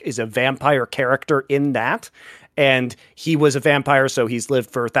is a vampire character in that. And he was a vampire, so he's lived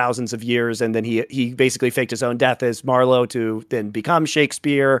for thousands of years, and then he basically faked his own death as Marlowe to then become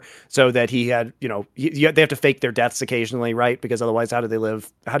Shakespeare, so that he had, they have to fake their deaths occasionally, right? Because otherwise, how do they live?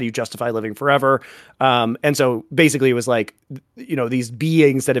 How do you justify living forever? And so basically it was like, these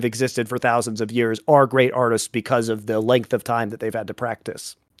beings that have existed for thousands of years are great artists because of the length of time that they've had to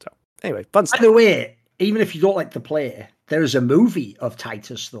practice. So anyway, fun stuff. By the way, even if you don't like the play, there is a movie of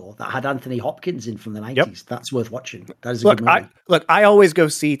Titus, though, that had Anthony Hopkins in from the 90s. Yep. That's worth watching. That is a good movie. I always go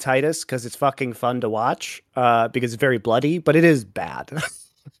see Titus because it's fucking fun to watch because it's very bloody, but it is bad.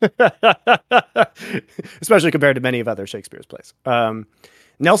 Especially compared to many of other Shakespeare's plays.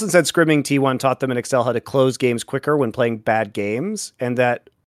 Nelson said Scrimming T1 taught them in Excel how to close games quicker when playing bad games, and that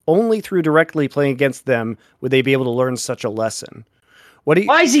only through directly playing against them would they be able to learn such a lesson.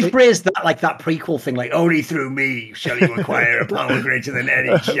 Why is he phrased that like that prequel thing, like only through me shall you acquire a power greater than any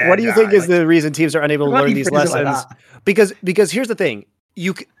Jedi? What do you think is the reason teams are unable to learn these lessons? Like because here's the thing: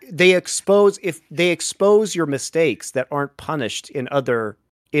 they expose your mistakes that aren't punished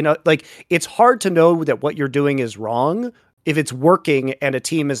it's hard to know that what you're doing is wrong if it's working and a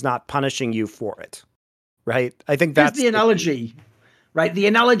team is not punishing you for it, right? I think that's the analogy, right? The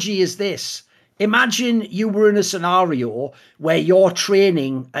analogy is this. Imagine you were in a scenario where you're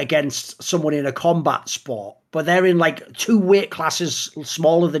training against someone in a combat sport, but they're in like 2 weight classes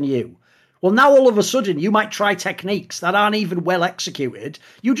smaller than you. Well, now all of a sudden you might try techniques that aren't even well executed.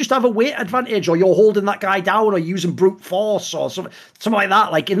 You just have a weight advantage, or you're holding that guy down, or using brute force, or something like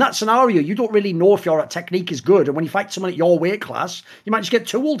that. Like in that scenario, you don't really know if your technique is good. And when you fight someone at your weight class, you might just get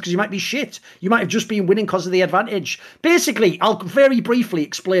tooled because you might be shit. You might have just been winning because of the advantage. Basically, I'll very briefly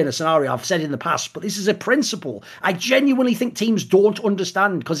explain a scenario I've said in the past, but this is a principle I genuinely think teams don't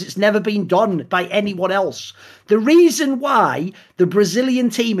understand because it's never been done by anyone else. The reason why the Brazilian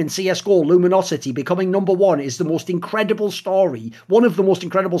team in CSGO, Luminosity, becoming number 1 is the most incredible story, one of the most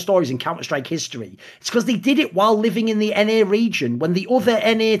incredible stories in Counter-Strike history. It's because they did it while living in the NA region when the other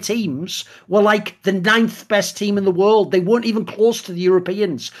NA teams were like the 9th best team in the world. They weren't even close to the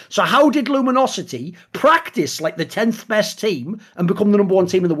Europeans. So how did Luminosity practice like the 10th best team and become the number 1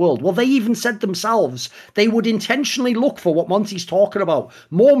 team in the world? Well, they even said themselves they would intentionally look for what Monty's talking about.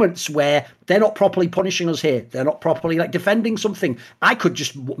 Moments where they're not properly punishing us here. They're not properly like defending something. I could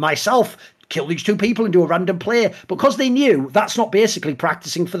just myself kill these 2 people and do a random play because they knew that's not basically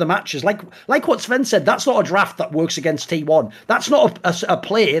practicing for the matches. Like what Sven said, that's not a draft that works against T1. That's not a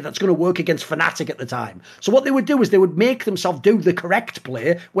play that's going to work against Fnatic at the time. So what they would do is they would make themselves do the correct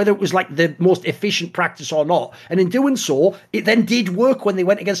play, whether it was like the most efficient practice or not. And in doing so, it then did work when they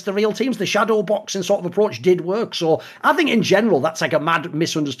went against the real teams. The shadow boxing sort of approach did work. So I think in general, that's like a mad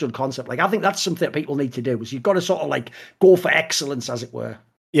misunderstood concept. Like I think that's something that people need to do is you've got to sort of like go for excellence, as it were.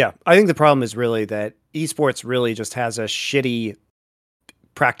 Yeah, I think the problem is really that esports really just has a shitty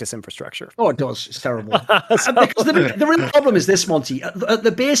practice infrastructure. Oh, it does. It's terrible. Because the real problem is this, Monty. At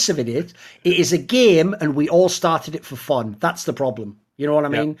the base of it is a game and we all started it for fun. That's the problem. You know what I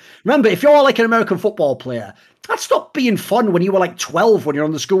mean? Remember, if you're like an American football player, that stopped being fun when you were like 12, when you're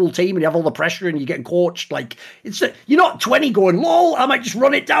on the school team and you have all the pressure and you're getting coached. Like, you're not 20 going, lol, I might just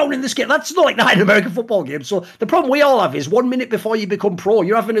run it down in this game. That's not like that in American football games. So the problem we all have is 1 minute before you become pro,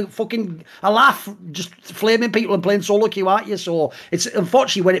 you're having a laugh, just flaming people and playing solo queue, aren't you? So it's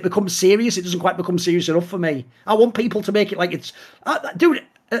unfortunately when it becomes serious, it doesn't quite become serious enough for me. I want people to make it like it's, dude.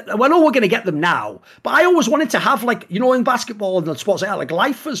 I know we're going to get them now, but I always wanted to have, like, you know, in basketball and the sports like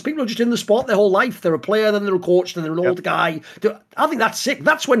lifers. People are just in the sport their whole life. They're a player, then they're a coach, then they're an old guy. I think that's sick.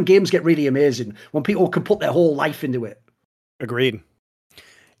 That's when games get really amazing, when people can put their whole life into it. Agreed.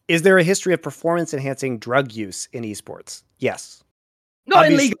 Is there a history of performance-enhancing drug use in esports? Yes. Not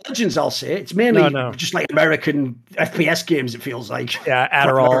in League of Legends, I'll say. It's mainly just like American FPS games, it feels like. Yeah,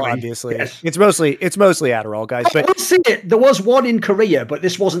 Adderall, obviously. Yes. It's mostly Adderall, guys. But I will see it. There was one in Korea, but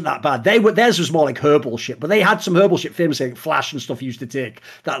this wasn't that bad. Theirs was more like herbal shit, but they had some herbal shit, famously like Flash and stuff used to take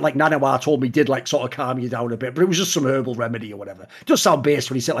that, like Nanowar told me, did like sort of calm you down a bit, but it was just some herbal remedy or whatever. It does sound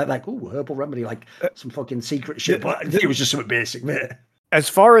base when you say like, ooh, herbal remedy, like some fucking secret shit, but I think it was just something basic, mate. As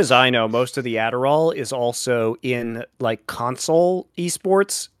far as I know, most of the Adderall is also in like console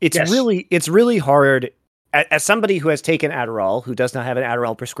esports. It's really hard as somebody who has taken Adderall, who does not have an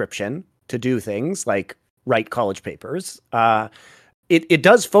Adderall prescription to do things like write college papers. It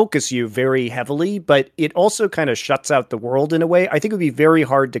does focus you very heavily, but it also kind of shuts out the world in a way. I think it would be very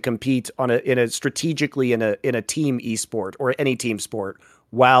hard to compete strategically in a team esport or any team sport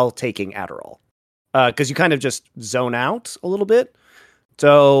while taking Adderall. Because you kind of just zone out a little bit.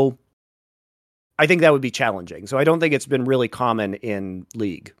 So I think that would be challenging. So I don't think it's been really common in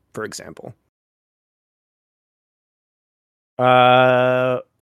League, for example. What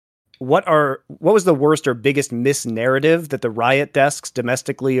was the worst or biggest misnarrative that the Riot desks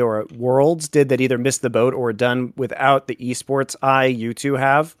domestically or at Worlds did that either missed the boat or done without the esports eye you two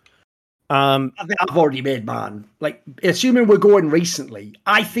have? I think I've already made mine. Like, assuming we're going recently,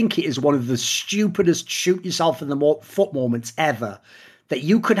 I think it is one of the stupidest shoot yourself in the foot moments ever. That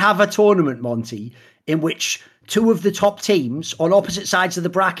you could have a tournament, Monty, in which two of the top teams on opposite sides of the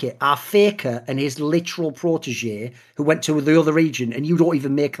bracket are Faker and his literal protege who went to the other region, and you don't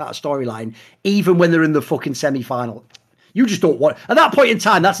even make that storyline, even when they're in the fucking semi-final. You just don't want... At that point in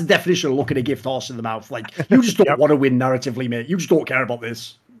time, that's the definition of looking a gift horse in the mouth. Like, you just don't want to win narratively, mate. You just don't care about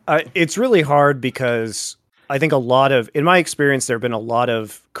this. It's really hard because... I think in my experience, there have been a lot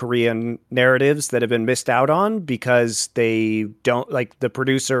of Korean narratives that have been missed out on because they don't, like, the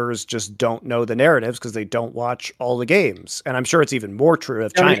producers just don't know the narratives because they don't watch all the games. And I'm sure it's even more true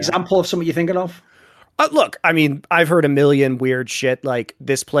of China. An example of something you're thinking of? Look, I mean, I've heard a million weird shit like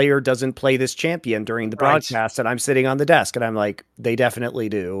this player doesn't play this champion during the broadcast, and I'm sitting on the desk and I'm like, they definitely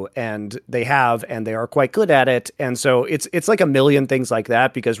do, and they have, and they are quite good at it. And so it's like a million things like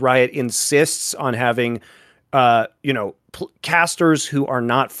that because Riot insists on having casters who are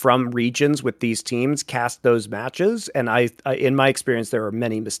not from regions with these teams cast those matches. And I in my experience, there are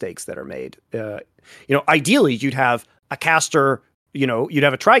many mistakes that are made. Ideally you'd have a caster, you'd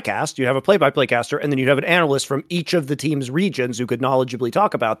have a TriCast, you'd have a play-by-play caster, and then you'd have an analyst from each of the team's regions who could knowledgeably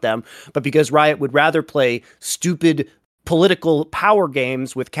talk about them. But because Riot would rather play stupid political power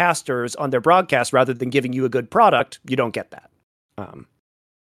games with casters on their broadcast rather than giving you a good product, you don't get that.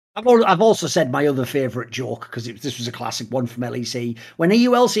 I've also said my other favourite joke, because this was a classic one from LEC. When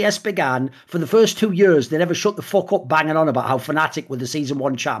EULCS began, for the first 2 years, they never shut the fuck up banging on about how Fnatic were the Season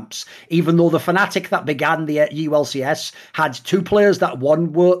 1 champs, even though the Fnatic that began the EULCS had 2 players that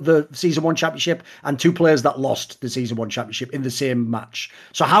won the Season 1 championship and 2 players that lost the Season 1 championship in the same match.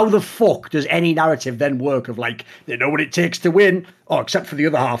 So how the fuck does any narrative then work of, like, they know what it takes to win? Oh, except for the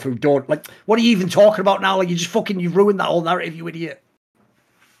other half who don't. Like, what are you even talking about now? Like, you've ruined that whole narrative, you idiot.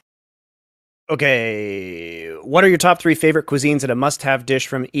 Okay, what are your top 3 favorite cuisines and a must-have dish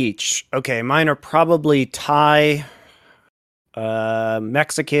from each? Okay, mine are probably Thai,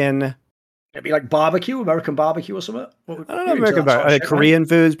 Mexican. Maybe like barbecue, American barbecue or something? I don't know, American barbecue. Korean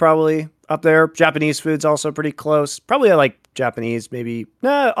food's probably up there. Japanese food's also pretty close. Probably I like Japanese, maybe.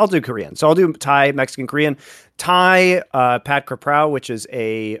 No, I'll do Korean. So I'll do Thai, Mexican, Korean. Thai, Pad Kra Prao, which is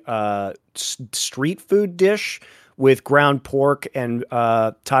a street food dish with ground pork and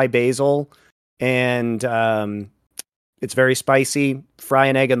Thai basil. And it's very spicy. Fry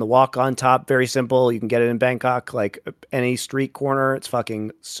an egg in the wok on top. Very simple. You can get it in Bangkok, like any street corner. It's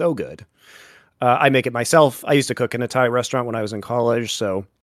fucking so good. I make it myself. I used to cook in a Thai restaurant when I was in college. So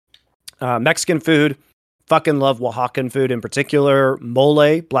Mexican food. Fucking love Oaxacan food in particular.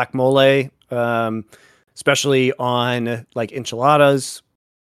 Mole, black mole, especially on like enchiladas.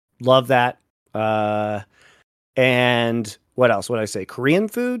 Love that. And What else would I say? Korean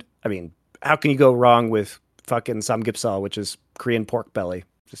food? I mean, how can you go wrong with fucking samgyeopsal, which is Korean pork belly?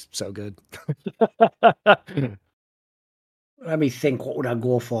 Just so good. Let me think, what would I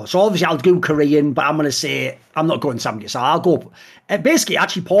go for? So obviously I'll do Korean, but I'm going to say I'm not going samgyeopsal. I'll go, basically,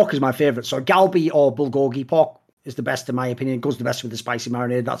 actually pork is my favourite. So galbi or bulgogi pork is the best in my opinion. It goes the best with the spicy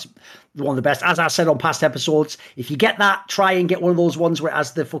marinade. That's one of the best. As I said on past episodes, if you get that, try and get one of those ones where it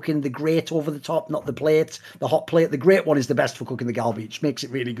has the grate over the top, not the plate, the hot plate. The grate one is the best for cooking the galbi. It just makes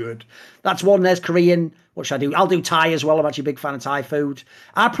it really good. That's one. There's Korean. What should I do? I'll do Thai as well. I'm actually a big fan of Thai food.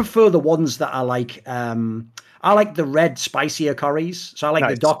 I prefer the ones that are like, I like the red spicier curries. So I like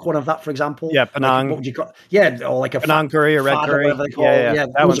the dock one of that, for example. Yeah, Penang. Like, what would you call? Yeah, or like a Penang curry or red curry. Whatever they call it. Yeah,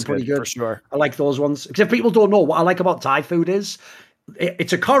 that one's pretty good for sure. I like those ones. Except people don't know what I like about Thai food is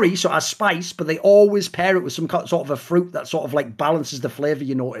it's a curry, so it has spice, but they always pair it with some sort of a fruit that sort of like balances the flavor,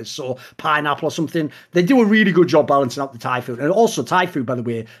 you notice. So pineapple or something. They do a really good job balancing out the Thai food. And also Thai food, by the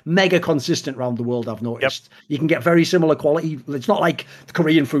way, mega consistent around the world, I've noticed. Yep. You can get very similar quality. It's not like the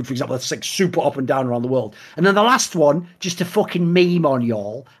Korean food, for example, that's like super up and down around the world. And then the last one, just to fucking meme on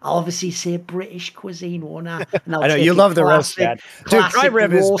y'all, I'll obviously say British cuisine, won't I? And I know, you love the roast, man. Dude, prime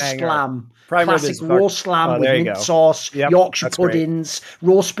rib is roast lamb. Classic roast lamb with mint sauce, Yorkshire puddings,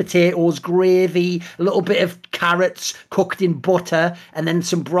 roast potatoes, gravy, a little bit of carrots cooked in butter, and then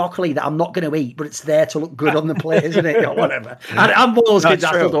some broccoli that I'm not going to eat, but it's there to look good on the plate, isn't it? Or whatever. I'm one of those kids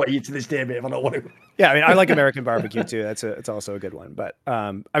I still don't eat to this day, mate, if I don't want to. Yeah, I mean, I like American barbecue too. It's also a good one. But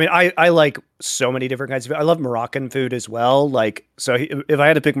I mean, I like so many different kinds of food. I love Moroccan food as well. Like, so if I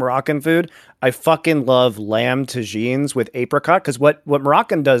had to pick Moroccan food, I fucking love lamb tagines with apricot, because what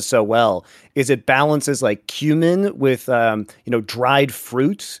Moroccan does so well is it balances like cumin with dried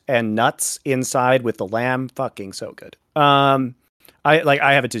fruit and nuts inside with the lamb. Fucking so good. I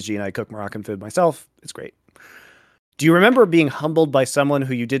have a tagine. I cook Moroccan food myself. It's great. Do you remember being humbled by someone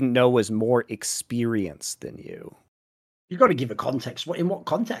who you didn't know was more experienced than you? You got to give a context. In what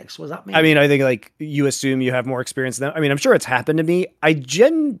context was that mean? I mean, I think like you assume you have more experience than them. I mean, I'm sure it's happened to me. I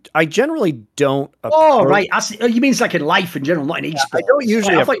generally don't. Oh, right. You mean it's like in life in general, not in esports? I don't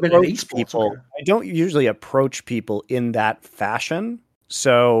usually approach people. I don't usually approach people in that fashion.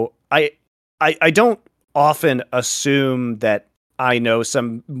 So I don't often assume that I know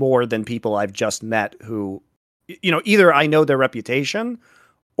some more than people I've just met who, either I know their reputation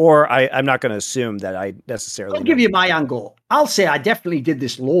or I'm not going to assume that I necessarily I'll give you my angle. I'll say I definitely did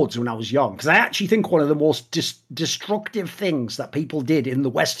this loads when I was young, because I actually think one of the most destructive things that people did in the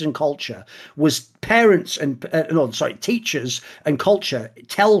Western culture was parents and teachers and culture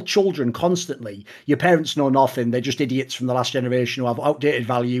tell children constantly, your parents know nothing, they're just idiots from the last generation who have outdated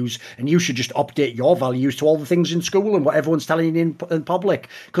values, and you should just update your values to all the things in school and what everyone's telling you in public.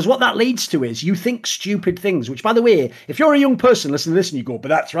 Because what that leads to is you think stupid things, which, by the way, if you're a young person, listen to this and you go, but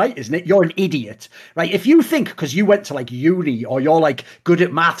that's right, isn't it? You're an idiot, right? If you think because you went to like uni or you're like good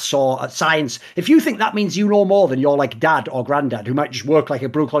at maths or at science, if you think that means you know more than your like dad or granddad who might just work like a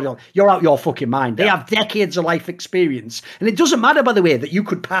blue collar, you're out your fucking mind. They have decades of life experience. And it doesn't matter, by the way, that you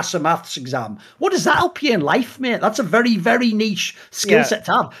could pass a maths exam. What does that help you in life, mate? That's a very, very niche skill set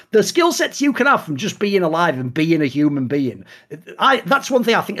to have. The skill sets you can have from just being alive and being a human being. That's one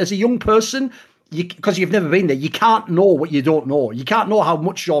thing I think as a young person, because you've never been there, you can't know what you don't know. You can't know how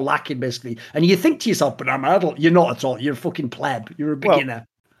much you're lacking, basically. And you think to yourself, but I'm an adult. You're not at all. You're a fucking pleb. You're a beginner.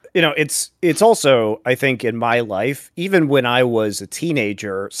 Well, it's also, I think, in my life, even when I was a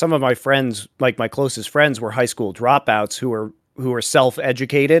teenager, some of my friends, like my closest friends, were high school dropouts who are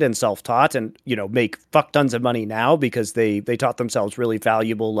self-educated and self-taught and, make fuck tons of money now because they taught themselves really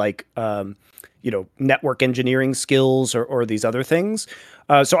valuable, like, network engineering skills or these other things.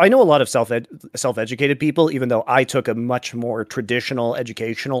 So I know a lot of self-educated people, even though I took a much more traditional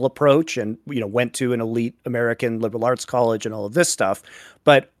educational approach and, went to an elite American liberal arts college and all of this stuff.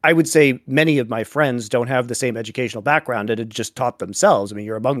 But I would say many of my friends don't have the same educational background and had just taught themselves. I mean,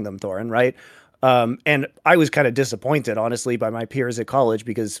 you're among them, Thorin, right? And I was kind of disappointed, honestly, by my peers at college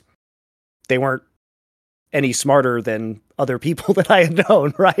because they weren't any smarter than other people that I had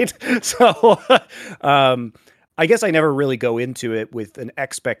known, right? So I guess I never really go into it with an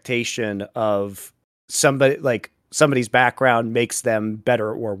expectation of somebody's background makes them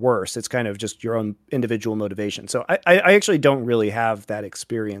better or worse. It's kind of just your own individual motivation. So I actually don't really have that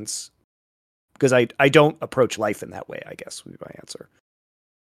experience because I don't approach life in that way, I guess would be my answer.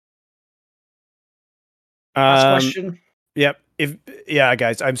 Last question. Yep.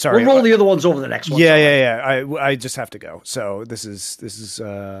 Guys, I'm sorry. We'll roll the other ones over the next one. Yeah. I just have to go. So this is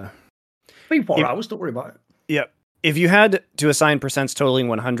 3-4 hours. Don't worry about it. Yep. If you had to assign percents totaling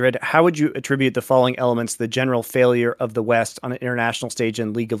 100, how would you attribute the following elements to the general failure of the West on an international stage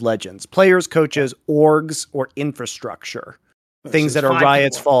in League of Legends? Players, coaches, orgs, or infrastructure? Things that are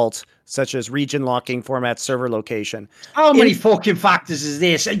Riot's fault, such as region locking, format, server location. How many fucking factors is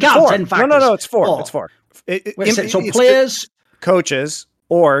this? You got 10 factors. No, it's four. It's four. So players, coaches,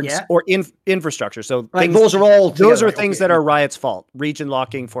 orgs, or infrastructure. So things, those are all together. Those are things that are Riot's fault. Region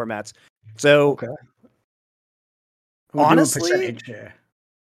locking, formats. So honestly, this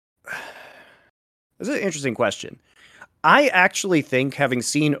is an interesting question. I actually think, having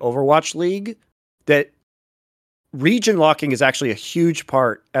seen Overwatch League, that region locking is actually a huge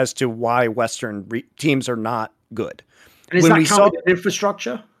part as to why Western teams are not good. And is that counted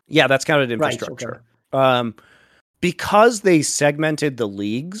infrastructure? Yeah, that's counted infrastructure. Right, okay. Because they segmented the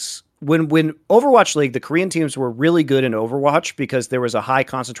leagues. When Overwatch League, the Korean teams were really good in Overwatch because there was a high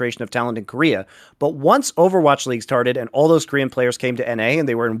concentration of talent in Korea. But once Overwatch League started and all those Korean players came to NA and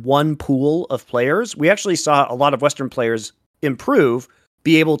they were in one pool of players, we actually saw a lot of Western players improve,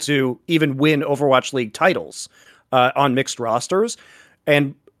 be able to even win Overwatch League titles on mixed rosters.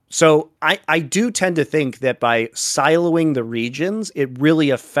 And so I do tend to think that by siloing the regions, it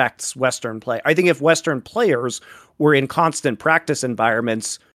really affects Western play. I think if Western players were in constant practice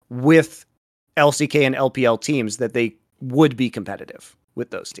environments with LCK and LPL teams, that they would be competitive with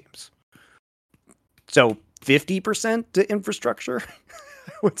those teams. So 50% to infrastructure,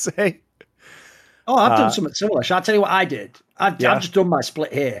 I would say. Oh, I've done something similar. Shall I tell you what I did? I've just done my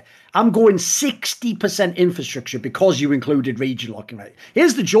split here. I'm going 60% infrastructure because you included region locking. Right?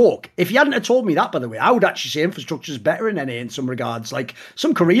 Here's the joke. If you hadn't have told me that, by the way, I would actually say infrastructure is better in NA in some regards. Like,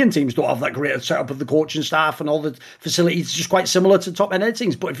 some Korean teams don't have that great a setup of the coaching staff and all the facilities. It's just quite similar to top NA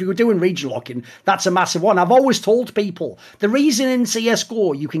teams. But if you were doing region locking, that's a massive one. I've always told people the reason in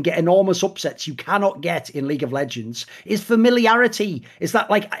CSGO you can get enormous upsets you cannot get in League of Legends is familiarity. Is that,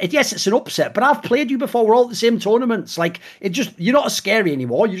 like, yes, it's an upset, but I've played you before. We're all at the same tournaments. Like, you're not as scary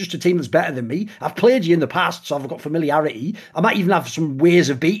anymore. You're just a team that's better than me. I've played you in the past, so I've got familiarity. I might even have some ways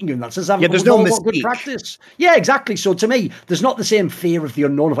of beating you in that sense. There's no mystique. Good practice. Yeah, exactly. So to me, there's not the same fear of the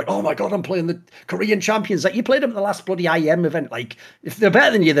unknown of like, oh my God, I'm playing the Korean champions. Like, you played them at the last bloody IEM event. Like, if they're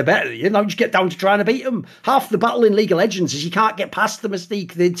better than you, they're better than you. Now you just get down to trying to beat them. Half the battle in League of Legends is you can't get past the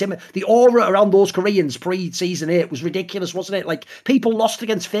mystique. The aura around those Koreans pre-season 8 was ridiculous, wasn't it? Like, people lost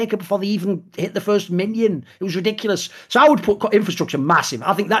against Faker before they even hit the first minion. It was ridiculous. So I would put infrastructure massive.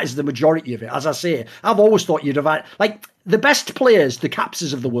 I think that is the majority of it. As I say, I've always thought you'd have had, like, the best players, the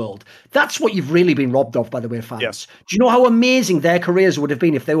Capses of the world. That's what you've really been robbed of, by the way, fans. Yes. Do you know how amazing their careers would have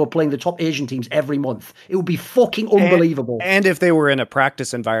been if they were playing the top Asian teams every month? It would be fucking unbelievable. And if they were in a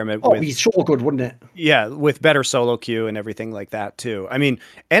practice environment. It'd be so good, wouldn't it? Yeah, with better solo queue and everything like that, too. I mean,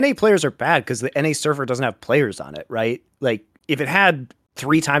 NA players are bad because the NA server doesn't have players on it, right? Like, if it had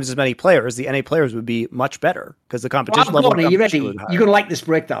 3 times as many players, the NA players would be much better because the competition level. Are you ready? You're going to like this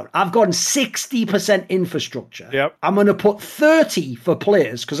breakdown. I've gone 60% infrastructure. Yep. I'm going to put 30 for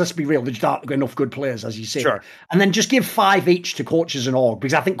players because let's be real, there's not enough good players, as you say. Sure. And then just give 5 each to coaches and org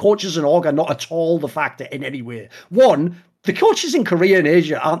because I think coaches and org are not at all the factor in any way. One, the coaches in Korea and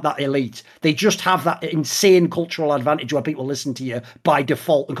Asia aren't that elite. They just have that insane cultural advantage where people listen to you by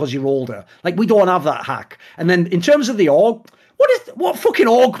default because you're older. Like, we don't have that hack. And then in terms of the org, what fucking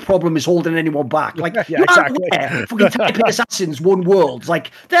org problem is holding anyone back? Like, yeah, exactly. Fucking Taipei Assassins won worlds.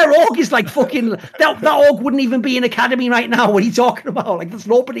 Like, their org is like fucking that org wouldn't even be in academy right now. What are you talking about? Like, there's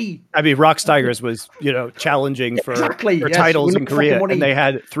nobody. I mean, Rox Tigers was, challenging for titles in Korea, and they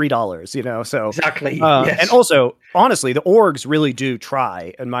had $3, So exactly. And also, honestly, the orgs really do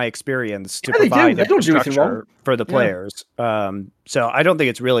try, in my experience, to provide infrastructure for the players. So I don't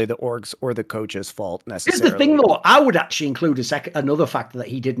think it's really the orgs or the coaches' fault necessarily. Here's the thing, though. I would actually include another factor that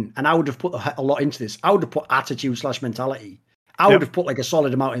he didn't, and I would have put a lot into this. I would have put attitude/mentality. I would have put like a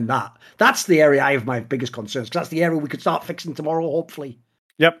solid amount in that. That's the area I have my biggest concerns because that's the area we could start fixing tomorrow, hopefully.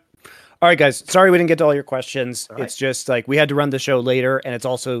 Yep. All right, guys. Sorry we didn't get to all your questions. Right. It's just like we had to run the show later, and it's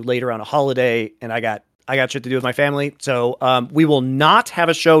also later on a holiday, and I got shit to do with my family. So we will not have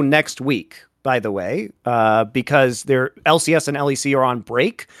a show next week, by the way, because LCS and LEC are on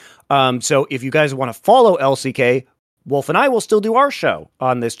break. So if you guys want to follow LCK, Wolf and I will still do our show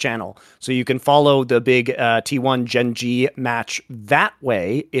on this channel. So you can follow the big T1 Gen G match that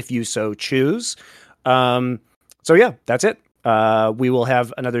way if you so choose. So yeah, that's it. We will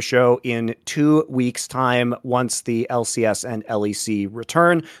have another show in 2 weeks' time once the LCS and LEC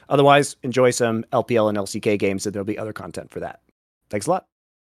return. Otherwise, enjoy some LPL and LCK games, and there'll be other content for that. Thanks a lot.